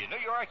lead the New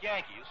York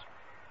Yankees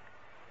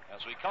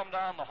as we come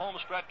down the home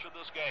stretch of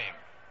this game.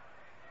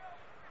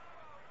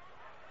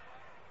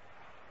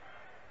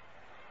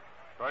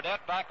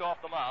 Burdett back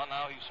off the mound.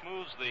 Now he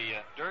smooths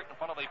the dirt in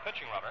front of the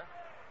pitching rubber.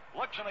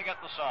 Looks to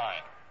get the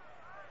sign.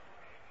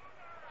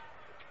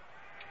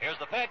 Here's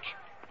the pitch,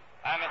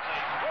 and it's a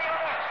swing and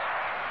a miss.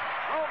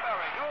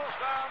 Throneberry goes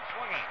down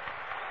swinging.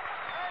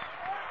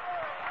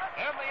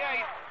 In the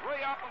 8th,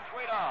 3 up and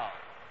 3 down.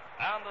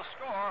 And the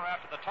score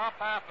after the top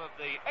half of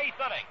the 8th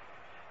inning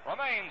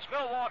remains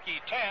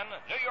Milwaukee 10,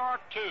 New York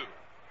 2.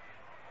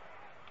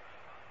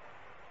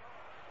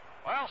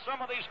 Well, some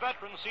of these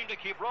veterans seem to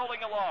keep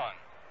rolling along.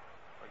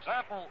 For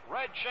example,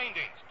 Red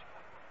Schoendienst.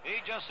 He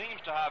just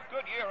seems to have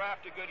good year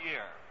after good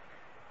year.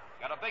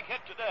 Got a big hit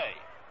today.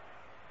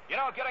 You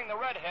know, getting the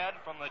redhead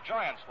from the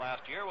Giants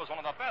last year was one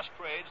of the best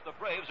trades the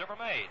Braves ever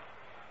made.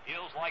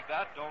 Deals like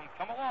that don't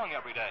come along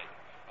every day.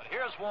 But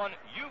here's one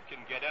you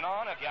can get in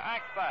on if you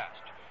act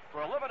fast. For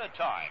a limited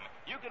time,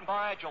 you can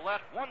buy a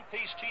Gillette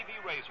one-piece TV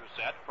razor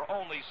set for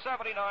only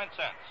 79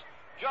 cents.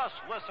 Just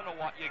listen to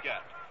what you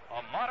get.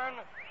 A modern,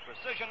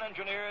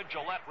 precision-engineered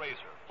Gillette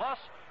razor, plus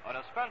a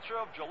dispenser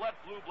of Gillette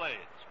Blue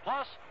Blades,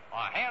 plus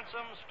a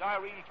handsome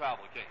styrene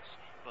travel case.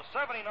 For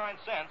 79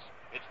 cents,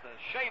 it's the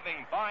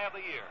shaving buy of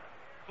the year.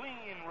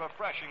 Clean,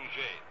 refreshing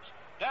shaves.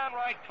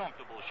 Downright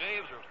comfortable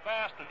shaves are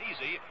fast and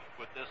easy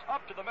with this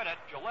up-to-the-minute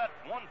Gillette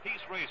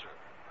one-piece razor.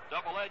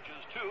 Double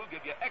edges, too,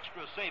 give you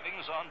extra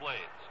savings on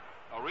blades.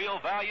 A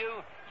real value?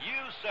 You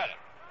said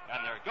it.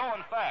 And they're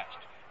going fast.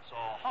 So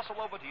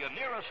hustle over to your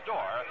nearest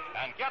store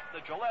and get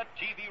the Gillette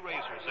TV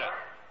razor set.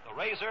 The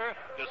razor,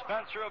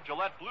 dispenser of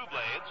Gillette Blue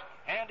Blades,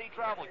 handy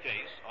travel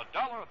case,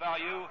 $1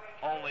 value,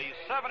 only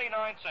 79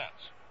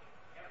 cents.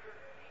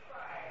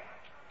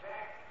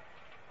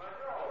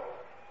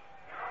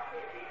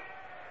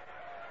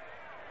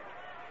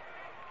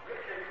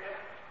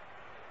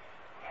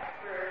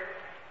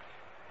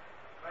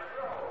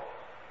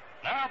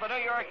 Now the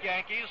New York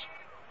Yankees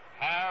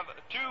have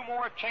two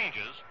more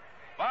changes.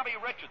 Bobby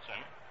Richardson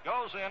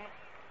goes in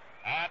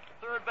at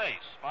third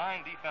base,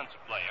 fine defensive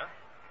player.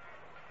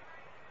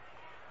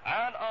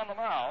 And on the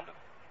mound,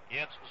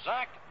 it's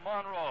Zach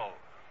Monroe.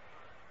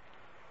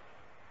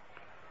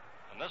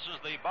 And this is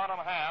the bottom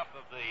half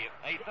of the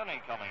eighth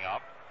inning coming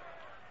up.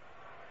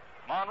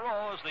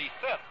 Monroe is the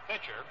fifth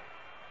pitcher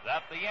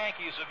that the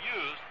Yankees have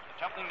used,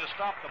 attempting to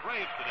stop the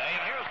Braves today.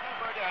 And here's Lou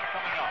Burdett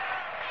coming up.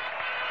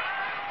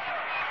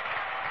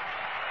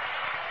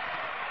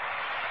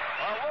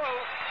 Well, Lou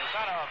has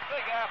had a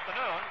big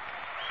afternoon.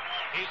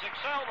 He's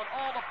excelled in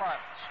all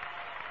departments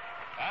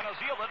and has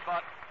yielded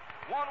but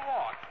one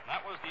walk.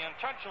 That was the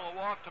intentional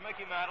walk to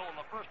Mickey Mantle in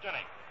the first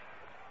inning.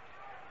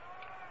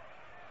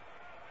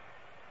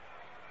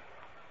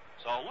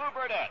 So Lou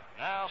Burdett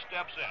now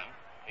steps in.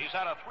 He's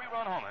had a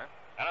 3-run homer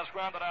and has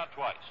grounded out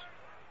twice.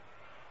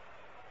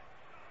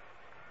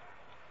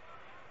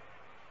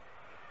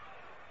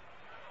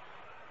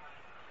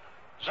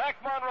 Zach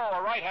Monroe,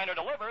 a right-hander,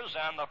 delivers,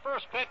 and the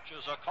first pitch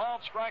is a called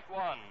strike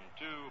one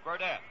to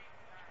Burdett.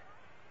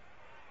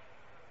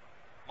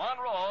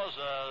 Monroe is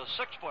a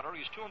 6-footer.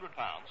 He's 200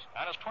 pounds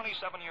and is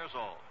 27 years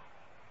old.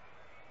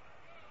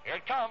 Here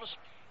it comes,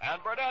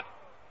 and Burdett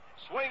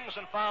swings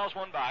and fouls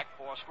one back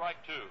for strike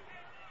two.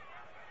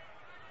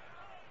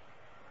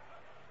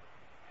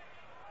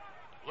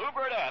 Lou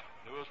Burdett,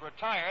 who has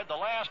retired the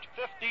last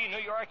 50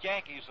 New York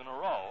Yankees in a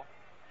row,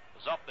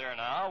 is up there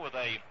now with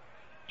a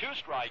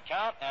 2-strike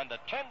count and a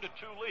 10-2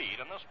 lead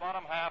in this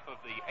bottom half of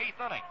the eighth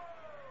inning.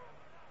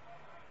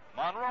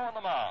 Monroe on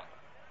the mound.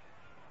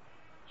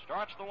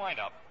 Starts the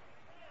windup.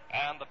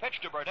 And the pitch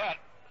to Burdett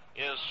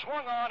is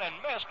swung on and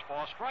missed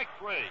for strike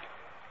three.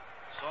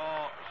 So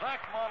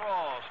Zach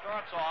Monroe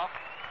starts off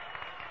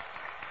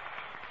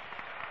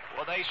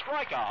with a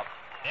strikeout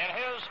in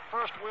his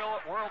first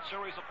World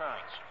Series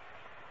appearance.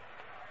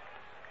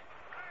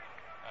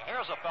 And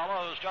here's a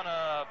fellow who's done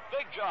a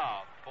big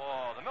job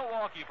for the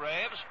Milwaukee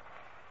Braves.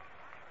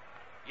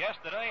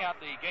 Yesterday had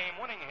the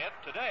game-winning hit.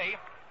 Today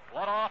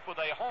led off with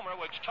a homer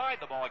which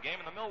tied the ball game,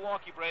 and the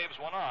Milwaukee Braves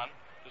went on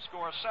to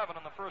score 7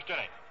 in the first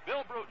inning.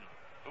 Bill Bruton,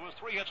 who has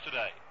 3 hits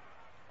today.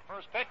 The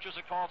first pitch is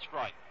a called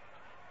strike.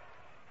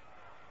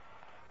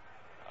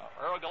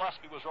 Earl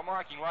Gillespie was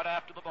remarking right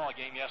after the ball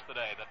game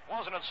yesterday that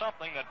wasn't it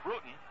something that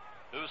Bruton,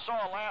 who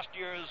saw last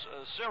year's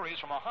series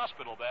from a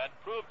hospital bed,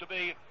 proved to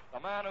be the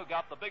man who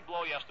got the big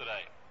blow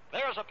yesterday.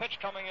 There's a pitch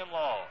coming in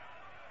low.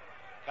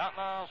 Count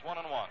now is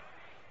 1-1.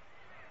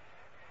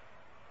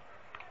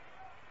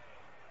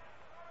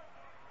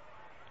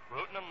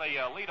 Bruton in the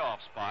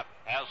leadoff spot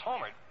has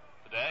homered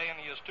today, and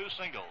he has 2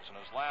 singles in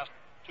his last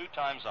 2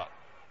 times up.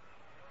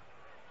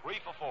 3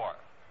 for 4.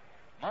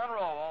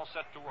 Monroe all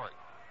set to work.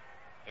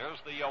 Here's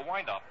the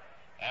windup,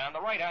 and the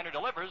right-hander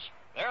delivers.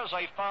 There's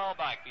a foul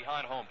back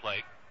behind home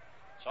plate.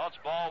 So it's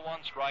ball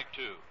 1, strike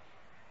 2.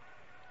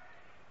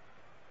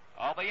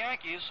 The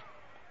Yankees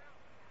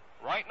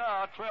right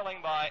now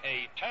trailing by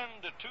a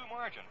 10-2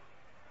 margin.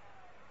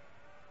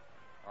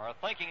 Are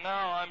thinking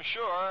now, I'm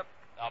sure,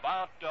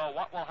 about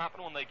what will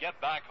happen when they get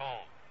back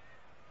home.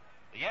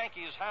 The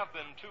Yankees have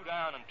been 2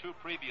 down in 2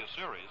 previous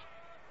series.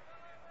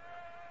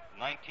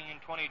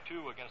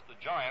 1922 against the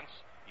Giants,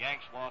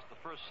 Yanks lost the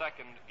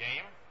second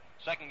game.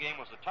 Second game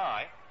was a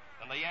tie.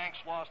 And the Yanks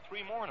lost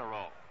 3 more in a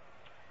row.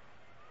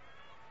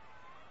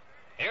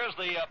 Here's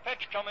the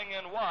pitch coming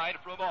in wide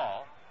for a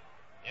ball.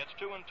 It's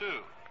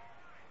 2-2.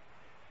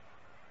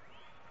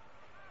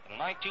 In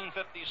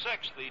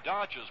 1956, the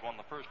Dodgers won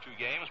the first 2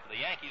 games, but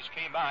the Yankees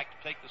came back to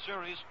take the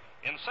series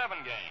in 7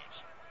 games.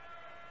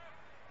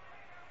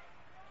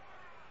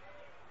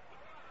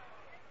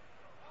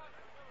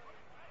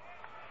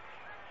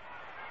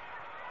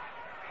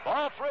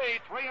 Ball 3,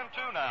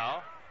 3-2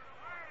 now.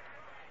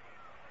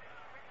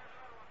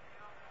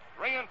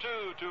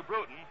 3-2 to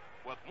Bruton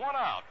with one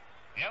out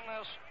in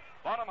this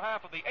bottom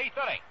half of the 8th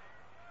inning.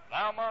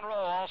 Now Monroe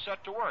all set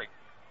to work.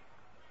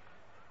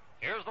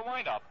 Here's the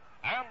windup,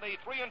 and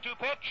the 3-2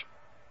 pitch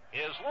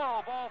is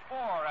low, ball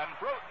 4, and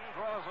Bruton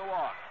draws a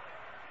walk.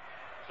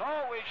 So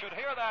we should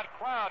hear that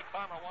crowd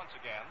clamor once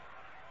again,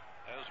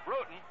 as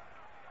Bruton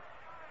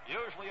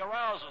usually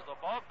arouses the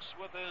folks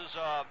with his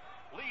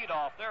lead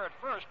off there at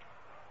first,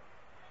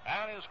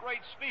 and his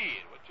great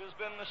speed, which has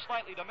been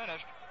slightly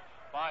diminished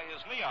by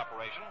his knee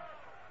operation,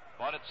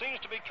 but it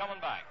seems to be coming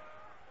back.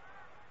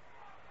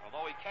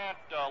 Although he can't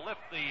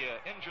lift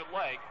the injured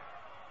leg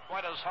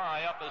quite as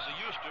high up as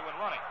he used to in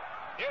running.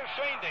 Here's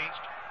Shane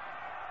Dienst,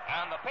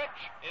 and the pitch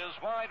is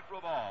wide for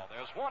a ball.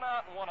 There's one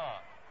out and one on.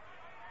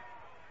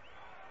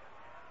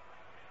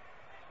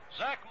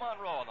 Zach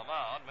Monroe on the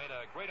mound made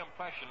a great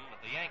impression at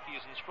the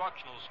Yankees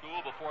instructional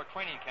school before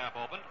training camp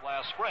opened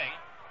last spring.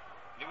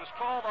 He was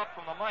called up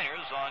from the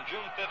minors on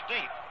June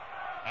 15th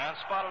and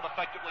spotted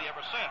effectively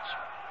ever since.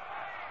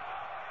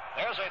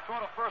 There's a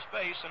throw to first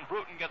base, and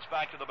Bruton gets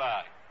back to the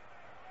bag.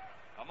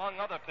 Among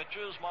other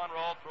pitches,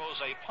 Monroe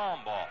throws a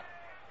palm ball.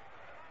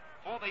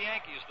 For the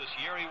Yankees this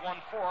year, he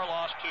won 4,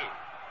 lost 2.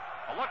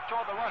 A look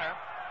toward the runner.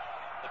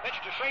 The pitch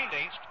to Shane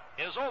Dienst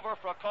is over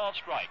for a called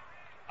strike.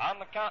 On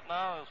the count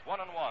now is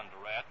 1-1 to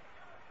Red,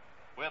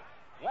 with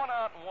one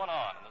out and one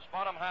on in this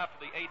bottom half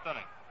of the 8th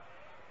inning.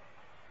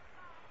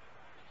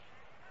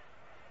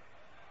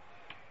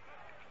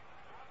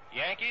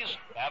 Yankees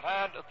have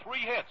had 3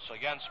 hits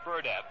against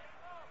Burdett,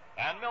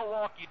 and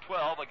Milwaukee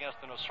 12 against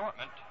an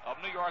assortment of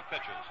New York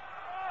pitchers.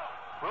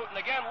 Bruton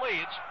again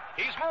leads.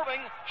 He's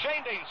moving.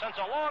 Shane Dienst sends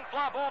a long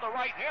fly ball to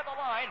right near the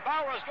line.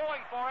 Bauer's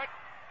going for it.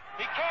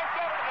 He can't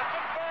get it. It's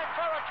in fair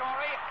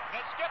territory.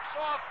 It skips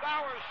off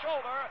Bauer's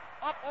shoulder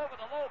up over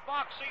the low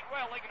box seat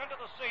railing and into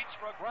the seats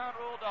for a ground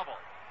rule double.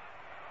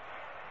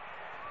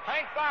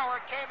 Hank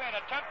Bauer came in,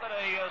 attempted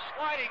a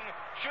sliding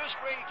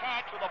shoestring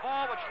catch with a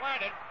ball which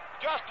landed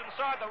just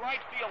inside the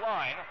right field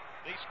line.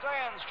 The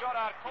stands shut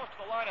out close to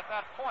the line at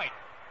that point,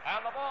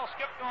 and the ball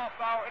skipped off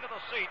Bauer into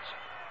the seats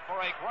for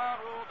a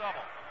ground rule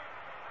double.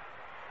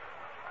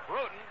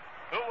 Bruton,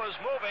 who was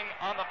moving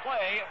on the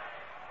play,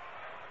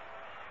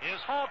 is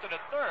halted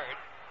at third,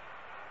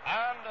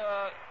 and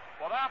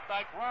without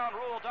that ground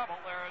rule double,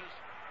 there's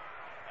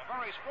a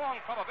very strong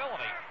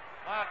probability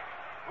that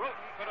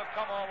Bruton could have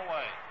come all the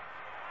way.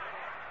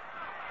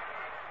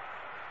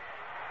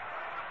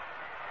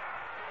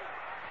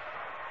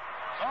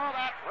 So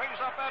that brings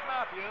up Ed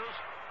Matthews.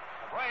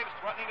 The Braves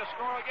threatening to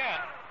score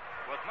again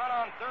with men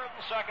on third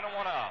and second and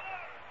one out.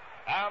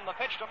 And the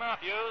pitch to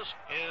Matthews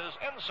is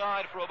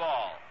inside for a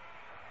ball.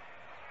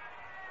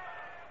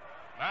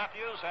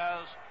 Matthews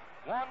has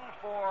 1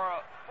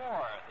 for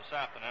 4 this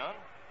afternoon.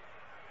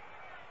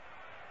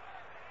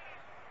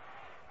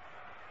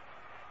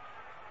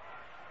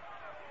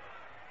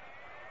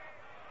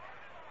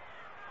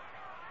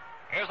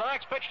 Here's the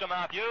next pitch to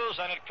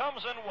Matthews, and it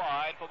comes in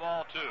wide for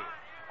ball 2.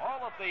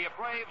 All of the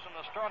Braves in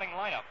the starting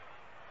lineup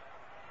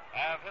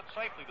have hit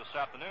safely this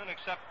afternoon,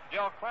 except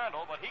Del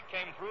Crandall, but he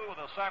came through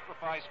with a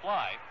sacrifice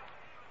fly.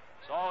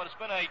 So it's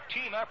been a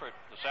team effort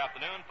this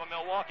afternoon for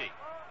Milwaukee.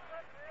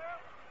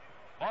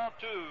 Ball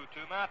 2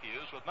 to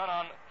Matthews with men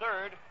on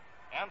third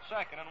and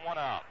second and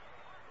one out.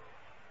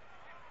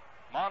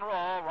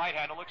 Monroe,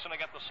 right-hander, looks in to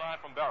get the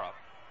sign from Berra.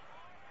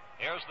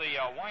 Here's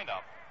the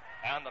windup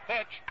and the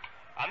pitch.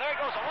 And there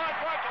goes a line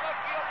drive to left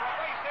field for a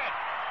base hit.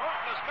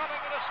 Bruton is coming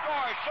in to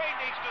score. Shane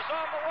Dienst is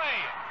on the way.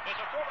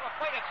 There's a throw to the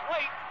plate. It's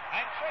late,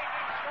 and Shane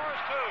Dienst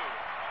scores 2.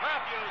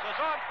 Matthews is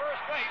on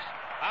first base,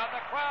 and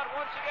the crowd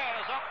once again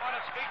is up on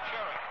its feet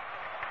cheering.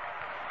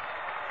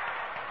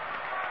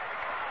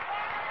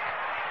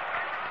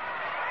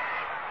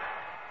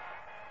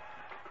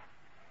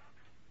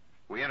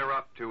 We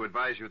interrupt to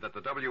advise you that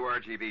the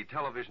WRGB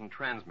television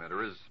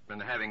transmitter has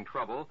been having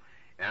trouble,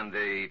 and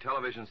the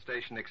television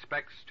station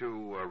expects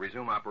to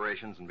resume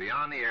operations and be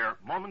on the air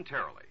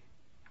momentarily.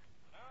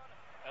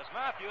 As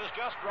Matthews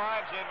just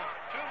drives in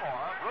 2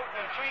 more, Bruton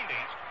and Shane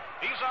Dienst.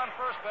 He's on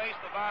first base.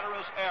 The batter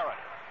is Aaron.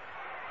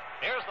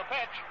 Here's the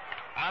pitch,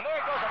 and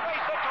there goes a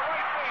base hit to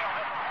right field.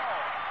 Hit the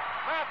hole.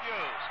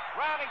 Matthews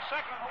rounding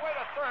second on the way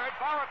to third.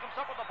 Bauer comes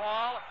up with the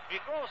ball.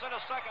 He throws into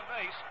second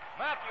base.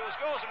 Matthews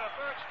goes into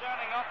third,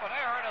 standing up, and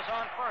Aaron is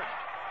on first.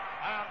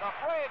 And the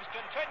Braves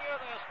continue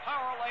this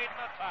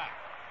power-laden attack.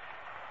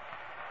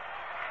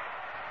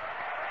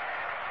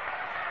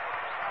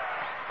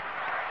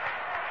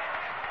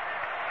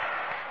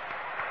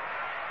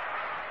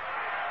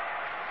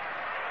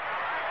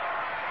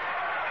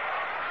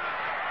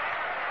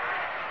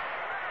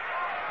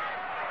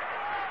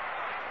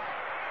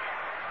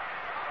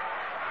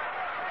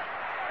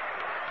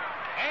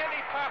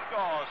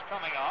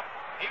 Coming up.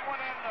 He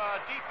went in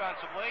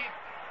defensively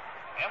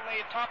in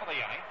the top of the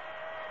inning.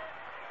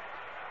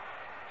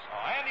 So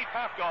Andy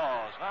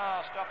Papgaw is now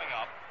stepping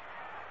up.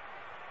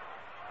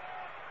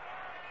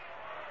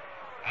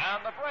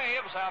 And the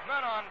Braves have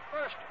men on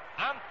first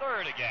and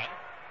third again.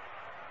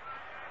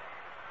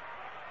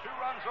 2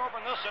 runs over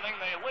in this inning.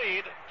 They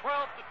lead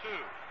 12-2.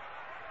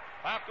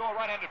 Pafko, a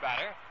right-handed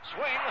batter,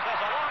 swings.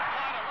 There's a long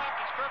fly to left.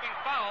 It's curving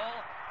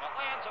foul. It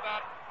lands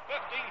about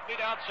 15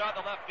 feet outside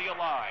the left field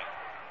line.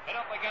 Hit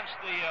up against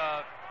the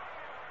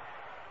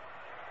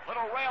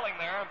little railing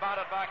there and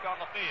batted back on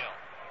the field.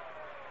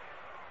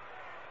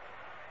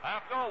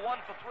 Pafko 1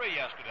 for 3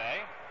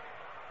 yesterday.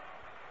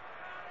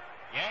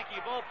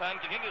 Yankee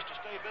bullpen continues to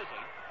stay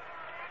busy.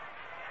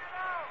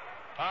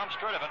 Tom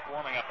Sturdivant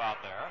warming up out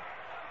there.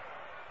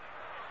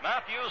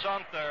 Matthews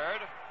on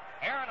third.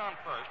 Aaron on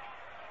first.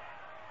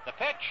 The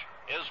pitch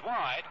is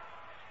wide.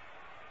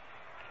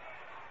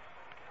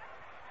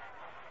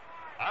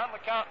 On the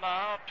count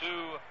now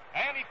to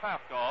Andy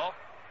Pafko.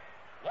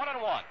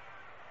 1-1.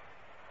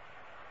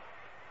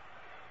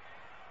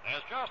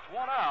 There's just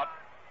one out.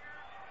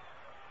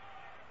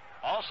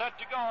 All set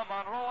to go.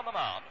 Monroe on the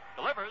mound.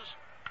 Delivers.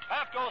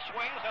 Pafko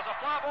swings. Has a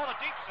fly ball to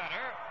deep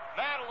center.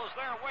 Mantle is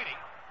there waiting.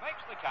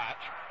 Makes the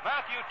catch.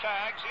 Matthew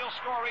tags. He'll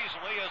score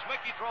easily as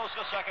Mickey throws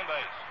to second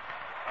base.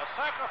 A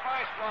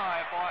sacrifice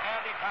fly for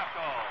Andy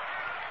Pafko.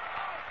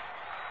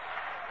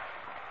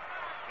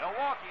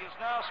 Milwaukee has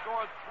now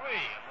scored 3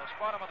 in this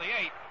bottom of the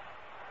 8th.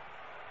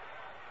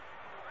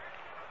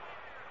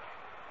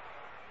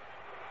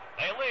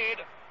 They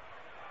lead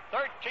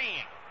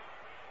 13-2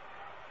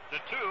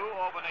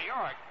 over New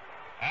York.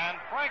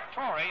 And Frank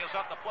Torrey is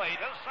at the plate.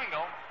 His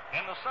single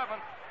in the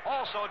 7th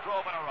also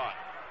drove in a run.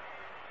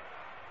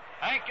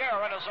 Hank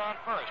Aaron is on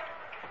first.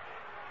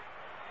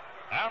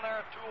 And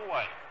they're 2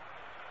 away.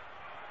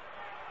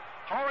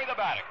 Torrey the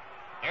batter.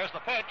 Here's the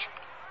pitch.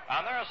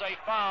 And there's a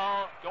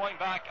foul going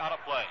back out of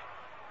play.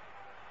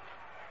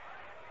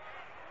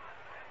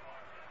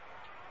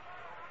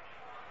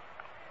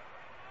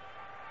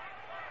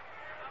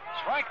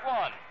 Strike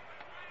 1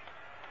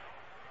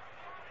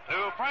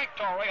 to Frank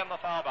Torrey in the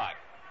foul back.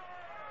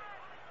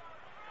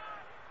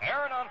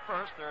 Aaron on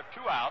first. There are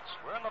 2 outs.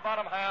 We're in the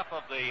bottom half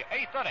of the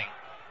 8th inning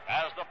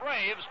as the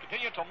Braves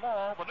continue to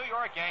maul the New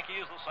York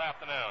Yankees this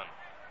afternoon.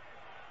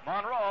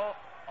 Monroe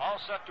all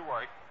set to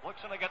work.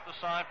 Looks in to get the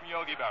sign from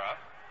Yogi Berra.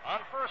 On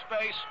first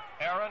base,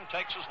 Aaron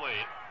takes his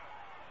lead.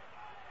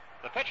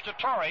 The pitch to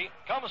Torrey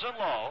comes in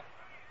low.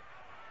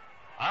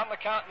 On the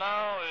count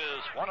now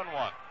is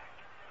 1-1.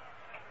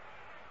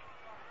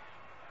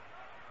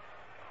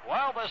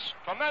 Well, this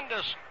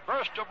tremendous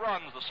burst of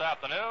runs this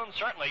afternoon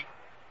certainly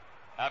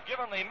have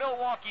given the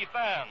Milwaukee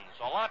fans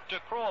a lot to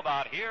crow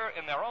about here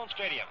in their own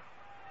stadium.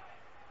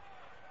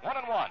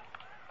 1-1.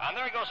 And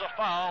there goes a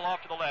foul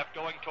off to the left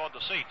going toward the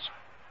seats.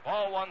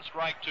 Ball 1,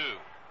 strike 2.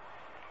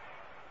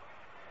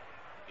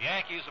 The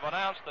Yankees have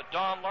announced that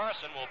Don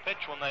Larson will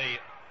pitch when they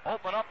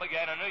open up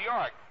again in New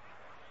York.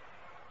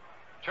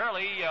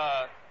 Turley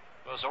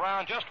was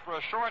around just for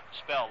a short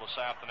spell this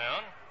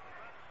afternoon.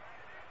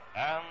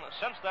 And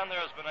since then,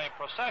 there's been a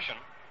procession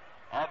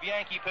of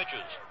Yankee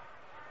pitches.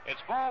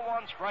 It's ball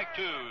 1, strike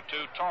 2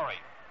 to Torrey.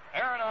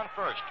 Aaron on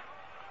first.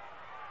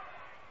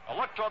 A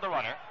look toward the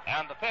runner,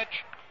 and the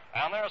pitch,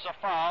 and there's a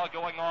foul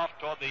going off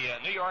toward the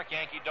New York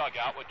Yankee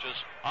dugout, which is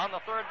on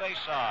the third base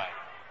side.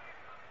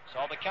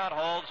 So the count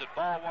holds at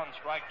ball 1,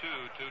 strike 2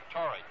 to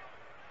Torrey.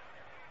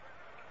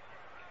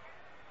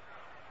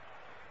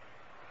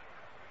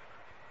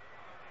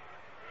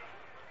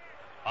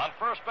 On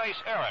first base,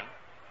 Aaron.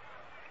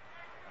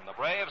 And the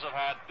Braves have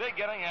had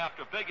big inning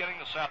after big inning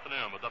this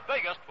afternoon, but the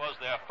biggest was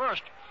their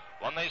first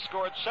when they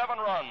scored 7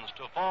 runs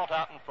to fault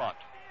out in front.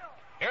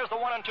 Here's the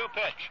 1-2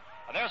 pitch,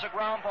 and there's a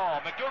ground ball.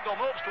 McDougal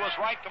moves to his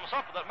right, comes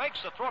up with it, makes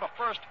the throw to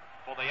first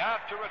for the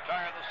out to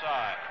retire the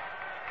side.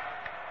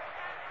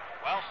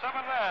 Well, 7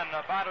 men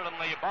batted in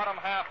the bottom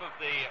half of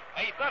the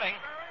 8th inning,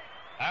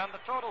 and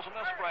the totals in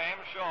this frame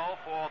show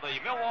for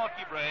the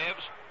Milwaukee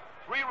Braves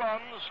 3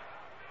 runs,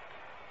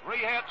 3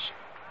 hits,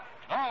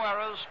 no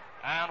errors,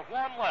 and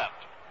 1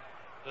 left.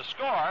 The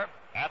score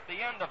at the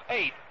end of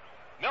 8,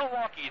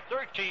 Milwaukee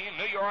 13,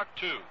 New York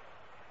 2.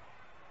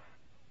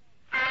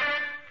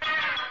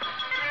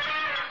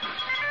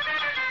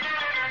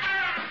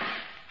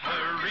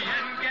 Hurry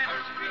and get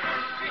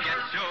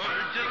your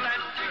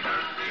Gillette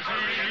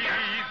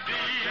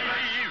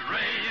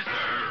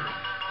razor.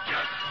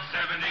 Just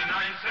 79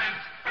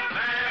 cents,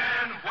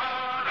 man,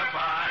 what a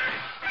buy.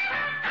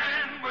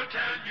 And we'll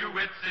tell you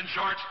it's in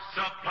short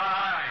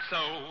supply. So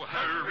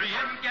hurry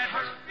and get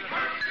your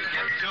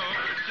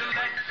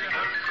Gillette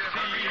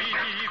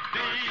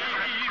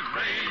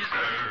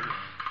razor.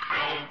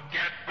 Go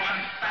get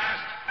one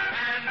fast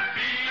and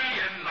be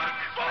in luck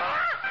for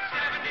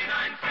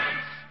 79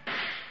 cents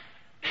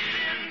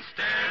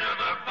instead of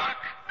a buck.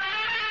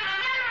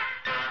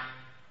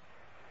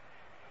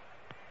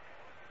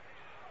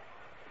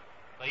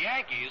 The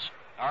Yankees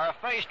are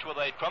faced with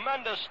a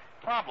tremendous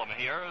problem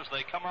here as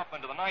they come up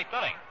into the 9th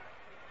inning,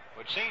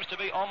 which seems to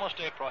be almost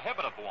a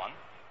prohibitive one.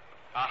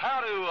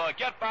 How to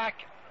get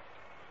back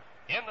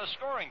in the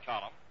scoring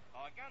column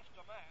against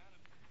a man.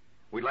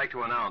 We'd like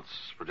to announce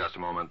for just a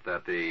moment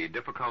that the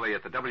difficulty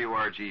at the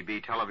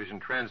WRGB television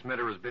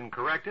transmitter has been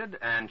corrected,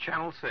 and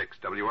Channel 6,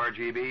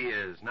 WRGB,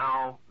 is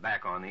now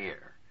back on the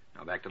air.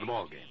 Now back to the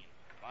ball game.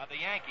 By the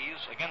Yankees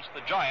against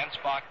the Giants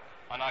back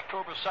on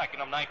October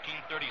 2nd of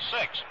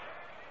 1936.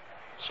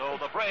 So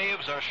the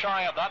Braves are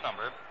shy of that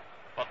number,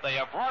 but they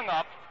have rung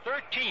up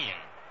 13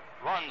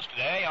 runs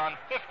today on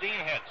 15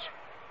 hits.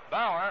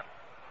 Bauer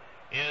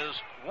is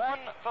 1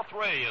 for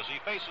 3 as he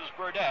faces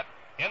Burdett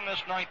in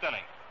this ninth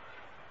inning.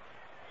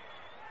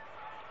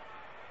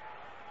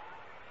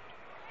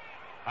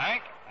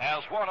 Hank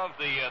has one of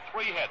the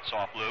 3 hits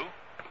off Lou,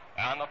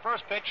 and the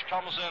first pitch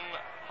comes in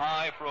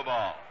high for a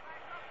ball.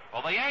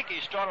 Well, the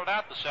Yankees started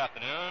out this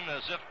afternoon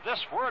as if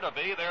this were to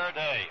be their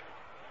day.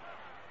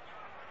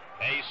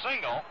 A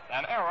single,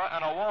 an error,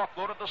 and a walk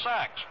loaded the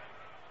sacks.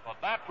 But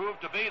that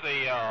proved to be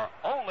the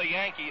only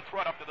Yankee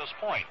threat up to this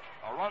point.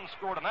 A run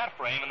scored in that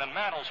frame, and then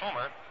Mantle's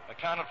homer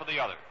accounted for the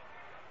other.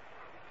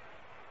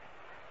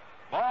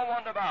 Ball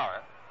 1 to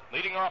Bauer,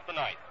 leading off the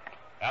ninth.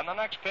 And the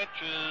next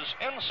pitch is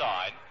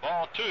inside,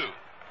 ball 2.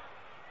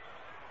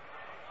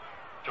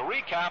 To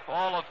recap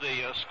all of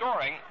the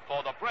scoring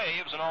for the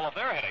Braves and all of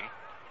their hitting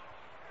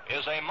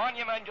is a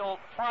monumental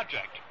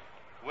project,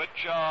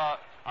 which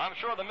I'm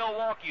sure the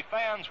Milwaukee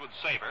fans would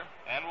savor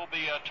and will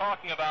be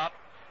talking about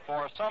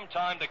for some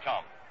time to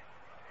come.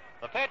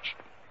 The pitch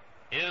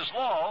is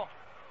low,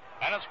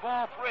 and it's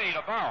ball 3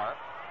 to Bauer.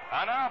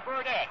 And now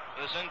Burdett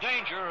is in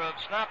danger of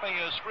snapping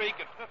his streak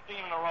at 15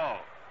 in a row,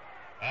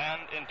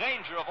 and in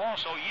danger of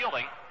also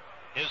yielding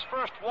his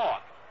first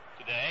walk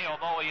today,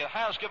 although he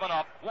has given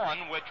up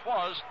one, which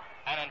was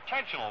an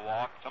intentional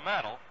walk to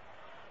Mantle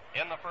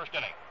in the first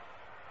inning.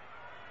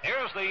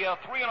 Here's the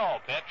 3-0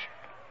 pitch.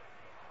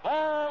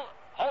 Ball,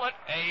 hold it,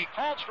 a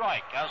called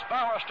strike as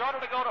Bauer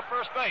started to go to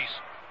first base.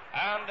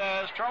 And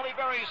as Charlie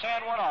Berry's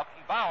hand went up,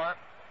 Bauer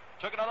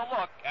took another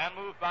look and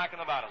moved back in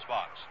the batter's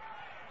box.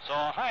 So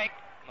Hank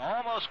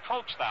almost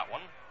coaxed that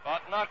one,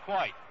 but not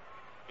quite.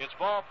 It's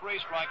ball 3,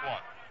 strike 1.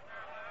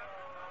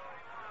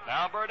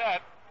 Now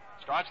Burdett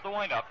starts the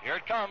windup. Here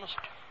it comes.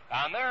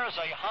 And there's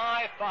a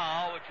high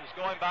foul, which is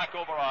going back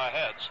over our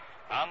heads.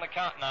 And the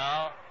count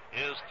now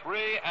is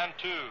 3-2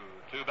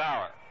 to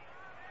Bauer.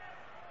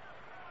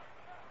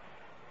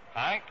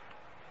 Hank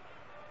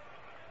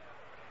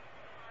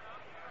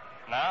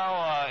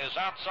now is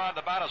outside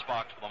the batter's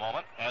box for the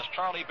moment, as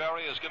Charlie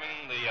Berry is giving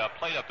the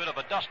plate a bit of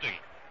a dusting.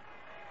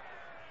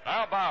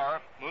 Now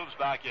Bauer moves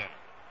back in.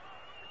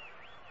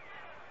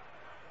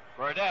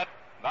 Burdett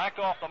back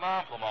off the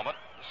mound for the moment,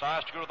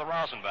 decides to go to the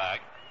rosin bag.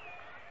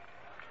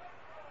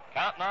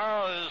 Count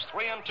now is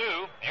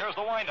 3-2. Here's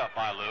the windup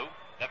by Lou.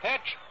 The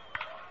pitch.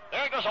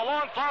 There goes a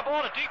long fly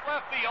ball to deep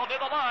left field. Near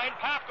the line.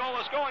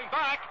 Papko is going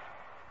back.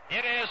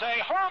 It is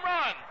a home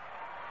run.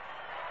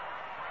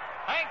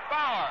 Hank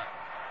Bauer,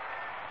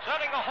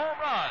 setting a home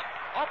run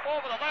up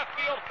over the left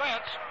field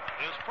fence,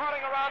 is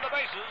trotting around the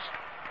bases.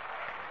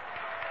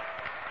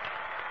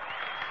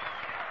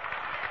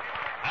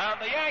 And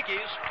the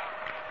Yankees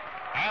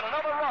had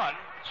another run,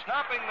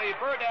 snapping the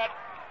Burdett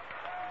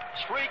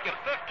streak at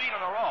 15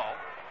 in a row,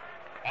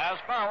 as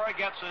Bauer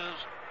gets his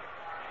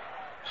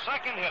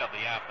second hit of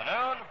the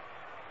afternoon,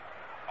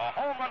 a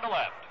home run to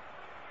left.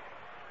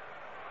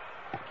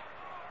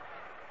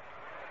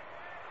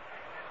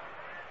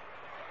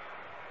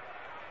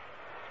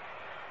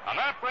 And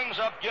that brings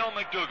up Gil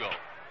McDougall.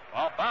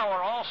 Well,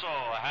 Bauer also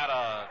had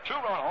a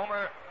 2-run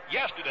homer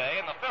yesterday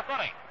in the 5th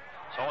inning,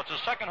 so it's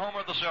his second homer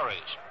of the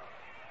series.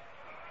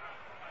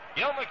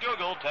 Gil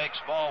McDougall takes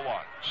ball 1.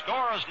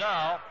 Score is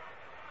now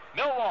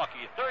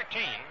Milwaukee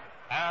 13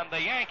 and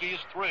the Yankees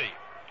 3.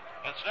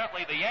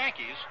 Incidentally, the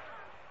Yankees,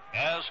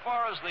 as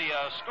far as the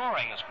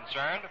scoring is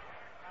concerned,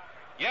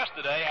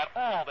 yesterday had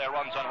all their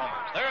runs on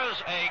homers. There's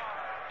a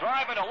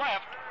drive into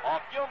left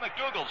off Gil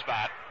McDougall's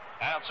bat,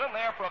 and it's in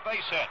there for a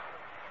base hit,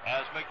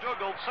 as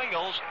McDougall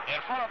singles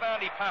in front of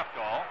Andy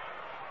Papko.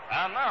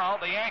 And now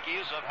the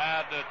Yankees have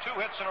had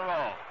 2 hits in a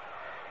row.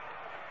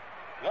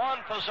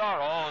 Juan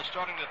Pizarro is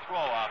starting to throw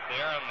out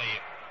there in the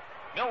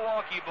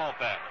Milwaukee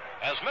bullpen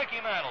as Mickey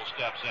Mantle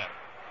steps in.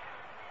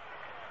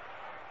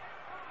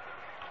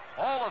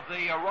 All of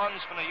the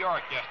runs for New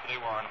York yesterday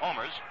were on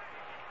homers,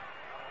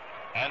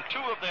 and 2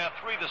 of their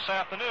 3 this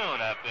afternoon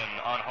have been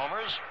on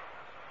homers,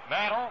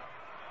 Mantle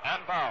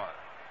and Bauer.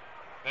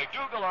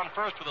 McDougall on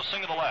first with a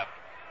single to left.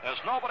 There's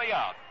nobody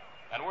out,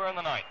 and we're in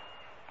the 9th.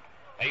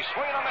 A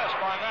swing and a miss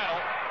by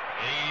Mantle.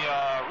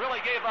 He really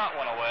gave that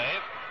one away.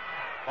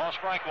 Ball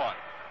strike 1.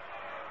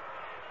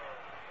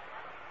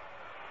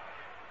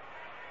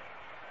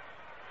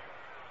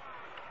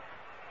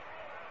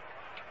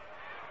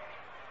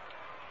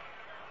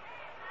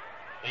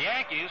 The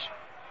Yankees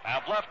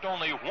have left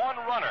only 1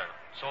 runner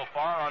so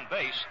far on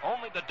base.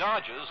 Only the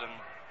Dodgers, in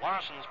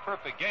Larson's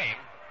perfect game,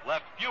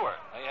 left fewer.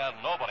 They have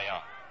nobody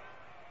on.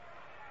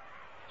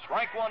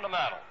 Strike 1 to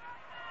Mantle.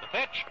 The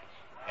pitch,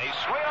 a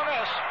swing and a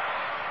miss.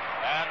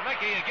 And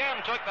Mickey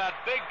again took that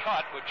big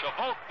cut, which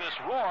evoked this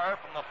roar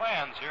from the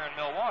fans here in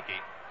Milwaukee,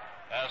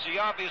 as he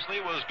obviously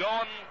was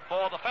going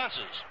for the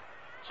fences.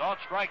 So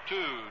it's strike 2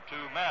 to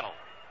Mantle.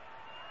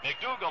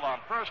 McDougall on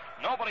first,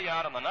 nobody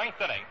out in the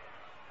 9th inning,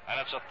 and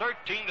it's a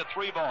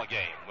 13-3 ball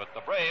game, with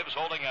the Braves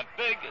holding a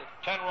big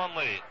 10-run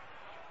lead.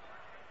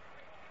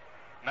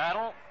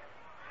 Mantle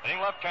hitting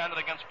left-handed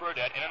against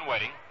Burdett, in and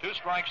waiting. 2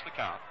 strikes the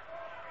count.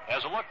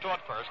 has a look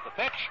toward first. The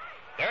pitch.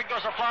 There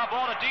goes a fly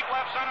ball to deep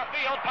left center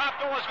field.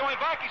 Popko is going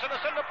back. He's in the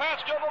center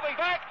path, still moving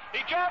back.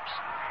 He jumps.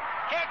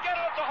 Can't get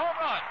it. It's a home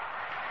run.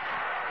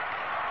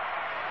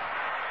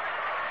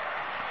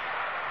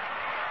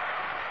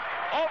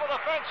 Over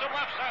the fence in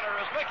left center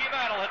is Mickey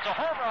Mantle. It's a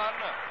home run,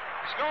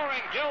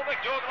 scoring Gil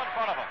McDougal in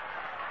front of him.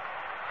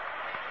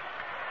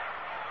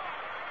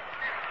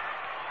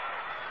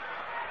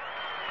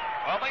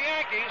 Well, the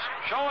Yankees,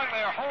 showing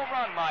their home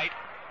run might,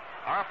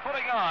 are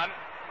putting on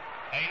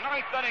a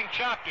ninth-inning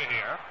chapter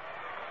here,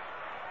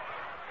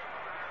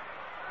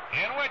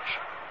 in which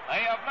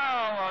they have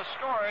now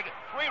scored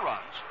 3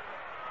 runs,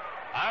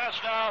 and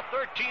it's now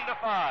 13-5.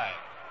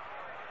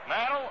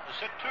 Mantle has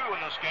hit 2 in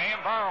this game,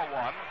 Barrow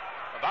 1.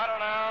 The batter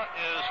now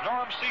is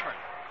Norm Siebert.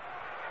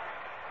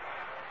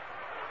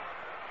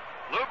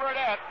 Lou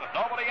Burdett, with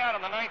nobody out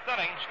in the ninth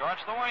inning,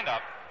 starts the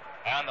windup.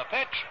 And the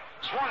pitch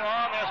swung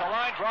on. There's a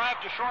line drive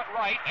to short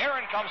right.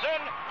 Aaron comes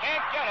in,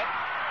 can't get it.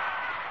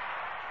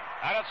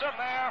 And it's in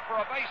there for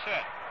a base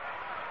hit.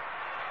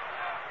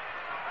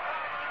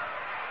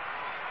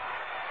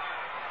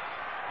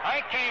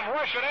 Hank came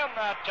rushing in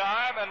that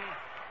time and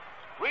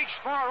reached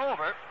far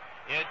over.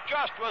 It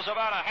just was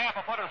about a half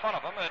a foot in front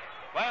of him. It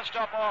glanced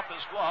up off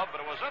his glove,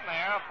 but it was in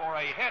there for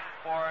a hit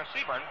for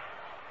Seaburn.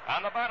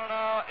 And the batter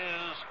now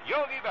is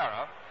Yogi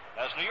Berra,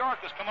 as New York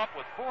has come up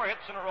with 4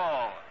 hits in a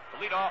row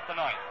to lead off the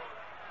ninth.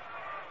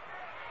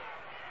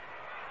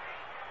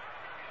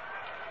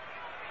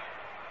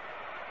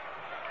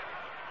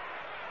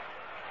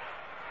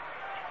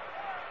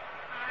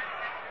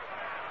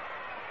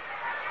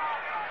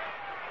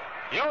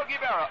 Yogi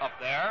Berra up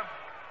there.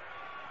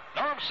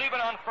 Norm Siebert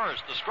on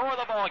first. The score of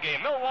the ball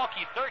game: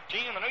 Milwaukee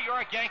 13, the New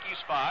York Yankees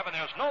 5, and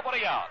there's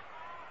nobody out.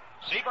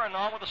 Siebert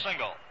on with a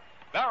single.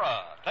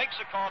 Berra takes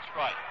a called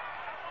strike.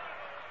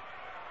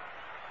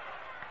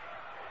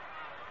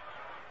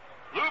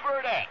 Lou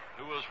Burdett,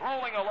 who was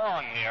rolling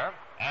along here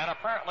and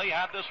apparently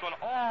had this one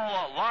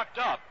all locked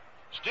up,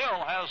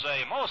 still has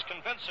a most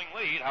convincing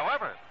lead.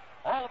 However,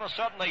 all of a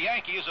sudden the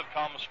Yankees have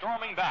come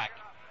storming back,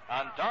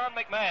 and Don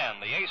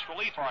McMahon, the ace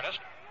relief artist,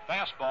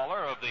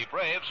 fastballer of the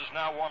Braves, is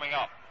now warming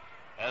up,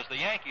 as the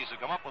Yankees have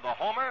come up with a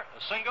homer,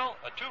 a single,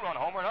 a 2-run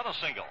homer, another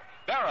single.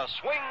 Berra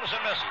swings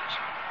and misses,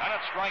 and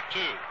it's strike 2.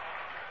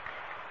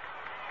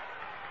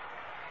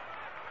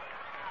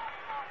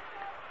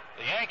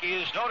 The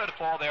Yankees, noted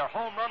for their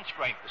home run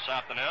strength this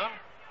afternoon,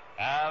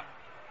 have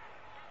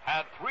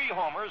had 3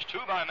 homers, 2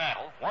 by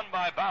Mantle, 1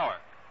 by Bauer.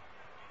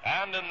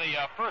 And in the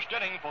first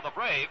inning for the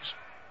Braves,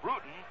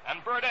 Bruton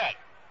and Burdett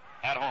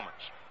had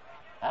homers.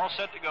 All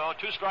set to go,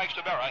 2 strikes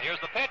to Berra.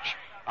 Here's the pitch,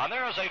 and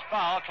there is a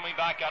foul coming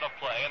back out of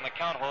play, and the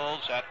count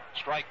holds at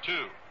strike 2.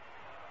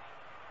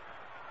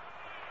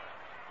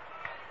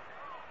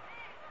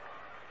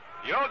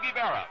 Yogi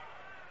Berra,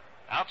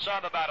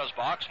 outside the batter's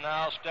box,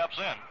 now steps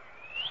in.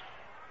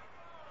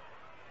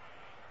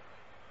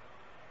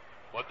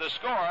 With the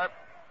score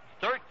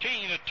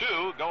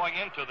 13-2 going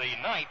into the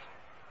ninth,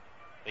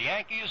 the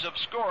Yankees have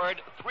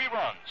scored 3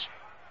 runs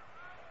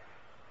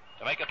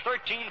to make it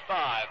 13-5.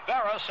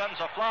 Berra sends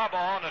a fly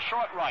ball into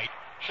short right.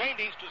 Shane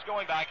East is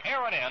going back.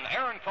 Aaron in.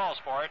 Aaron calls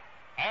for it,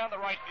 and the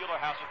right fielder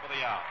has it for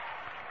the out.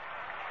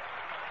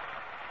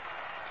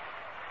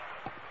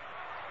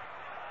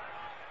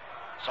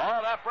 So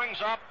that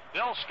brings up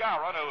Bill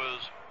Skowron, who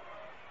is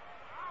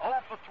 0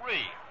 for 3.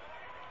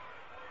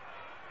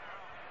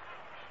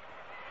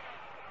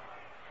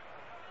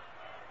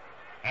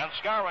 And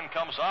Skowron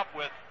comes up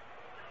with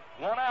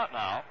 1 out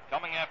now,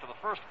 coming after the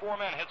first 4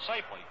 men hit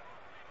safely.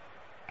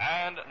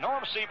 And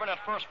Norm Siebert at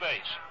first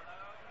base.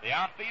 The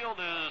outfield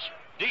is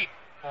deep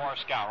for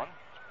Skowron,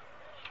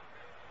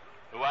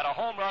 who had a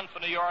home run for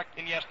New York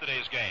in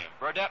yesterday's game.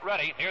 Burdett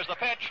ready. Here's the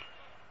pitch,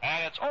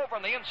 and it's over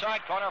in the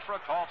inside corner for a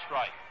called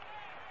strike.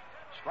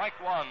 Strike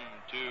 1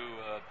 to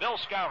Bill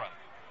Skowron.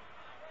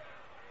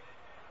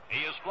 He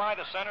is fly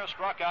to center,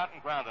 struck out,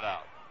 and grounded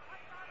out.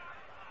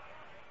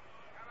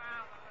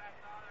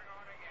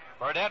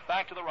 Burdett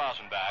back to the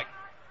rosin bag.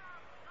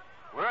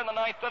 We're in the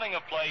ninth inning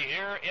of play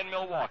here in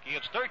Milwaukee.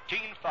 It's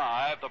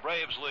 13-5, the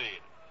Braves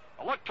lead.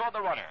 A look toward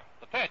the runner.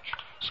 The pitch.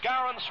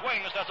 Skowron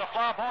swings. There's a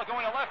fly ball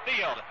going to left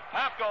field.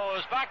 Popko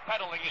is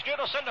backpedaling. He's near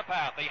the cinder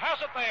path. He has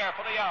it there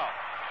for the out.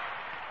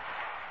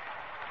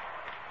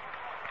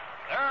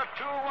 They're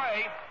 2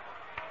 away.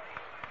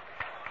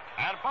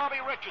 And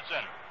Bobby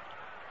Richardson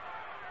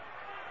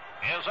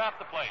is at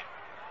the plate.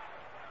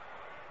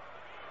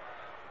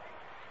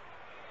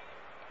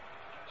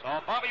 So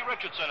Bobby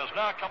Richardson is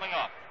now coming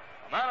up.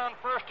 A man on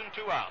first and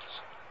 2 outs.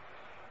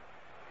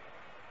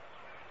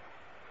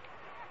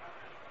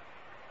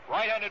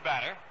 Right-handed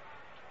batter.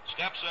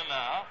 Steps in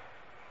now.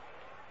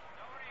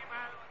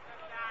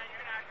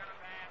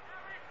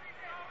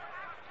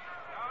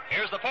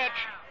 Here's the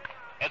pitch.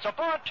 It's a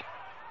bunt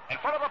in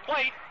front of the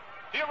plate.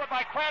 Fielded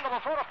by Crandall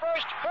in front of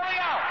first for the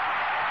out.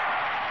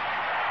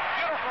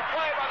 Beautiful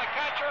play by the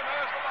catcher, and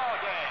there's the ball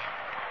game.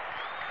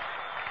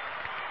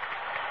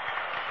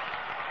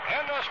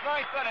 In this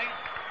ninth inning,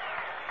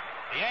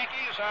 the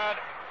Yankees had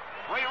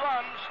 3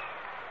 runs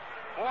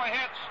 4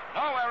 hits,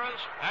 no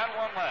errors, and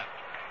 1 left.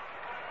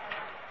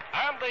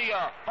 And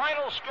the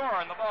final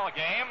score in the ball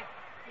game,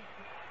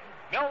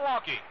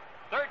 Milwaukee,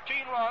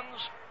 13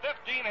 runs,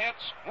 15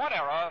 hits, 1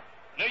 error.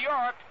 New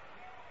York,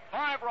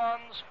 5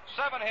 runs,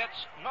 7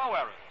 hits, no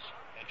errors.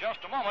 In just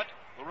a moment,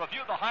 we'll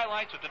review the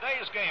highlights of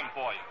today's game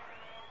for you.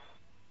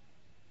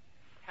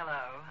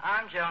 Hello,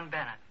 I'm Joan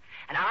Bennett,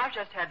 and I've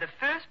just had the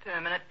first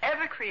permanent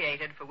ever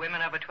created for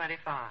women over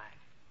 25.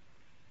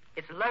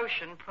 It's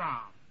Lotion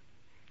Prom.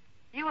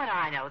 You and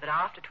I know that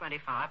after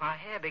 25, our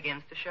hair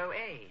begins to show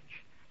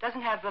age.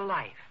 Doesn't have the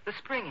life, the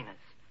springiness,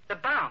 the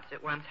bounce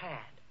it once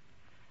had.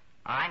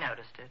 I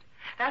noticed it.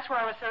 That's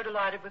why I was so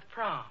delighted with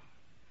Prom.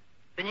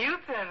 The new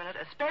permanent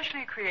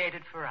especially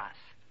created for us,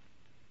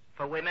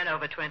 for women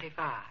over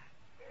 25.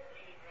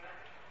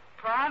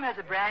 Prom has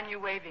a brand new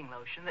waving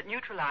lotion that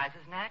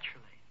neutralizes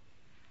naturally.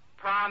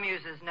 Prom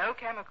uses no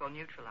chemical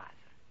neutralizer.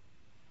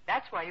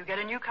 That's why you get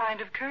a new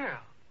kind of curl.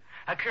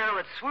 A curl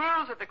that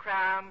swirls at the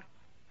crown,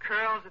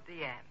 curls at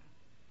the end.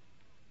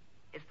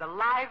 It's the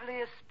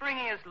liveliest,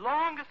 springiest,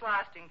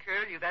 longest-lasting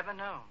curl you've ever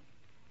known.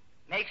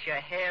 Makes your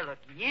hair look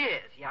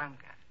years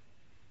younger.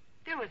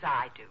 Do as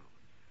I do.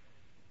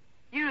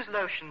 Use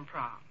Lotion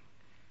Prom,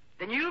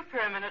 the new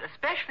permanent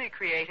especially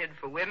created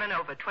for women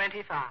over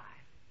 25.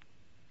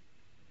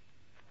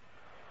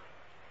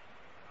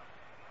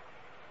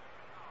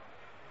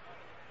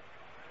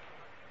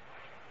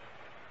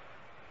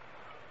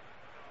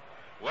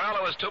 Well,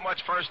 it was too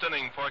much first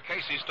inning for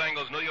Casey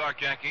Stengel's New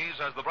York Yankees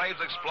as the Braves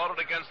exploded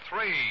against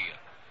 3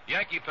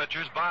 Yankee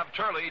pitchers. Bob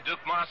Turley, Duke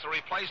Massa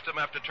replaced him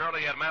after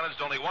Turley had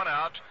managed only 1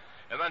 out.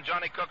 And then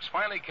Johnny Cooks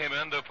finally came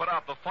in to put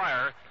out the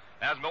fire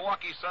as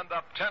Milwaukee sent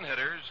up 10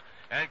 hitters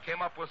and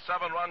came up with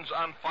 7 runs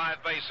on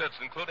 5 base hits,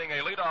 including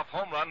a leadoff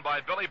home run by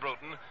Billy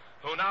Bruton,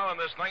 who now in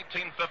this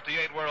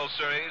 1958 World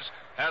Series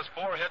has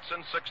 4 hits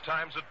and 6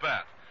 times at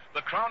bat.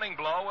 The crowning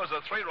blow was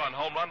a 3-run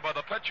home run by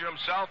the pitcher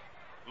himself,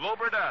 Lou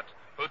Burdett,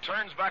 who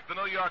turns back the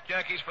New York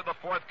Yankees for the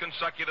 4th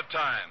consecutive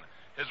time.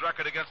 His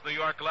record against New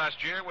York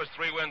last year was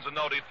 3 wins and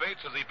no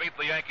defeats as he beat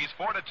the Yankees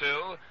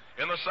 4-2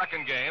 in the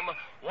 2nd game,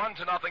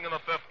 1-0 in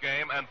the 5th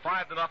game, and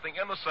 5-0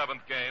 in the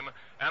 7th game.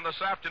 And this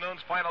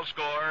afternoon's final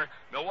score,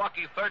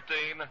 Milwaukee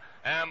 13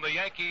 and the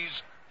Yankees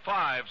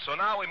 5. So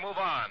now we move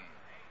on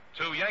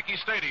to Yankee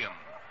Stadium,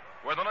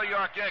 where the New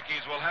York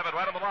Yankees will have it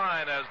right on the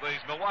line as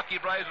these Milwaukee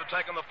Braves have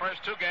taken the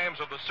first 2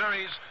 games of the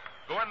series.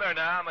 Go in there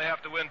now, and they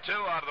have to win 2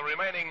 out of the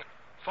remaining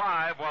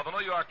 5, while the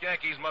New York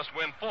Yankees must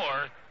win 4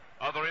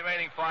 of the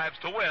remaining 5s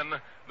to win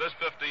this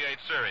 58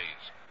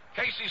 series.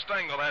 Casey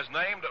Stengel has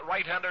named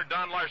right-hander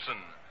Don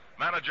Larson.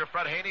 Manager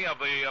Fred Haney of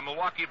the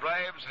Milwaukee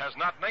Braves has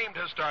not named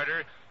his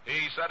starter.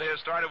 He said his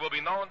starter will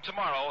be known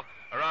tomorrow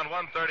around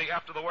 1:30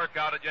 after the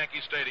workout at Yankee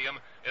Stadium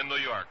in New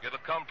York.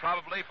 It'll come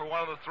probably for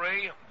one of the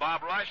 3,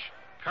 Bob Rush,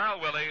 Carl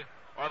Willie,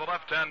 or the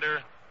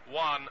left-hander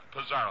Juan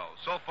Pizarro.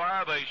 So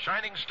far, the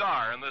shining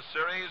star in this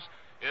series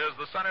is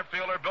the center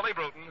fielder Billy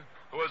Bruton,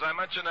 who, as I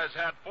mentioned, has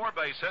had 4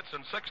 base hits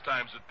and 6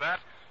 times at bat.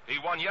 He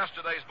won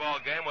yesterday's ball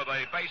game with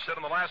a base hit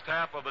in the last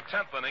half of the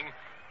 10th inning,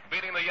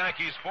 beating the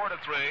Yankees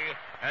 4-3,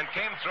 and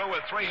came through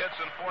with 3 hits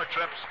and 4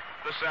 trips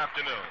this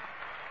afternoon.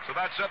 So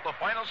that's it. The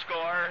final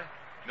score,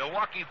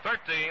 Milwaukee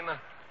 13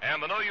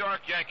 and the New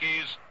York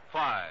Yankees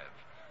 5.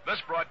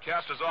 This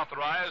broadcast is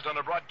authorized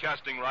under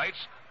broadcasting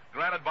rights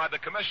granted by the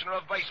Commissioner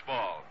of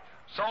Baseball,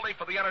 solely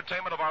for the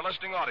entertainment of our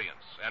listening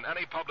audience, and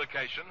any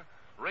publication,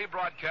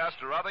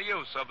 rebroadcast, or other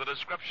use of the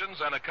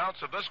descriptions and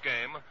accounts of this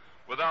game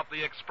without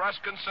the express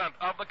consent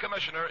of the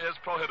Commissioner is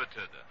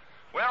prohibited.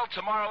 Well,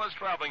 tomorrow is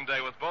traveling day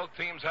with both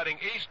teams heading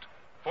east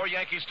for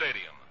Yankee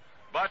Stadium.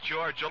 But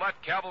your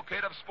Gillette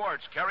Cavalcade of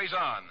Sports carries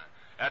on.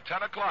 At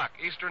 10 o'clock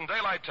Eastern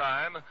Daylight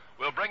Time,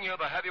 we'll bring you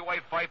the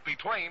heavyweight fight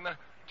between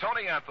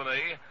Tony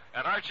Anthony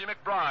and Archie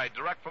McBride,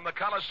 direct from the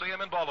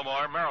Coliseum in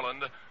Baltimore,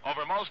 Maryland,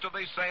 over most of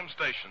these same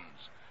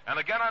stations. And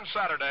again on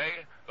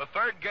Saturday, the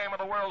 3rd game of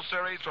the World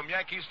Series from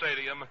Yankee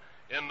Stadium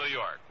in New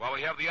York. While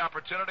we have the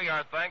opportunity,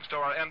 our thanks to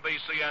our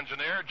NBC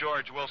engineer,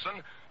 George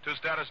Wilson, to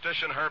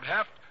statistician Herb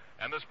Heft,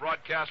 and this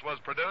broadcast was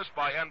produced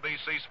by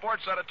NBC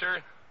sports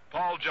editor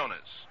Paul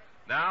Jonas.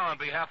 Now, on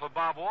behalf of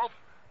Bob Wolf,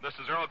 this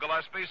is Earl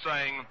Gillespie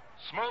saying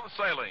smooth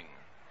sailing,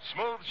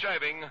 smooth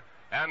shaving,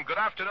 and good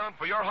afternoon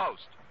for your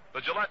host, the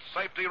Gillette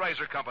Safety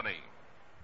Razor Company.